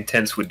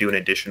intense would do an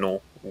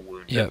additional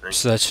wound. I Yep, think.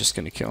 so that's just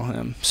going to kill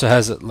him. So how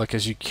does it look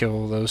as you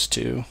kill those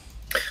two?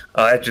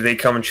 After they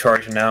come and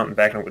charging out and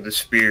backing up with the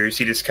spears,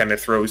 he just kind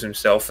of throws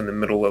himself in the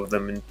middle of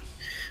them and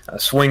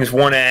swings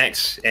one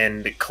axe,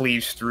 and it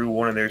cleaves through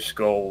one of their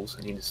skulls,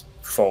 and he just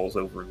falls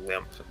over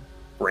limp,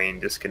 brain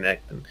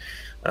disconnect, and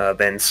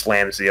then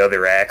slams the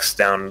other axe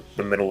down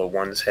the middle of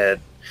one's head.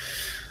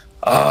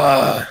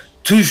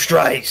 2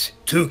 strikes,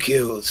 2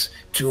 kills,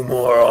 2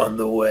 more on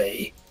the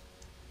way.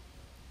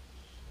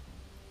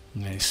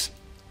 Nice.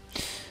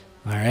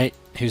 Alright,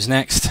 who's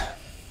next?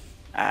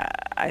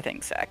 I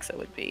think Saxa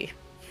would be.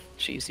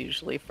 She's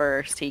usually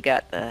first. He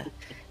got the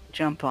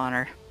jump on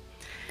her.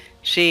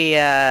 She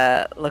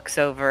looks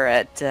over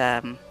at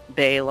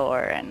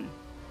Baylor and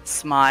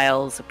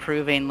smiles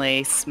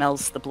approvingly,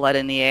 smells the blood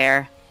in the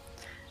air,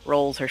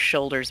 rolls her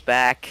shoulders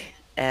back,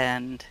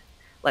 and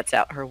lets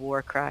out her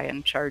war cry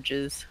and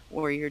charges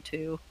Warrior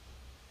 2.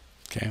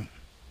 Okay.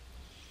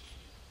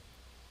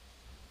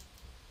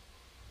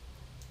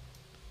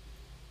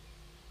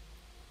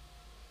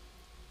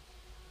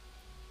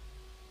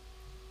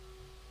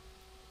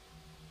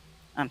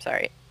 I'm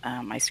sorry,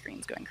 my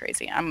screen's going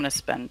crazy. I'm going to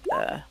spend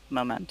the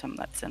momentum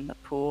that's in the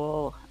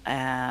pool,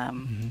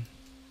 and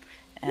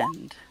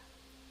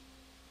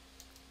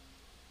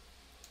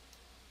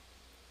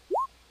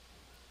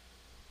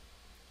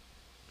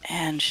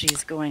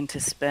she's going to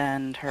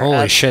spend her...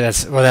 Holy shit,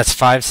 that's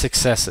 5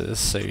 successes,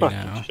 so you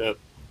know. Shit.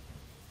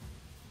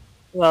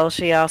 Well,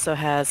 she also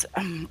has...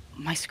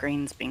 my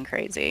screen's being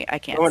crazy. I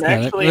can't Oh, and see.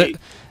 actually...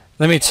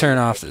 Let me turn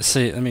off.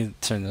 Let me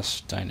turn this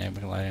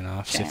dynamic lighting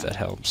off. See if Okay. that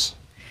helps.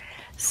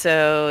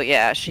 So,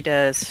 yeah, she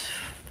does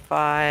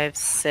 5,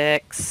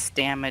 6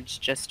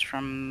 damage just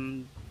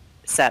from...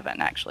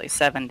 7, actually.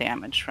 7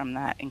 damage from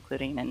that,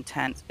 including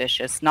intense,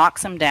 vicious.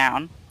 Knocks him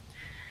down.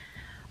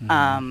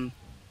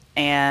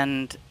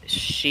 And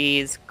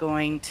she's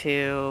going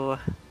to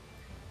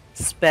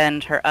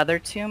spend her other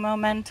 2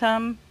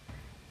 momentum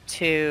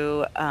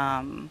to...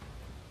 I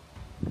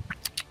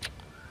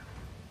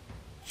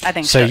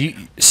think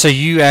so.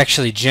 You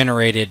actually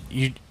generated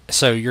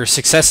so your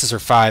successes are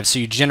 5, so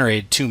you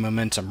generated 2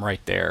 momentum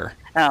right there.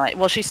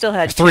 well, she still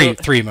had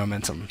 3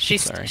 momentum.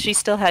 Sorry. She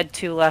still had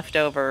 2 left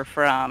over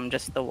from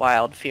just the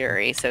Wild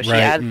Fury, so she Right,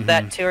 adds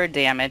that to her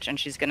damage, and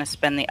she's going to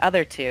spend the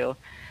other 2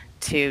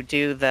 to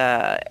do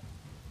the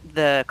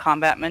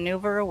combat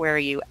maneuver where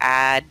you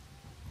add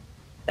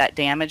that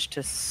damage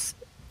to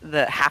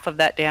the half of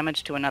that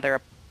damage to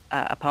another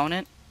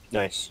opponent.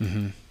 Nice.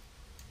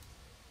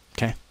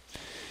 Okay.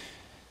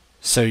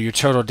 So your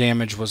total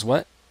damage was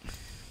what?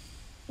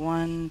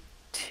 1,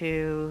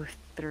 2,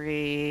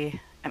 3,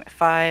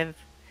 5,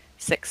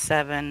 6,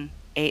 7,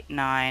 8,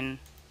 9,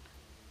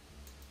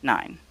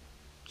 9.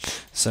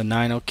 So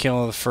 9 will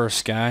kill the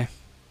first guy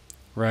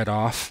right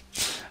off.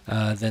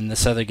 Then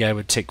this other guy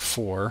would take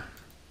 4.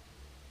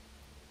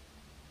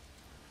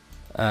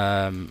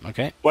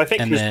 Okay. Well, I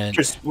think And then-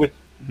 just with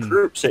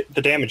groups,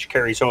 the damage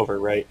carries over,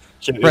 right?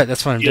 So Right,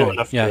 that's what I'm deal doing.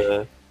 enough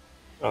Yeah.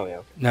 Oh, yeah.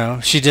 Okay. No,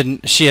 she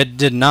didn't. She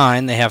did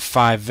 9. They have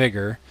 5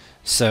 vigor,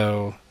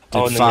 so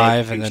did and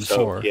 5 they and do then soak,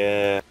 4.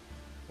 Yeah.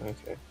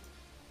 Okay.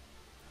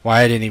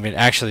 Why I didn't even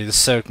actually the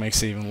soak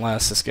makes it even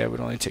less. This guy would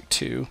only take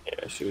 2. Yeah,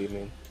 I see what you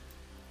mean.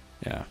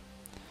 Yeah.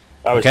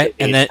 I was Okay,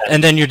 thinking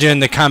and then you're doing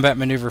the combat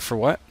maneuver for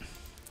what?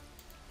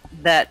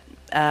 That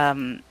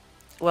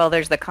well,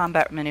 there's the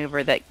combat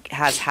maneuver that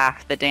has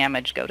half the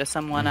damage go to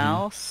someone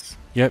else.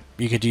 Yep,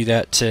 you could do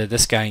that to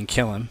this guy and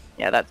kill him.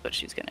 Yeah, that's what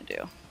she's gonna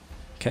do.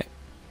 Okay.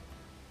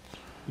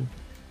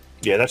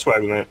 Yeah, that's why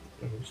we went.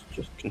 I was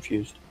just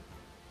confused.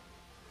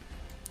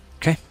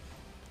 Okay.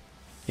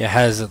 Yeah,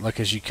 how does it look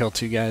as you kill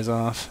 2 guys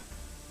off?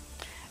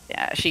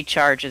 Yeah, she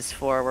charges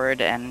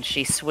forward and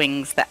she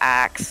swings the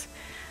axe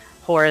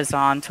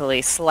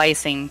horizontally,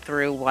 slicing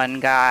through one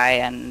guy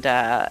and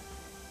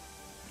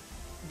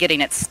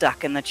getting it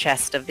stuck in the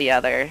chest of the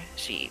other.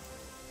 She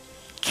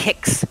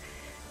kicks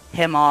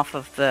him off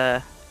of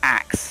the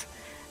axe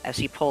as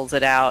she pulls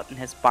it out and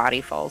his body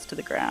falls to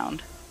the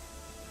ground.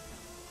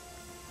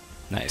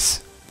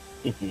 Nice.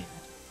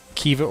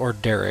 Kiva or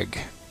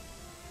Derrig?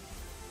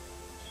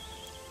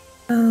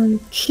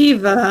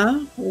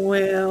 Kiva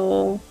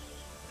will...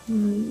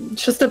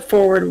 she'll step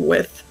forward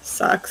with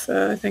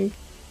Saxa, I think.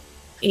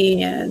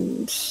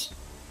 And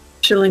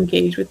she'll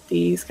engage with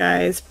these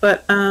guys.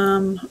 But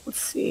let's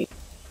see.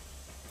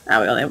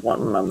 Now we only have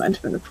one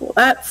momentum in the pool.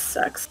 That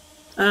sucks.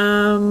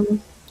 I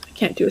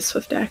can't do a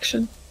swift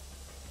action.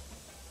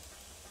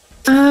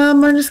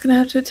 I'm just gonna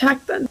have to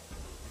attack then.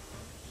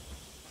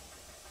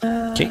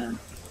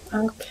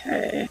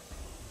 Okay.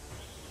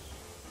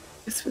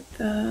 Guess with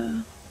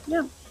the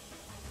yeah.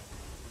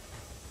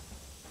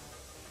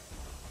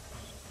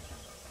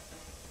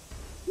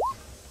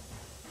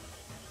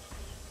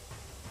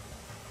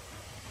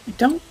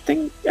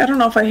 I don't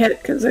know if I hit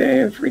it because I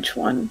have reach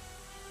 1.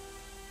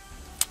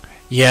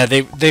 Yeah,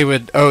 they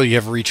would. Oh, you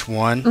have reach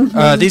 1.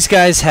 Mhm. These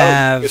guys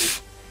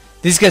have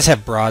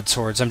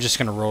broadswords. I'm just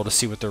gonna roll to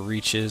see what their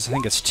reach is. I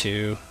think it's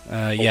 2.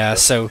 Yeah,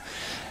 so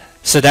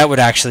that would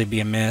actually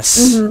be a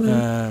miss.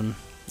 Mhm.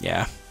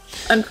 Yeah.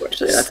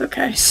 Unfortunately, that's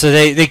okay. So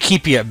they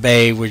keep you at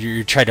bay where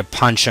you try to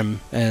punch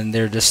them, and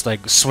they're just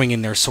like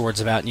swinging their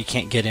swords about, and you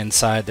can't get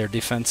inside their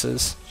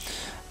defenses.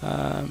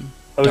 I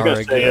was going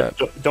to Darg,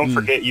 say, don't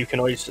forget you can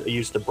always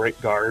use the break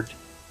guard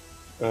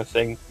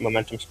thing,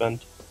 momentum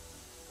spend,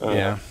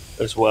 yeah,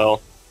 as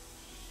well,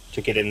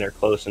 to get in there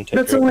close and take.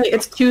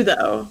 It's 2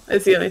 though.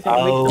 Is the only thing.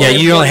 Oh. Yeah,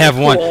 you only have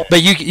 1,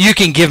 but you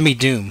can give me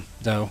Doom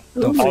though.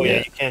 Don't Oh forget.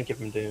 yeah, you can give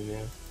him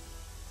Doom.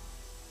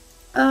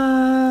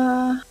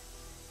 Yeah.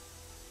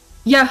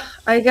 Yeah,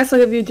 I guess I'll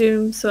give you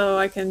Doom so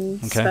I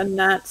can spend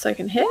that so I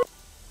can hit.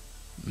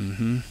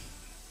 Mm-hmm.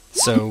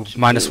 So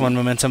 -1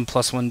 momentum,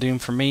 +1 Doom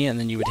for me, and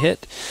then you would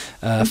hit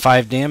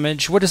 5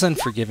 damage. What does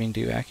Unforgiving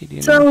do, Aki? Do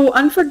you know? So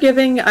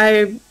Unforgiving,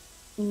 I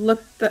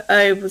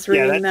was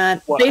reading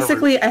that.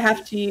 Basically, I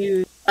have to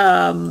use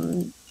a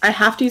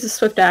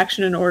swift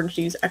action in order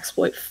to use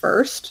exploit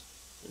first.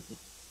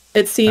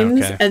 It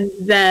seems, and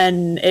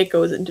then it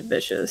goes into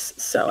vicious.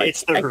 So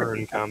it's the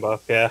rune combo,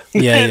 yeah.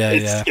 Yeah.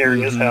 It's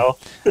scary as hell.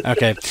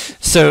 Okay,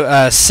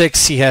 so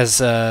 6, he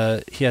has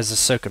a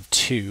soak of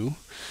 2,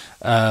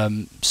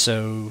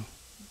 so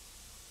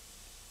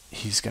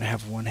he's gonna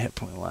have 1 hit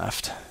point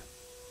left.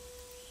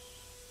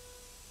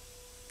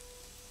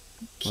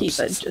 Keep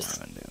it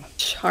just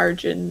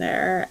charge in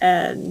there,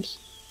 and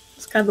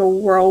it's kind of a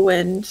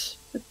whirlwind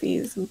with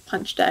these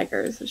punch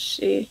daggers as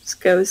she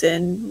just goes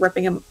in,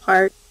 ripping them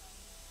apart.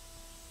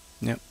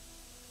 Yep.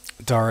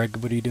 Darg,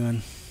 what are you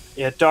doing?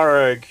 Yeah,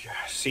 Darg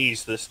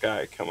sees this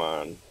guy come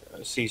on,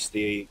 sees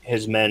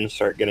his men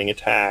start getting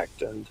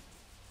attacked and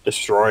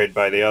destroyed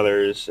by the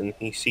others, and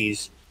he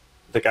sees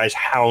the guy's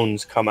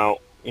hounds come out,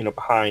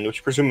 behind,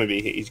 which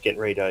presumably he's getting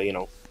ready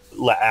to,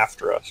 let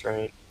after us,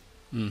 right?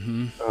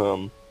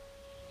 Mm-hmm.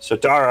 So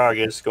Darg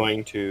is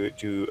going to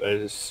do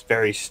a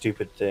very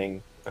stupid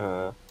thing,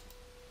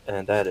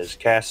 and that is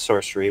cast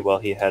sorcery while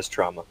he has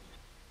trauma.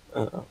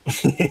 Because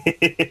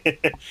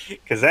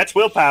that's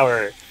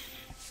willpower.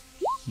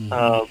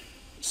 Mm-hmm.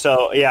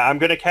 So yeah, I'm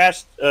gonna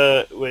cast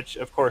which,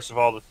 of course, of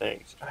all the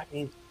things. I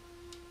mean,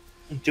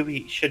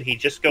 should he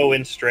just go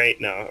in straight?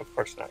 No, of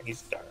course not.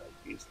 He's dark.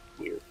 He's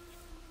weird.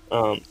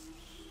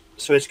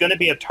 So it's gonna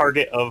be a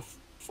target of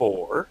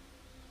 4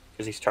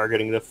 because he's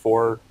targeting the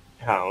 4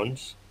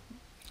 hounds.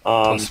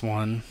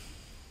 +1.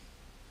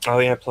 Oh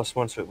yeah,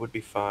 +1, so it would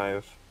be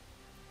 5.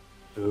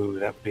 Ooh,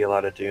 that would be a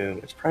lot of Doom.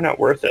 It's probably not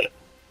worth it.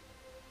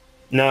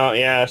 No,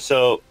 yeah,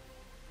 so...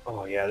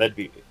 Oh, yeah,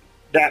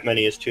 that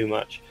many is too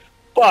much.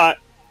 But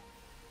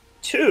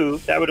 2,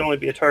 that would only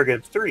be a target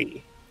of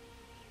 3.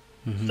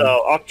 Mm-hmm.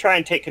 So I'll try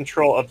and take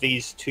control of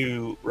these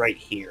 2 right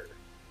here.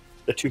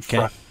 The 2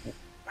 front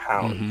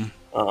hounds.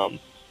 Mm-hmm.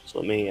 So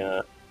let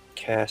me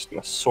cast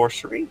my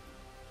sorcery.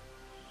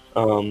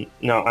 No,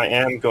 I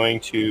am going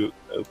to...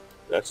 Oh,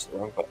 that's the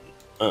wrong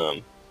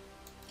button.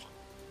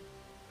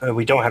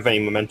 We don't have any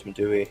momentum,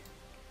 do we?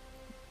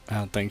 I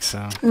don't think so.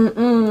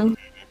 Mm-mm.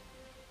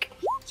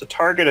 It's a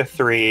target of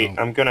 3.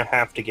 Oh. I'm going to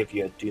have to give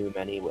you a Doom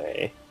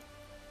anyway.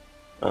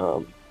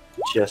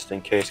 Just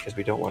in case, because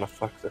we don't want to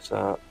fuck this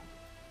up.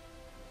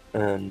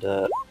 And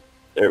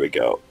there we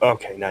go.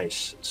 Okay,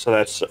 nice. So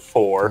that's a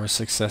 4. 4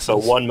 successes. So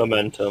 1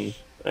 momentum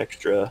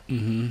extra.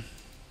 Mm-hmm.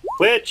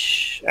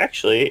 Which,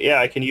 actually, yeah,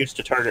 I can use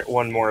to target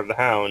 1 more of the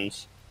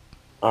hounds.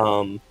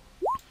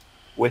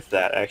 With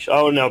that, actually.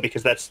 Oh, no,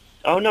 because that's...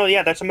 Oh, no,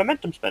 yeah, that's a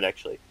momentum spend,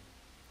 actually.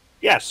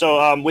 Yeah,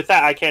 so with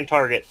that, I can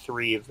target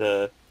 3 of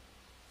the...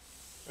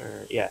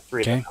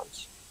 3 of the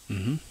hounds.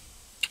 Mm-hmm.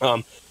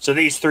 So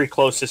these 3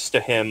 closest to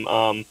him,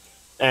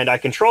 and I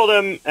control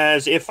them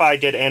as if I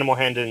did animal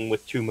handling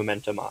with 2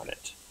 momentum on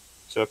it.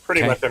 So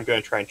pretty much I'm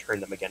going to try and turn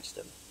them against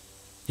him.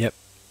 Yep.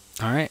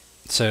 All right.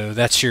 So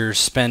that's your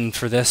spend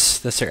for this.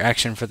 That's your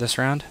action for this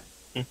round?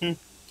 Mm-hmm.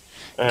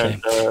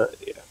 And,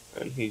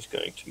 and he's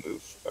going to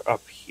move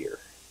up here.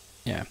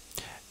 Yeah.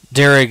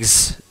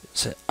 Darrig's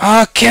said,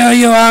 "I'll kill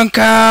you,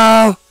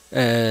 Uncle!"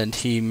 And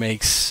he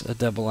makes a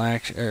double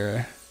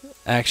action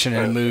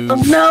and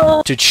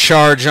move to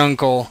charge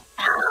Uncle.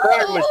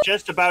 Darg was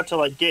just about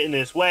to get in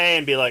his way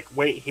and be like,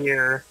 "Wait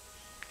here,"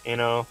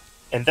 and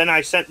then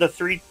I sent the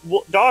 3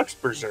 dogs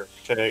berserk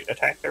to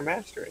attack their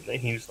master, and then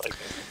he was like,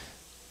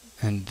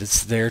 and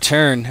it's their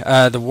turn.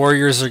 The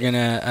warriors are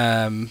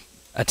gonna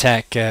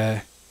attack.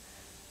 Let's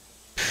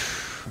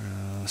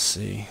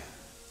see.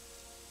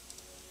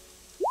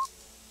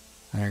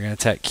 They're going to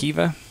attack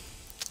Kiva.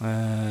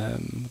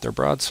 Their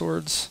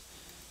broadswords.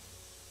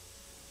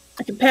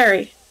 I can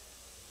parry.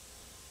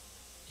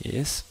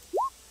 Yes.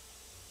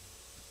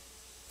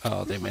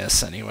 Oh, they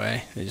miss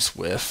anyway. They just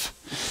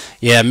whiff.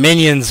 Yeah,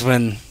 minions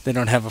when they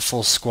don't have a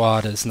full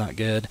squad is not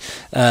good.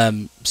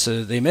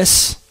 So they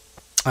miss.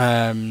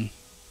 The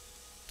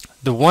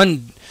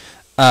one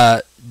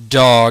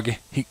dog,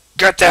 he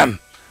get them!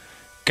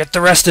 Get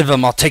the rest of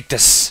them, I'll take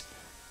this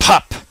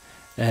pup!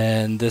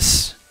 And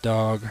this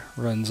dog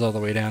runs all the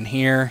way down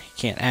here. He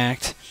can't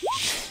act.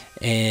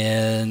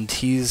 And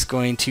he's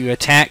going to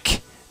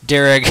attack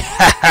Derek.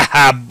 Ha ha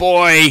ha,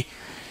 boy!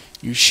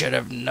 You should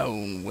have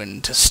known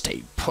when to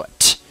stay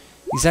put.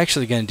 He's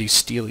actually going to do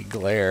Steely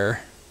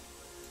Glare.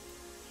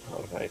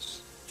 Oh,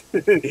 nice.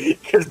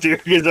 Because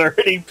Derek has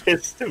already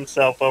pissed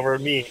himself over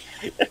me.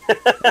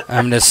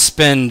 I'm going to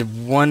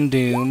spend 1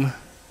 doom.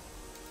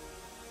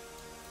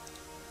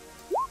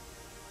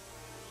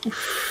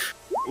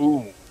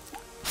 Ooh.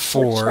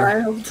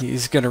 4.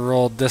 He's going to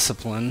roll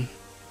discipline.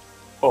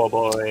 Oh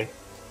boy.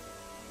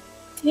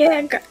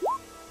 Yeah,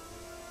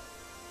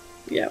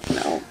 Yep,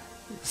 no.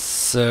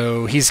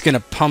 So he's going to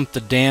pump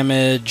the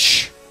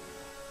damage.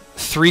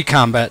 3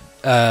 combat,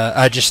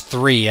 just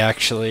 3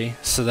 actually.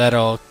 So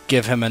that'll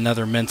give him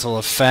another mental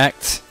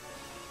effect.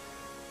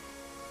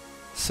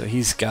 So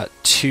he's got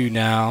 2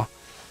 now.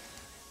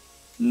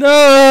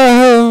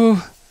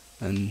 No!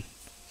 And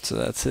so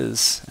that's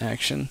his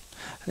action.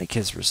 I think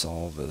his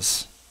resolve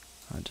is,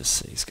 I'll just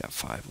say he's got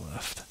 5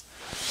 left.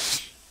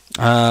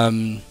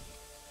 And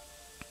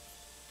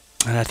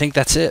I think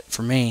that's it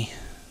for me.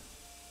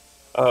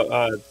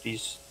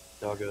 These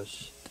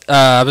doggos.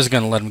 I was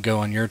gonna let him go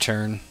on your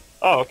turn.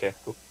 Oh, okay,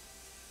 cool.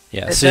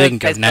 Yeah, Is so they that- can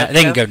go is now. that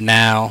They can go? go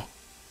now.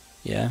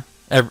 Yeah,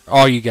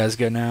 all you guys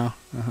go now.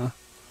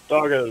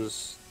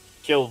 Doggos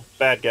killed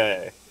bad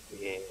guy.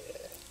 Yeah.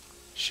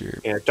 Sure.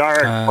 Yeah,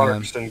 Dark Um,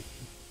 barks and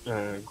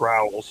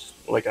growls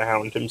like a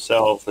hound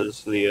himself.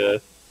 As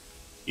the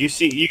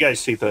you guys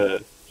see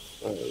the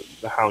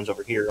hounds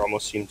over here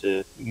almost seem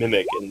to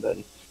mimic and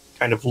then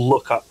kind of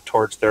look up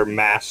towards their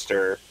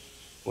master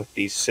with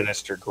these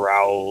sinister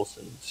growls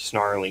and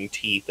snarling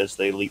teeth as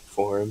they leap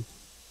for him.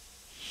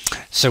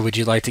 So would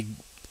you like to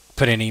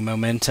put any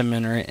momentum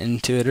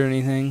into it or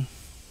anything?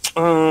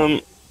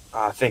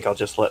 I think I'll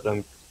just let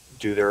them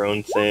do their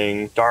own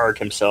thing. Dark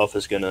himself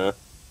is gonna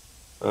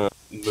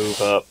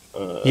move up.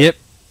 Yep.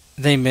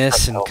 They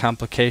miss Help. and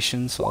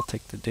complications, so I'll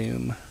take the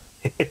doom.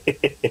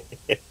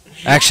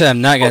 Actually,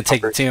 I'm not going to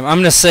take the doom. I'm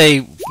going to say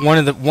one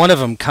of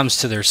them comes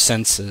to their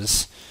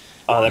senses.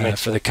 Oh, that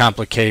makes For the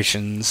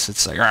complications.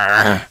 It's like,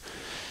 "Argh."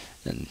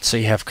 And so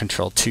you have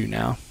control 2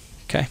 now.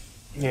 Okay.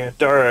 Yeah,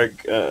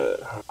 Dark.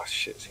 Oh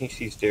shit! He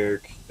sees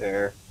Derek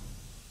there,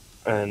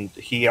 and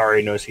he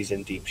already knows he's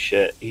in deep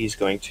shit. He's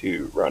going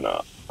to run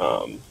up.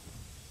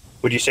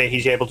 Would you say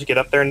he's able to get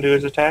up there and do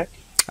his attack?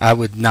 I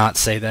would not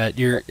say that.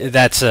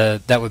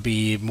 That would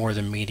be more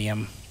than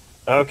medium.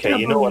 Okay,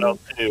 you know what I'll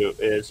do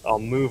is I'll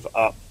move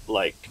up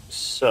like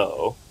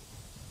so,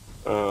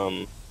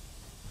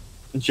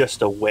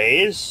 just a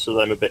ways, so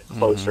that I'm a bit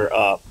closer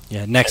up.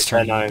 Yeah, next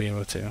turn And you'll then be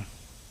able to.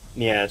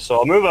 Yeah, so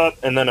I'll move up,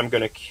 and then I'm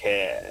gonna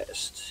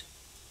cast.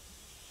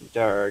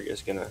 Darg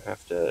is gonna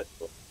have to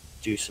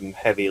do some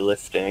heavy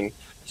lifting.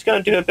 He's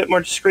gonna do it a bit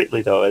more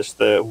discreetly though, as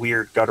the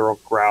weird guttural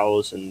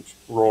growls and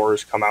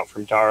roars come out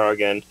from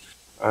Darg, and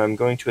I'm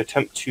going to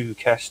attempt to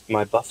cast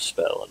my buff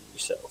spell on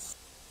myself.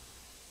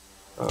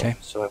 Okay.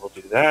 So I will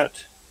do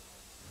that.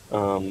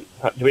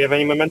 Do we have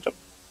any momentum?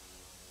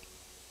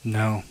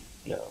 No,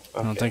 No. Okay.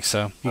 I don't think so.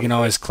 You I'm can good.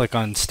 always click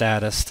on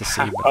status to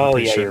see, but I'm Oh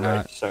pretty yeah, sure you're not.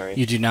 right. Sorry.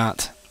 You do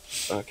not.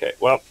 Okay,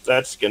 well,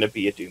 that's gonna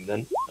be a doom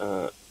then.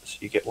 So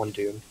you get 1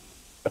 doom.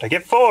 But I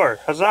get 4!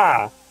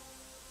 Huzzah!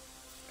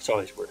 It's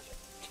always worth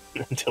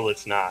it. Until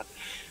it's not.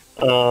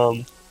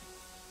 What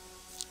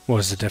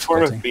was the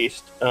Form of difficulty?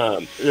 Beast.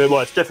 Well,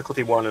 it's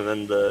difficulty 1 and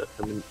then the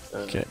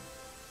Okay.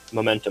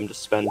 momentum to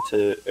spend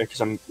to...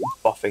 Because I'm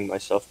buffing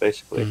myself,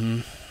 basically.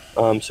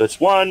 Mm-hmm. So it's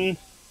 1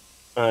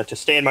 to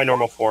stay in my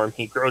normal form.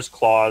 He grows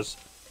claws,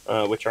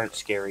 which aren't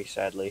scary,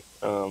 sadly.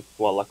 Well,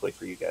 luckily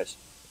for you guys.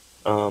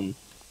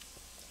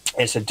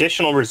 As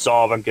additional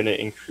resolve, I'm going to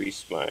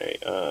increase my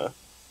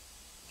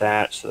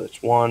that, so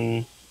it's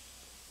 1,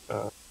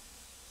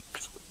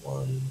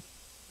 1,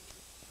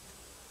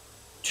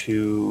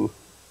 2.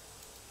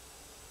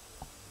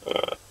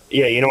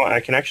 Yeah, you know what? I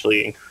can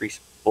actually increase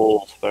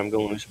both, but I'm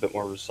going to lose a bit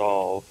more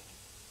resolve.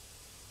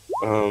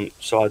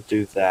 So I'll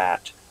do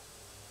that.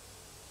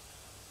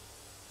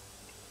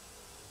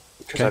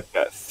 Because Okay. I've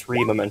got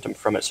 3 momentum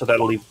from it, so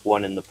that'll leave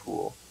 1 in the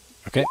pool.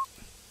 Okay.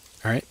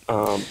 All right.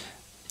 Because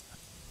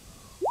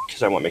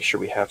I want to make sure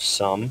we have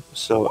some.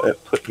 So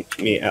it put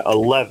me at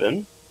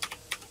 11.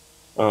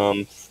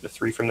 The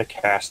 3 from the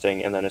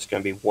casting, and then it's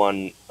going to be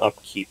 1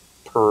 upkeep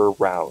per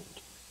round.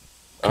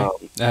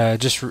 Okay.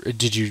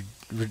 Did you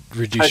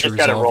reduce I your just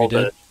got to resolve? You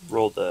did.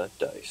 roll the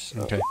dice.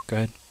 Okay. Go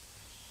ahead.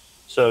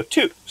 So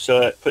 2. So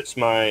that puts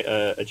my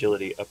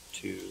agility up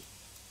to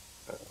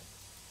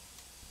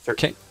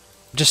 13. Okay.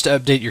 just to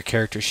update your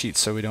character sheet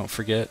so we don't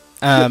forget.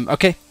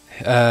 Okay.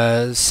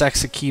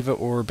 Saxa, Kiva,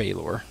 or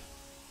Baylor?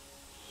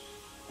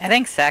 I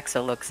think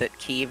Saxa looks at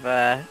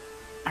Kiva,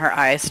 her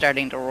eyes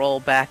starting to roll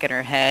back in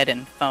her head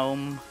and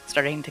foam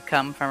starting to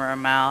come from her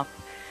mouth.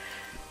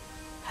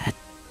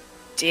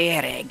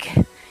 Derek,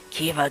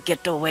 Kiva,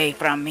 get away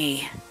from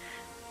me.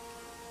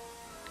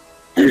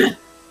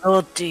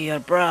 Oh, dear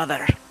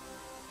brother.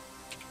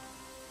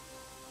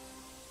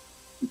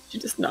 She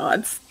just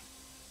nods.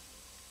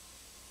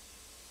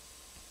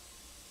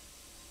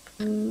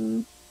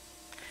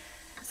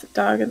 It's a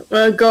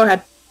dog. Go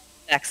ahead.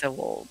 Saxa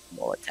will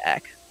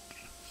attack.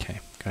 Okay,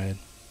 go ahead.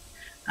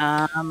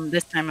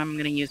 This time I'm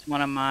going to use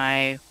one of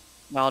my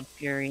Wild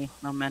Fury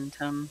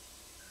momentum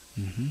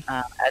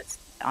as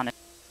on it.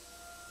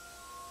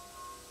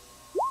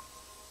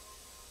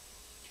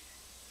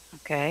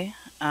 Okay.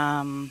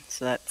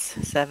 So that's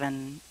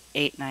 7,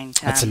 8, 9,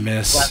 10. That's a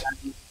miss.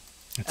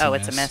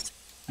 11. It's a miss.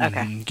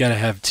 Okay. You gotta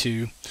have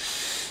 2.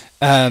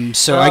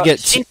 So I get.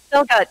 She's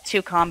still got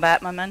 2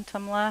 combat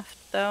momentum left,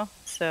 though,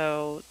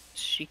 so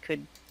she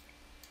could.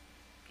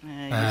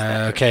 Use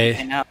that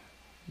okay.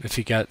 If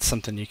you got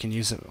something you can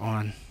use it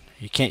on,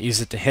 you can't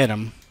use it to hit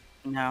him.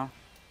 No.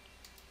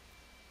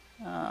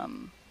 Do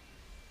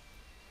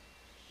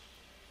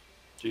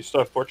you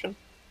still have fortune?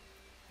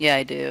 Yeah,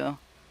 I do.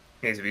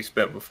 Needs to be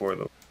spent before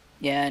though.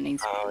 Yeah, it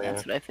needs.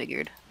 That's what I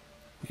figured.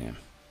 Yeah.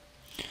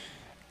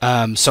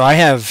 So I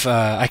have.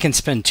 I can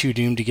spend 2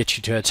 doom to get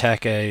you to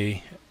attack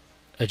a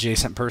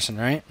adjacent person,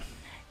 right?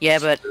 Yeah,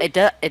 but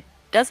it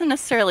doesn't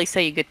necessarily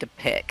say you get to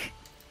pick.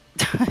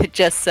 It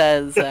just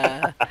says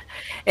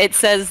it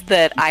says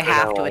that I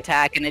have to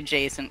attack an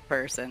adjacent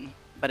person,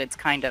 but it's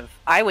kind of,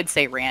 I would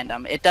say,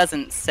 random. It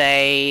doesn't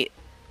say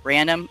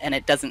random, and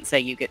it doesn't say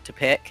you get to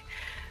pick.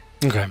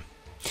 Okay.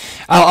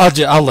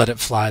 I'll let it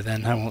fly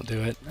then. I won't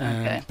do it.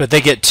 Okay. But they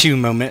get 2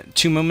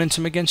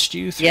 momentum against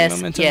you. 3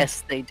 momentum.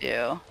 Yes, they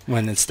do.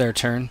 When it's their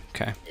turn.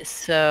 Okay.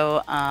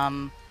 So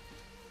I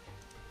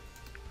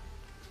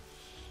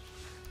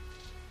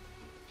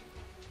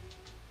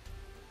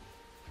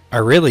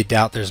really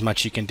doubt there's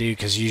much you can do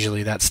because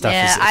usually that stuff is.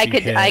 Yeah,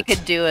 I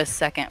could do a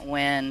second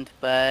wind,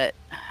 but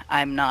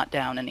I'm not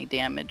down any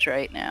damage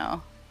right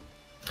now.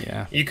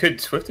 Yeah. You could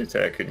swift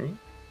attack, couldn't you?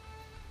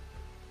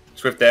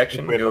 Swift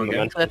action.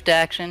 Swift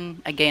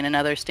action. I gain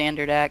another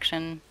standard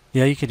action.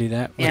 Yeah, you could do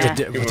that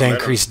with the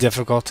increased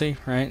difficulty,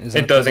 right?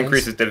 It does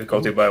increase its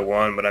difficulty by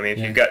 1, but I mean, if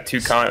you've got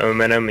 2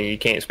 momentum and you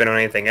can't spend on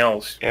anything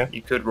else,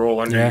 you could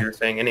roll under your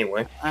thing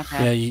anyway.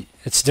 Okay. Yeah,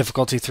 it's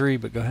difficulty 3,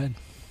 but go ahead.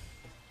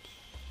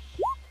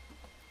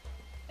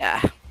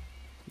 Yeah.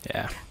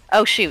 Yeah.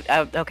 Oh shoot.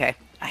 Okay.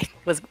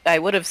 I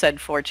would have said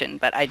fortune,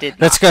 but I did.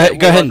 Let's not.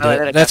 Go ahead and do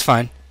it. That's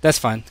fine. That's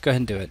fine. Go ahead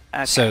and do it.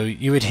 Okay. So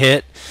you would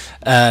hit.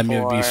 It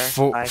would be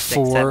 4, 5,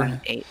 6,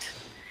 7, 8.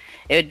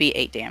 It would be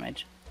 8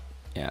 damage.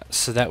 Yeah.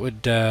 So that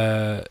would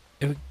it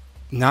would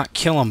not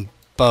kill them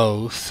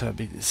both. It'd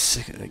be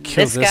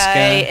kill this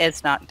guy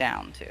is knocked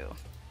down too.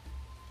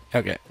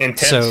 Okay.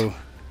 Intense. So.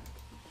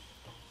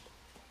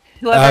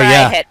 Whoever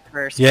I hit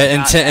first. Yeah,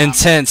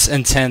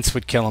 intense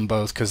would kill them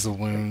both because the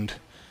wound.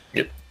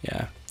 Yep.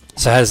 Yeah.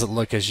 So how does it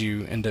look as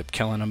you end up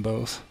killing them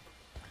both?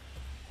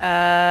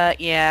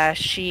 Yeah,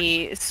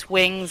 she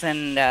swings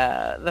and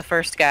the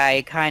first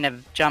guy kind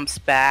of jumps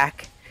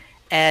back,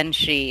 and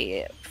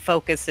she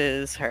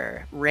focuses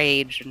her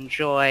rage and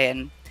joy,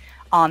 and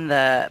on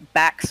the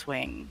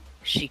backswing,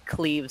 she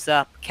cleaves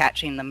up,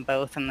 catching them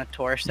both in the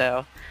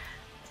torso,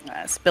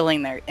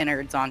 spilling their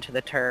innards onto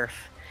the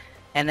turf.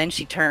 And then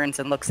she turns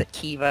and looks at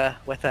Kiva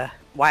with a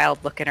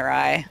wild look in her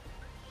eye.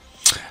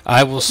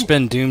 I will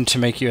spend Doom to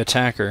make you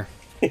attack her.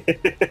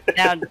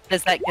 Now,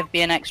 does that give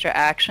me an extra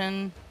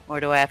action, or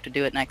do I have to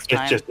do it next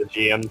time? It's just a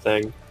GM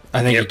thing.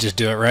 I think you just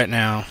do it right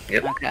now.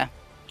 Yep. Okay.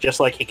 Just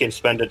like he can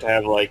spend it to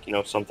have, like,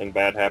 something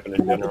bad happen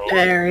in general.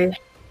 Very.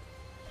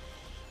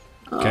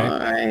 Okay.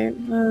 Alright.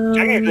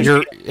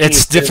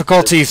 It's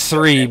difficulty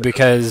 3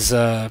 because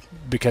the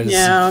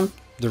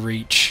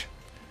reach.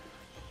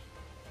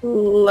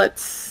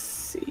 Let's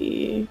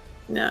see.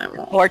 No, I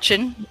won't.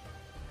 Fortune.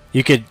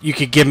 You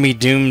could give me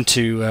Doom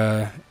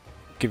to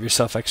give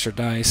yourself extra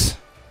dice.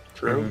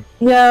 True.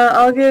 Yeah,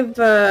 I'll give.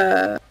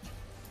 You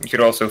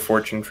could also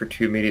fortune for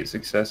 2 immediate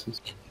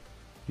successes.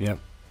 Yep.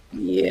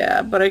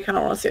 Yeah, but I kind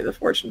of want to save the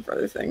fortune for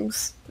other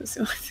things. That's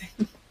the only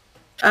thing.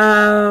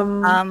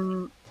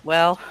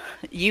 Well,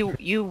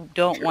 you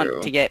don't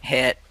want to get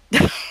hit.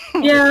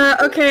 Yeah.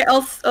 Okay.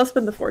 I'll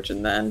spend the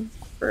fortune then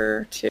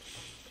for 2.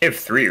 You have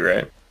 3,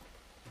 right?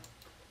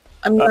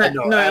 I'm not.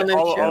 No, I only have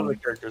all 2. the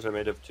characters are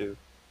made of 2.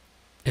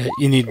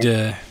 You need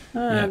to.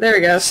 There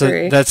we go. So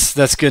 3.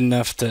 that's good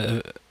enough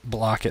to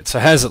block it. So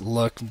how does it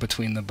look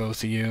between the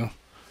both of you?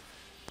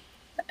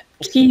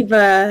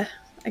 Kiva,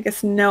 I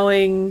guess,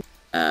 knowing,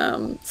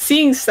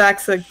 seeing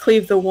Saxa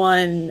cleave the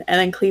one and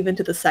then cleave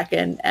into the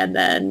second, and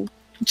then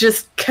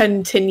just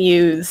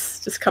continues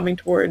just coming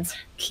towards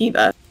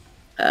Kiva.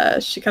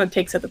 She kind of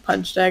takes out the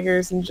punch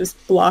daggers and just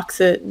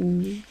blocks it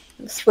and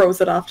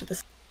throws it off to the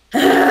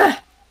side.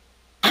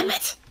 Damn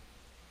it!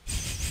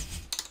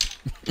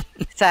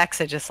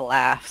 Saxa just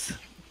laughs.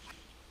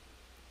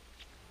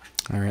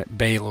 Alright,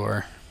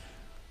 Baylor.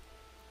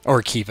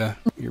 Or Kiva.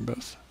 You're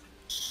both.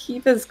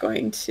 Kiva's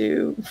going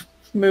to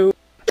move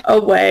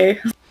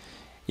away.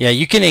 Yeah,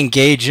 you can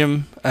engage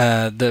him,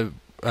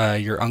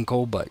 your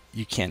uncle, but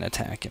you can't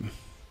attack him.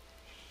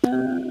 I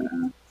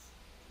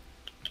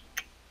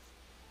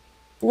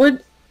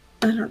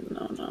don't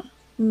know,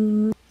 no.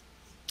 I'm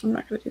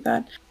not gonna do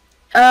that.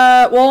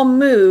 Well, I'll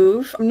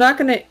move. I'm not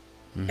gonna...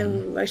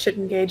 I should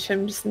engage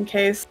him just in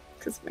case,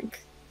 because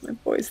my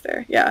boy's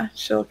there. Yeah,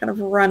 she'll kind of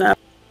run up.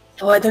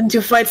 Why don't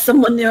you fight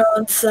someone your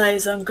own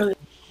size, uncle?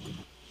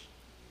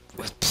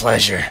 With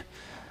pleasure.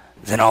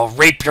 Then I'll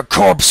rape your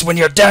corpse when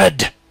you're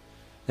dead!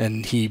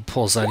 And he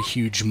pulls out a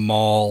huge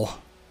maul.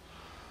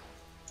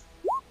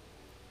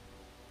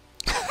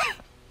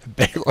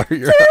 Baylor,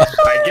 you're up.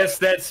 I guess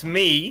that's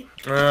me.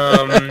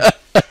 Let's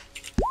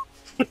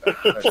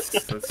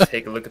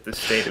take a look at the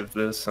state of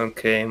this.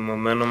 Okay,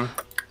 momentum.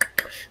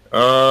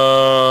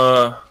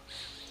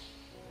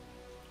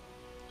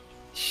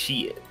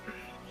 Shit.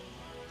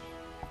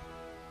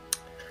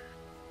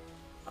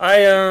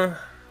 I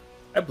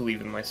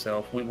believe in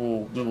myself. We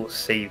will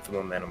save the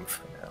momentum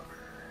for now.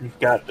 You've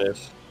got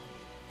this.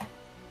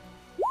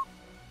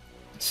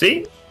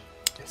 See?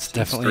 It's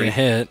definitely a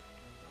hit.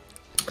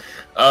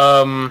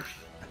 So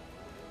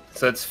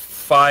it's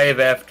 5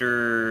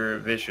 after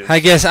Vicious. I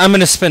guess I'm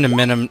gonna spend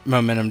a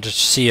momentum to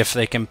see if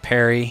they can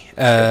parry.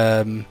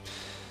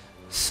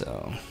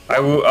 So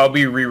I'll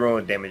be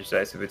re-rolling damage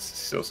dice if it's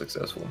still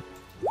successful.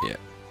 Yeah.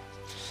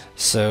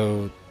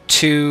 So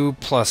 2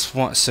 plus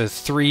 1, so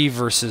 3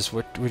 versus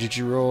what did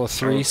you roll? A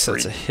 3, so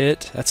that's a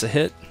hit. That's a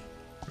hit.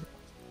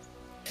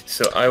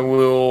 So I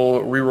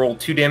will re-roll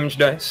 2 damage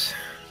dice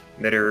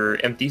that are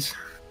empties.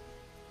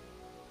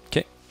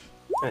 Okay.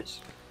 Nice.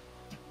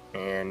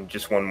 And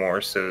just one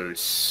more, so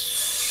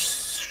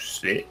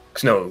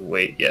 6. No,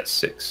 wait, yes,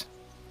 6.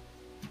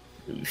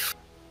 Oof.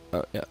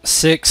 Oh, yeah.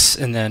 6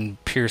 and then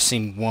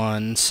piercing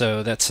 1,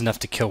 so that's enough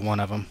to kill one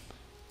of them.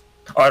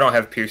 Oh, I don't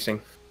have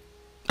piercing.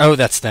 Oh,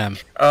 that's them.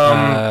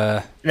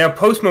 Now,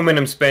 post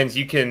momentum spends,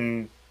 you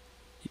can.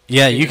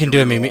 Yeah, you can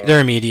do them. They're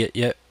immediate.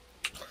 Yep.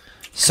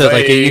 So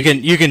like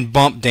you can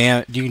bump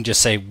down. You can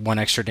just say 1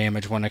 extra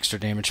damage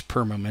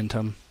per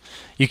momentum.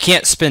 You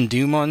can't spend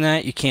doom on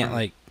that. You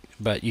can't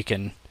but you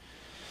can.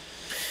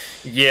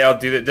 Yeah, I'll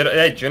do that. Did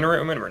I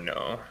generate momentum or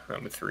no?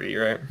 I'm with 3,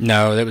 right?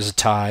 No, that was a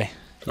tie.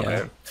 Yeah.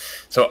 Okay.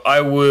 So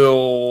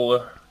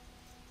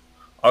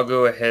I'll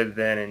go ahead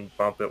then and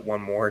bump it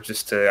 1 more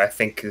just to, I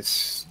think,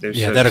 because there's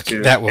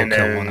that will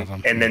kill one of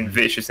them. And then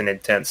Vicious and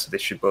Intense, so they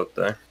should both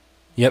die.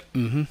 Yep.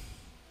 Mm-hmm.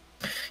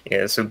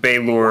 Yeah, so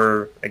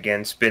Baylor,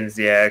 again, spins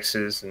the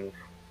axes and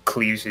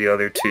cleaves the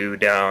other 2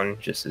 down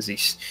just as he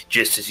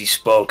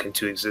spoke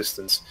into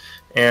existence.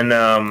 And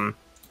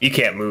you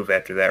can't move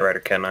after that, right,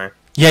 or can I?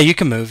 Yeah, you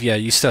can move. Yeah,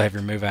 you still have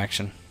your move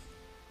action.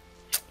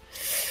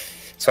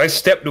 So I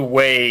stepped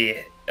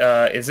away.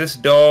 Is this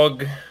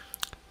dog...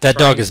 That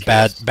dog is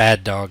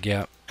bad dog,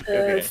 yeah.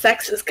 Okay.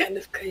 Sax is kind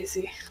of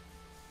crazy.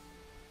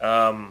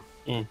 I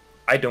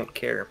don't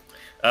care.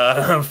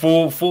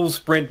 Full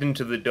sprint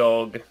into the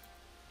dog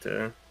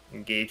to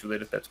engage with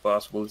it if that's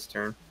possible this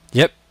turn.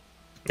 Yep.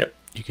 Yep.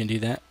 You can do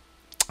that.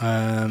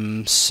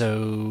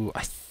 So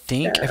I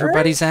think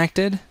everybody's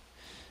acted.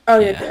 Oh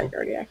yeah, Derek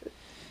already acted.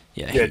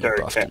 Yeah, he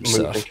buffed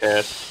himself.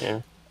 Cast,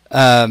 yeah.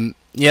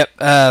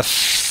 Yep.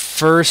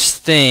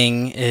 First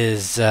thing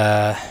is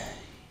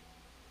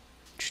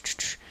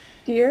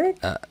Derek?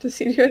 Does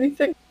he do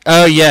anything?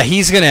 Oh yeah,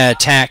 he's gonna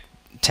attack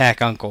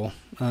Uncle.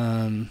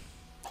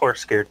 Poor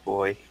scared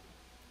boy.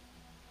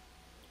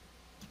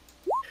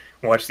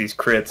 Watch these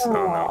crits. Oh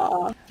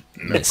no.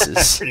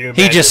 Misses.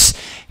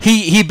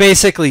 he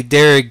basically,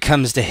 Derek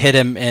comes to hit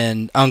him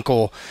and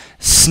Uncle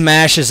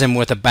smashes him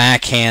with a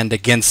backhand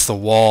against the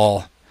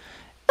wall.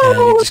 And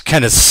he just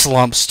kind of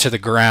slumps to the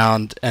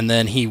ground, and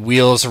then he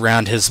wheels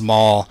around his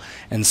maul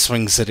and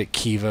swings it at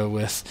Kiva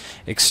with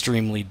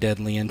extremely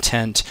deadly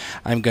intent.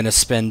 I'm going to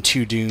spend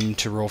 2 doom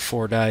to roll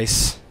 4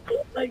 dice.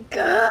 Oh my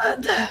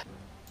god.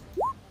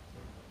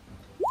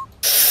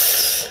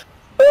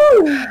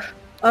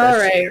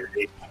 Alright.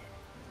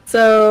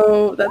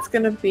 So, that's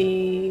going to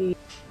be...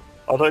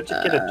 Although I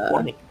did get a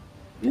 20.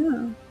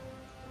 Yeah.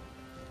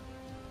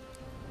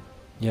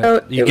 Yep.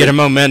 Oh, you get a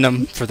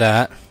momentum for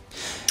that.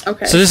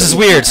 Okay. So this is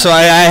weird. So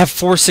I have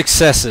 4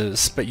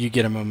 successes, but you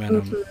get a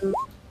momentum. Mm-hmm.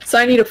 So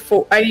I need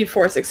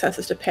 4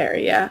 successes to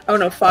parry. Yeah. Oh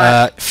no,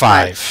 5.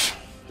 5.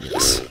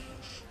 Yes.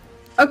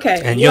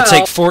 Okay. And you'll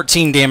take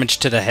 14 damage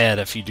to the head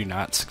if you do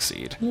not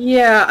succeed.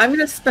 Yeah, I'm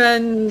gonna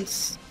spend.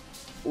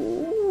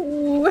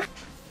 Ooh.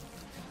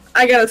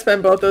 I gotta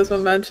spend both those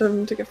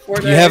momentum to get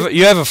 4 dice.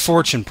 You have a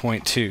fortune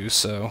point too,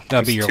 so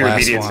that'll be your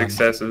last 2 one. immediate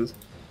successes.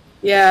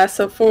 Yeah,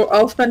 so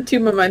I'll spend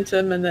 2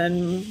 momentum and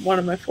then 1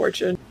 of my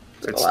fortune.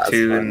 That's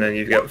 2, and then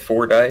you've got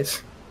 4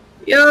 dice.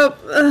 Yep.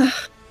 I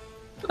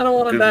don't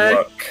want to die. Good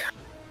luck.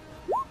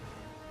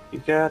 You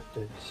got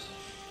this.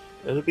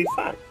 It'll be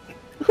fine.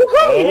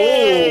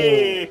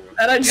 Hey!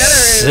 And I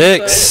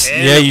generated 6. so-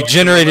 And Yeah, a you bunch of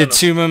generated momentum.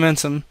 2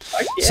 momentum.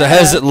 Fuck So yeah. how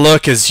does it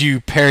look as you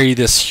parry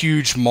this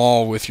huge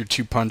maul with your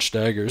 2 punch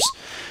daggers?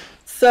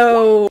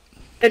 So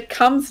it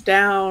comes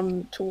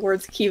down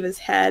towards Kiva's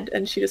head,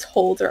 and she just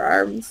holds her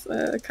arms,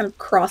 kind of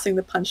crossing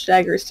the punch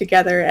daggers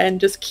together and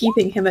just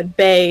keeping him at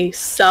bay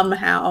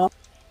somehow.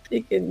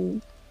 She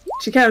kind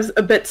of is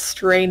a bit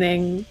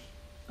straining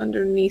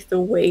underneath the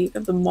weight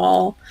of the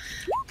maul,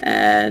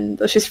 and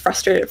though she's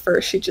frustrated at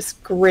first, she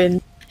just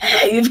grins.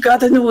 Hey, you've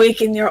gotten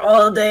weak in your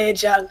old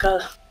age,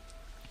 uncle.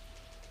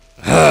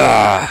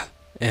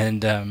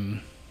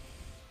 And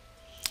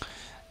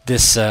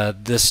this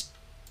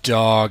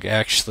dog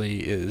actually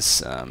is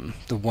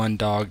the one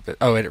dog that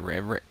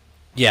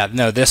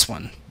this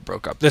one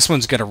broke up. This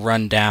one's gonna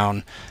run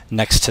down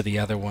next to the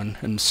other one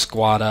and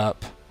squat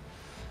up.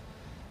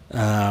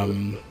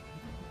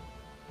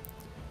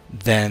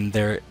 Then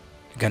they're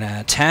gonna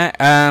attack.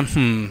 I'm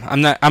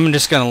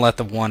just gonna let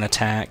the one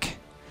attack.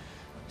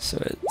 So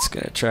it's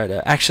gonna try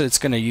to. Actually, it's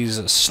gonna use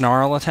a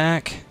snarl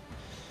attack,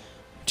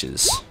 which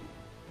is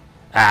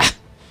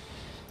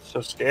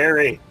So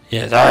scary.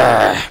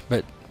 yeah.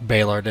 But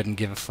Baylor didn't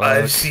give a fuck.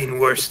 I've seen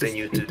worse than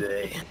you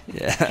today.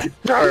 Yeah.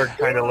 Dark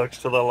kind of looks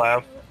to the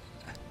left.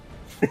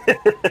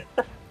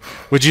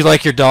 Would you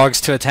like your dogs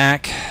to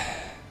attack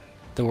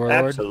the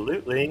warlord?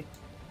 Absolutely.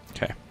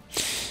 Okay.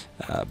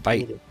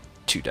 Bite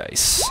 2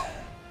 dice.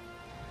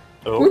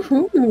 Oh,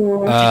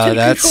 Woohoo. Take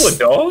That's control of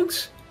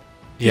dogs?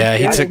 yeah.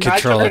 He Yeah, took I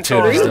control of 2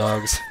 of his control.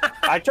 dogs.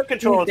 I took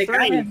control of They got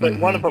 3, him. but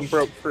one of them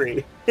broke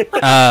free.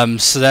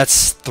 So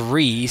that's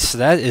 3. So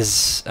that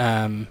is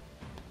a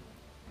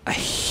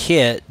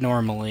hit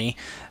normally.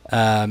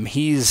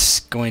 He's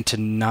going to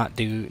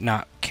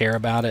not care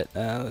about it.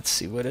 Let's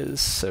see what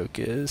his soak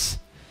is.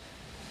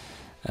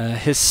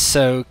 His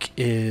soak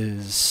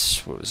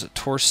is, what was it,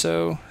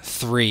 torso?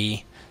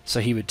 3. So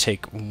he would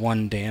take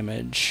 1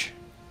 damage.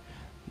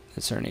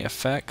 Is there any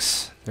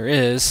effects? There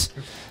is.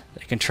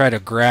 They can try to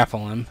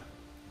grapple him.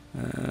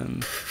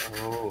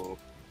 Oh.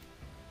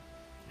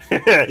 We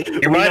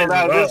know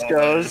how this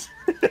goes.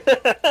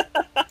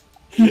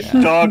 Yeah.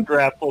 Dog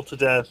grapple to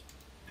death.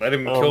 Let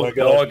him Oh kill my the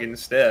God. dog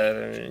instead.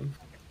 I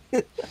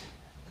mean,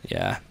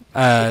 Yeah.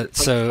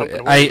 So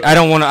I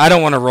don't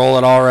want to roll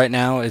at all right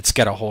now. It's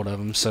got a hold of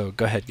him. So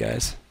go ahead,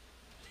 guys,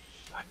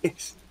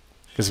 Nice.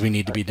 because we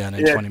need to be done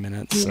in Yeah. 20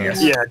 minutes. So.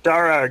 Yeah,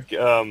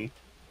 Darag,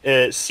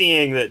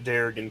 seeing that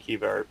Derek and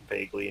Kiva are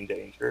vaguely in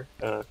danger,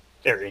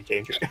 they're in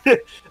danger.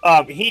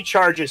 He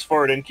charges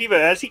forward, and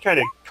Kiva, as he kind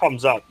of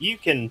comes up, you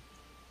can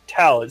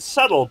tell it's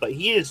subtle, but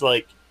he is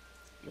like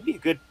maybe a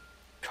good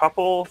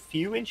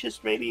few inches,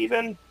 maybe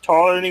even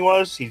taller than he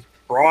was. He's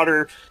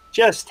broader,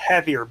 just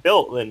heavier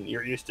built than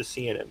you're used to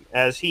seeing him.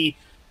 As he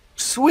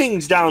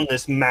swings down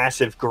this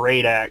massive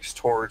great axe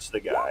towards the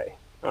guy.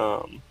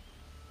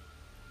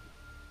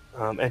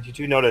 And you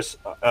do notice,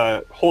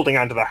 holding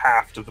onto the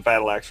haft of the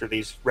battle axe are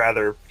these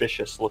rather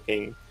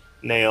vicious-looking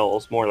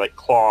nails, more like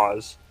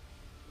claws.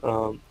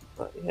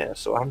 But yeah,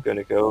 so I'm going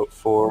to go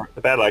for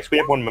the battle axe. We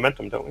have 1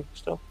 momentum, don't we,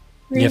 still?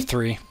 You have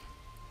 3.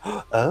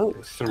 Oh,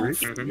 3,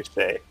 Mhm. you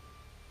say.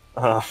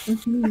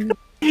 Mhm.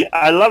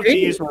 I love to Three,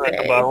 use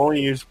momentum, but I'll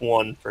only use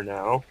 1 for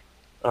now.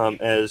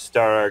 As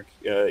Darag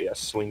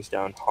swings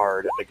down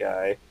hard at the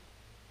guy.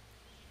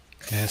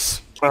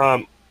 Yes.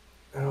 Oh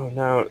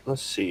no,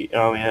 let's see.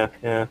 Oh yeah.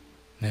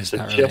 There's So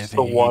not just really anything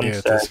the you can one, do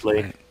at this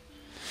sadly. point.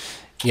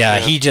 Yeah,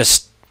 Yeah. he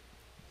just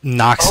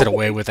knocks it Oh.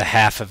 away with a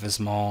half of his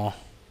maul.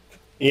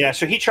 Yeah,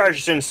 so he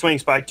charges in and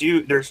swings, but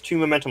there's 2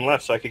 momentum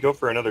left, so I could go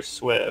for another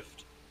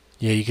swift.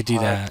 Yeah, you could do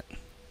that.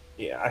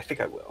 Yeah, I think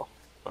I will.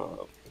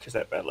 Because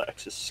that battle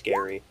axe is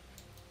scary.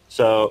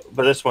 So,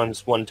 but this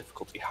one's 1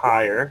 difficulty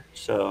higher,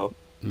 so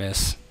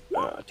Miss.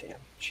 damn,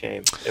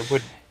 shame. It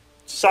would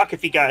suck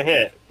if he got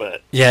hit,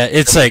 but Yeah,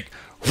 it's like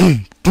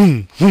boom,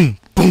 boom, boom,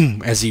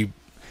 boom as you.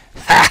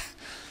 Ha!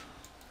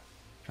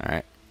 All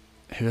right,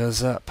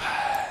 who's up?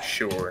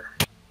 sure.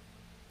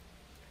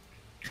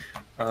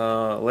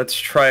 Let's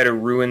try to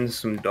ruin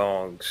some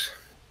dogs.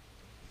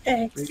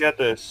 we got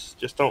this.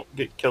 Just don't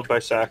get killed by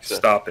Saxa.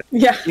 Stop it.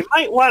 Yeah. You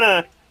might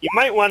wanna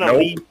Nope.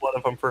 leave one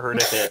of them for her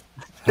to hit.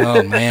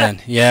 Oh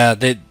man, yeah,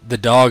 the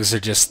dogs are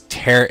just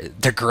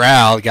the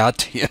growl got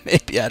to you.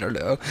 Maybe, I don't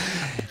know.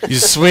 You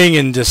swing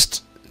and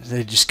it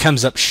just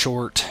comes up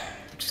short.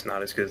 Just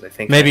not as good as I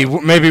think.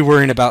 Maybe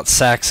worrying about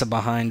Saxa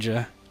behind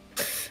you.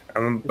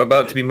 I'm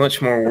about to be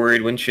much more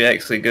worried when she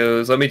actually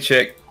goes. Let me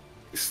check.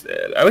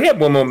 I only have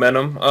 1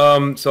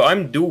 momentum. So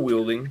I'm dual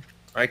wielding.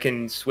 I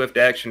can swift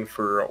action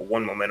for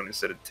 1 momentum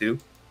instead of 2.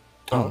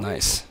 Oh,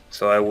 nice.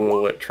 So I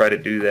will try to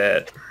do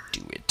that.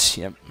 Do it.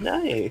 Yep.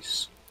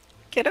 Nice.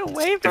 Get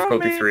away from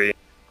Difficulty me.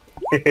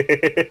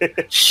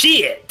 3.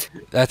 Shit!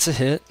 That's a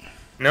hit.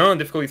 No,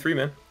 difficulty 3,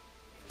 man.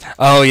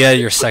 Oh yeah,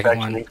 your second action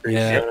one. increase,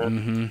 Yeah. yeah.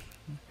 Mm-hmm.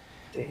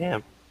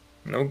 Damn.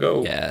 No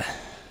go. Yeah.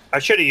 I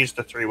should have used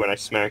the 3 when I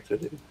smacked the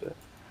dude. But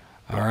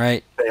All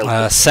right.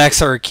 failed.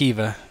 Saxa or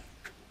Kiva?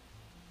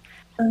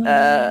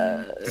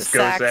 Let's go,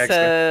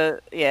 Saxa.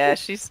 Yeah,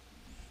 she's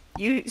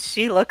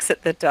She looks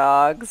at the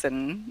dogs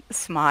and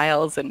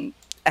smiles and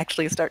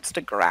actually starts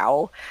to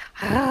growl.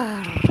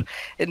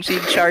 And she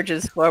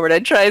charges forward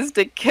and tries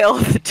to kill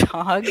the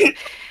dog.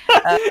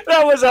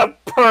 That was a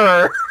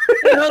purr.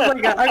 I was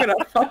like, I'm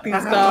gonna fuck these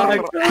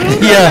dogs.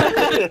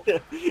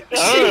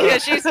 Yeah,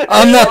 She's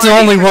I'm not the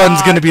only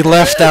one's gonna be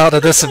left out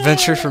of this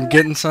adventure from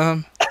getting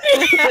some.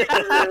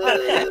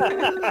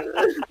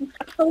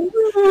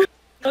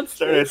 That's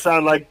starting to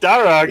sound like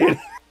Darog.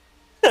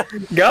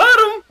 Got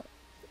him.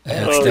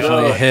 That's Oh,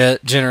 definitely no. a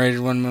hit. Generated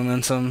 1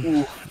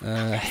 momentum.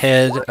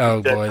 Head.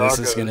 Oh Dead boy, this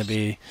is doggos. gonna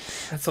be.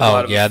 That's a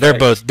lot Oh of yeah,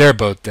 effects. they're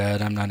both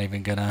dead. I'm not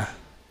even gonna.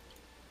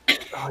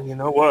 Oh, you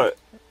know what?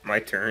 My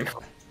turn.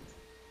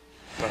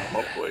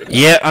 Hopefully.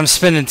 Yeah, I'm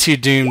spending 2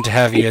 doom to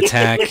have you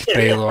attack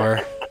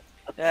Baylor.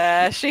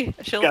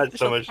 she'll Got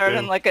so much turn doom.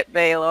 and look at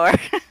Baylor.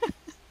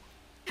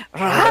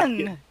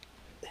 Run!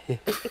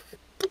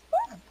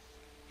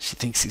 She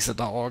thinks he's a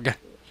dog.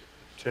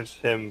 Just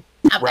him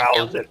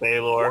growls at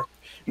Baylor.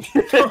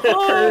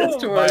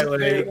 My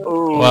leg.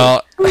 Ooh.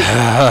 Well, Good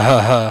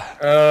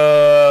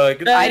I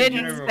thing didn't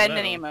you never spend know.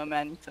 any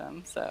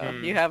momentum, so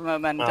Hmm. you have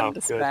momentum Oh, to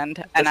good.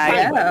 spend, and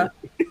Yeah.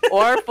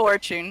 or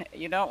fortune.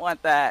 You don't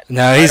want that.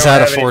 no, I he's don't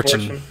out of have any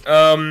fortune.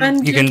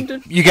 And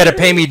You gotta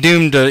pay me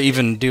doom to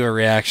even do a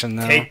reaction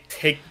though.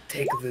 Take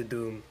the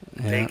doom.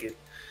 Yeah. Take it.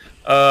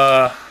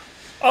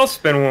 I'll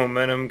spend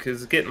momentum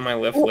because getting my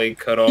left leg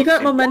cut off. you got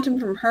seems- momentum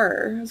from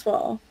her as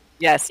well.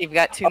 Yes, you've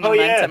got 2 Oh,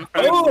 yeah. momentum.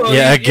 From Oh,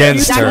 Yeah,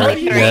 against you her. got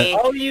three. Yeah.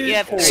 I'll use You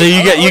have four. So you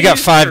I'll got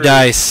use 5 three.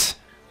 dice.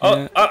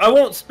 Yeah. I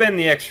won't spend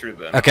the extra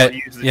then. Okay, I'll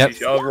use the yep.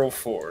 two. I'll roll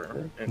 4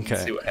 and Okay.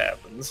 see what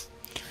happens.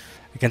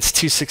 Against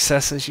 2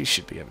 successes, you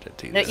should be able to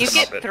do No, this. you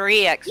Stop get it.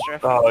 3 extra.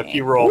 From Oh, if me.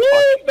 you roll Woo,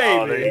 fucking...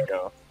 Oh, there baby. you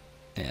go.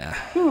 Yeah.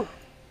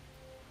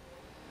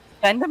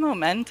 Spend the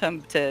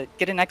momentum to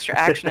get an extra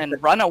action and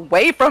run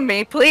away from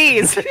me,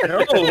 please.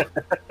 No,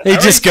 He I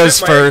just already goes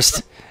spent my-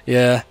 first.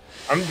 Yeah.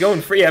 I'm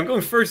going free. I'm going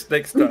first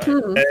next time.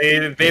 Mhm.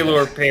 Hey,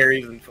 Baylor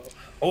parries and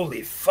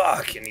holy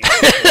fuck! And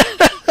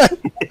he's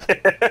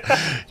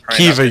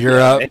Kiva, you're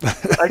up. I can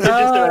just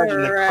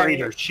imagine the Alright.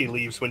 crater she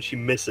leaves when she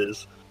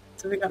misses.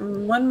 So we got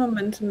 1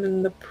 momentum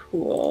in the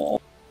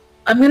pool.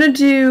 I'm gonna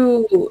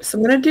do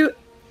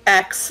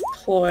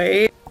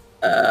exploit,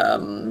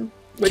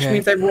 which Okay.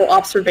 means I roll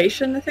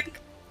observation. I think.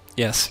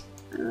 Yes.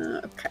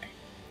 Okay.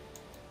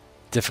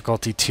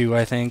 Difficulty 2,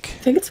 I think.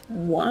 I think it's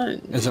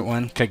 1. Is it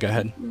 1? Okay, go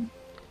ahead.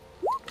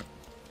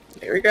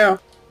 There we go.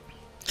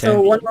 So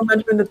Okay. 1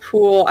 momentum in the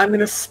pool. I'm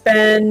gonna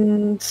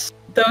spend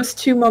those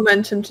 2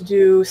 momentum to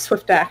do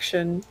swift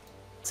action,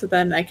 so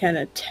then I can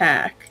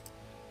attack.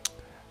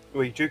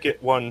 Well, you do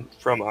get 1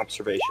 from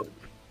observation.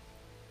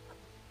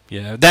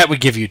 Yeah, that would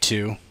give you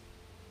 2.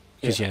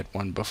 Because you had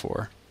 1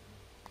 before.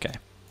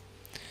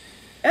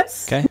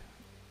 Yes. Okay.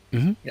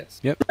 yes.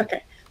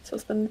 Okay. So I'll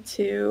spend the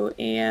 2,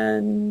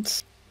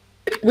 and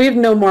we have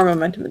no more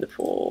momentum in the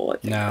pool. I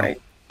think, No, right?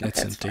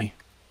 It's Okay, that's empty.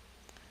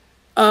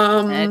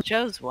 And fine. it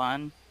shows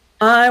 1.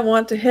 I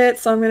want to hit,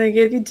 so I'm gonna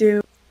give you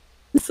doom.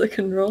 So I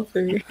can roll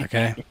 3.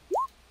 Okay,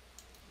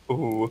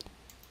 Ooh.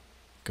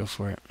 go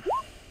for it.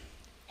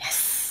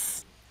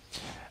 Yes.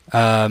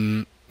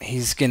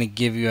 He's gonna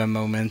give you a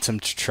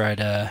momentum to try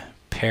to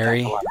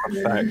parry, A lot of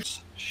effects.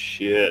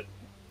 Shit.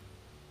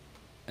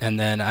 and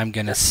then I'm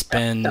gonna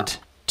spend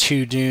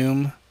 2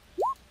 doom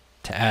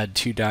to add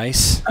 2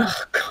 dice.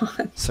 Oh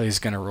god. So he's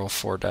gonna roll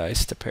 4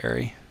 dice to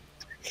parry.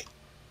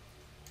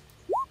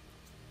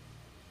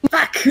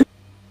 Fuck.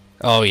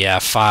 Oh yeah,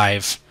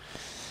 5.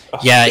 Oh,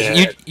 Yeah,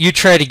 shit. you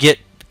try to get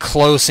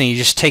close, and he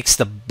just takes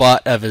the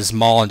butt of his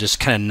maul and just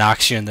kind of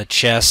knocks you in the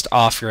chest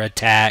off your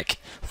attack.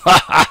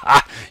 Ha ha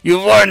ha!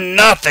 You've learned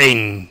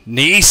nothing,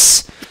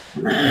 niece.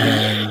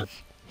 And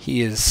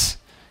he is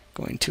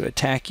going to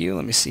attack you.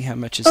 Let me see how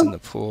much is in the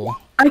pool.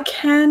 I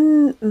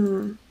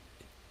can.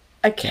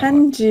 I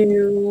can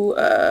do.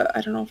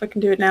 I don't know if I can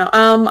do it now.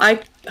 Oh,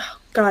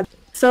 God.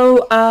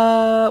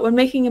 So, when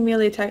making a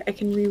melee attack, I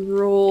can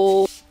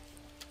re-roll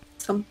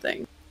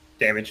something.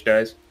 Damage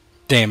dies.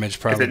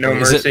 Damage, probably. no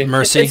Is it mercy?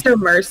 mercy? It's no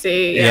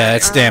mercy. Yeah,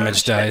 it's damage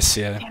shit. dice.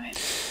 Yeah, Damn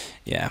it.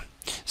 yeah.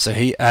 So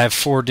I have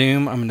 4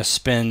 doom. I'm gonna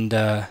spend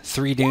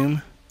 3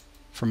 doom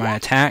for my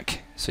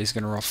attack. So he's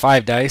gonna roll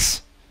 5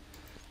 dice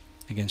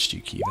against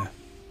you, Kiva.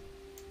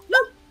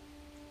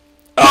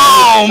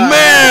 Oh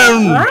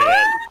man! Man.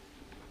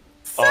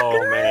 Oh,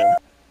 man.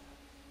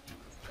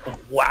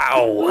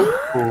 Wow.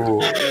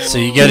 Ooh. So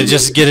you gotta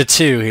just get a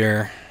 2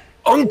 here.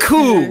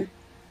 Uncool.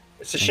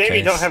 It's a shame Okay.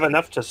 you don't have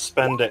enough to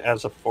spend it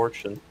as a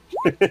fortune.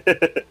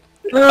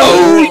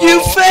 Oh,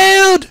 you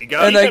failed! You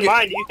gotta And keep I in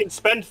mind, you can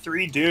spend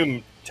 3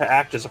 doom to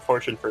act as a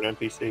fortune for an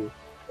NPC.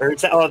 Or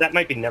is that, oh, that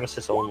might be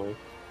Nemesis only.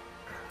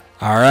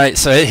 All right,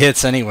 so it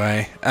hits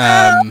anyway.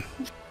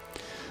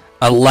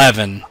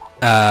 11.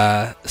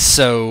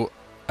 So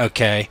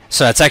okay,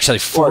 so that's actually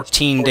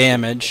 14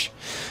 damage.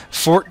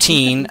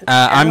 14.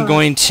 I'm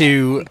going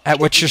to.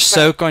 What's your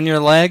soak on your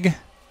leg?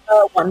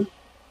 1.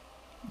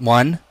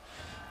 1.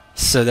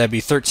 So that'd be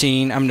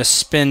 13. I'm gonna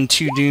spend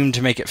 2 doom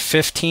to make it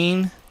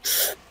 15.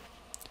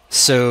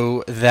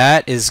 So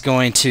that is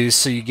going to,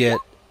 so you get,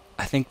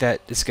 I think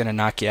that is going to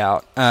knock you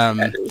out.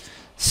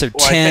 So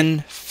Well,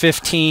 10,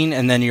 15,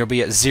 and then you'll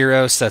be at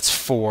 0, so that's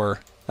 4.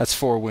 That's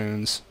 4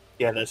 wounds.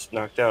 Yeah, that's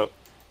knocked out.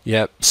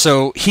 Yep.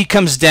 So he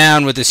comes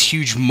down with this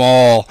huge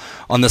maul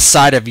on the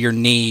side of your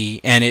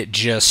knee, and it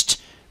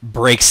just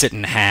breaks it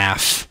in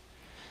half.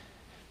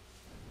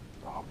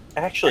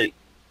 Actually,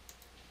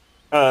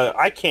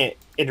 I can't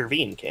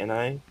intervene, can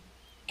I?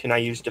 Can I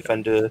use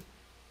defend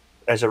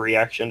as a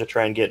reaction to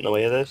try and get in the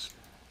way of this?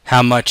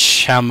 How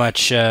much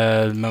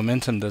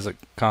momentum does it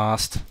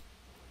cost?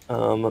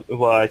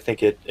 Well, I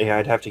think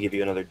I'd have to give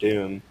you another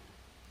doom.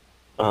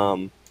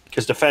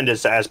 Because defend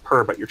is as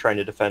per, but you're trying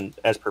to defend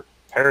as per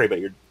parry, but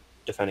you're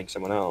defending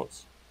someone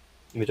else.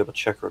 Let me double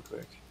check real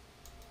quick.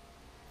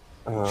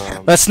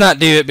 Let's not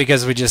do it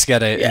because we just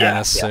gotta end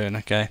this soon.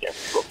 Okay. Yeah,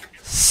 cool.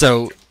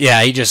 So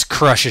yeah, he just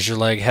crushes your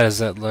leg. How does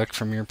that look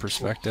from your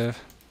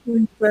perspective?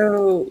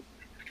 So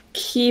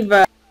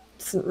Kiva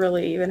doesn't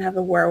really even have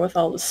the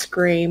wherewithal to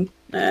scream.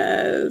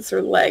 Her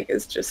leg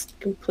is just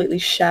completely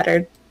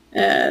shattered,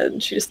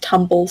 and she just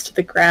tumbles to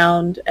the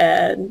ground,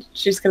 and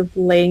she's kind of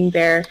laying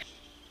there.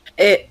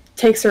 It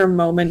takes her a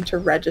moment to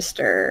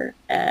register,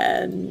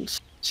 and she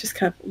just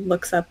kind of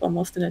looks up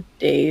almost in a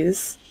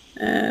daze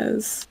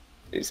as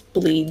she just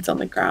bleeds on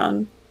the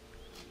ground.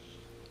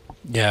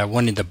 Yeah,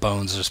 one of the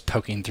bones is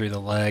poking through the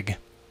leg.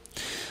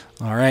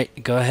 All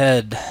right, go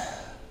ahead,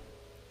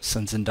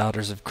 sons and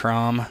daughters of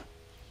Crom.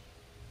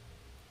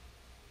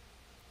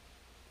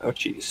 Oh,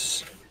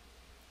 jeez.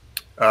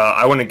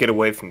 I want to get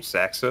away from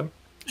Saxa.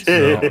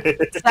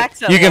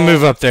 Saxa You can will-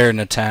 move up there and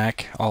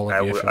attack all of I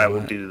you. will, if you I will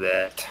want. do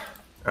that.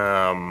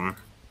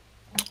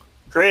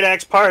 Great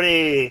Axe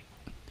Party!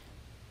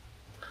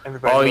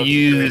 Everybody I'll loves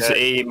use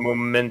Great a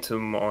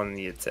momentum on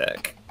the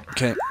attack.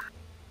 Okay.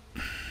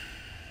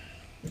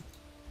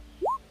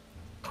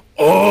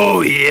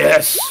 Oh,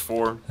 yes!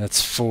 4.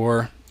 That's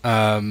 4.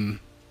 I'll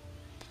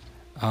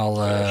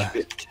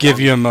Axe. give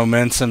you a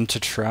momentum to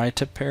try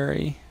to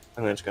parry.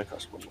 And then it's going to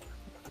cost one more.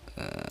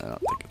 I don't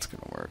think it's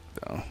gonna work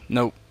though.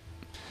 Nope.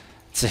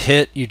 It's a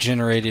hit. You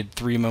generated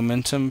 3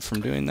 momentum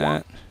from doing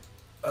that.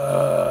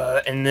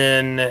 And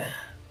then...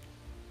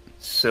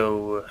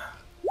 So...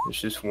 It's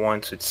just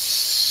 1, so it's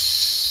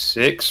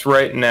 6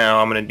 right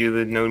now. I'm gonna do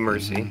the No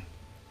Mercy.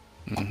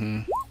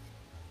 Mm-hmm.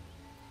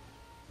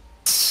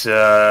 It's,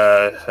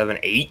 I have an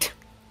 8,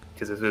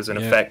 because this is an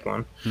Yeah. effect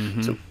one.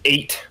 Mm-hmm. So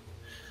 8.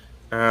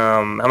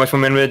 How much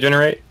momentum did it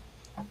generate?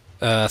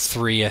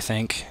 3, I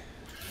think.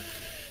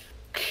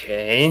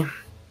 Okay.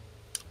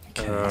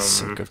 Okay,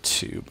 soak of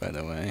 2, by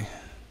the way.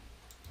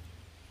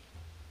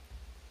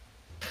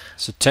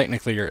 So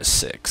technically you're at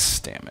 6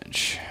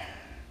 damage.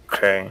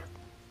 Okay.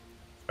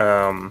 So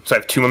I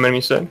have 2 momentum,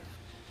 you said?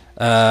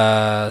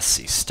 Let's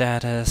see,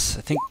 status.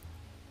 I think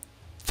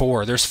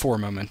 4. There's 4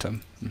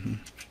 momentum. Mm-hmm.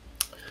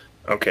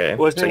 Okay.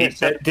 Wasn't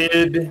So it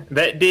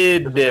that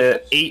did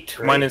 8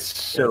 right? minus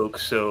soak,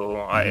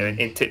 so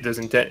does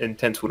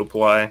intense would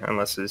apply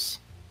unless it's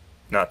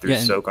not through Yeah,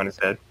 and- soak on his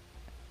head.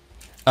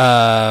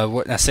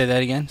 What? Now say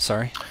that again.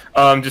 Sorry.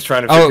 I'm just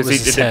trying to. Oh, it because was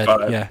he his did head,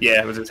 5. yeah.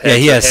 Yeah, it was his Yeah, head.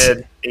 he so has-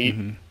 head 8,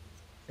 Mhm.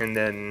 and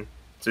then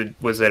so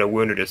was that a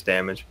wound or just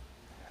damage?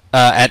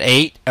 At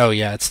 8. Oh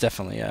yeah, it's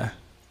definitely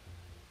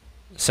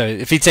So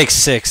if he takes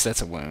 6, that's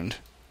a wound.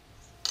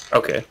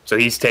 Okay, so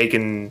he's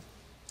taken.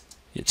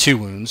 Yeah, 2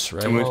 wounds,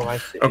 right? 2 wounds. Oh, I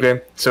see.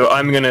 Okay, so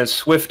I'm gonna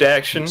swift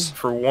action Oops.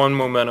 for 1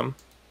 momentum,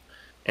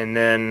 and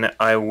then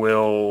I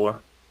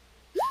will.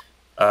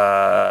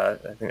 I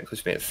think it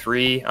puts me at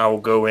 3. I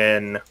will go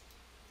in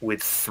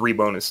with 3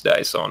 bonus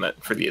dice on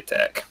it for the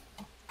attack.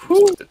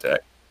 Swift attack.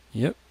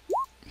 Yep.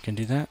 You can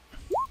do that.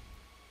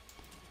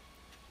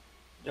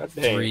 God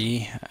dang.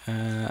 3.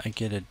 I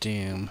get a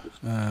doom.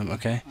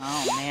 Okay.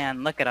 Oh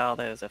man, look at all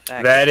those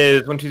effects. That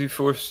is 1, 2, 3,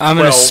 4. I'm 12.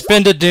 gonna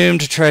spend a doom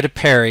to try to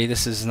parry.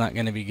 This is not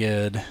gonna be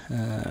good.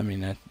 I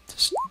mean,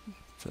 just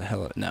for the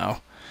hell of it,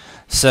 no.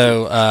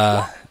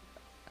 So,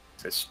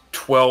 It's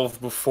 12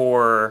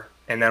 before,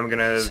 and then I'm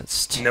gonna So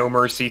it's no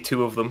mercy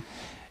 2 of them.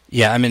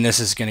 yeah, I mean, this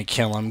is gonna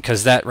kill him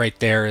because that right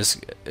there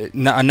is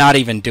not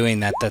even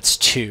doing that. That's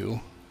 2,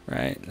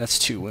 right? That's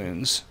 2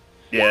 wounds.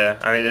 Yeah,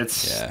 I mean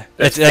it's Yeah,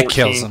 that's that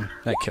kills 14. him.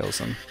 That kills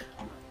him.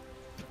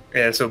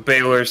 Yeah, so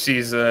Baylor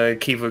sees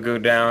Kiva go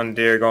down,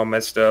 Derek all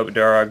messed up,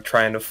 Darog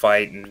trying to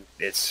fight, and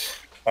it's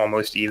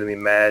almost evenly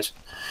matched.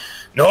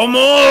 No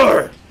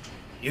more!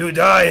 You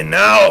die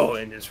now!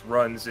 And just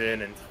runs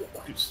in and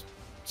just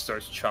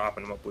starts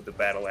chopping him up with the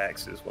battle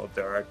axes while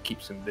Darog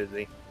keeps him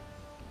busy.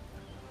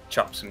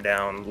 Chops him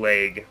down,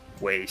 leg,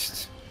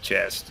 waist,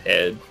 chest,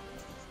 head.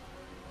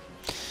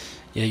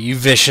 Yeah, you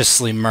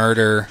viciously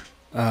murder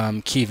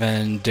Kiva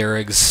and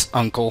Derek's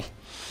uncle,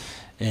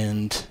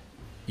 and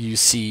you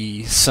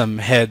see some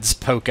heads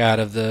poke out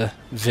of the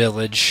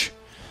village.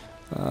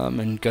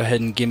 And go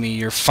ahead and give me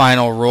your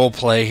final role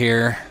play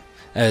here,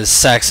 as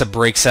Saxa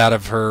breaks out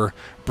of her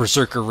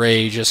berserker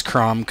rage as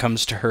Crom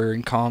comes to her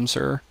and calms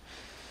her.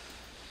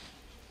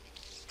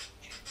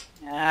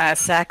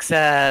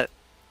 Saxa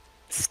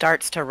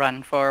starts to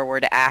run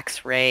forward,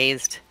 axe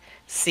raised,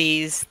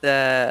 sees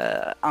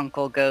the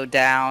uncle go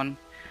down,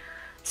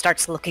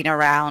 starts looking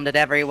around at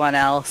everyone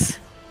else,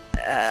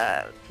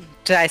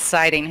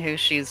 deciding who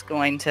she's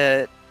going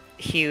to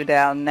hew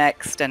down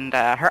next, and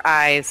her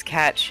eyes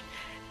catch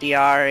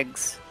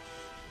Diarg's,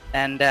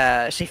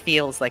 and she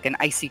feels like an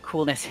icy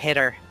coolness hit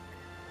her,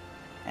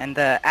 and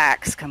the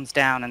axe comes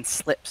down and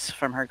slips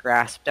from her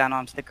grasp down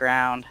onto the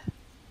ground.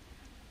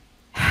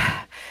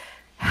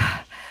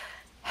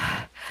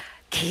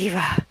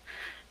 Kiva.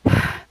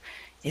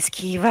 Is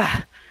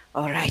Kiva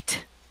all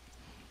right?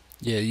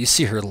 Yeah, you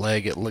see her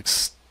leg. It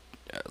looks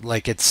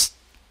like it's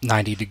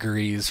 90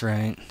 degrees,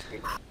 right?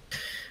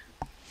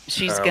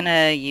 She's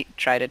gonna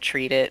try to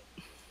treat it.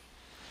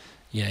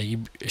 Yeah,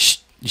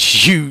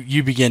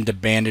 you begin to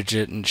bandage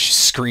it, and she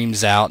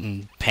screams out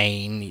in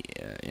pain.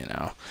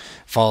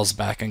 Falls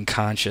back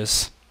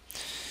unconscious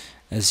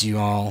as you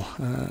all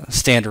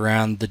stand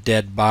around the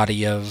dead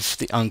body of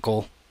the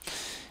uncle,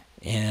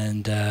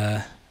 and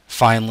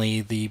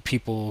finally the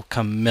people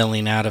come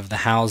milling out of the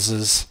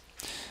houses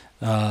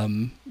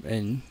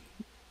and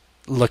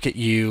look at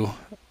you,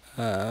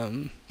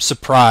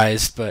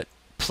 surprised but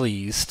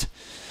pleased.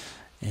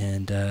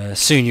 And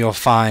soon you'll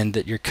find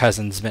that your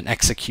cousin's been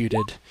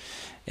executed,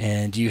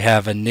 and you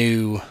have a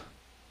new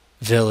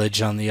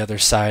village on the other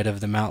side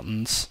of the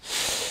mountains.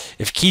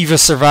 If Kiva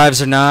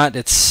survives or not,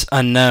 it's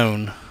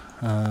unknown,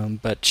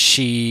 but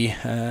she,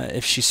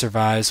 if she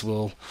survives,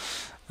 will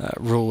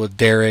rule with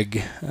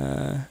Derrig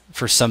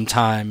for some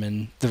time,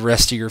 and the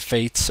rest of your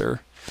fates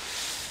are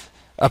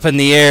up in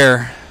the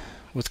air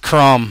with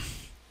Crom.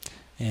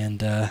 And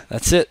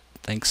that's it.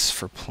 Thanks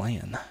for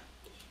playing.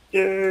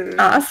 Yay.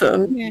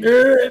 Awesome.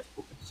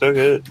 So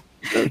good.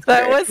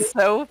 That was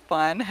so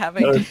fun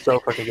having That was so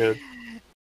fucking good.